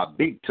or my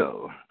big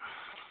toe.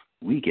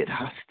 We get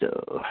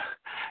hostile.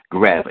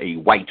 Grab a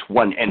white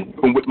one and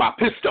boom with my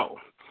pistol.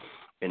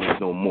 And there's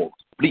no more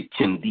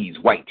bleaching these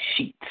white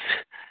sheets.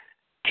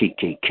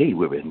 KKK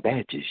wearing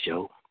badges,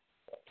 yo.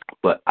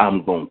 But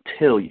I'm going to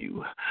tell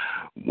you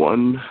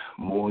one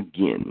more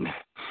again.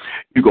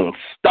 You're going to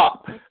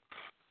stop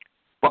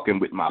fucking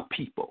with my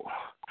people.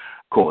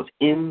 Because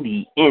in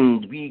the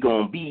end, we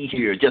going to be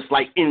here just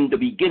like in the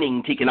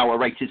beginning, taking our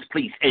righteous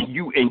place, and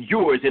you and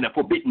yours in a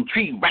forbidden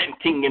tree,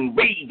 ranting and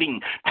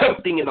raving,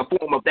 tempting in the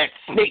form of that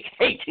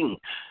snake-hating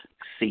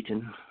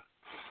Satan.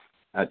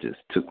 I just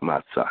took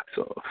my socks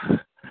off.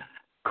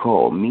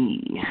 Call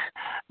me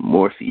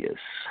Morpheus.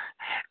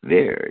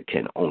 There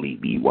can only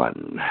be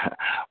one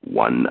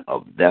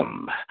of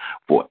them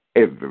for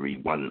every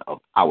one of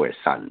our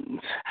sons.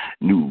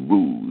 New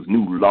rules,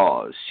 new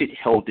laws, shit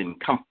held in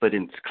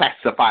confidence,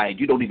 classified.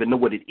 You don't even know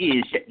what it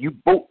is, yet you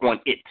both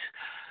want it.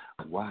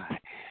 Why?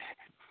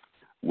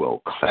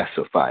 Well,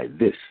 classify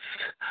this,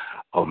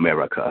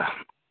 America.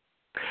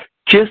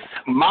 Kiss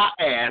my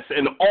ass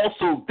and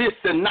also this,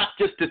 and not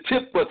just the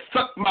tip, but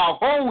suck my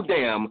whole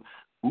damn.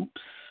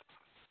 Oops,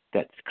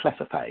 that's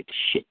classified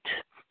shit.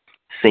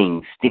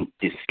 Same stink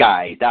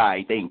disguised.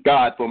 I thank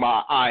God for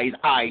my eyes.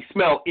 I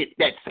smell it,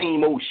 that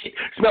same old shit.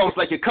 Smells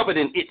like you're covered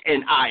in it,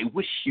 and I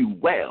wish you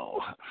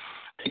well.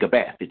 Take a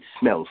bath, it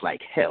smells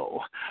like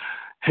hell.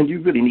 And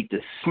you really need to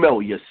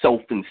smell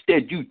yourself.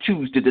 Instead, you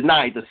choose to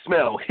deny the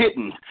smell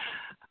hidden.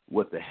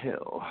 What the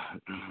hell?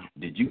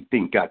 Did you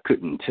think I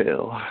couldn't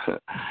tell?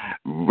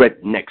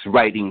 Rednecks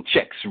writing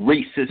checks,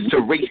 racists to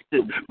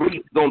racists,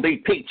 raised on their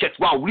paychecks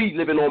while we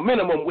living on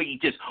minimum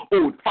wages.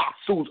 Old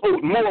fossils,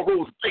 old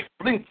morals, like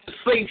blinks,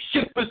 slave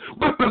shippers,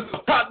 whippers,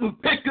 cotton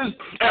pickers,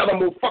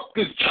 animal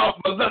fuckers, child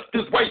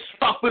molesters, white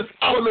stoppers,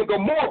 Sodom and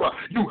Gomorrah.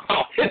 You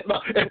Heil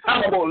Hitler and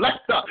Hannibal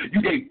Lecter.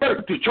 You gave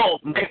birth to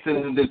Charles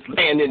Manson in this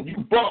land, and you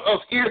brought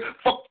us here,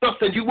 fucked us,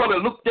 and you want to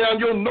look down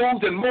your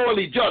nose and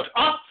morally judge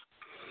us?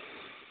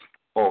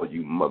 All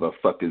you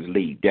motherfuckers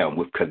laid down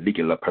with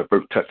Caligula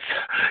pervertus,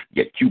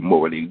 yet you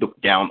morally look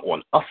down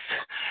on us,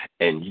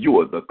 and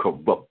you're the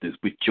corruptors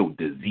with your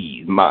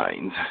diseased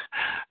minds.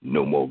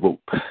 No more rope,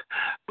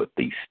 but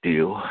they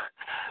still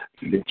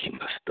lynching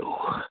us though.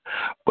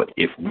 But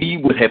if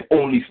we would have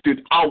only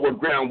stood our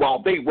ground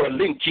while they were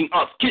lynching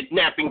us,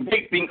 kidnapping,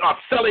 raping us,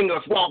 selling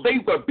us, while they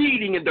were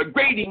beating and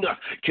degrading us,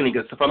 killing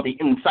us from the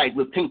inside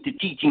with tainted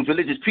teachings,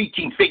 religious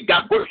preaching, fake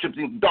God worships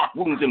in dark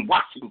rooms in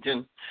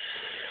Washington.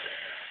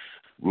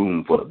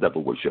 Room for the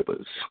devil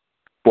worshippers,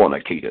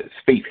 fornicators,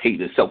 faith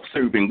haters,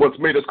 self-serving, once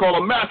made us call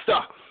a master.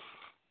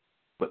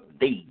 But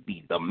they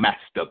be the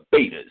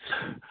masturbators.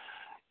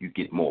 You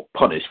get more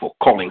punished for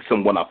calling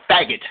someone a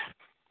faggot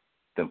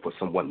than for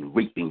someone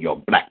raping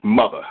your black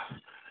mother.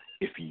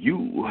 If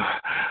you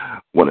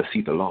want to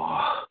see the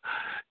law,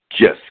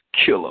 just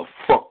kill a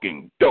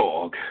fucking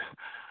dog.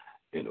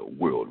 In a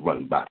world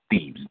run by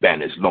thieves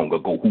banished long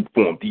ago who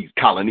formed these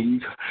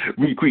colonies,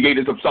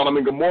 recreators of Sodom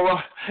and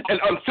Gomorrah, and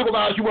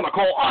uncivilized you want to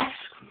call us?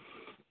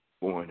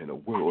 Born in a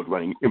world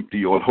running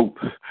empty on hope,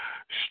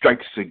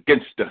 strikes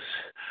against us,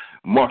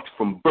 marked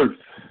from birth.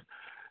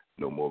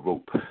 No more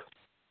rope,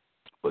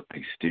 but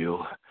they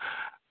still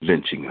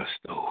lynching us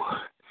though.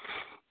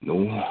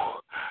 No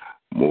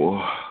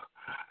more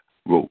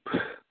rope,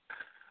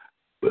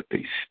 but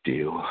they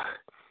still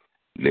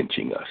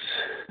lynching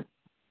us.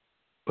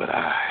 But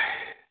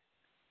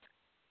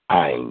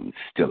I'm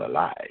still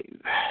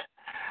alive,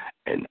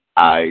 and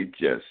I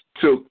just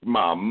took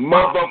my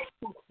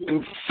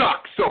motherfucking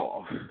socks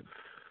off.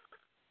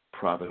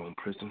 Private-owned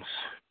prisons.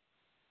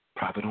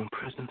 Private-owned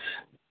prisons.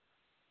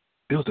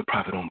 Build a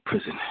private-owned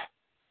prison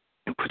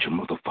and put your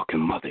motherfucking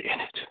mother in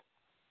it.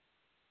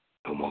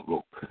 No more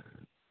rope.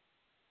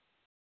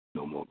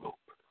 No more rope.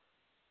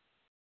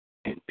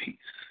 In peace.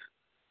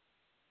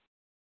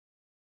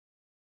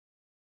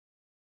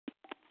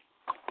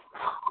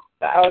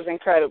 That was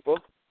incredible.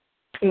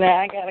 Now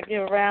I gotta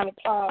give a round of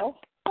applause.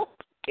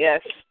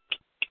 Yes.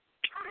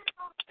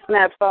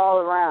 Snaps all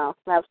around.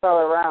 Snaps all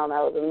around. That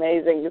was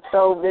amazing. It's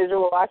so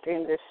visual. I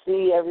can just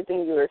see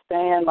everything you were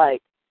saying.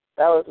 Like,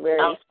 that was very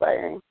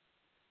inspiring.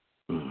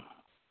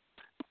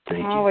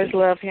 I always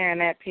love hearing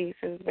that piece.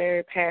 It's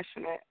very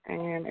passionate,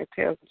 and it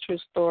tells a true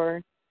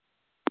story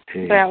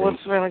about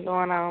what's really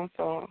going on,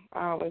 so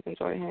I always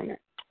enjoy hearing it.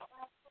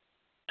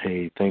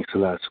 Hey, thanks a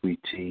lot, Sweet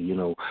Tea.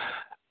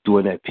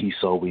 Doing that piece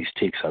always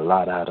takes a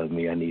lot out of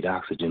me. I need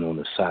oxygen on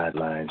the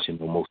sidelines,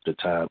 most of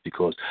the time,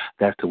 because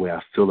that's the way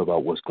I feel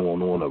about what's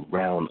going on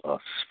around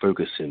us.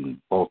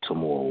 Ferguson,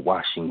 Baltimore,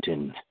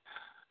 Washington,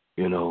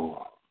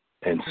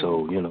 And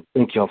so,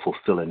 thank y'all for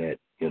feeling that,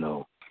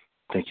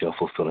 Thank y'all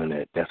for feeling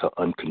that. That's an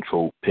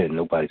uncontrolled pen.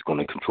 Nobody's going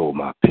to control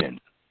my pen.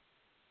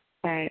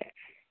 Right.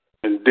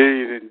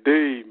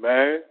 Indeed,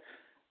 man.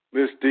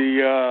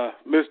 Mr.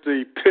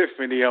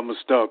 Epiphany, I'm going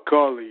to start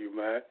calling you,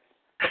 man.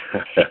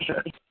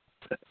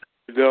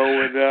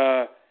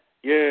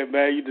 Yeah,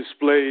 man, you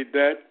displayed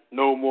that.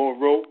 No more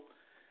rope.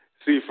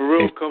 See,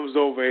 Pharrell comes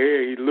over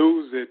here, he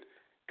loses it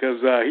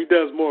because he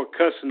does more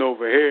cussing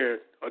over here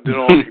than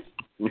on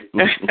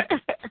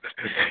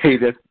He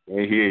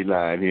ain't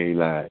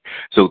lying.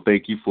 So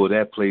thank you for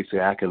that place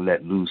that I can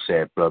let loose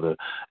at, brother.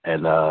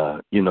 And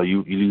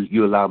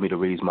you allow me to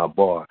raise my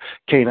bar.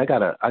 Kane, I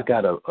got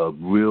a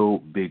real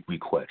big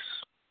request.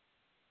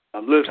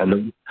 I'm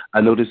listening.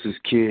 I know this is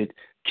Kid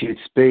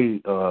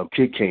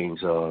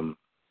Kane's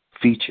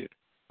feature,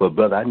 but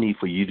brother, I need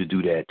for you to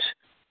do that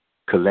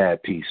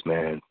collab piece,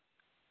 man.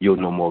 You're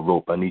No More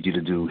Rope. I need you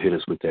to hit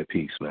us with that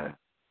piece, man.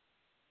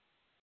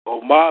 Oh,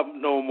 my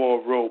No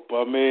More Rope.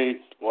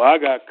 I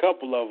got a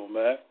couple of them,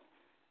 man.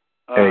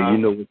 Hey, you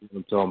know what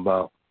I'm talking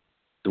about?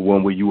 The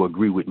one where you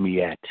agree with me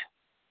at.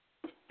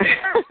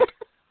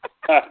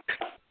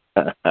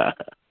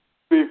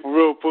 See, for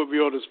real, put me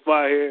on the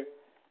spot here.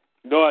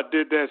 No, I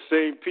did that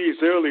same piece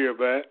earlier,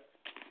 man.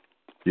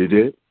 You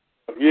did?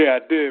 Yeah,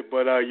 I did,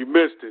 but you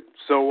missed it.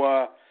 So,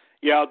 I'll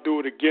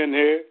do it again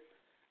here.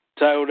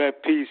 Title of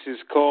that piece is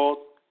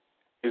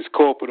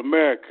Corporate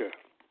America.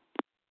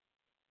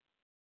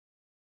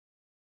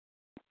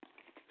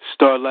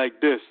 Start like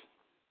this.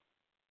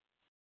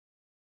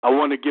 I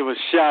want to give a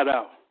shout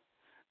out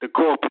to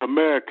Corporate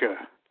America.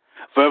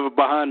 Forever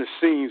behind the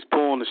scenes,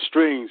 pulling the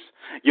strings.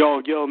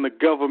 Y'all yelling the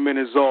government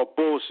is all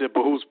bullshit,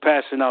 but who's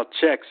passing out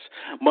checks?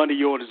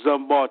 Money orders,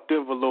 unmarked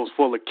envelopes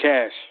full of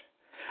cash.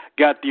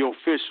 Got the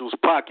officials'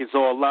 pockets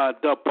all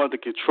lined up under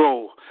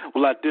control.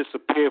 Will I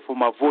disappear for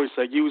my voice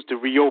I used to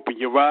reopen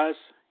your eyes?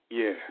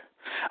 Yeah.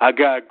 I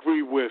gotta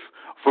agree with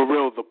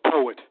Pharrell the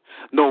poet.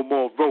 No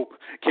more rope.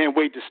 Can't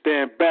wait to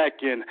stand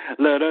back and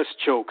let us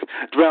choke.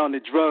 Drown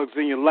in drugs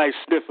in your life,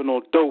 sniffing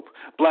on dope.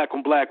 Black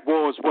on black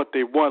wars, what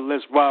they want.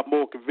 Let's rob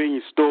more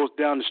convenience stores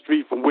down the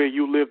street from where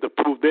you live to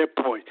prove their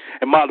point.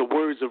 Am I the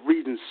words of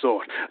reason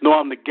sort? No,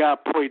 I'm the guy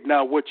pointing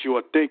out what you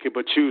are thinking,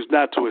 but choose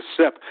not to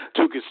accept.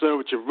 Too concerned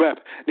with your rep.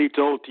 Need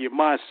to alter your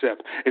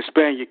mindset.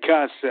 Expand your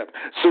concept.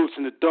 Suits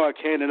in the dark,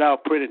 handing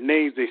out printed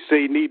names they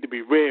say need to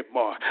be red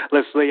marked.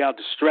 Let's lay out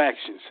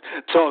distractions.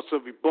 Toss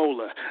of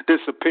Ebola.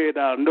 Disappeared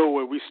out of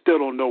nowhere. We still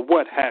don't know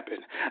what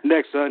happened.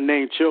 Next,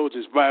 unnamed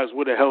children's virus.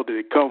 Where the hell did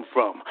it come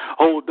from?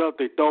 Hold up,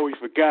 they thought we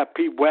forgot.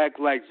 People act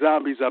like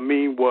zombies.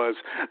 Was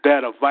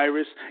that a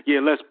virus? Yeah,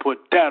 let's put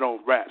that on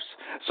wraps.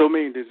 So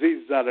many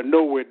diseases out of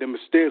nowhere that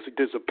mysteriously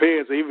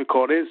disappears. They even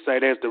called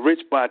insight as the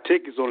rich buy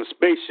tickets on a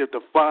spaceship to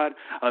find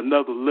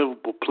another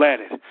livable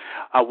planet.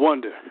 I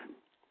wonder,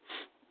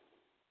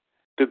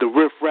 did the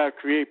riffraff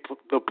create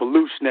the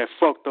pollution that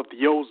fucked up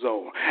the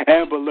ozone?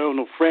 Amber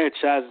Little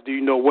franchises, do you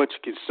know what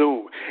you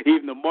consume?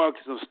 Even the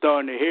markets I'm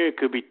starting to hear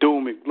could be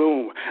doom and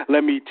gloom.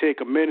 Let me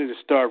take a minute and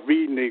start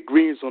reading the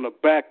ingredients on the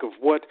back of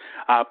what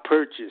I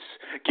purchase.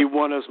 Keep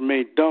want us to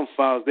remain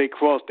dumbfounded. They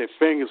cross their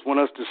fingers, want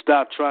us to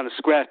stop trying to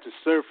scratch the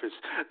surface.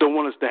 Don't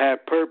want us to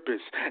have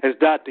purpose. As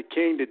Dr.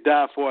 King to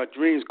die for our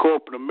dreams,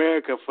 corporate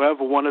America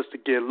forever want us to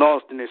get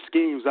lost in their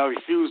schemes. I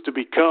refuse to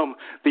become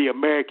the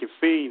American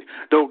fiend.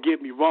 Don't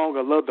get me wrong,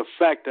 I love the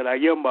fact that I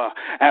am a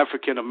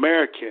African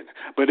American.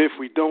 But if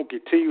we don't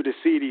continue to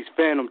see these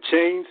phantom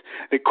chains,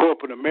 then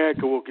corporate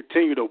America will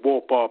continue to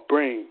warp our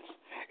brains.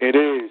 It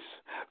is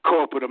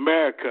corporate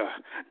America,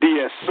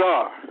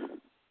 DSR,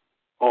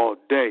 all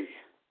day.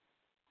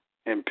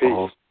 In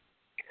peace.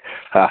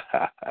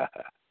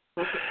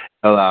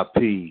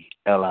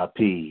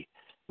 LIP.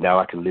 Now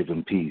I can live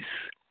in peace.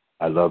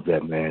 I love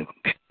that, man.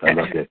 I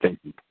love that. Thank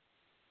you.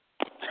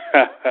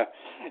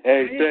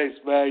 Hey, thanks,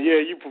 man. Yeah,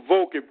 you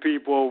provoking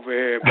people over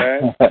here,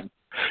 man.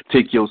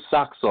 Take your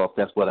socks off.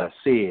 That's what I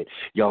said.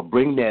 Y'all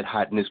bring that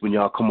hotness when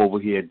y'all come over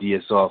here at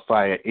DSR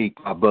Fire 8,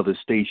 my brother's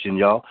station,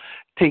 y'all.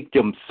 Take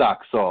them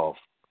socks off.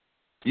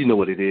 You know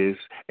what it is.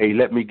 Hey,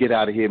 let me get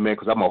out of here, man,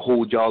 because I'm going to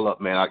hold y'all up,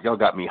 man. Y'all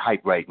got me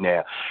hyped right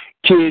now.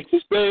 Kid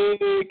Spain.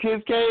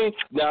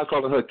 Now I'm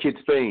calling her Kid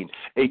Spain.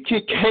 Hey,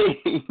 Kid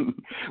Kane.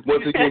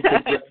 Once again,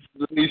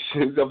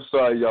 congratulations. I'm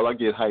sorry, y'all. I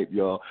get hyped,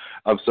 y'all.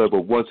 I'm sorry,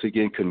 but once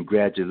again,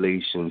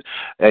 congratulations.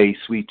 Hey,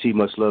 Sweet Tea,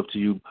 much love to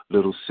you,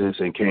 little sis.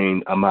 And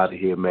Kane, I'm out of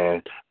here,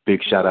 man.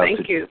 Big shout out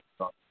Thank to you.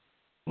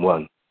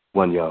 One,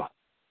 y'all.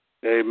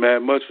 Hey,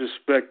 man, much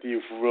respect to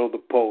you, for real, the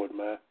poet,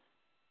 man.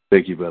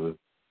 Thank you, brother.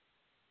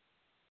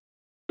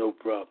 No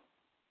problem.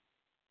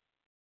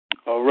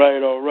 All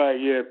right.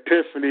 Yeah,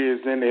 Epiphany is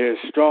in here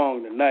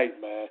strong tonight,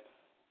 man.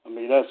 I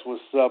mean, that's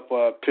what's up.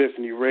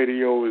 Epiphany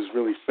Radio is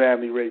really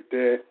family right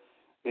there.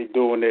 They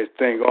doing their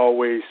thing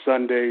always.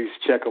 Sundays,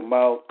 check them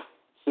out.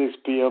 6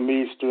 p.m.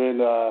 Eastern.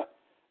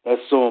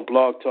 That's on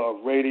Blog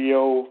Talk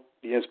Radio,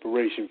 The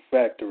Inspiration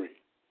Factory.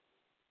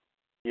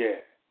 Yeah.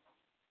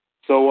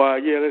 So,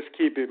 let's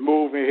keep it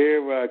moving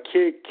here.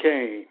 Kid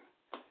Kane,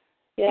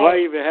 do I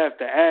even have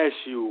to ask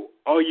you,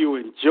 are you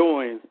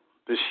enjoying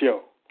the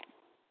show?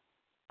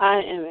 I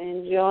am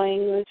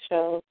enjoying the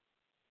show.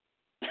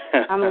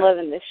 I'm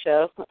loving this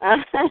show.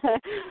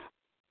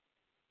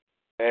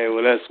 Hey,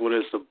 well, that's what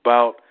it's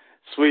about.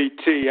 Sweet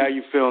Tea, how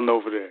you feeling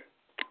over there?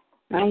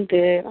 I'm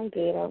good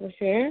over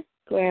here.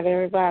 Glad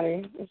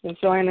everybody is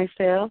enjoying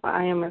themselves.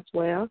 I am as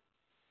well.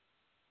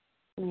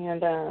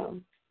 And,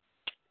 I'm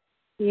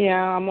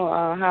going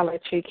to holler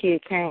at you,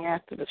 Kid Kane,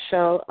 after the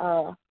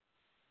show.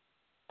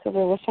 Because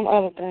there were some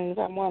other things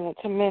I wanted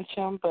to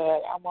mention, but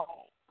I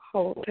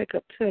won't take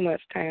up too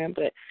much time.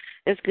 But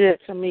it's good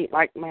to meet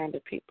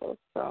like-minded people.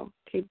 So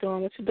keep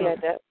doing what you're doing.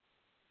 Yeah,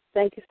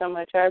 thank you so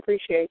much. I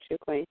appreciate you,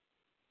 Queen.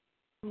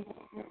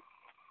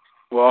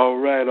 Well, all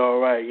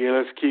right. Yeah,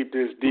 let's keep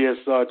this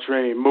DSR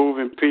train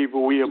moving,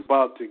 people. We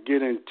about to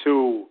get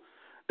into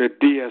the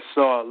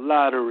DSR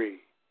lottery.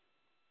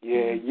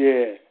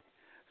 Yeah.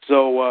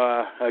 So,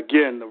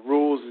 again, the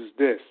rules is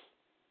this.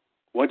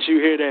 Once you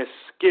hear that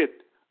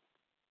skit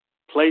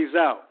plays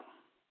out,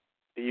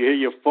 and you hear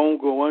your phone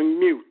go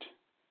unmute,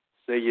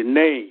 say your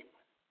name,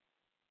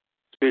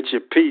 spit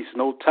your piece.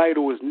 No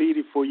title is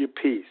needed for your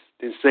piece.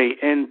 Then say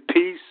end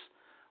peace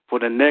for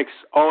the next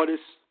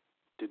artist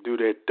to do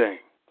their thing.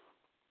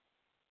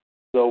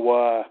 So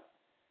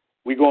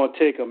we're going to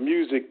take a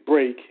music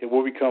break, and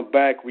when we come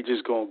back, we're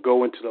just going to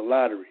go into the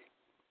lottery.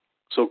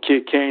 So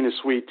Kid Kane and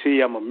Sweet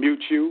Tea, I'm going to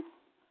mute you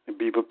and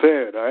be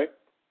prepared, all right?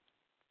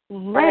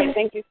 All right,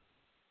 thank you.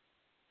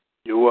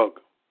 You're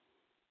welcome.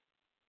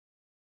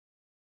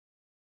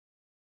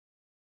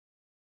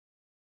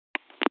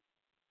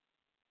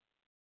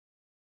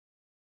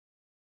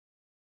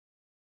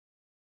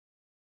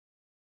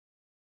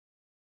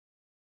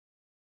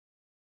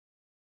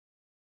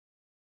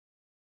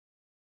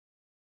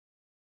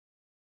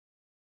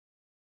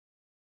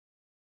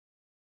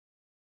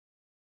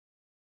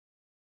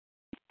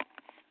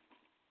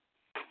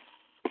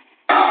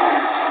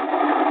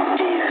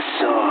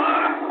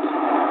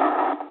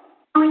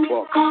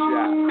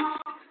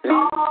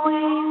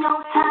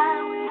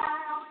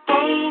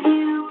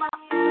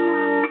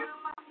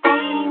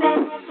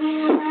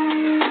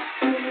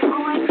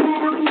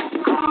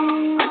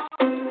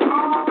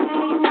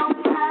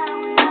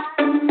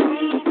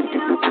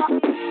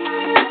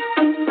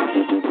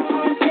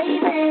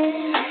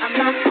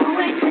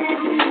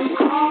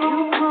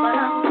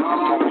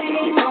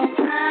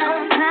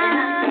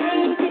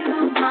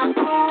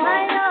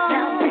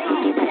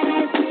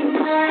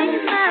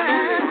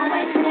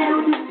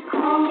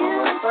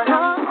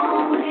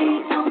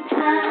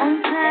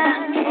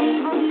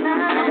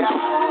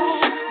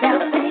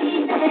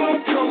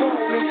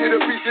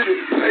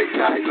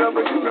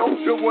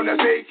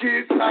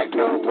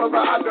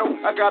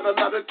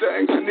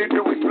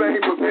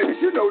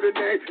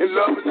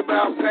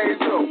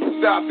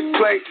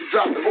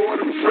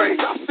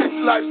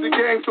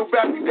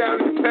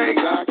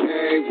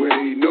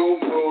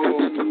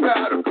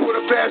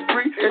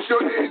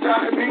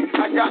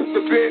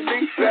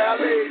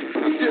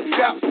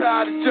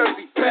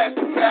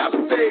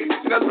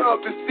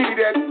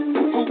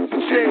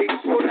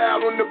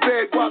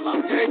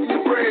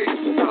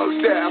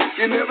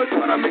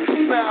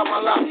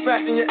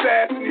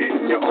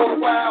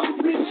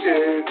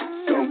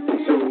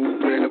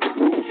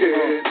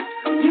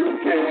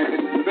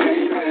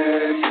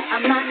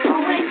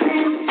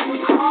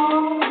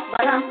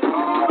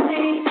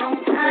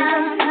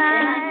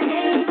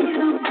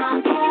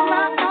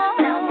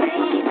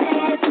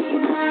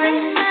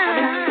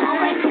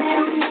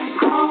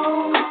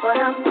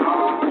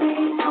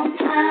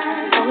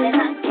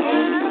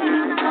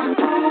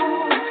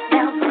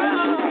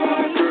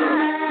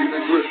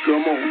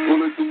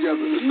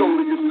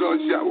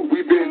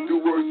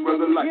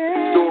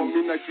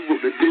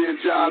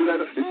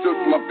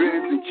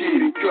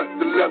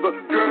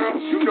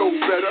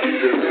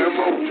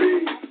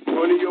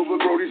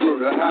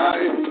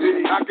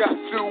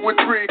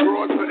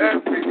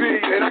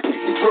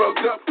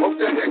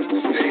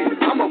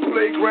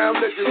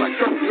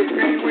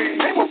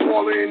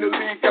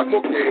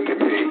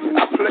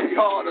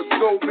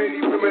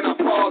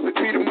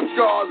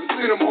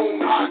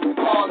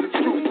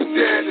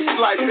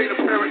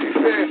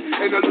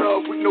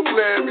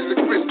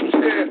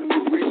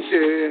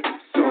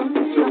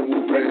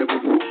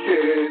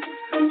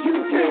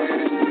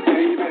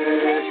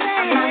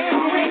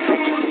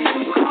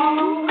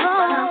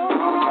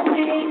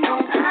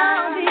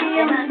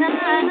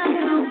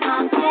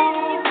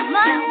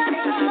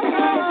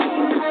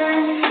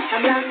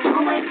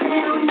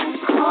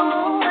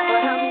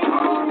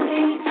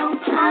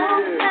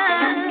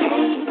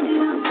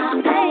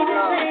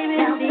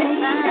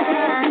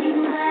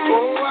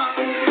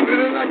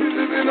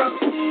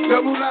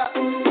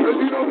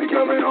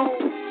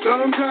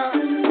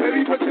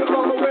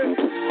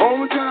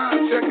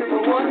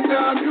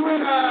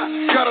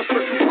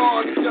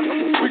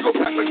 We go a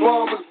pack like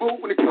bombers, boo,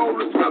 when the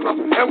coldest weather.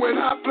 And when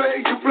I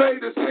play, you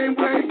play the same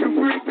way. You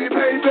freak me,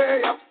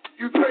 baby.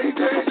 You crazy,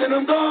 then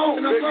I'm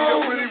gone. Baby,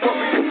 don't really want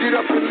me to get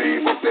up and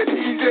leave off that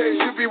DJ.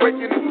 Should be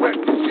waking up wet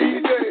for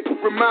DJ.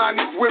 Remind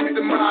these women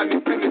the mind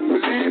is finished,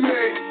 believe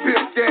me.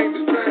 This game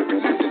is very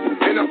religious,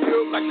 and I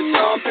feel like the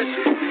Tom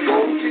Bishop.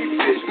 Gold teeth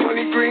fish,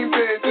 money green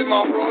bins, and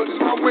my bros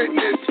is my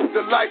witness.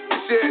 The life we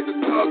share, the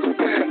thug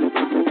affair.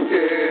 Who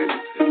cares?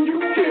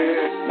 You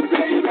care,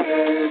 baby.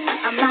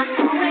 I'm not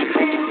always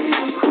there when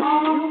you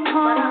call,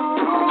 but I'm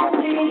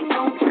always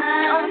on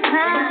time.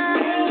 I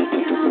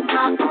gave you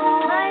my all.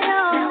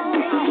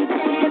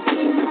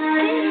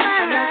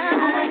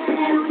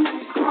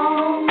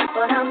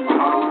 But I'm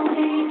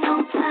always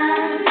on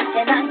time,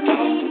 and I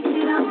gave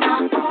you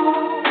my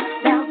all.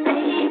 Now,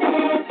 baby,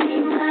 be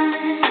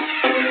mine.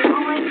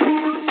 Always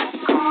there when you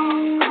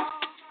call,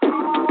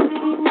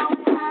 always on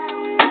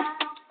time.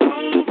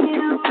 Gave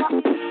you my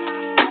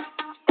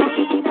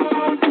baby,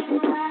 be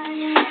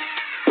mine.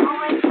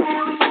 Always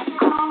there when you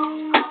call,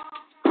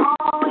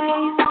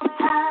 always on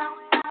time.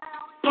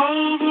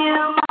 Gave you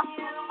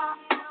my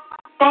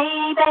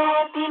baby,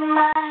 be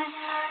mine.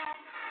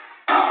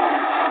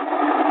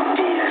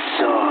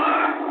 DSR.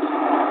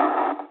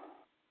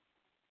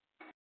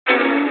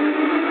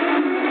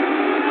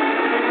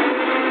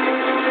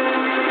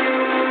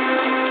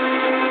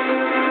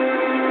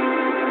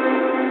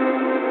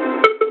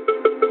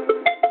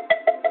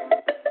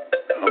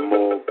 I'm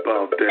all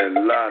about that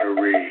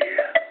lottery,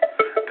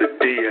 the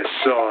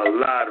DSR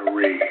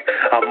lottery.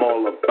 I'm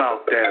all about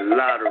that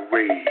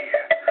lottery,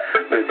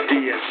 the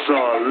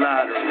DSR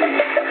lottery,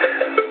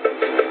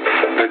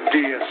 the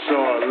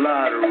DSR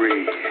lottery.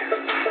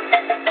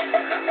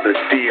 The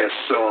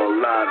DSR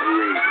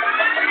lottery.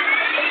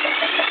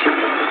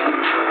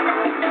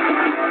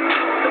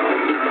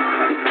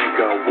 I think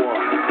I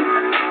won.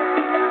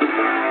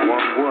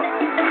 Won what?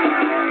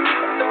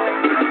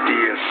 The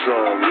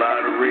DSR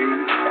lottery.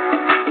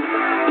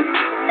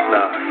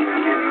 Nah, you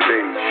ain't getting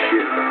paid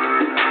shit.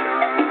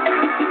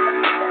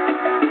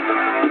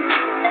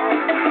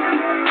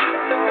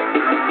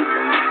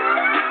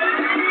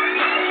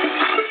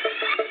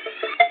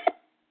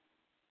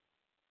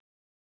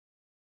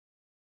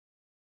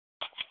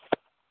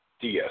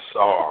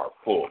 DSR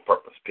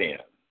full-purpose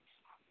pens.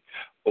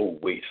 Oh,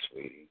 wait,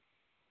 sweetie.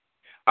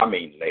 I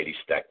mean, lady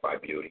stacked by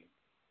beauty.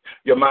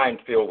 Your mind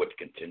filled with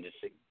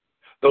contingency.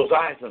 Those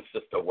eyes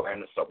insist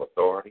awareness of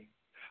authority.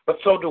 But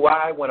so do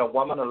I when a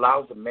woman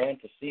allows a man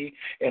to see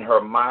in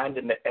her mind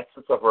in the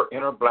essence of her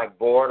inner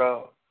blackboard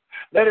of.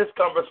 Let his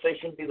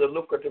conversation be the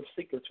lucrative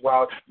secrets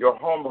while your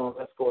hormones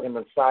escort him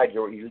inside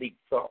your elite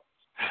thoughts.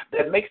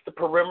 That makes the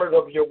perimeter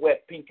of your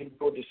wet pink and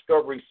your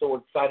discovery so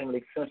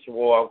excitingly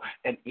sensual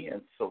and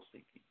end so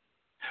seeking.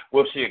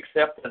 Will she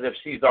accept as if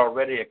she's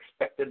already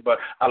expected, but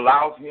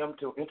allows him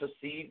to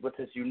intercede with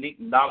his unique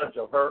knowledge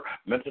of her,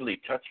 mentally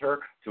touch her,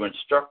 to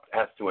instruct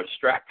as to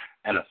extract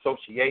an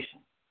association?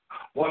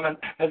 Woman,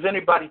 has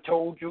anybody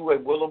told you a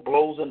willow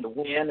blows in the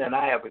wind, and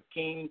I have a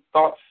keen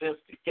thought sense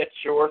to catch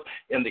yours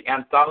in the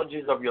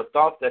anthologies of your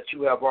thoughts that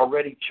you have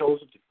already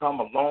chosen to come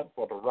along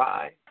for the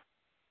ride?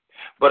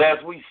 But as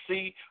we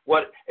see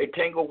what a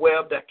tangle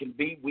web that can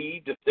be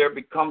weaved if there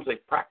becomes a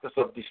practice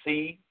of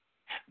deceit,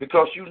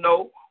 because you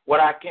know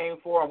what I came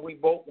for, and we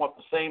both want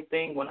the same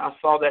thing when I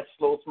saw that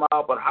slow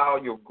smile, but how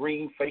your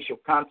green facial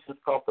conscience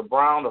caught the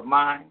brown of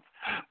mine.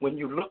 When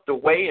you looked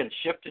away and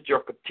shifted your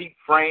petite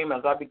frame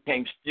as I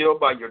became still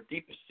by your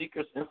deepest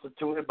secrets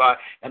instituted by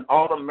an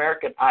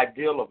all-American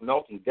ideal of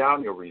melting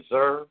down your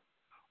reserve.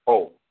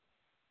 Oh,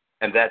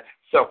 and that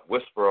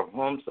self-whisper of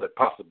whom the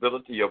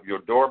possibility of your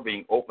door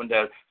being opened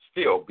as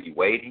still be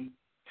waiting.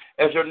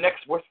 As your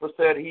next whisper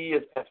said, he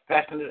is as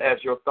passionate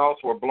as your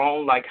thoughts were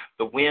blown like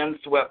the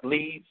wind-swept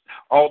leaves,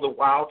 all the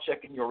while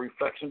checking your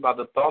reflection by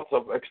the thoughts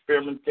of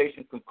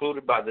experimentation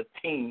concluded by the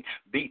teen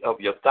beat of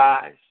your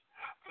thighs.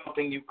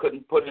 Something you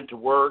couldn't put into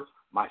words,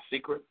 my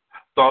secret,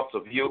 thoughts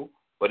of you,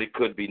 but it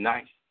could be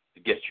nice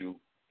to get you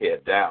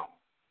head down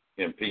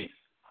in peace.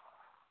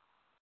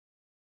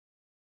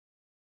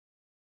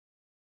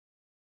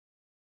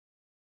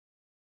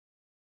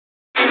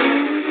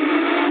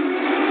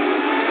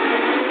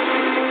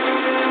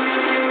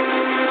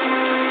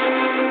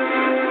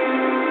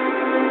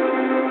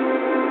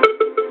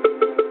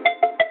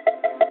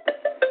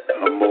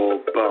 I'm all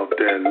about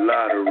that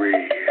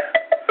lottery,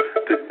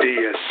 the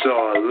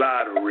DSR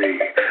lottery.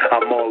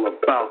 I'm all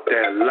about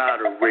that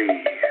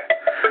lottery,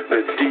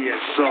 the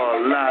DSR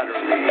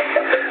lottery,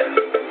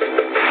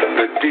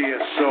 the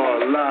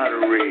DSR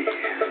lottery,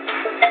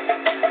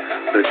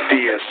 the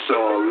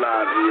DSR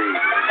lottery.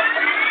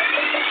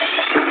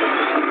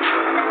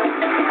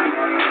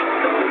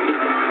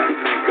 I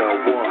think I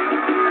won.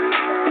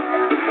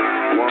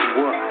 Won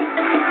what?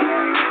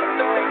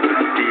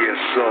 The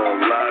DSR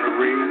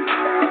lottery.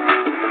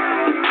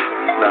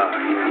 Nah,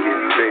 you ain't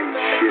getting paid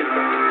shit.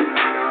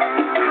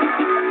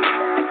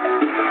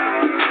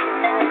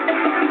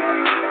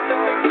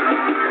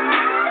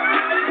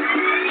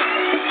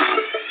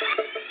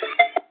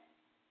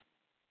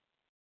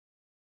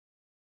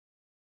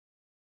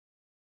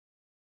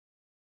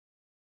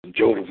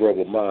 Joe the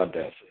Verbal Mind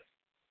Dancer.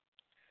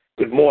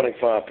 Good morning,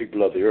 fine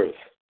people of the earth.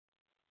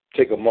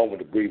 Take a moment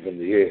to breathe in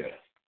the air.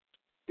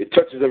 It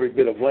touches every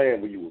bit of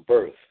land where you were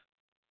birthed.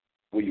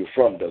 Where you're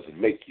from doesn't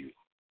make you.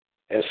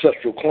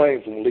 Ancestral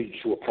claims will lead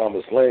you to a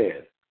promised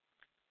land.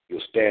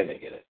 You're standing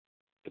in it,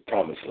 the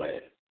promised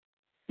land.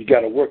 You got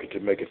to work it to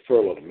make it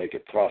fertile, to make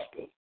it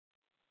prosper.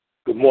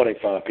 Good morning,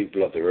 fine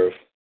people of the earth.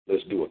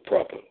 Let's do it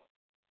proper.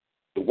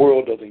 The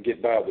world doesn't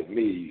get by with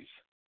me's.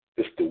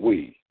 It's the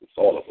we. It's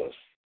all of us.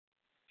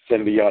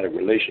 Symbiotic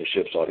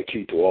relationships are the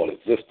key to all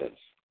existence.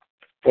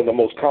 From the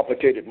most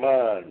complicated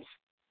minds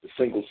to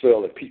single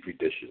cell and petri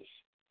dishes,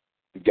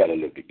 we got to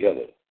live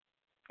together.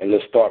 And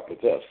let's start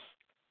with us.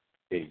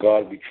 In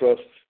God we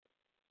trust,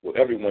 where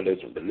everyone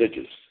isn't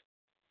religious.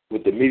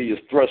 With the media's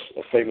thrust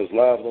of famous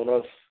lives on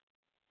us,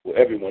 where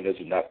everyone is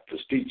not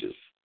prestigious.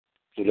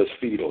 So let's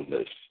feed on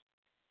this.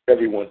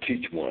 Everyone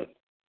teach one.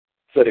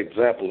 Set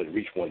example and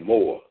reach one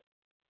more.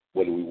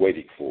 What are we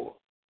waiting for?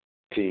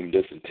 Team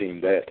this and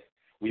team that.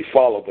 We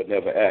follow but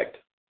never act.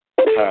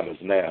 Time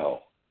is now.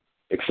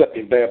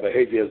 Accepting bad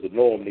behavior as the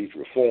norm needs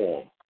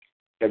reform.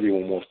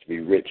 Everyone wants to be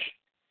rich.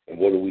 And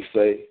what do we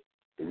say?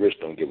 The rich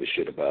don't give a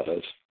shit about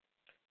us.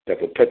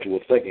 That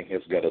perpetual thinking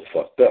has got us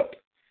fucked up.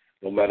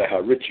 No matter how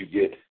rich you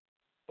get,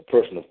 a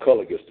person of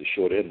color gets the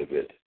short end of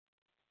it.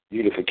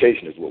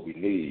 Unification is what we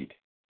need.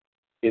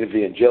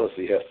 Envy and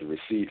jealousy has to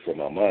recede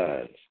from our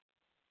minds.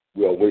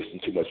 We are wasting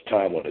too much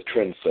time on the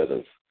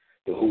trendsetters,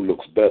 the who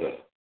looks better.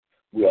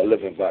 We are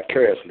living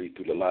vicariously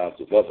through the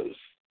lives of others.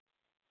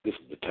 This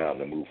is the time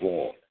to move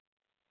on.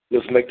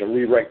 Let's make them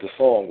rewrite the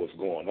song What's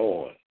Going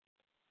On.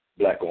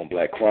 Black on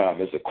black crime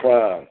is a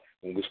crime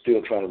when we're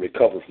still trying to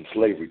recover from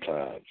slavery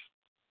times.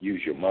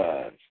 Use your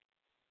minds.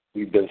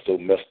 We've been so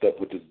messed up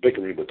with this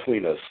bickering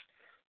between us.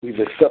 We've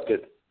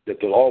accepted that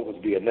there'll always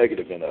be a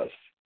negative in us.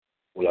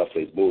 Well, I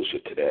say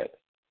bullshit to that.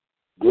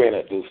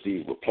 Granted, those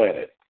seeds were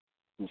planted.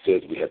 Who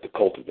says we have to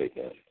cultivate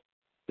them?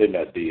 They're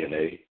not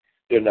DNA.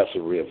 They're not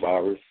some rare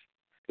virus.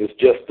 It's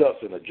just us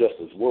in a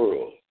justice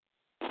world.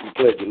 We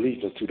pledge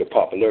allegiance to the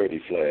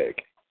popularity flag.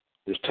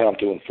 It's time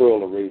to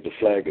unfurl and raise the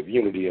flag of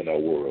unity in our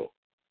world.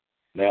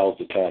 Now's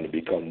the time to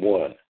become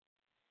one.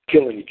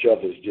 Killing each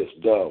other is just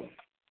dumb.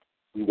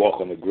 We walk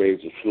on the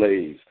graves of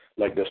slaves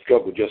like their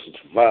struggle just to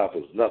survive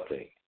was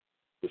nothing.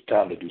 It's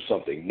time to do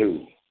something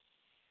new.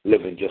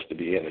 Living just to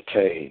be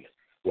entertained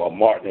while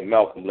Martin and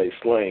Malcolm lay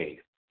slain.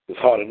 It's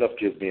hard enough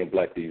just being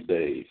black these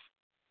days.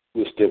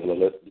 We're still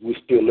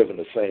living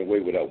the same way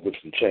without whips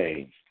and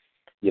chains,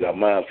 yet our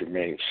minds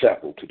remain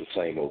shackled to the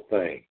same old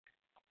thing.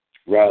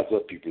 Rise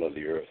up, people of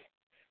the earth.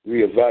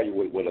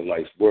 Reevaluate what a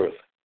life's worth.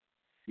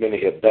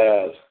 Many have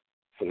died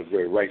for the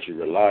very right you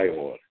rely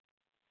on.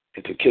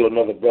 And to kill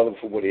another brother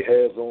for what he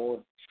has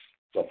on,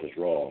 something's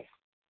wrong.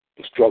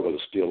 The struggle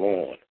is still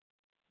on.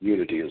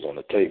 Unity is on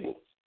the table.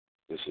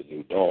 It's a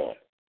new dawn.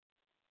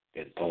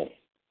 And boom.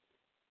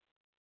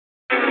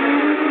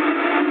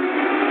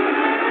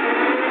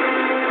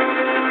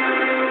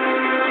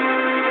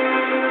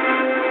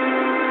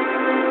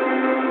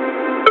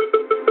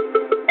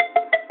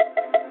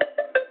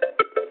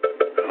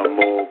 I'm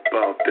all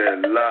about that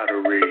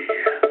lottery,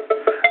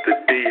 the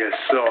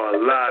DSR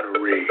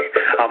lottery.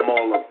 I'm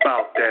all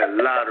about that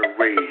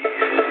lottery,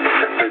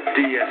 the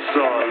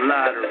DSR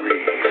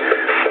lottery,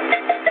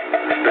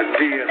 the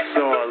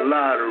DSR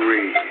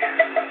lottery,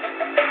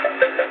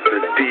 the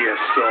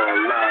DSR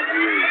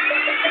lottery.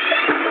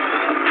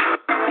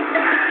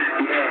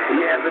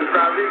 Yeah, Miss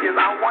Rodriguez, I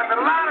won the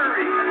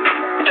lottery.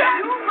 Yeah,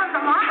 you won the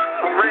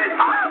lottery? Red.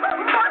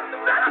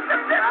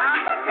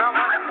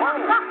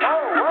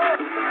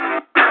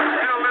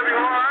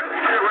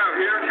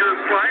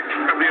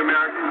 Of the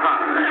American pie.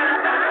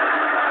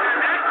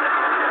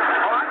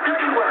 Oh, I tell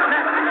you what,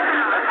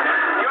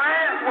 your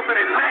ass whooping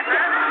is back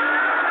there.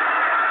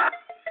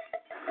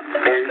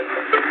 Hey,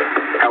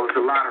 that was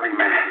the lottery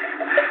man.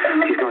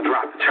 He's gonna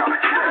drop the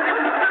charge.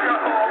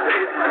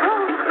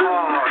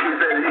 Oh, he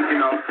said,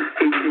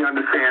 he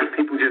understands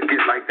people just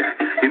get like that,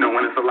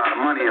 when it's a lot of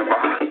money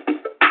involved.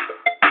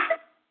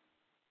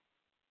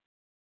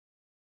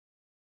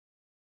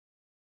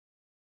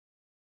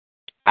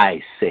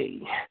 I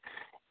say,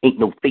 ain't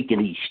no faking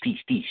these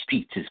streets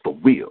is for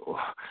real.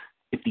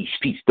 If these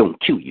streets don't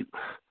kill you,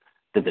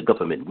 then the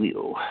government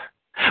will.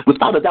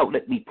 Without a doubt,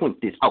 let me point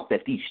this out,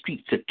 that these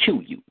streets will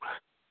kill you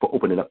for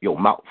opening up your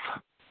mouth.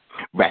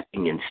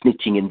 Rapping and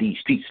snitching in these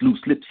streets,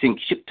 loose lips and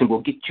shipped and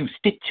will get you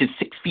stitches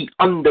 6 feet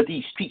under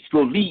these streets,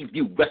 will leave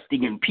you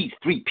resting in peace,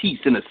 3-piece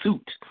in a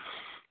suit.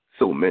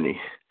 So many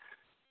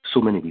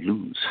we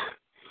lose.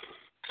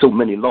 So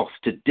many lost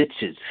to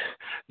ditches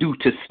due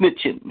to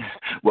snitching.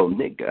 Well,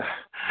 nigga,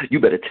 you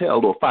better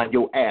tell or find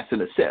your ass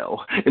in a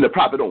cell, in a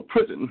private owned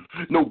prison.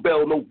 No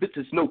bell, no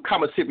visits, no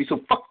commissary,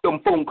 so fuck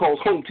them phone calls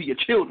home to your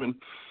children.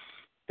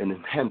 And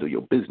then handle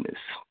your business.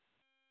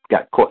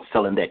 Got caught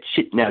selling that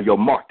shit, now you're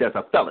marked as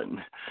a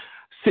felon.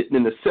 Sitting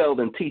in a cell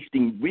and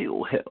tasting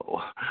real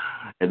hell.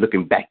 And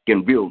looking back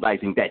and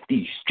realizing that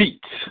these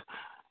streets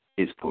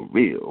is for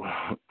real.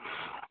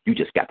 You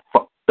just got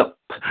fucked up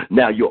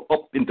Now you're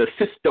up in the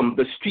system.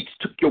 The streets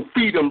took your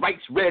freedom.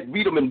 Rights read,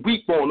 read them and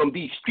weep on them.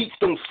 These streets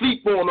don't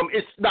sleep on them.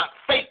 It's not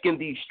fake in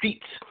these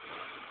streets.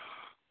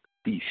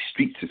 These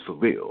streets is for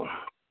real.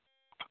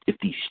 If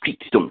these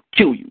streets don't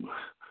kill you,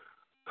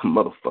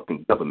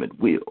 motherfucking government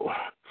will.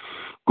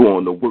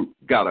 Going to work,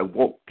 gotta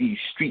walk these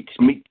streets,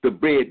 make the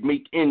bread,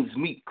 make ends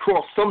meet,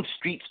 cross some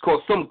streets,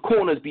 cause some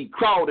corners be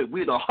crowded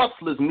where the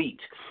hustlers meet,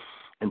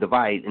 and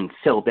divide and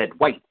sell that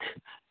white.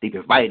 They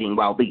dividing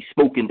while they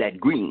smoking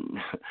that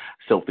green.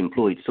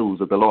 Self-employed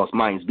souls of the lost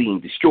minds being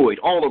destroyed.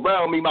 All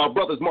around me, my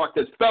brothers marked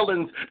as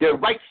felons, their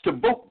rights to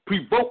vote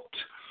revoked.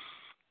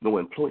 No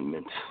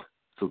employment,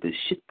 so this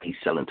shit they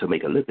selling to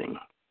make a living.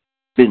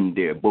 Been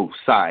there both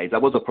sides. I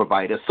was a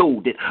provider,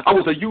 sold it. I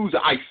was a user,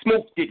 I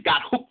smoked it,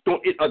 got hooked on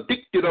it,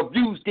 addicted,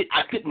 abused it.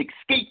 I couldn't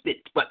escape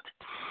it, but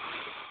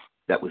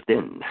that was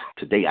then.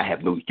 Today I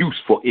have no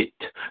use for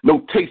it,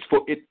 no taste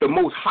for it. The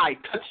Most High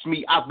touched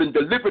me, I've been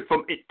delivered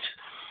from it.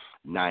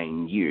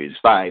 9 years,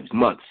 5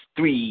 months,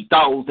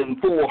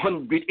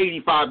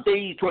 3,485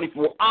 days,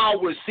 24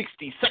 hours,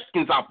 60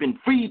 seconds. I've been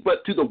free,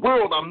 but to the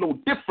world I'm no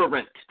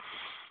different.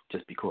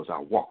 Just because I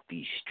walk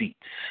these streets,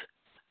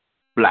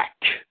 black.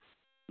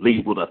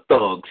 Labeled a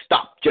thug,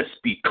 stop just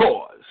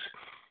because.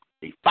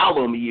 They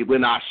follow me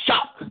when I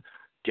shop,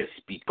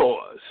 just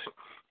because.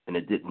 And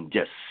it didn't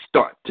just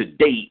start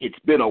today, it's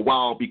been a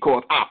while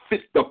because I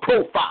fit the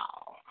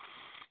profile.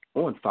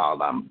 On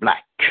file, I'm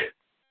black,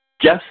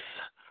 just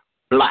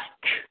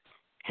black.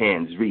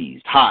 Hands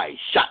raised high,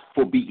 shot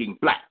for being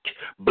black,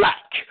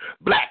 black,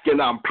 black.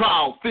 And I'm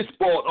proud, fist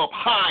balled up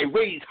high,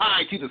 raised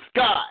high to the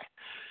sky.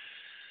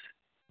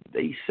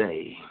 They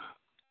say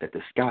that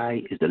the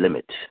sky is the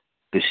limit.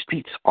 The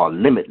streets are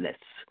limitless.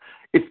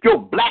 If you're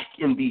black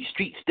in these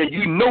streets, then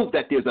you know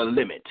that there's a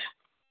limit.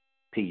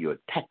 Pay your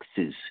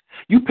taxes.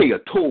 You pay a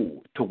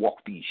toll to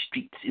walk these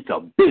streets. It's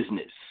a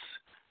business.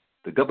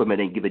 The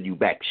government ain't giving you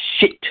back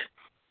shit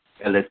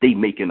unless they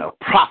making a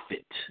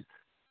profit.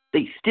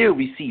 They still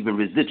receiving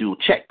residual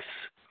checks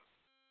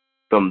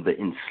from the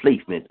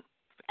enslavement of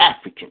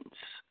Africans,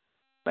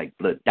 like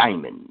blood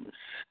diamonds,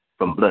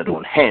 from blood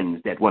on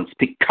hands that once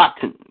picked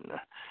cotton.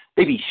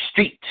 They be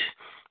street.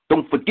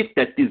 Don't forget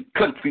that this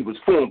country was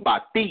formed by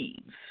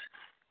thieves.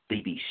 They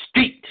be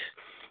street.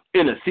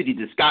 Inner city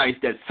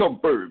disguised as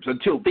suburbs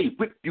until they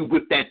whip you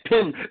with that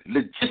pen,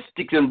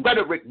 logistics and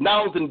rhetoric,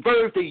 nouns and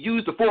verbs they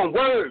use to form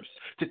words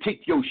to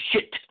take your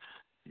shit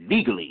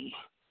legally.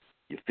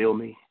 You feel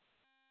me?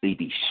 They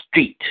be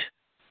street.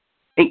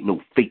 Ain't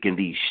no fake in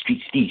these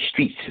streets. These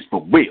streets is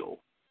for real.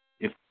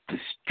 If the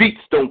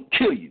streets don't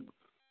kill you,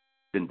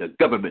 then the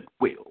government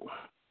will.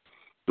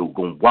 Don't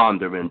go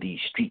wander in these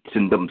streets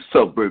in them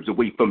suburbs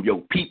away from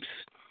your peeps.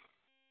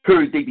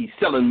 Heard they be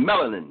selling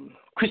melanin,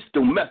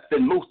 crystal meth,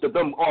 and most of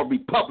them are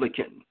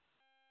Republican.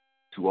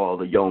 To all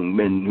the young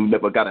men who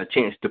never got a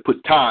chance to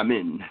put time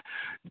in,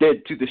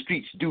 dead to the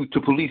streets due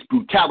to police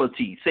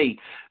brutality,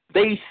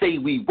 they say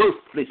we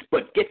worthless,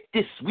 but get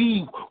this,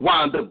 we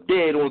wind up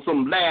dead on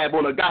some lab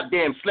on a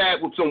goddamn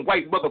slab with some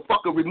white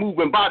motherfucker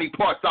removing body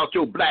parts out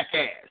your black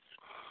ass.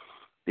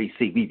 They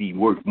say we be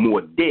worth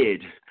more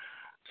dead,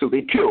 so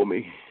they kill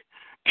me.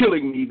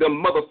 Killing me,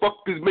 them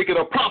motherfuckers making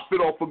a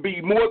profit off of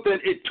me more than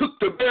it took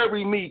to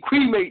bury me,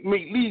 cremate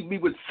me, leave me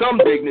with some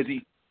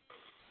dignity.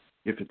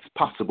 If it's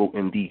possible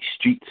in these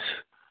streets,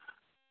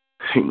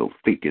 ain't no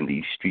fake in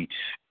these streets.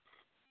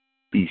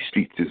 These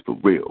streets is for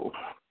real.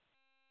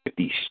 If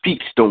these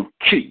streets don't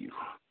kill you,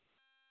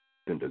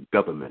 then the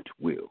government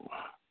will.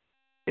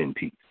 In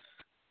peace.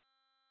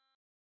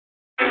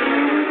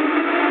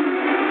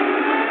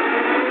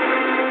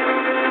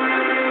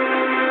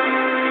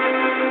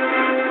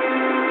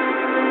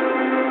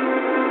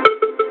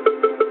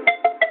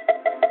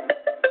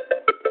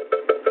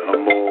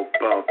 I'm all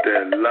about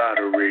that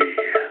lottery,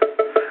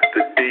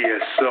 the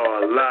DSR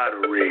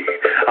lottery.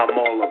 I'm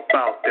all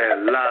about that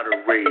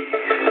lottery,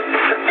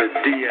 the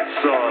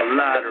DSR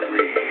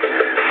lottery,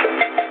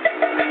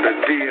 the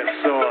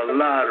DSR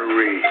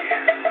lottery,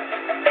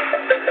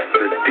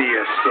 the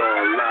DSR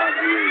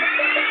lottery.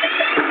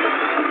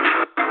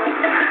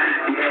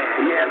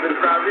 Yeah,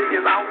 Mr.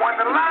 Rodriguez, I won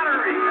the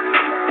lottery.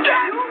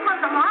 Yeah, you won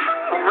the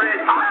lottery? Red.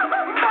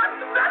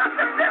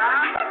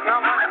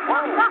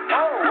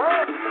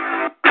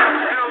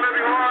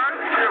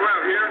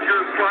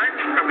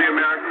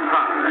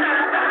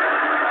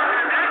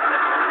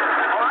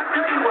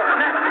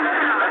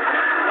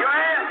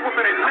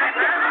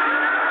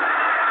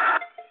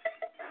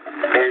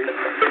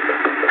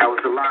 That was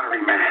the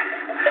lottery man.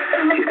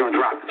 He's gonna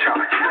drop the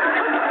charge.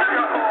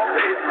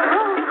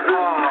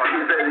 Oh, he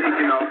said,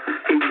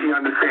 he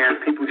understands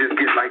people just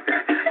get like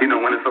that,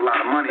 when it's a lot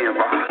of money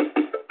involved.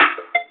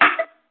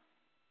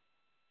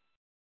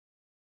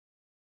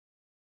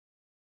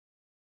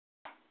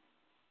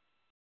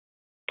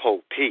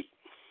 Pope Pete.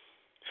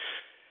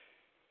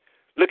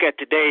 Look at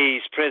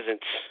today's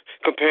presence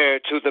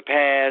compared to the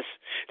past,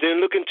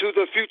 then look into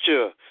the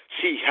future.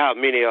 See how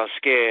many are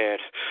scared.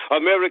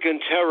 American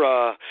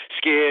terror.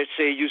 Scared,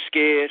 say you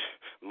scared.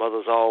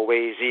 Mother's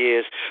always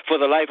is. For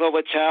the life of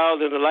a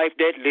child and the life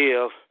that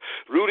live.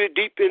 rooted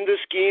deep in the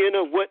skin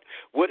of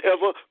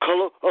whatever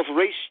color of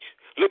race.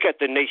 Look at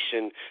the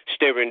nation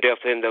staring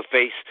death in the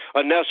face,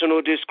 a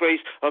national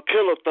disgrace, a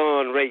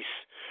killathon race,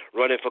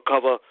 running for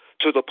cover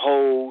to the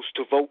polls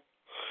to vote.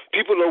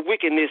 People of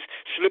wickedness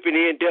slipping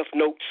in death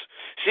notes.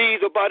 See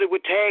the body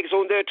with tags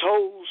on their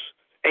toes.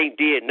 Ain't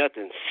did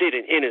nothing,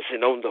 sitting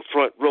innocent on the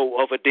front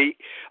row of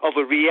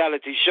a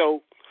reality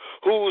show.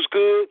 Who's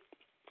good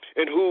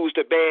and who's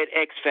the bad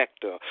X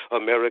factor?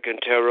 American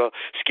terror,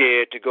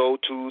 scared to go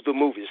to the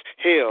movies.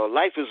 Hell,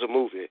 life is a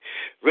movie.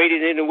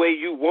 Rated any way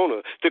you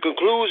wanna. The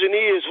conclusion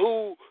is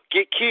who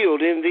get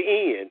killed in the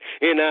end.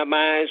 In our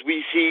minds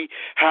we see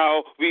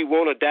how we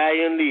wanna die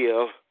and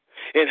live,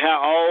 and how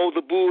all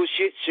the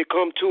bullshit should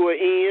come to an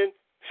end.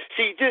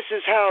 See, this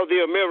is how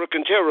the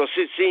American terror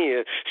sits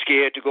in.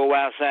 Scared to go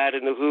outside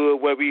in the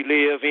hood where we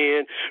live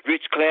in.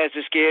 Rich class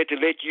is scared to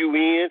let you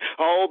in,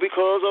 all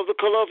because of the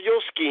color of your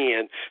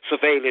skin.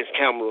 Surveillance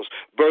cameras,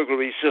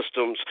 burglary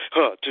systems,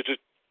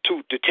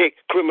 to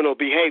detect criminal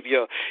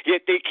behavior.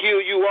 Yet they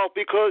kill you off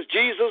because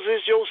Jesus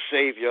is your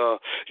savior.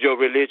 Your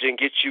religion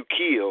gets you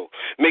killed,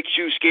 makes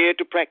you scared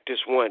to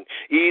practice one.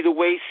 Either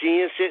way,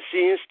 sin sets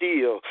in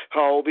still,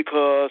 all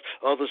because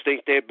others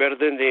think they're better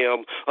than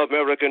them.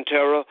 American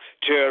terror,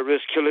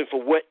 terrorists killing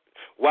for what?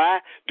 Why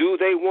do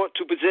they want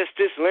to possess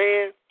this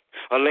land?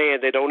 A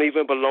land that don't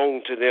even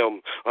belong to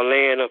them, a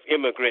land of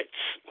immigrants.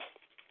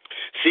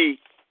 See,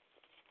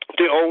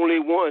 the only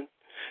one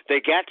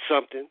that got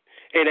something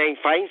and ain't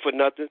fighting for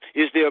nothing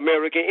is the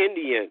American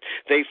Indian.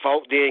 They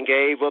fought, then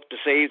gave up to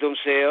save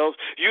themselves.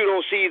 You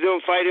don't see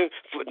them fighting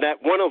for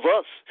not one of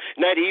us,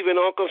 not even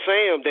Uncle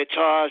Sam that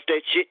charged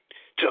that shit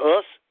to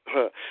us,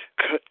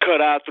 cut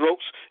our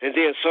throats, and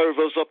then serve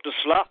us up the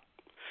slop.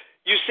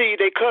 You see,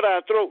 they cut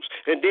our throats,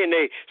 and then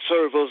they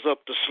serve us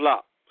up the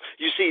slop.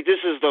 You see, this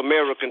is the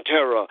American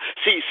terror.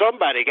 See,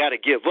 somebody got to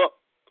give up.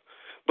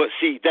 But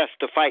see, that's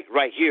the fight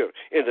right here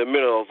in the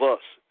middle of us.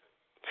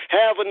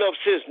 Have enough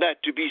sense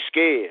not to be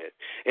scared,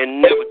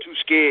 and never too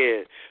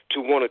scared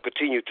to want to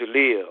continue to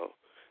live.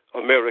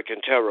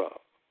 American terror,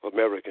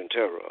 American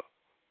terror.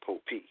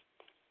 Pope P.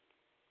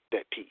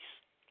 That peace.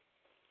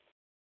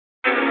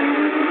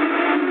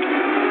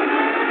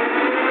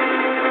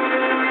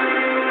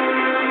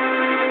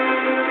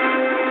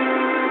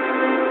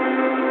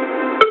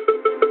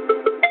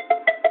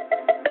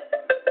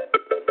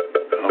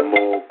 I'm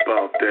all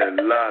about that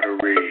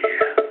lottery.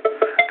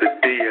 The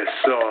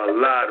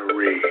DSR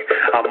lottery.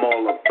 I'm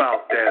all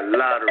about that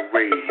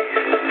lottery.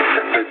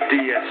 The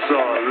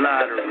DSR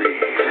lottery.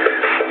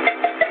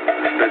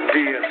 The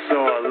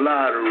DSR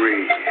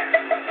lottery.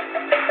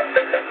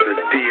 The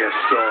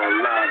DSR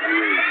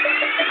lottery.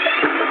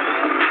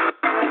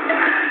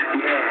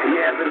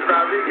 Yeah, Mr.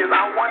 Rodriguez, I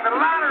won the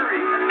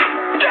lottery.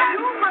 Yeah, you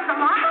won the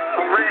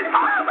lottery? Red.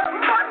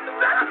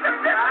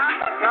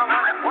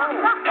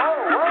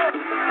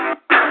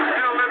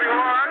 Still living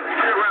large?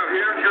 Well,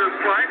 here's your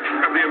slice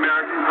of the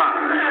American pie.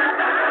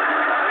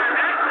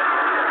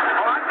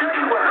 Oh, I tell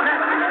you what,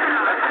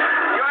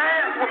 your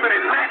ass whooping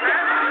is back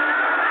there.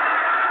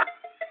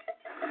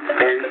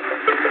 Hey,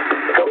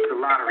 Coach the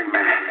lottery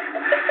man.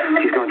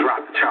 He's gonna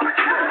drop the charge.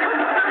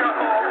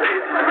 Oh,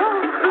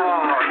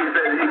 he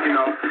says,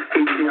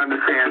 he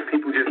understands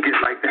people just get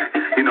like that,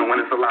 when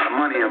it's a lot of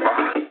money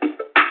involved.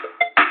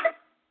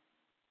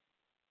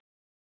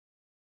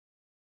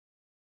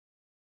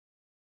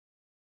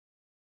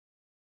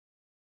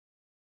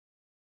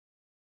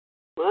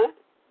 What?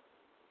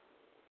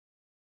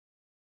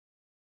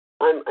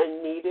 I'm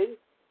unneeded?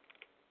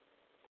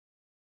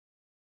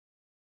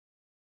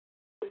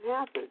 What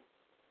happened?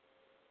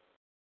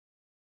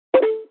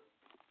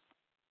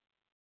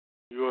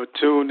 You are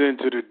tuned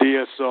into the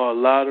DSR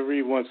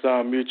lottery. Once I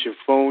unmute your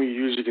phone, you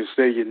usually can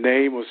say your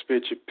name or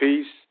spit your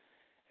piece,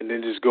 and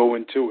then just go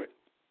into it.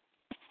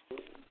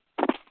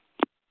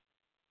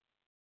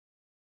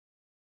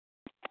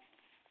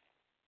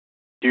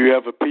 Do you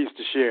have a piece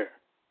to share?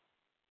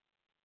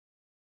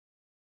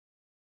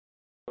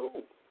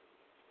 Oh.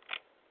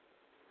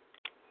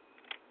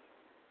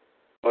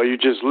 Or are you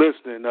just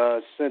listening,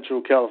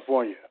 Central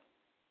California?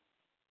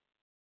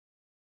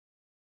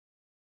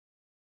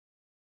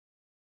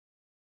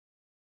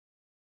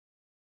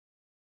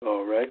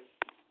 All right.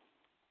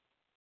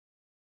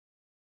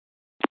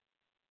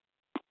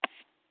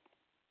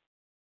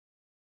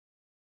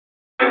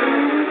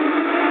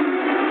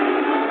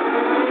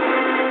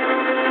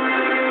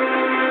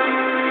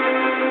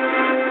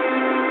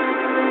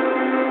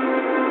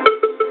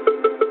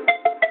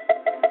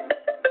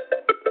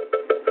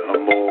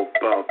 I'm all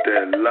about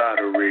that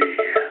lottery.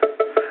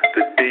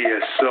 The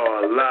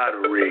DSR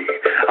lottery.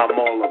 I'm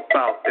all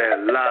about that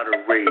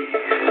lottery.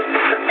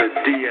 The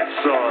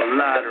DSR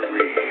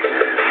lottery.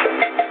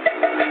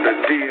 The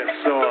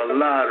DSR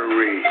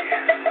lottery.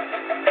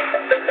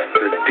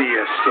 The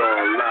DSR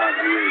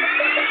lottery.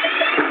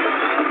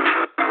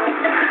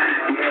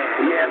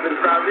 Yeah,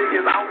 Mr.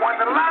 Rodriguez, I won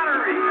the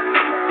lottery.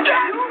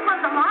 Yeah, you won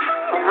the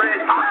lottery? Red.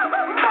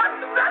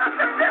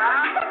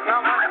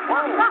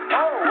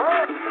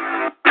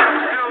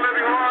 Still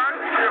living large?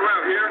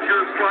 Well, here's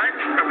your slice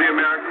of the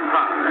American pie.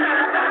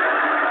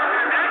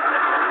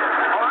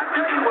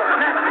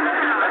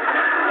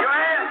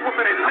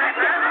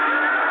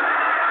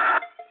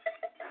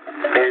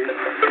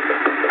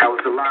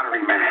 the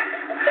lottery man.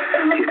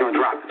 He's gonna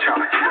drop the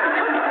charge.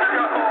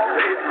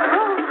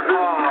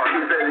 Oh, he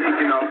said,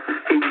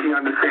 he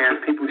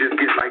understands people just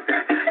get like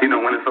that,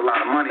 when it's a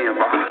lot of money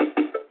involved.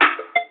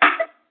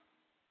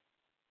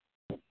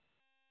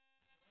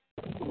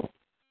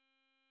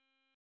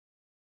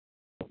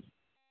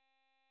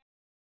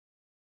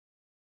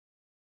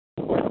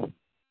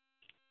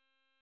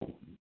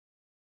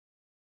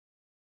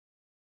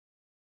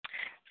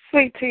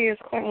 Sweet Tea is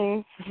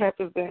Queen,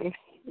 representing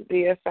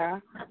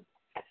DSR.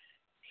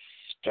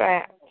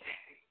 Strapped.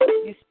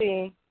 You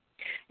see,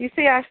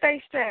 I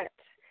stay strapped.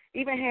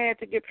 Even had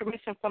to get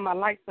permission for my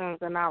license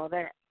and all of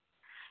that.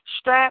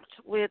 Strapped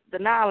with the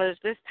knowledge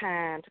this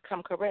time to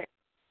come correct.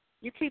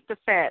 You keep the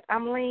fat.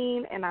 I'm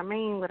lean and I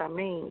mean what I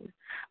mean.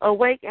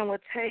 Awake and will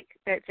take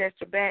that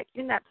gesture back.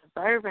 You're not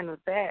deserving of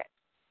that.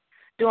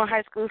 Doing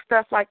high school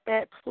stuff like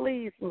that,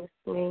 please miss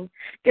me.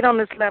 Get on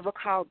this level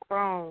called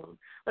grown.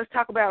 Let's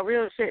talk about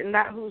real shit and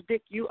not whose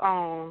dick you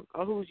own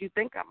or whose you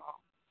think I'm on.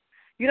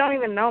 You don't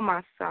even know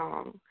my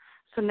song.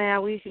 So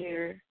now we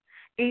here.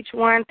 Each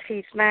one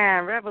teach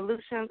nine.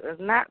 Revolutions is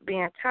not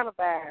being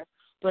televised,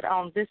 but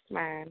on this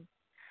mind.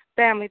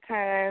 Family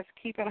ties,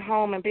 keeping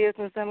home and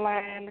business in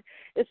line.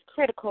 It's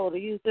critical to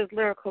use this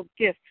lyrical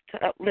gift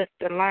to uplift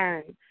and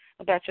learn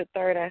about your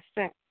third eye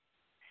sense.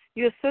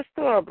 You a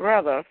sister or a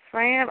brother,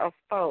 friend or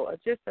foe, or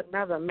just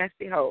another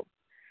messy hoe.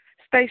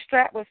 Stay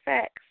strapped with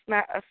facts,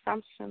 not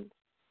assumptions.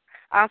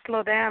 I'll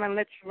slow down and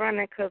let you run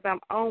it because I'm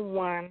on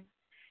one.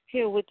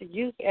 Here with the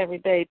youth every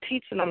day,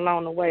 teaching them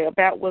along the way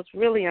about what's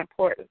really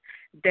important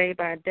day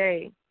by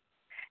day.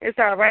 It's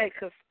all right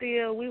because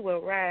still we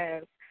will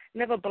rise.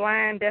 Never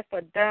blind, deaf,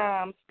 or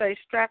dumb. Stay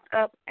strapped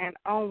up and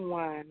on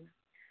one.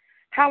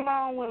 How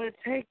long will it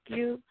take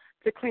you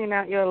to clean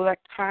out your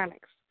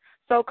electronics?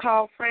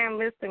 So-called friend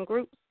lists and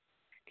groups.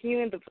 Can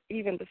you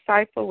even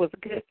decipher what's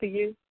good for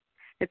you?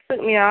 It took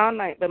me all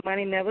night, but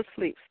money never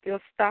sleeps. Still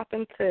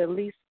stopping to at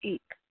least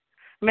eat.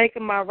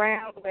 Making my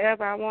rounds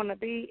wherever I want to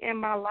be in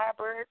my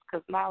libraries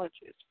because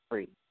knowledge is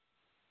free.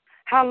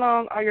 How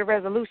long are your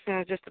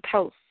resolutions just a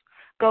toast?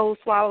 Gold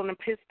swallowed and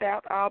pissed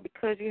out all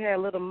because you had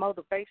a little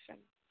motivation,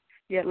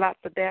 yet lots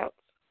of doubts.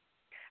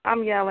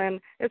 I'm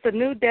yelling, it's a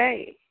new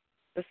day.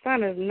 The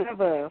sun is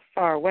never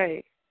far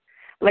away.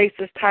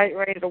 Laces tight,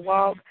 ready to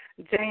walk.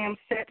 Jam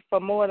set for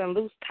more than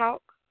loose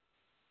talk.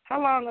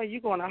 How long are you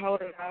going to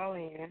hold it all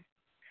in?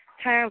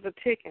 Times are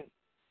ticking.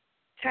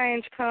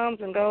 Change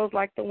comes and goes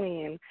like the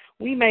wind.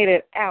 We made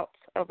it out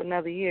of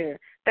another year.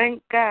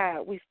 Thank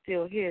God we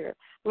still here,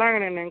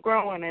 learning and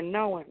growing and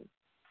knowing.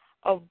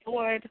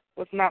 Avoid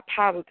what's not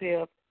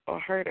positive or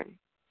hurting.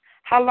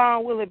 How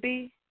long will it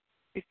be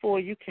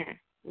before you can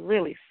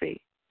really see?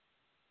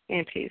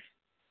 In peace.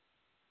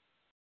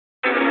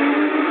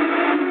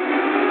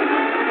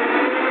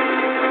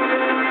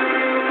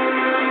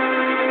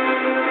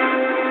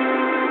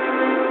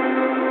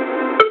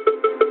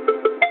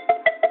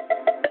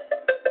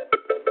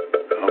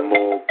 I'm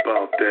all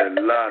about that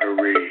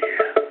lottery,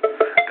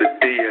 the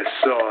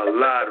DSR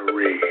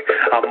lottery.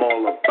 I'm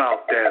all about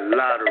that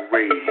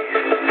lottery,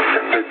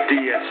 the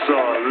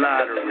DSR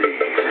lottery,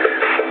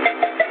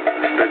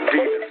 the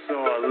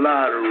DSR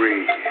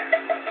lottery,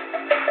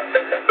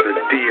 the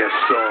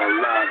DSR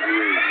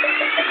lottery.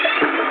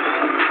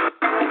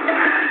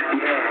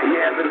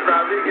 Yeah, Miss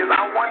Rodriguez, I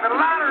won the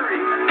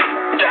lottery.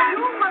 Yeah, you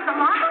won the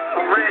lottery?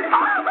 Red.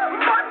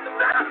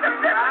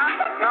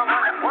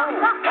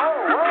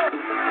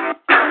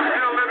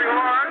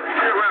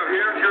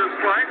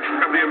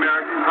 Of the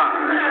American pie.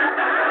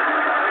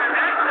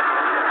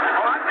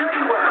 Oh, I tell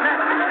you what,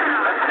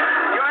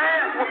 your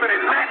ass whooping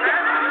is next.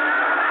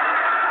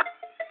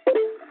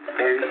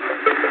 Hey,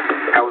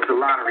 that was the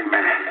lottery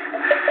man.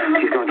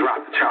 He's gonna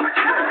drop the charge.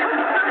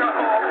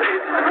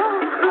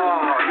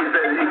 Oh, he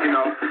said,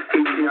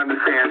 he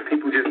understands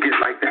people just get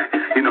like that,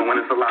 when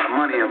it's a lot of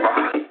money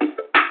involved.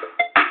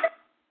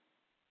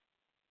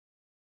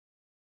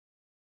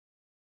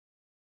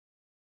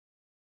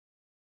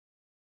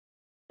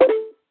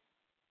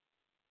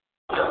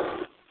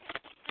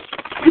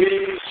 We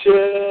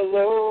shall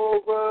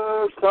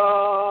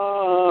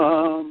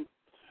overcome.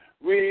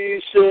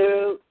 We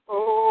shall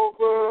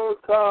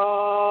overcome.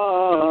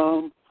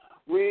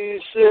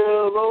 We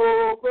shall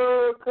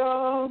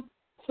overcome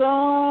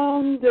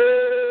someday.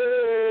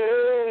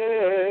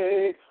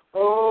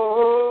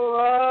 Oh,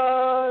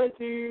 I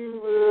do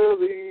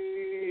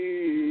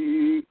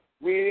believe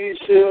we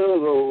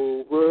shall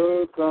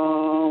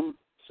overcome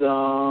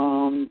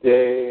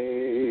someday.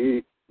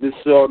 This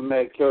is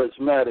automatic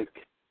charismatic.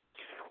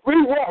 We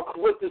walk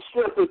with the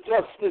strength of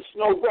justice,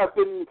 no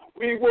weapon.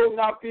 We will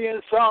not be in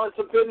silence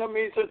of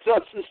enemies of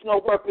justice, no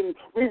weapon.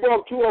 We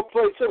walk to a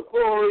place of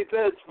glory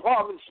that's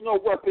promised, no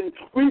weapon.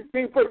 We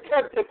be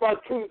protected by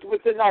truth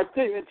within our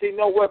dignity,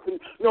 no weapon.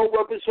 No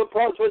weapon shall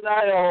prosper,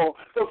 not all.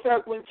 The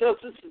fact when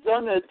justice is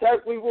under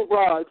attack, we will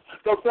rise.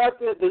 The fact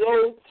that the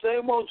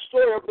same old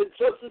story of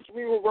injustice,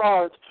 we will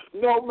rise.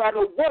 No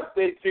matter what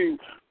they do.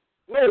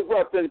 No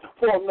weapon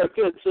formed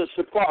against us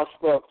should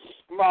prosper.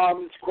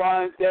 Mom is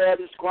crying, dad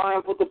is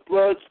crying for the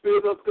blood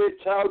spilled of their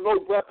child. No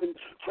weapon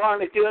trying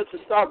to get us to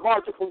stop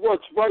marching for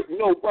what's right.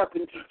 No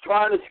weapon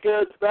trying to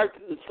scare us back to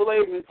the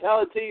slave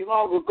mentality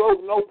long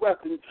ago. No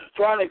weapon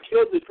trying to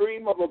kill the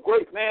dream of a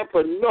great man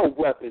for no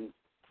weapon.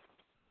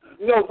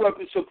 No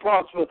weapon shall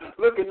prosper.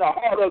 Look in the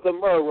heart of the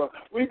murderer.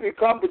 We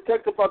become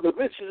protected by the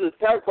vicious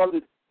attack by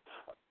the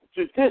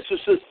judicial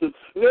system.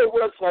 Their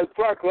words like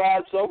black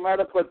lives don't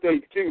matter, but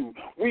they do.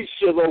 We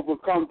shall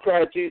overcome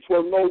tragedies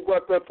where no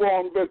weapon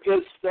formed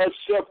against us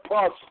shall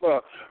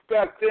prosper.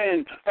 Back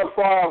then, the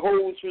fire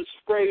hose was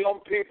sprayed on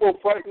people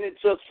fighting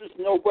injustice,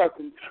 no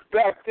weapon.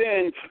 Back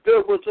then,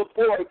 there was a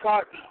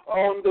boycott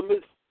on the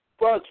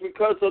bus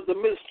because of the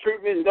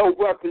mistreatment, no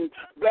weapon.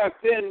 Back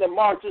then, the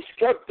marchers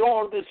kept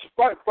on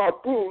despite by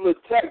brutal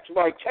attacks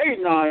by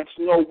canines,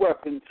 no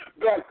weapon.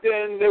 Back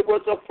then, there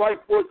was a fight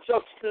for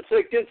justice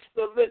against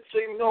the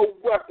lynching, no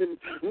weapon.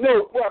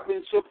 No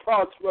weapon shall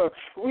prosper.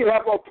 We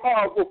have a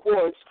powerful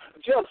voice.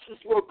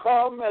 Justice will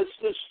come as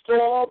the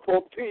storm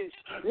for peace.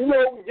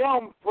 No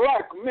young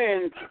black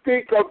men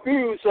be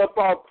confused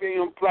about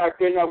being black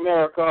in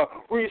America.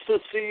 We shall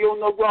see on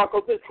the rock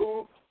of the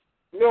truth.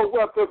 No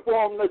weapon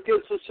formed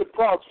against us shall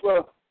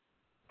prosper.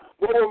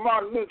 What would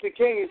Martin Luther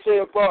King say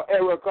about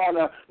Eric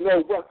Garner?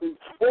 No weapon.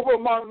 What would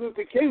Martin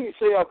Luther King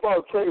say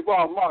about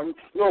Trayvon Martin?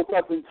 No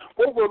weapon.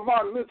 What would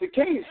Martin Luther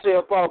King say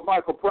about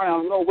Michael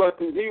Brown? No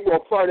weapon. He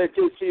will fight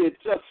against the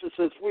injustice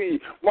as we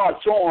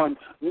march on.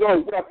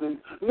 No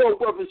weapon. No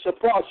weapon shall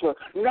prosper.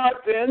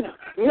 Not then,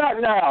 not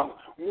now.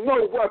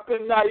 No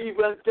weapon, not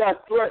even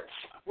death threats.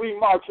 We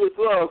march with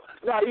love.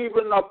 Not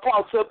even the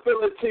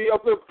possibility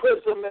of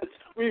imprisonment.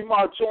 We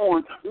march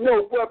on.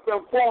 No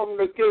weapon formed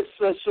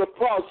against us shall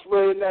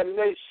prosper in that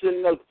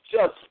nation of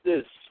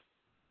justice.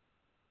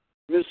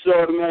 Mr.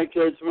 Automatic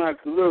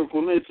Charismatic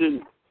Lyrical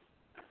Legend.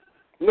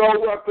 No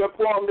weapon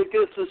formed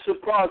against us shall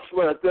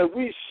prosper. That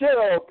we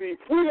shall be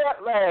free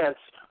at last.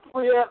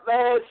 Free at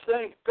last,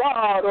 thank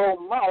God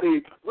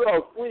Almighty.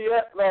 Well, free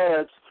at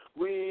last.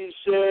 We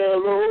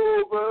shall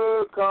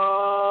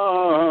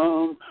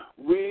overcome.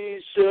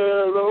 We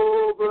shall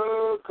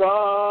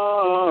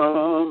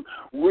overcome.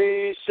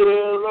 We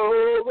shall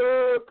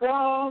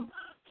overcome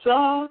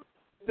someday.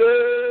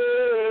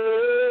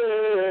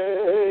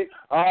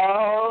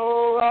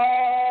 Oh,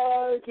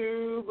 I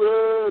do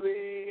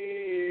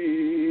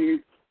believe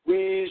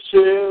we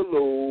shall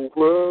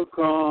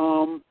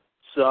overcome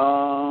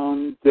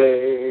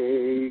someday.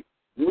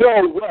 No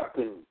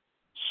weapon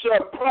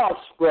shall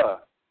prosper.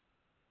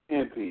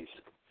 In peace.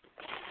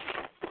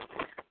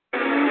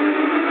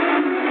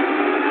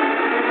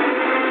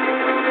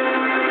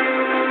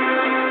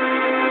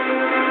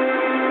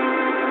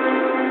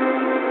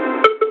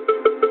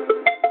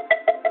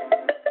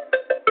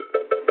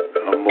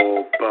 I'm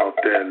all about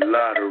that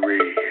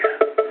lottery,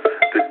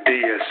 the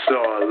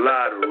DSR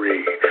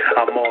lottery.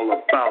 I'm all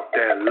about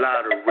that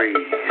lottery,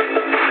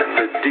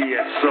 the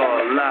DSR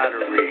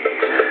lottery,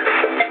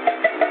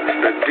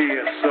 the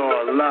DSR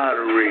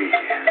lottery.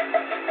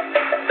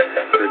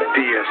 The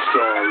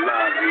DSR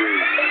lottery.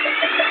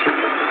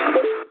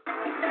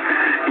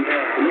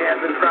 Yeah,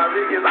 Miss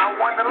Rodriguez, I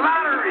won the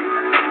lottery.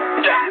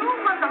 Yeah, you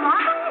won the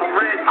lottery?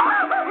 Red.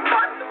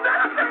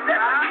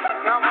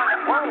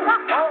 Whoa.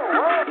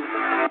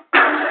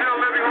 Still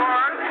living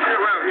hard?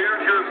 Well,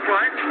 here's your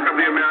slice of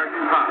the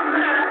American pie.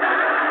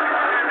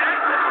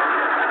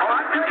 Oh,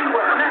 I tell you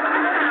what,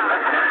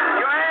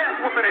 your ass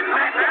whooping it,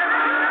 man.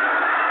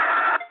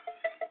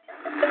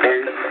 Hey,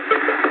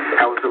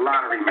 that was the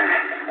lottery man.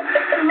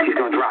 He's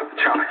going to drop the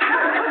charge.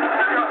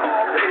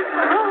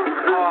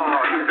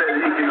 He said,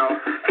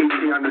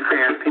 he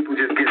understands people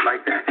just get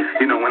like that,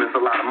 when it's a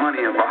lot of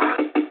money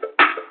involved.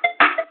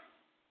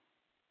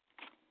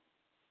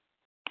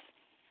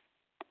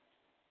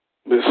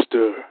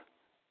 Mr.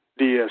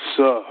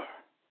 DSR,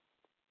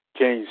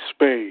 Kane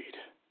Spade.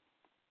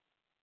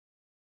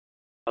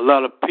 A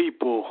lot of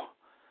people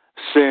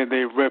saying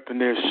they repping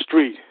their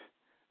street,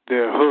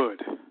 their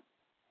hood.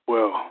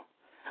 Well,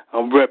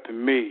 I'm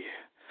repping me.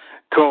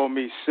 Call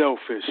me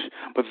selfish,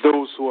 but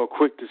those who are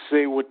quick to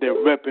say what they're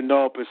repping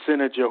all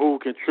percentage of who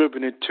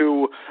contributed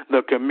to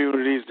the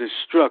community's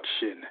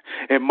destruction.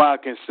 Am I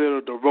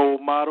considered a role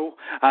model?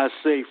 I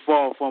say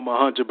far from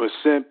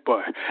 100%,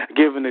 but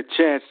given a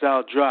chance,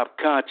 I'll drop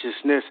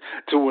consciousness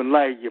to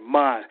enlighten your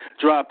mind.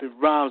 Dropping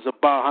rhymes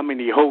about how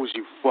many hoes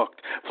you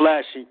fucked.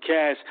 Flashing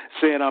cash,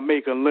 saying I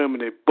make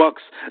unlimited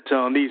bucks.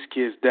 Telling these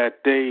kids that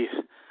they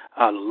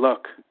out of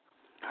luck.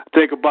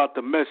 Think about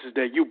the message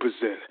that you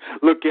present.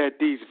 Look at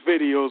these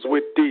videos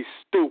with these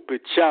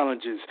stupid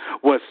challenges.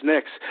 What's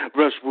next?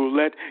 Rush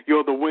roulette,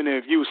 you're the winner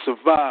if you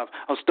survive.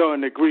 I'm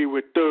starting to agree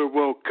with third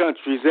world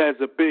countries as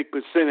a big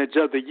percentage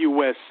of the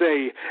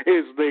USA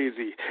is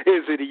lazy,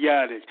 is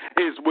idiotic,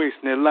 is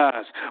wasting their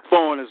lives.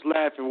 Foreigners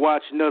laughing,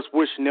 watching us,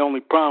 wishing the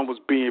only problem was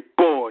being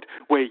bored.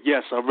 fraud. Wait,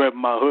 yes, I rep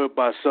my hood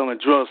by selling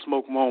drugs,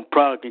 smoke my own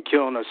product, and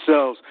killing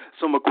ourselves.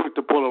 Some are quick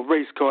to pull a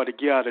race card to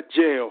get out of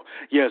jail.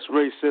 Yes,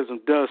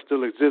 racism does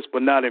still exist,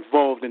 but not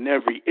involved in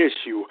every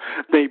issue.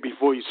 Think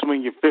before you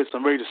swing your fists.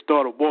 I'm ready to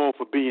start a war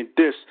for being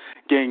dissed.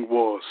 Gang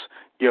wars.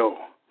 Yo,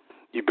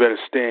 you better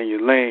stay in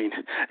your lane.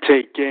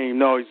 Take game,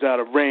 no, he's out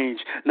of range.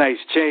 Nice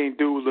chain,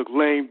 dude, look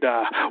lame.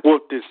 Die.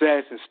 Whooped his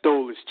ass and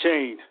stole his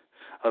chain.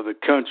 Other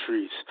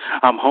countries,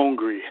 I'm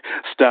hungry.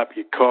 Stop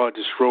your car,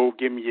 this road,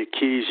 give me your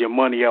keys, your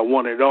money, I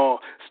want it all.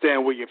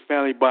 Stand with your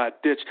family by a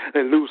ditch,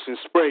 let loose and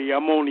spray.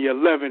 I'm only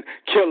 11,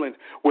 killing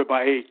with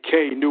my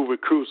 8K. New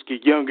recruits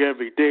get younger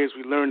every day as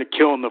we learn to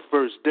kill on the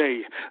first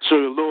day. Show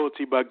your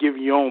loyalty by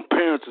giving your own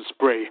parents a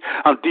spray.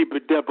 I'm deep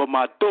in debt, but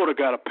my daughter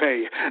gotta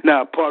pay.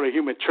 Now a part of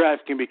human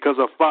trafficking because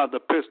her father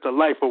pissed her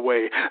life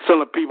away.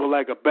 Selling people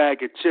like a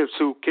bag of chips,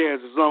 who cares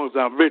as long as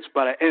I'm rich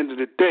by the end of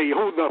the day?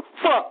 Who the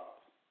fuck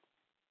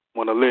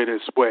wanna live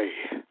this way?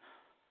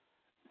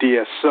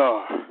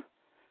 DSR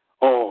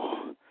all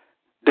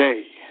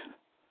day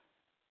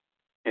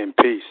in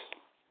peace.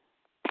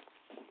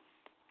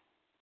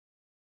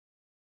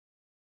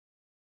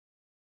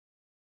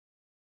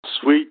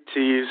 Sweet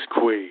tea is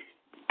queen.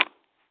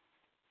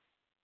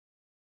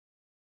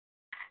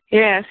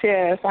 Yes,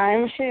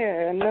 I'm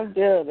here in the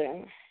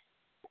building.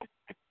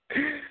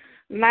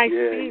 Nice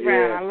speed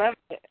round. I loved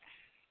it.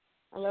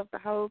 I loved the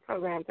whole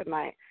program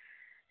tonight.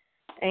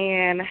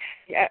 And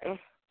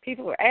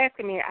people were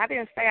asking me. I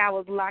didn't say I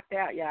was locked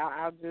out,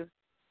 y'all.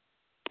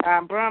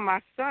 I brought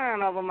my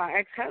son over my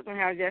ex-husband's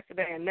house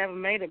yesterday and never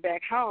made it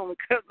back home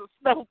because the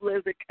snow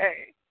blizzard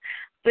came.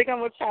 I think I'm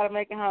going to try to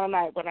make it home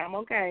tonight, but I'm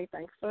okay.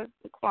 Thanks for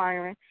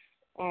inquiring.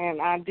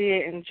 And I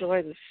did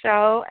enjoy the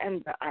show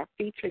and our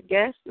featured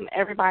guests and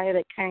everybody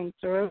that came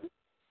through.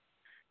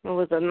 It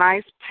was a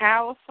nice,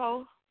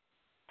 powerful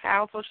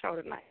show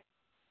tonight.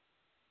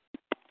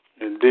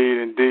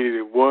 Indeed,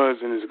 it was,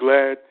 and it's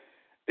glad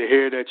to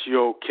hear that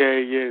you're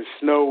okay. Yeah,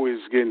 snow is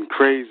getting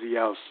crazy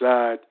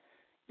outside,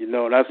 and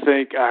I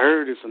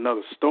heard it's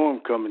another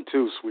storm coming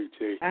too, Sweet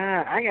Tea.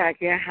 I got to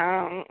get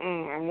home.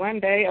 And one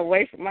day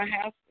away from my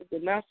house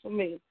is enough for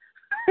me.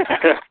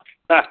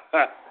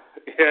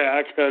 Yeah,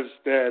 I can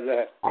understand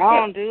that. I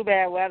don't do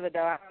bad weather,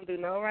 though. I don't do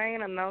no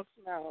rain or no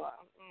snow.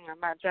 I'm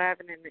not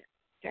driving in it.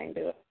 Can't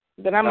do it.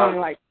 But I'm only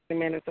like 20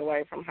 minutes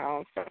away from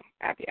home, so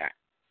I'll be all right.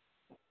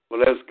 Well,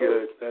 that's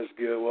good.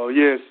 Well,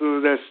 yeah, as soon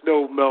as that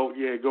snow melt,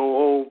 go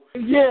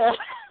home. Yeah.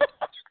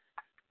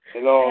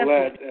 And all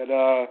that. And,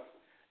 I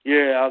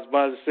was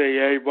about to say,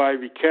 everybody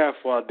be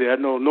careful out there. I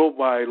know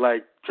nobody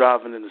like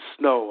driving in the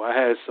snow. I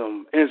had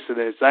some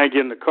incidents. I ain't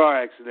getting in a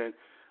car accident,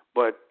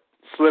 but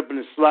slipping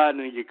and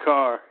sliding in your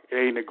car, it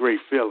ain't a great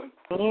feeling.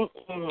 Mm-mm.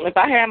 If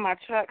I had my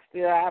truck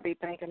still, I'd be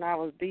thinking I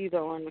was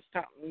dieseling or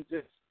something.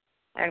 Just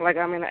act like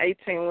I'm in an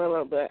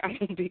 18-wheeler, but I'm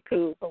going to be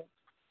cool. So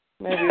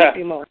maybe a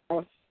few more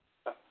hours.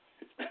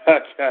 I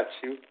got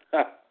you.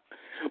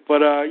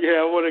 But, I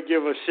want to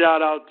give a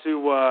shout-out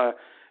to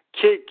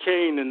Kid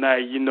Kane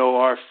tonight,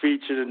 our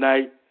feature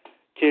tonight.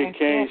 Kid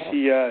Kane,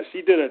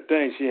 she did her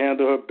thing. She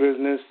handled her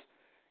business,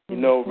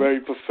 very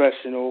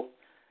professional.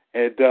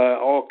 And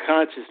all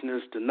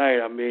consciousness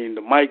tonight. I mean,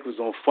 the mic was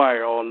on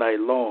fire all night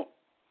long.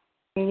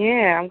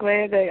 Yeah, I'm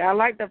glad I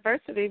like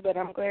diversity, but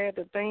I'm glad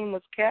the theme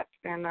was kept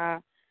and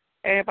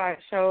everybody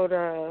showed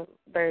a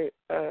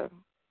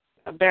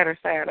better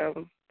side of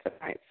them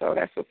tonight. So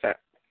that's what's up.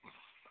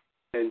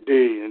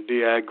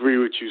 Indeed. I agree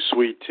with you,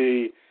 Sweet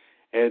Tea.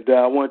 And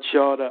I want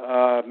y'all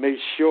to make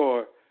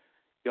sure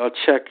y'all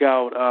check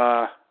out,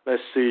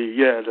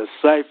 the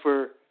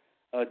Cypher.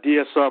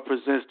 DSR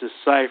Presents the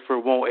Cypher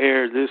won't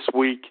air this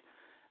week.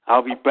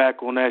 I'll be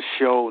back on that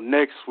show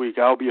next week.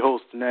 I'll be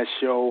hosting that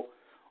show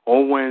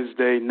on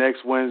Wednesday,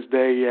 next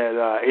Wednesday at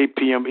 8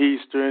 p.m.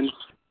 Eastern.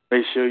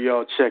 Make sure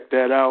y'all check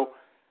that out.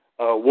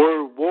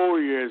 Word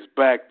Warrior is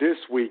back this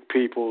week,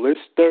 people. It's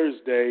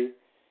Thursday.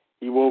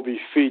 He will be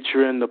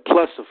featuring the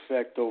Plus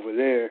Effect over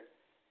there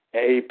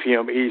at 8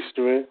 p.m.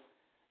 Eastern.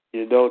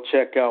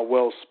 Check out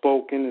Well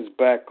Spoken is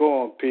back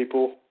on,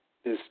 people.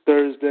 This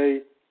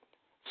Thursday.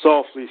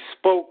 Softly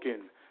Spoken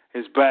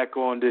is back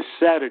on this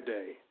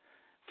Saturday,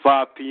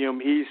 5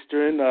 p.m.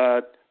 Eastern.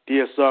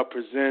 DSR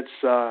presents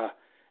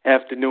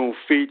afternoon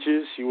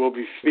features. She will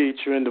be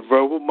featuring the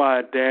Verbal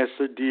Mind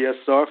Dancer,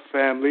 DSR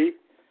Family.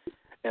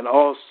 And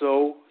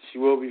also, she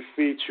will be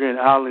featuring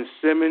Alan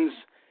Simmons,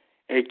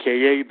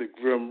 a.k.a. the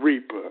Grim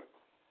Reaper.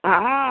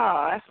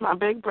 Oh, that's my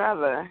big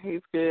brother.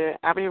 He's good.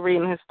 I'll be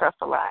reading his stuff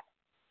a lot.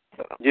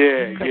 So,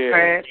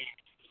 congrats.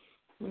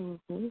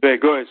 Mm-hmm. Hey,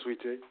 go ahead,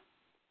 Sweet Tea.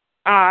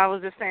 I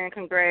was just saying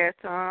congrats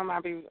to him.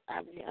 I'll be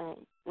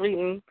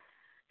reading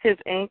his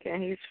ink,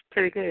 and he's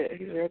pretty good.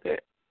 He's real good.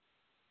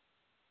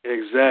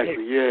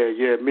 Exactly,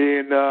 yeah. Me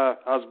and I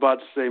was about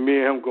to say, me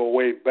and him go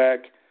way back.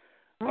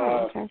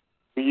 Okay.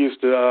 We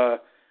used to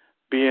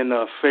be in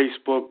a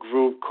Facebook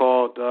group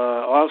called,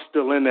 I'm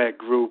still in that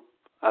group.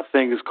 I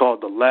think it's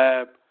called The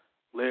Lab,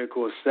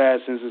 Lyrical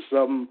Assassins or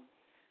something.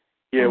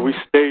 Yeah, we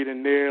stayed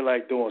in there,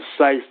 like, doing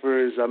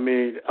ciphers. I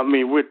mean,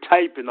 we're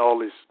typing all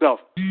this stuff.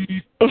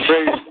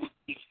 Crazy.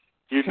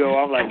 You know,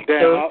 I'm like,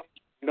 damn,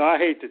 I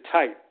hate to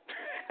type.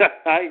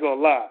 I ain't going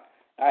to lie.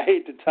 I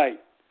hate to type.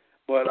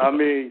 But, I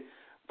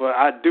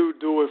do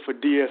it for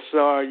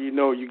DSR. You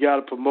know, you got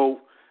to promote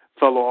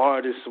fellow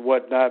artists and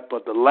whatnot.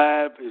 But the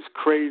lab is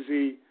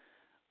crazy.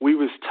 We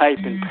was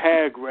typing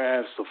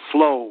paragraphs of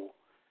flow,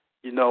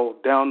 you know,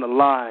 down the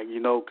line, you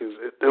know, because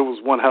there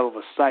was one hell of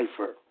a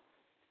cipher.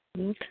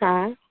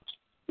 Okay.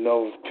 You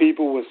know, if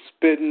people were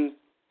spitting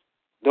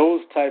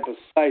those type of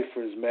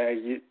ciphers,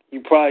 man,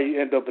 you probably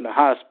end up in the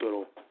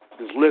hospital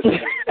just listening.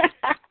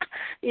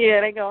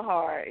 Yeah, they go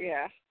hard.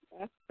 Yeah,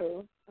 that's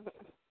cool.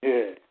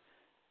 Yeah.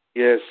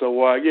 So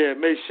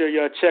make sure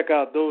y'all check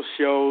out those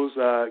shows.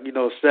 You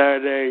know,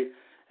 Saturday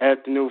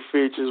afternoon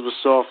features with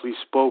Softly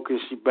Spoken.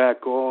 She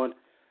back on.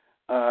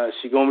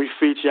 She gonna be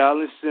featuring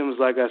Alan Sims,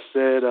 like I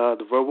said,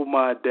 the Verbal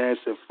Mind Dance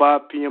at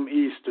 5 p.m.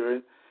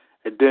 Eastern,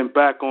 and then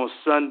back on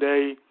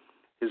Sunday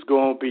is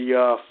gonna be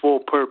Full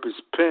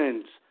Purpose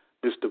Pens.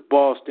 Mr.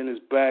 Boston is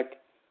back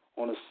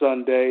on a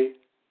Sunday.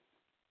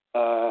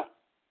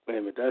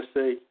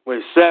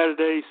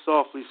 Saturday,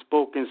 Softly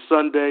Spoken.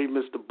 Sunday,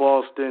 Mr.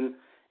 Boston,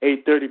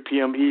 8:30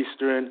 p.m.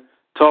 Eastern,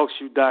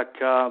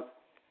 TalkShoe.com.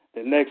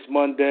 The next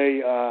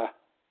Monday,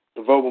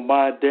 the Verbal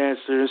Mind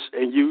Dancers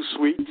and you,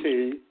 Sweet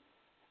Tea,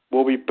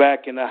 will be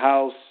back in the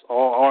house.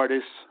 All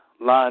artists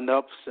lined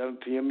up, 7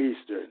 p.m.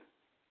 Eastern.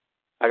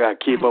 I got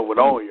to keep up with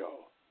all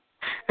y'all.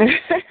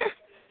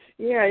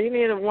 Yeah, you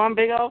need one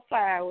big old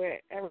flyer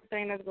with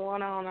everything that's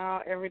going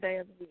on every day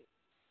of the week.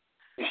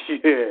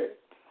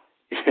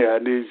 Yeah, I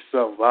need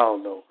something. I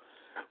don't know.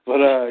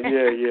 But,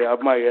 I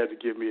might have to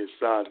give me a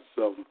sign or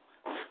something.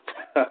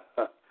 But,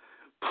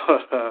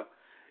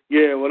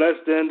 that's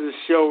the end of the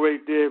show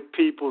right there,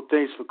 people.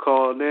 Thanks for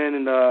calling in.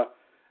 And,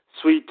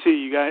 Sweet Tea,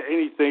 you got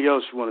anything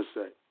else you want to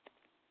say?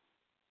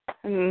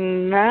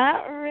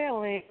 Not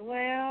really.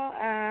 Well,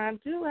 I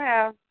do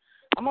have,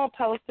 I'm going to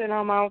post it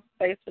on my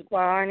Facebook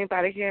wall.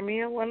 Anybody hear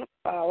me and want to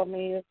follow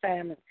me and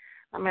family.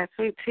 I'm at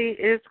Sweet Tea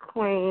is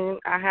Queen.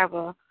 I have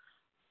a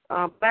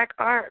Black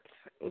Arts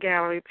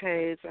Gallery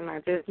page, and I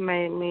just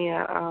made me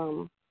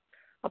a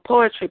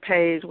poetry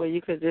page where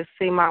you could just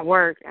see my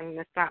work, and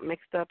it's not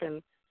mixed up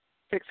in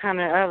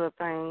 600 other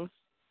things,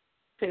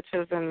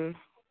 pictures and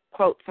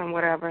quotes and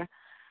whatever.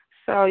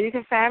 So you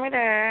can find me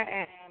there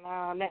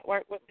and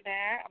network with me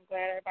there. I'm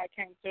glad everybody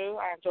came through.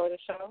 I enjoyed the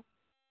show.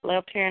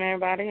 Loved hearing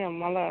everybody, and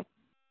my love.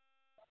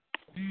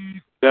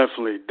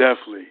 Definitely.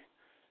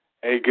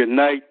 Hey, good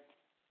night,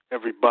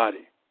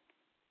 everybody.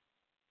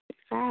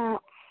 Peace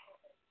out.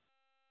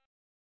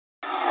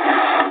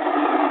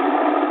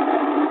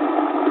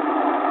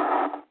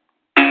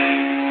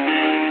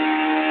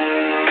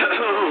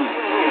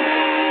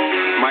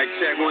 Mic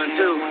check 1,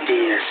 2.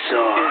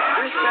 DSR.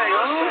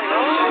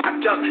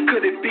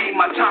 Could it be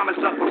my time is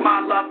up? With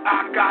my luck,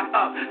 I got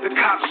up. The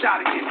cop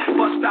shot again.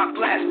 Bust out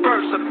glass,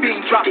 burst, a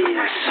beam drop.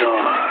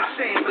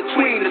 Saying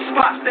between the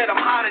spots that I'm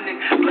hiding in,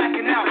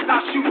 blacking out, I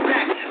shoot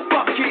back.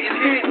 Fuck getting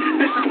hit.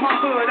 This is my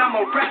hood. I'm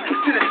a rap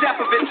to the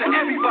depth of it. To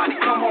everybody,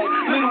 come on.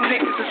 Little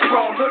niggas is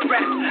grown. Hood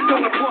rats,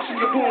 don't abortion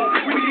your wound.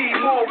 We need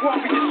more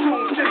warriors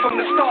soon. Sent from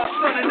the stars,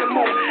 sun and the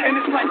moon. And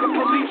it's like a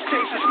police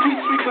chase, a street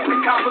sweepers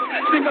and coppers.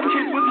 Stick up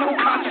kids with no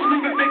conscience,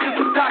 leaving victims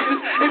of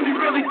doctors. If you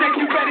really think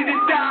you're ready to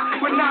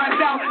die, we're not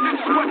out. This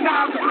is what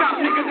knives are stop,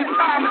 niggas. The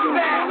time is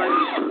now.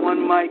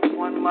 One mic.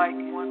 All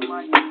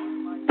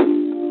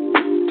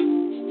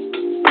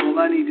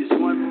I need is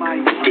one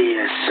mic.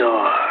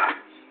 DSR.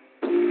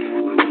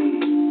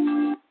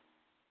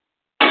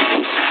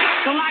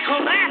 So like a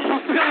last,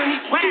 I'm spilling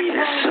these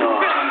raps,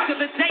 rolling to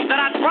the day that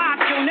I drop.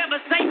 You'll never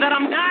say that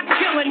I'm not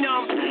killing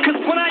them. Cause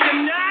when I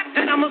am not,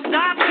 then I'ma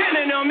stop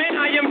pinning them. And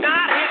I am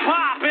not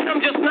hip-hop, and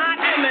I'm just not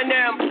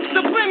Eminem.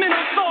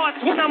 Subliminal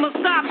thoughts when I'ma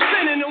stop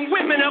spinning them.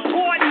 Women are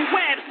caught in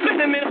web,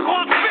 cinnamon,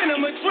 hawk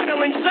venom,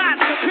 adrenaline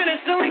shots. The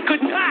penicillin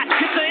could not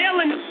get the ill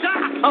in the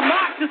stop.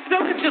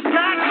 Amoxicillin just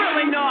not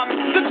drilling up.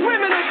 The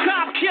criminal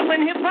cop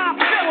killing hip-hop,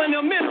 filling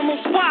a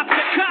minimal swap.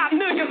 The cop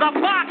niggas are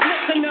box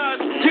listeners.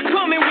 You're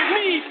coming with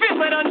me, feel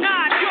it or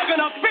not. You're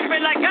gonna feel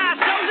it like I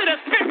showed you the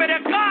spirit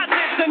of God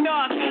lives in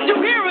us. You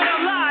hear it a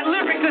lot,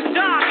 lyrics are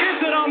shock. Is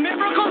it a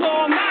miracle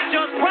or am I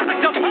just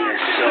product of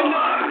oxygen?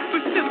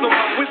 But sizzle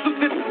my whistle,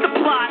 this is the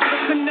plot.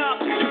 Listen up,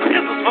 you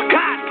pistols for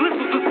God,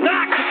 listen to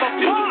stock, if I'm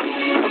talk.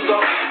 I'm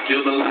low,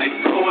 till the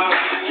lights go out,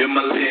 till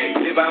my leg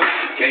give out,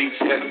 can't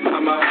shut my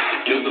mouth,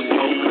 till the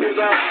smoke clears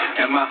out,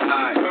 and my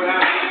eyes are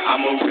out.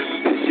 I'm a rip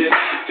this shit,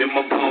 till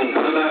my bones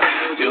alive,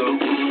 till the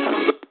roof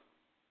comes up.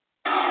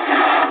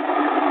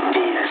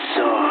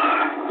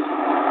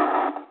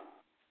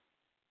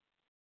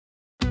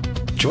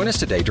 Join us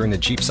today during the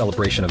Jeep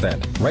Celebration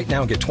event. Right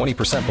now, get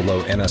 20%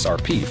 below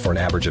MSRP for an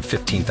average of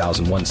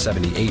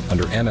 $15,178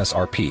 under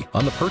MSRP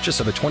on the purchase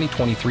of a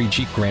 2023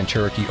 Jeep Grand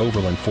Cherokee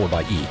Overland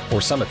 4xE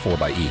or Summit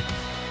 4xE.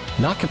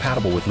 Not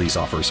compatible with lease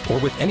offers or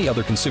with any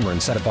other consumer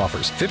incentive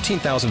offers.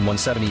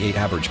 $15,178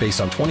 average based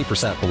on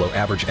 20% below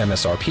average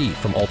MSRP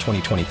from all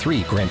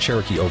 2023 Grand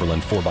Cherokee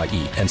Overland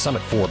 4xE and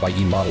Summit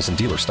 4xE models in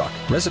dealer stock.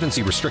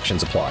 Residency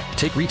restrictions apply.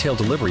 Take retail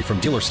delivery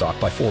from dealer stock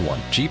by 4/1.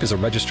 Jeep is a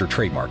registered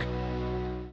trademark.